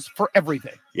memos for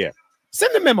everything. Yeah.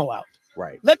 Send the memo out.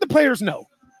 Right. Let the players know.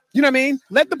 You know what I mean?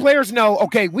 Let the players know,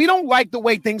 okay, we don't like the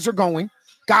way things are going.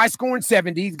 Guys scoring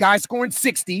 70, guys scoring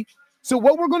 60. So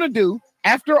what we're going to do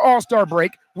after All-Star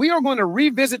break, we are going to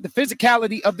revisit the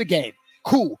physicality of the game.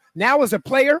 Cool. Now as a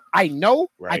player, I know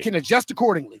I can adjust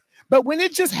accordingly. But when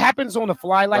it just happens on the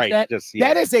fly like that,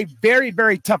 that is a very,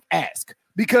 very tough ask.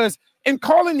 Because in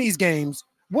calling these games,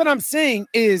 what I'm saying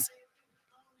is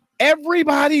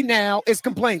everybody now is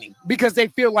complaining because they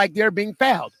feel like they're being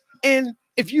fouled. And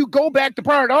if you go back to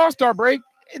prior to All-Star break,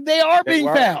 they are being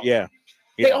fouled. Yeah.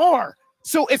 They are.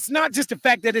 So it's not just the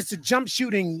fact that it's a jump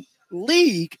shooting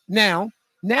league now.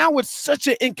 Now it's such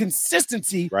an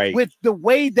inconsistency with the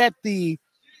way that the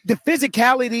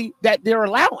physicality that they're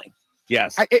allowing.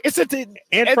 Yes.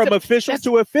 And from official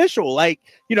to official, like,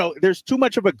 there's too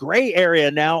much of a gray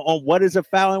area now on what is a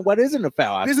foul and what isn't a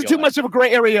foul. There's too much of a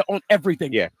gray area on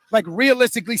everything. Yeah. Like,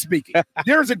 realistically speaking,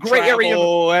 there's a gray area.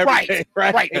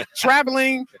 Right.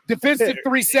 Traveling, defensive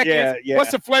 3 seconds. Yeah.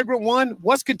 What's a flagrant one?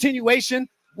 What's continuation?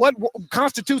 What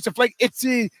constitutes a flag?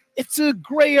 It's a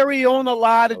gray area on a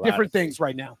lot of different things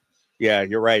right now. Yeah,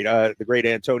 you're right. The great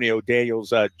Antonio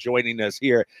Daniels joining us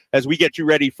here as we get you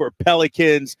ready for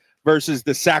Pelicans versus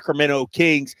the Sacramento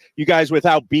Kings. You guys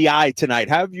without BI tonight.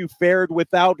 How have you fared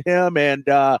without him? And,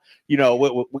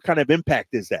 what kind of impact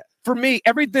is that? For me,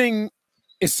 everything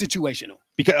is situational.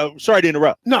 Because sorry to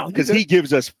interrupt. No, because he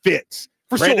gives us fits.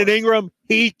 For Brandon sure. Ingram,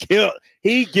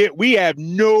 we have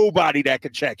nobody that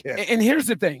can check him. And here's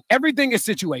the thing. Everything is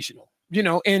situational,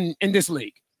 in this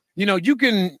league. You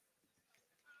can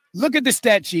look at the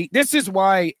stat sheet. This is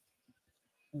why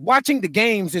watching the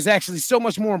games is actually so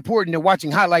much more important than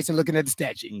watching highlights and looking at the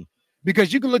stat sheet.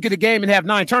 Because you can look at the game and have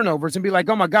 9 turnovers and be like,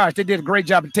 oh my gosh, they did a great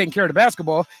job of taking care of the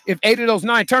basketball. If 8 of those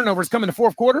 9 turnovers come in the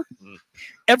fourth quarter,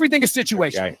 everything is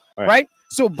situational, right?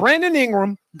 So Brandon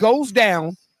Ingram goes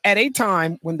down at a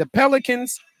time when the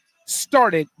Pelicans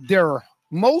started their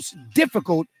most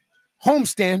difficult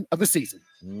homestand of the season.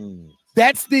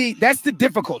 That's the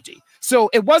difficulty. So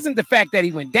it wasn't the fact that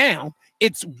he went down,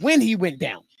 it's when he went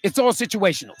down. It's all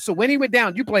situational. So when he went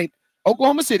down, you played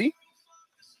Oklahoma City,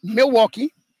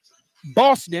 Milwaukee,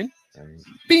 Boston,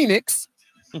 Phoenix,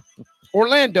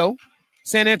 Orlando,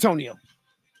 San Antonio,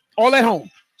 all at home.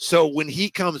 So when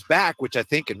he comes back, which I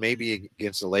think, and maybe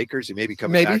against the Lakers, he may be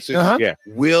coming back soon.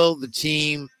 Will the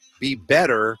team be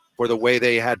better for the way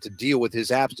they had to deal with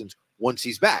his absence once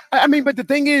he's back? I mean, but the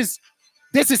thing is,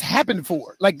 this has happened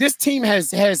before. Like, this team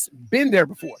has been there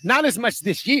before. Not as much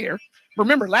this year.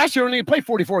 Remember, last year only played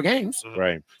 44 games.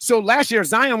 Right. So last year,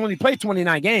 Zion only played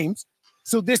 29 games.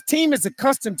 So this team is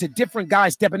accustomed to different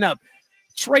guys stepping up.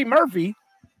 Trey Murphy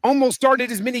almost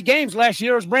started as many games last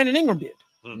year as Brandon Ingram did.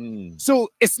 So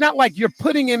it's not like you're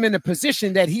putting him in a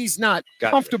position that he's not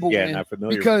comfortable in, not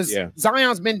familiar because with,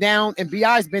 Zion's been down and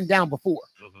BI's been down before.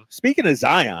 Speaking of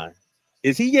Zion,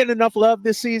 is he getting enough love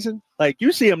this season? Like,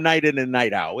 you see him night in and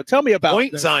night out. Well, tell me about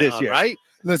Zion, this year. right?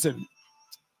 Listen,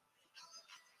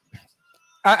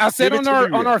 I said on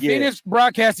our Phoenix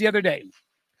broadcast the other day,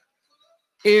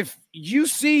 if you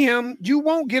see him, you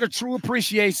won't get a true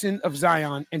appreciation of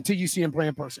Zion until you see him play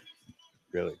in person.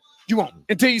 Really? You won't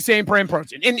until you see him play in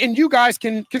person. And you guys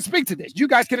can speak to this. You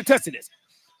guys can attest to this.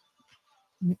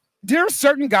 There are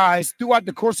certain guys throughout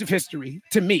the course of history,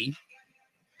 to me,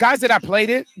 guys that I played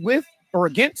it with or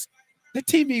against, the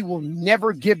TV will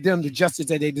never give them the justice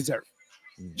that they deserve.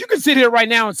 You can sit here right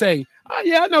now and say, oh,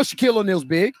 yeah, I know Shaquille O'Neal's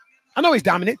big. I know he's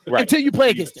dominant until you play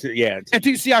against him. Yeah.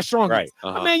 Until you see how strong he is.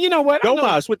 I mean, you know what?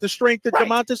 Domas with the strength of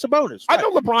DeMontis Sabonis. I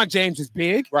know LeBron James is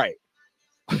big. Right.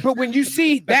 But when you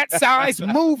see that size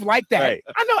move like that,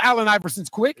 I know Allen Iverson's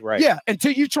quick. Right. Yeah,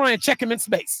 until you try and check him in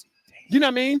space. You know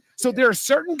what I mean? So there are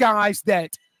certain guys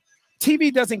that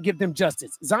TV doesn't give them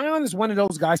justice. Zion is one of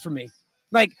those guys for me.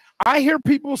 Like, I hear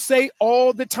people say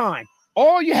all the time,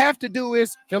 all you have to do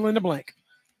is fill in the blank.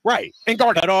 Right. And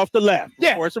guard cut off the left.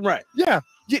 Yeah. Force him right. Yeah.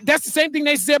 That's the same thing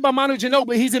they said about Manu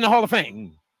Ginobili. He's in the Hall of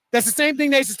Fame. That's the same thing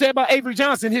they said about Avery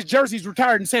Johnson. His jersey's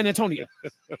retired in San Antonio.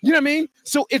 You know what I mean?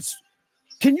 So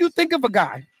can you think of a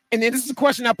guy, and this is a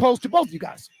question I pose to both of you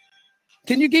guys.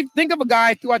 Can you think of a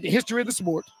guy throughout the history of the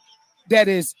sport that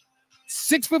is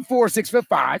 6'4", 6'5",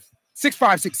 6'5",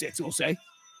 6'6", we'll say,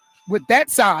 with that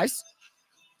size,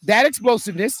 that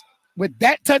explosiveness, with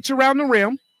that touch around the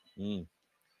rim, and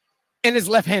is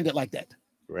left-handed like that?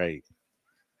 Right.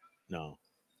 No.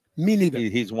 Me neither.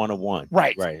 He's one of one.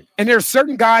 Right. Right. And there are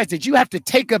certain guys that you have to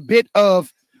take a bit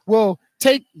of,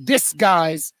 take this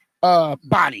guy's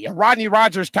body, a Rodney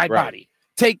Rogers type body.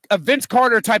 Take a Vince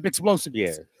Carter type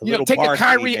explosiveness. Yeah. Take a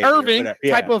Kyrie Irving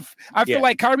type of. I feel Yeah.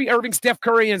 like Kyrie Irving, Steph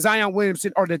Curry, and Zion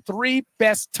Williamson are the 3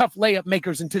 best tough layup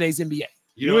makers in today's NBA.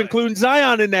 You include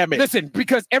Zion in that mix. Listen,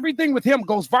 because everything with him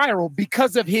goes viral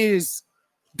because of his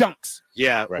dunks.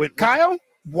 Yeah. Right. Kyle,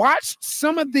 watch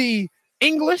some of the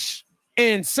English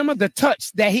and some of the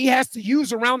touch that he has to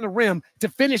use around the rim to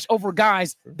finish over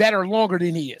guys that are longer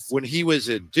than he is. When he was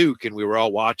at Duke and we were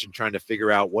all watching, trying to figure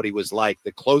out what he was like,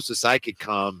 the closest I could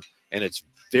come, and it's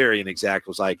very inexact,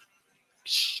 was like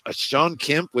a Sean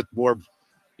Kemp with more,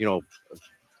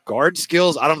 guard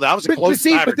skills. I don't know. That was a close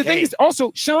but the thing is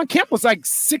also Sean Kemp was like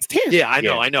 6'10". Yeah,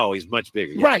 I know. He's much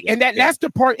bigger. Yeah, right. And that's the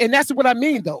part, and that's what I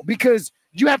mean though, because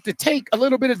you have to take a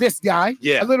little bit of this guy.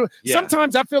 Yeah. A little. Yeah.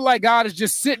 Sometimes I feel like God is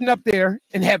just sitting up there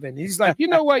in heaven. He's like, you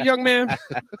know what, young man?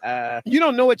 You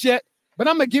don't know it yet, but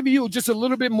I'm gonna give you just a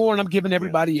little bit more, and I'm giving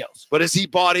everybody else. But has he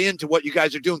bought into what you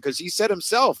guys are doing? Because he said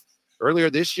himself earlier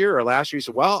this year or last year, he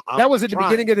said, "Well, that was at the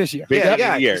beginning of this year."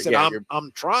 Yeah. He said,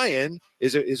 I'm trying.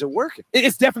 Is it working?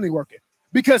 It's definitely working,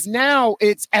 because now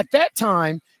it's at that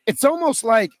time. It's almost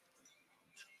like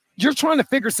you're trying to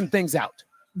figure some things out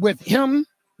with him,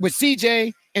 with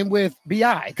CJ, and with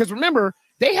BI. Because remember,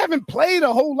 they haven't played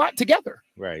a whole lot together.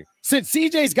 Right. Since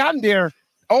CJ's gotten there,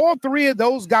 all three of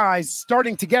those guys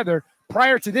starting together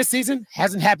prior to this season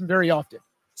hasn't happened very often.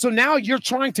 So now you're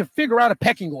trying to figure out a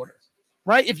pecking order,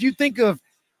 right? If you think of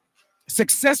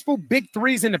successful big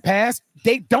threes in the past,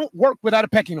 they don't work without a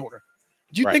pecking order.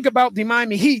 You think about the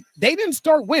Miami Heat, they didn't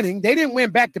start winning. They didn't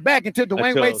win back-to-back until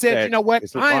Dwayne Wade said, you know what,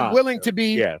 I am willing to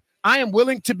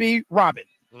be Robin.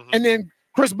 Mm-hmm. And then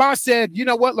Chris Bosh said, you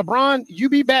know what, LeBron, you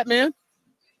be Batman.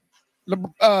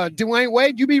 Dwayne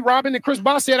Wade, you be Robin. And Chris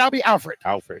Bosh said, I'll be Alfred.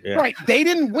 Yeah. Right. They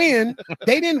didn't win.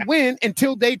 They didn't win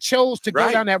until they chose to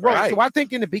go down that road. Right. So I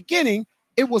think in the beginning,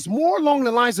 it was more along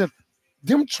the lines of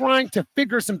them trying to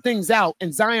figure some things out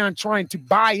and Zion trying to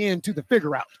buy into the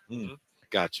figure out. Mm-hmm.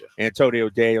 Gotcha. Antonio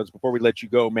Daniels, before we let you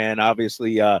go, man,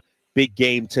 obviously big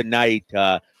game tonight.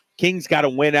 Kings got to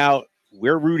win out.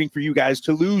 We're rooting for you guys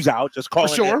to lose out, just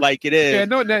calling it like it is. Yeah,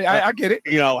 no, I get it.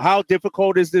 How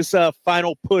difficult is this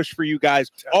final push for you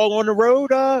guys? All on the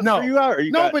road no. for you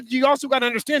out? But you also got to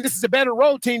understand this is a better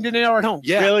road team than they are at home.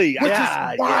 Yeah. Really? Which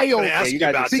is wild. Yeah, you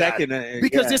got second.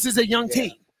 Because this is a young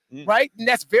team, right? And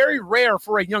that's very rare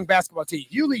for a young basketball team.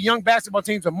 Usually young basketball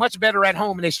teams are much better at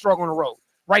home and they struggle on the road.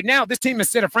 Right now, this team has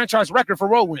set a franchise record for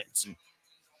road wins.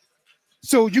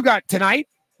 So you got tonight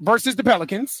versus the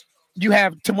Pelicans. You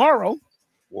have tomorrow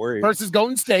versus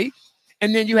Golden State.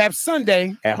 And then you have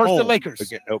Sunday versus the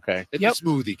Lakers. Okay. At the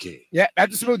Smoothie King. Yeah, at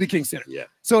the Smoothie King Center. Yeah.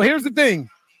 So here's the thing.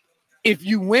 If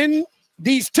you win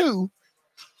these two,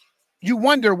 you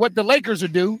wonder what the Lakers will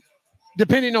do,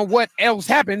 depending on what else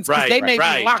happens. Because they may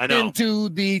be locked into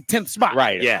the 10th spot.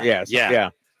 Right. Yeah.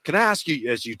 Can I ask you,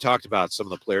 as you talked about some of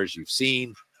the players you've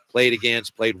seen, played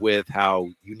against, played with, how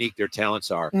unique their talents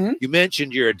are? Mm-hmm. You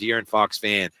mentioned you're a De'Aaron Fox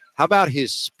fan. How about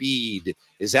his speed?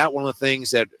 Is that one of the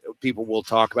things that people will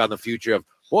talk about in the future of,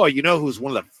 boy, who's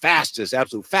one of the fastest,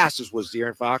 absolute fastest was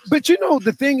De'Aaron Fox? But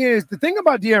the thing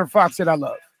about De'Aaron Fox that I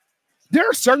love, there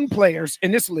are certain players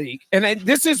in this league, and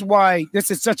this is why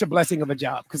this is such a blessing of a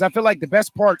job, because I feel like the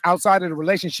best part outside of the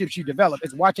relationships you develop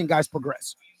is watching guys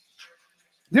progress.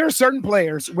 There are certain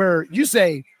players where you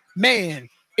say, man,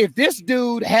 if this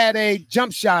dude had a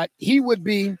jump shot, he would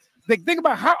be like, think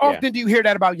about how often do you hear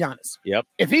that about Giannis? Yep.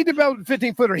 If he developed a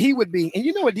 15-footer, he would be. And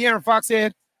you know what De'Aaron Fox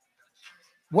said?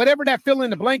 Whatever that fill in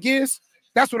the blank is,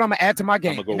 that's what I'm going to add to my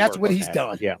game. And that's what he's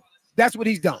done. Yeah. That's what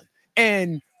he's done.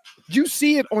 And you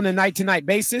see it on a night-to-night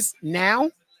basis now.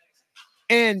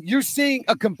 And you're seeing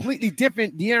a completely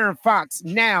different De'Aaron Fox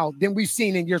now than we've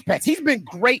seen in years past. He's been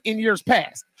great in years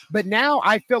past. But now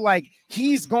I feel like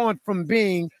he's gone from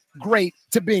being great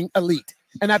to being elite.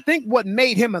 And I think what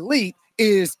made him elite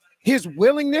is his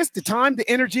willingness, the time, the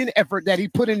energy, and the effort that he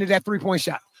put into that three-point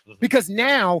shot. Because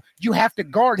now you have to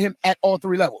guard him at all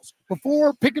three levels.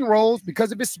 Before, pick and rolls,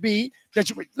 because of his speed,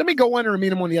 let me go under and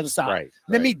meet him on the other side.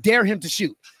 Let me dare him to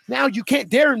shoot. Now you can't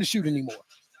dare him to shoot anymore.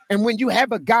 And when you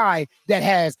have a guy that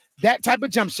has that type of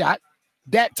jump shot,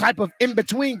 that type of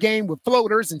in-between game with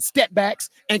floaters and step backs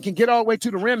and can get all the way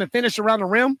to the rim and finish around the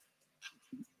rim,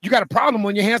 you got a problem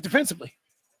on your hands defensively.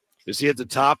 Is he at the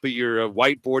top of your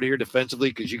whiteboard here defensively?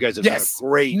 Because you guys have done a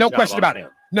great no job question about him.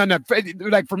 it. No.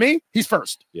 Like for me, he's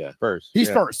first. Yeah. He's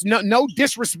first. No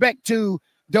disrespect to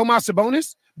Domas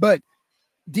Sabonis, but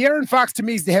De'Aaron Fox to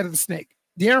me is the head of the snake.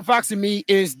 De'Aaron Fox to me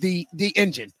is the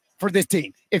engine for this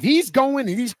team. If he's going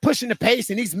and he's pushing the pace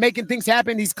and he's making things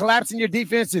happen, he's collapsing your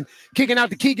defense and kicking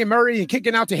out to Keegan Murray and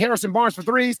kicking out to Harrison Barnes for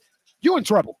threes, you're in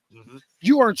trouble. Mm-hmm.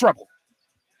 You are in trouble.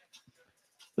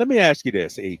 Let me ask you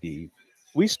this, AD.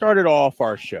 We started off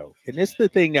our show, and it's the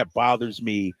thing that bothers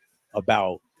me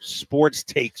about sports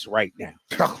takes right now.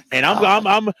 And I'm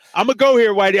gonna go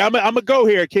here, Whitey. I'm gonna go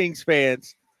here, Kings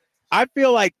fans. I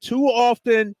feel like too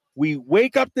often we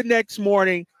wake up the next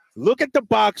morning, look at the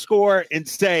box score, and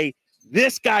say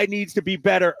this guy needs to be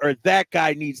better or that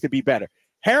guy needs to be better.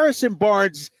 Harrison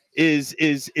Barnes is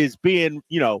being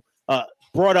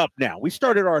brought up now. We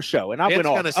started our show, and I went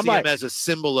off. Kind of see him as a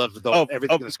symbol of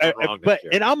everything that's gone wrong.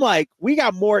 And I'm like, we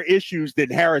got more issues than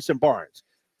Harrison Barnes.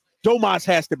 Domas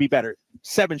has to be better.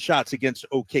 7 shots against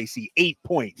OKC, 8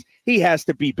 points. He has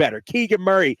to be better. Keegan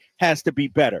Murray has to be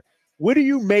better. What do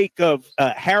you make of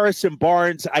Harrison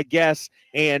Barnes, I guess,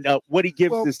 and what he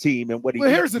gives this team and what he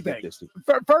here's the thing.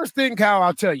 First thing, Kyle,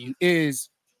 I'll tell you is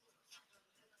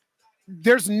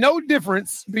there's no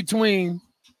difference between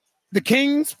the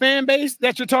Kings fan base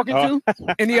that you're talking to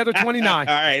and the other 29.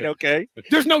 All right, okay.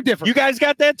 There's no difference. You guys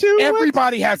got that too?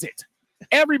 Everybody has it.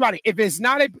 Everybody. If it's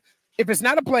not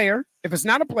a player, it's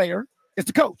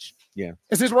the coach. Yeah.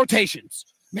 It's his rotations.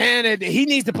 Man, he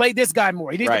needs to play this guy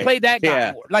more. He needs to play that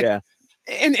guy more.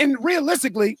 And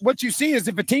realistically, what you see is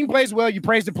if a team plays well, you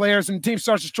praise the players, and the team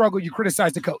starts to struggle, you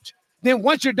criticize the coach. Then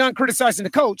once you're done criticizing the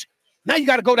coach, now you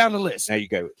got to go down the list. Now you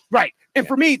go. Right. And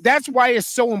for me, that's why it's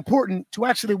so important to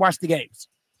actually watch the games.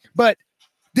 But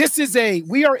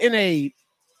we are in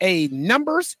a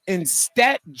numbers and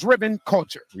stat-driven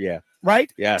culture. Yeah.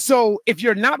 Right? Yeah. So if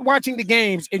you're not watching the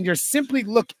games and you're simply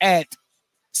look at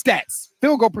stats,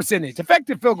 field goal percentage,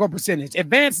 effective field goal percentage,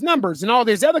 advanced numbers, and all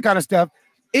this other kind of stuff,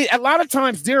 a lot of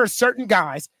times there are certain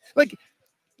guys, like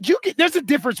there's a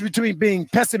difference between being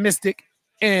pessimistic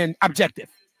and objective.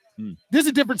 There's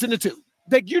a difference in the two.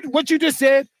 Like what you just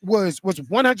said was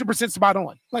 100% spot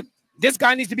on. Like this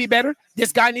guy needs to be better.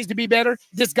 This guy needs to be better.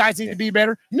 This guy needs to be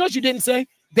better. You know what you didn't say?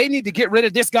 They need to get rid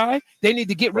of this guy. They need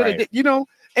to get rid of it,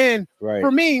 And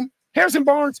for me, Harrison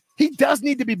Barnes, he does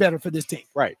need to be better for this team.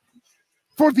 Right.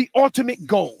 For the ultimate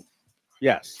goal.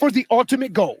 Yes. For the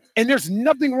ultimate goal. And there's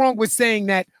nothing wrong with saying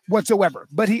that whatsoever.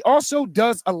 But he also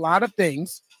does a lot of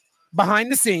things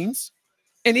behind the scenes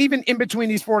and even in between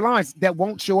these 4 lines that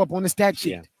won't show up on the stat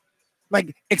sheet. Yeah.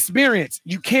 Like experience.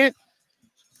 You can't.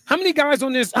 How many guys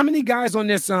on this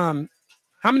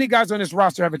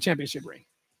roster have a championship ring?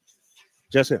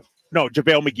 Just him. No,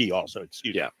 JaVale McGee also.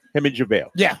 Excuse me. Him and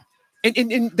JaVale. Yeah.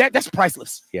 And that's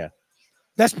priceless. Yeah.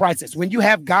 That's priceless. When you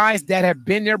have guys that have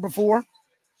been there before,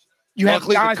 you have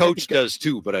guys the coach does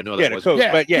too, but I know that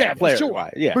wasn't. Player sure.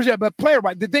 wise. Yeah. But player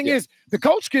wise. The thing is, the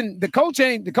coach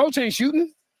ain't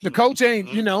shooting. The coach ain't,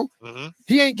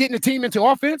 he ain't getting the team into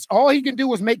offense. All he can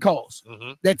do is make calls.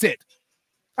 That's it.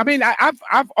 I mean,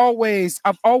 I've always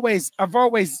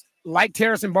liked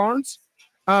Harrison Barnes.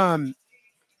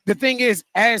 The thing is,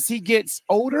 as he gets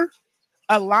older,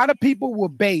 a lot of people will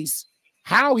base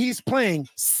how he's playing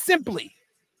simply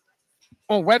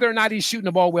on whether or not he's shooting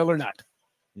the ball well or not.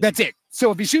 That's it.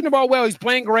 So if he's shooting the ball well, he's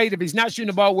playing great. If he's not shooting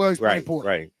the ball well, he's playing poor.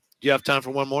 Right. Do you have time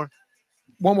for one more?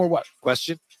 One more what?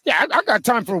 Question? Yeah, I got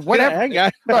time for whatever. Yeah,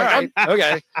 all right.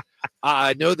 Okay.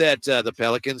 I know that the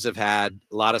Pelicans have had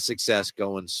a lot of success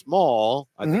going small.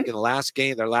 I think in the last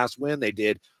game, their last win, they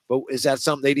did. But is that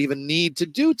something they'd even need to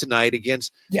do tonight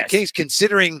against the Kings,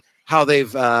 considering how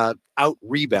they've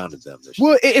out-rebounded them this year?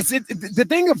 Well, the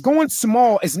thing of going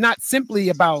small is not simply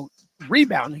about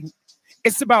rebounding.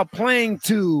 It's about playing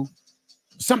to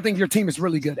something your team is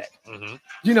really good at.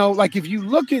 Like if you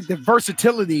look at the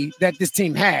versatility that this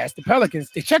team has, the Pelicans,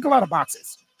 they check a lot of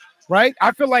boxes, right?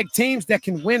 I feel like teams that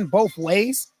can win both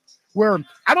ways, where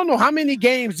I don't know how many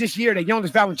games this year that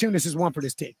Jonas Valanciunas has won for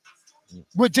this team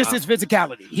with just his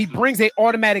physicality. He brings an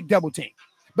automatic double team.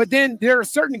 But then there are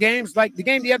certain games, like the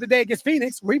game the other day against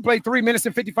Phoenix, where he played 3 minutes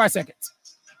and 55 seconds.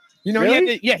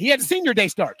 Really? He had a senior day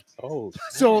start. Oh,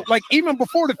 so like even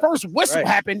before the first whistle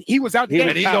happened, he was out the game.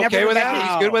 And he's okay with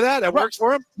that? He's good with that? That works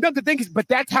for him? No, the thing is, but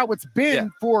that's how it's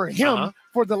been for him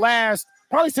for the last,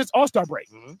 probably since All-Star break.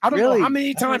 I don't know how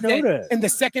many times in the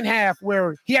second half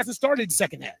where he hasn't started the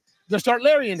second half. They'll start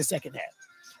Larry in the second half.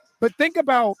 But think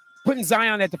about putting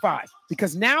Zion at the 5,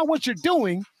 because now what you're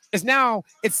doing is now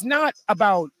it's not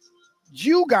about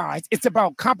you guys, it's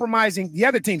about compromising the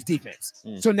other team's defense.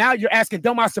 So now you're asking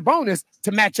Domas Sabonis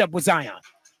to match up with Zion.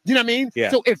 You know what I mean? Yeah.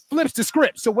 So it flips the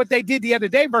script. So what they did the other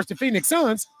day versus the Phoenix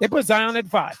Suns, they put Zion at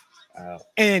 5.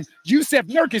 And Yusef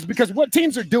Nurkic, because what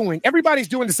teams are doing, everybody's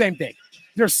doing the same thing.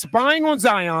 They're spying on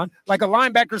Zion like a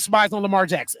linebacker spies on Lamar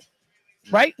Jackson,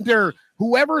 right? They're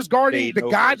whoever's guarding the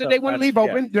guy that they want to leave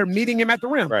open, they're meeting him at the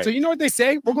rim. So you know what they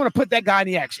say? We're going to put that guy in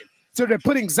the action. So they're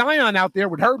putting Zion out there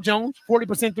with Herb Jones,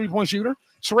 40% three-point shooter,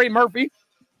 Trey Murphy,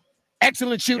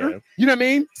 excellent shooter. You know what I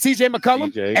mean? CJ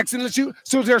McCollum, excellent shooter.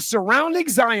 So they're surrounding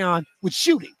Zion with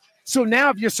shooting. So now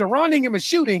if you're surrounding him with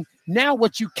shooting, now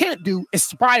what you can't do is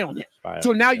spy on him.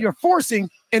 So now you're forcing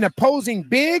an opposing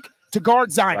big to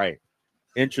guard Zion. Right.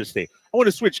 Interesting. I want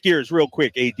to switch gears real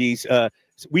quick, ADs.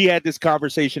 We had this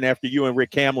conversation after you and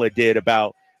Rick Hamlet did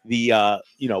about the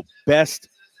best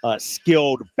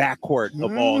skilled backcourt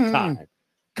of all time.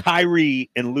 Kyrie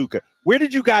and Luka. Where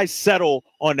did you guys settle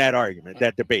on that argument,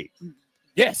 that debate?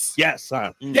 Yes. Yes.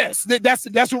 Yes.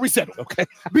 That's where we settled. Okay.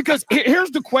 Because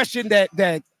here's the question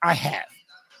that I have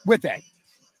with that.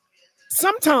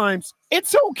 Sometimes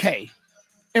it's okay,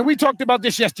 and we talked about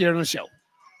this yesterday on the show.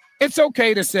 It's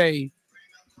okay to say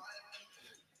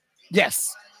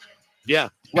yes. Yeah.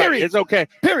 Period. Right. It's okay.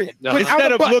 Period. No.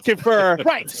 Instead of looking for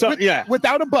right.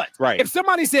 Without a but. Right. If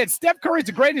somebody said Steph Curry's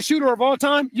the greatest shooter of all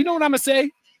time, you know what I'm gonna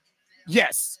say?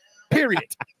 Yes. Period.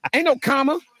 Ain't no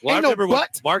comma. Well, ain't I remember no when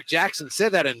but. Mark Jackson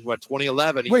said that in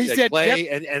 2011. Where He he said said, play,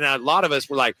 yep. and a lot of us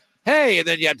were like, "Hey," and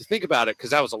then you had to think about it because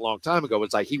that was a long time ago.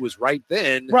 It's like he was right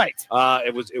then. Right.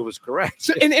 It was correct.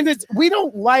 So, and we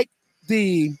don't like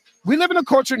we live in a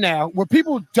culture now where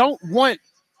people don't want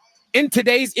in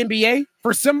today's NBA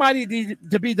for somebody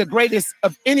to be the greatest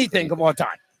of anything of all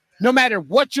time, no matter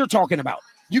what you're talking about.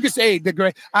 You can say the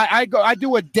great. I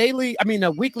do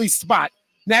a weekly spot,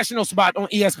 national spot on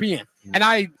ESPN, and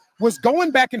I was going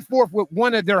back and forth with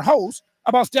one of their hosts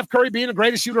about Steph Curry being the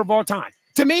greatest shooter of all time.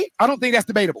 To me, I don't think that's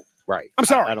debatable. Right. I'm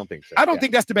sorry. I don't think so. I don't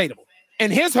think that's debatable.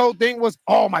 And his whole thing was,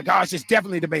 oh my gosh, it's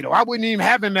definitely debatable. I wouldn't even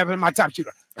have him as my top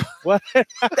shooter. What?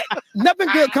 Nothing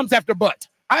good comes after but.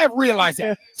 I have realized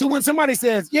that. So when somebody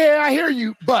says, yeah, I hear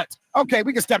you, but okay,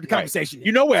 we can stop the conversation. Right.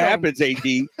 You know what happens, AD?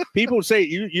 People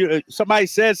say somebody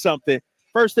says something.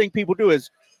 First thing people do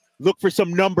is look for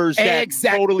some numbers that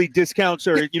totally discounts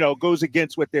or goes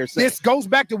against what they're saying. This goes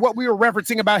back to what we were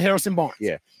referencing about Harrison Barnes.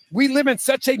 Yeah. We live in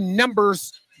such a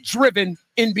numbers-driven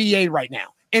NBA right now.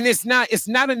 And it's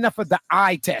not enough of the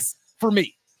eye test for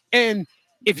me. And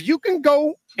if you can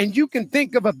go and you can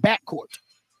think of a backcourt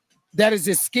that is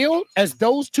as skilled as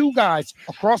those two guys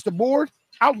across the board,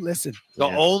 I'll listen. The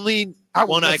only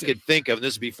one I could think of, and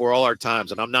this is before all our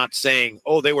times, and I'm not saying,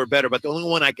 they were better, but the only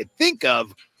one I could think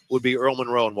of would be Earl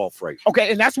Monroe and Walt Frazier.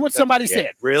 Okay, and that's what somebody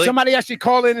said. Really? Somebody actually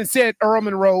called in and said Earl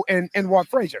Monroe and Walt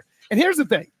Frazier. And here's the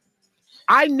thing.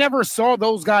 I never saw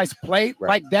those guys play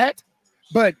like that.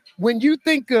 But when you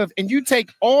think of and you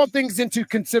take all things into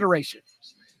consideration,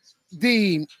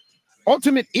 the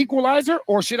ultimate equalizer,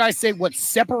 or should I say what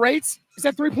separates, is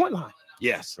that three-point line.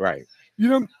 Yes. Right.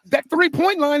 That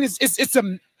three-point line is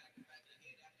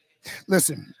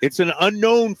listen. It's an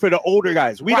unknown for the older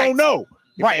guys. We don't know.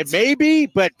 Right. Maybe,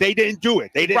 but they didn't do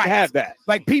it. They didn't have that.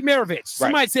 Like Pete Maravich.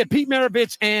 Somebody said Pete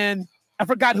Maravich, and I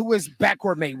forgot who his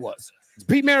backcourt mate was.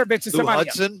 Pete Maravich and somebody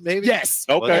Hudson, else. maybe? Yes.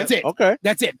 Okay. That's it. Okay.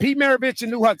 That's it. Pete Maravich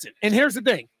and Lou Hudson. And here's the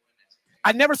thing.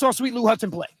 I never saw Sweet Lou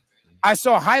Hudson play. I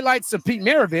saw highlights of Pete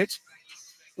Maravich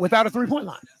without a three-point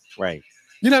line. Right.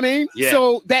 You know what I mean? Yeah.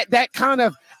 So that kind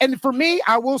of, and for me,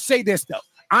 I will say this though.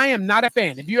 I am not a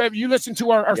fan. If you listen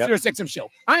to our Sirius XM show,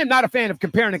 I am not a fan of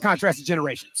comparing and contrasting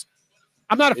generations.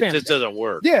 I'm not a fan. It just doesn't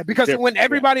work. Yeah, because when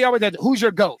everybody always said, who's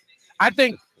your GOAT? I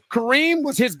think Kareem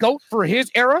was his GOAT for his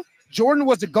era. Jordan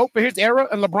was the GOAT for his era,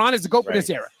 and LeBron is the GOAT for this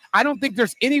era. I don't think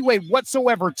there's any way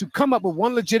whatsoever to come up with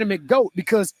one legitimate GOAT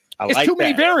because it's too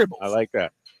many variables. I like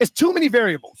that. It's too many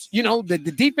variables.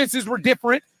 The defenses were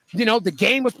different. The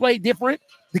game was played different.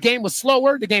 The game was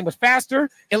slower. The game was faster.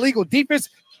 Illegal defense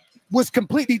was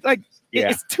completely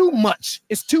it's too much.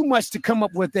 It's too much to come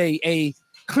up with a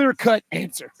clear-cut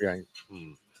answer. Right.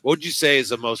 What would you say is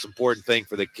the most important thing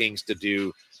for the Kings to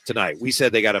do tonight? We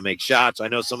said they got to make shots. I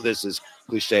know some of this is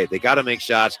cliche. They got to make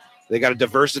shots. They got to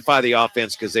diversify the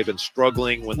offense because they've been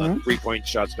struggling when the three-point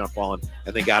shots not falling,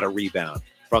 and they got to rebound.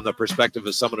 From the perspective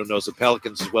of someone who knows the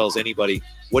Pelicans as well as anybody,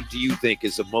 what do you think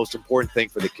is the most important thing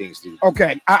for the Kings to do?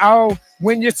 Okay,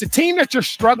 when it's a team that you're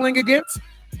struggling against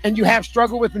and you have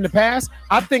struggled with in the past,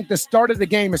 I think the start of the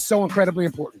game is so incredibly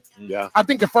important. Yeah, I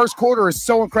think the first quarter is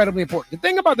so incredibly important. The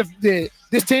thing about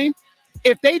this team,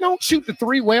 if they don't shoot the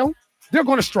three well, they're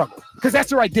going to struggle because that's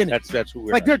their identity. That's who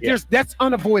we're that's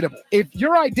unavoidable. If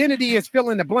your identity is fill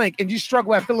in the blank and you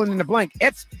struggle at filling in the blank,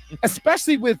 it's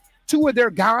especially with two of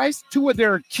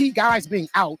their key guys being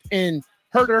out, and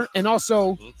Herter and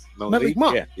also Malik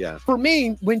Monk. Yeah. For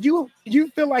me, when you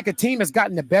feel like a team has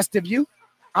gotten the best of you,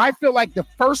 I feel like the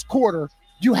first quarter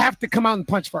you have to come out and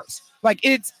punch first. Like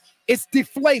it's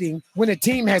deflating when a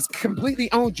team has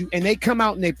completely owned you and they come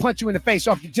out and they punch you in the face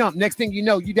off the jump. Next thing you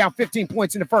know, you down 15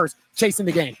 points in the first, chasing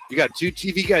the game. You got two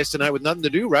TV guys tonight with nothing to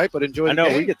do, right? But enjoy the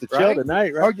game. We get to chill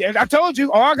tonight, right? Oh, yeah, I told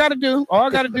you. All I got to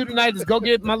do tonight is go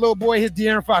get my little boy his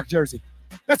De'Aaron Fox jersey.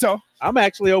 That's all. I'm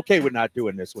actually okay with not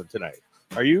doing this one tonight.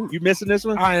 Are you missing this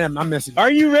one? I am. I'm missing it.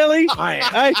 Are you really? I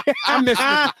am. I'm missing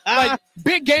it. Like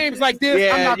big games like this.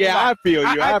 Yeah, I'm not gonna lie. I feel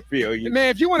you. I feel you. Man,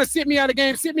 if you want to sit me out of the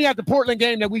game, sit me out the Portland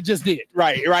game that we just did.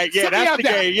 Right. Yeah, that's the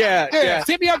game. Yeah.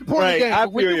 Sit me out the Portland game. I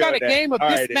But when feel you got on a that. game of All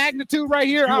this right. magnitude right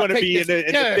here, You I'll want to take be in this.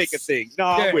 the thick of things. No,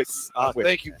 I'm with you.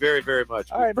 Thank you very, very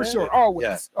much. All right, For man. sure.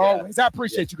 Always. Always. I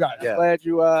appreciate you guys. I'm glad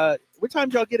you. What time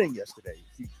did y'all get in yesterday?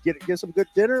 You get some good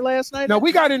dinner last night? No,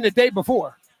 we got in the day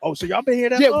before. Oh, so y'all been here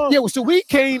that Yeah, long? yeah. So we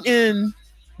came in.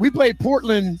 We played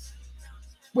Portland.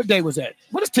 What day was that?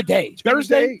 What is today?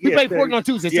 Thursday? We played Portland on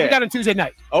Tuesday. So we got on Tuesday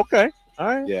night. Okay. All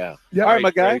right. Yeah. All right,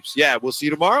 my guy. Grapes. Yeah, we'll see you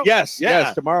tomorrow. Yes.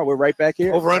 Tomorrow we're right back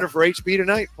here. Over under for HP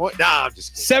tonight? Nah, I'm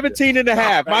just kidding. 17 and a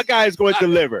half. My guy is going to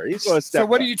deliver. He's going to step So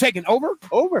what up. are you taking over?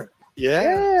 Over.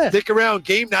 Yeah. Stick around.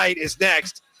 Game night is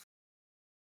next.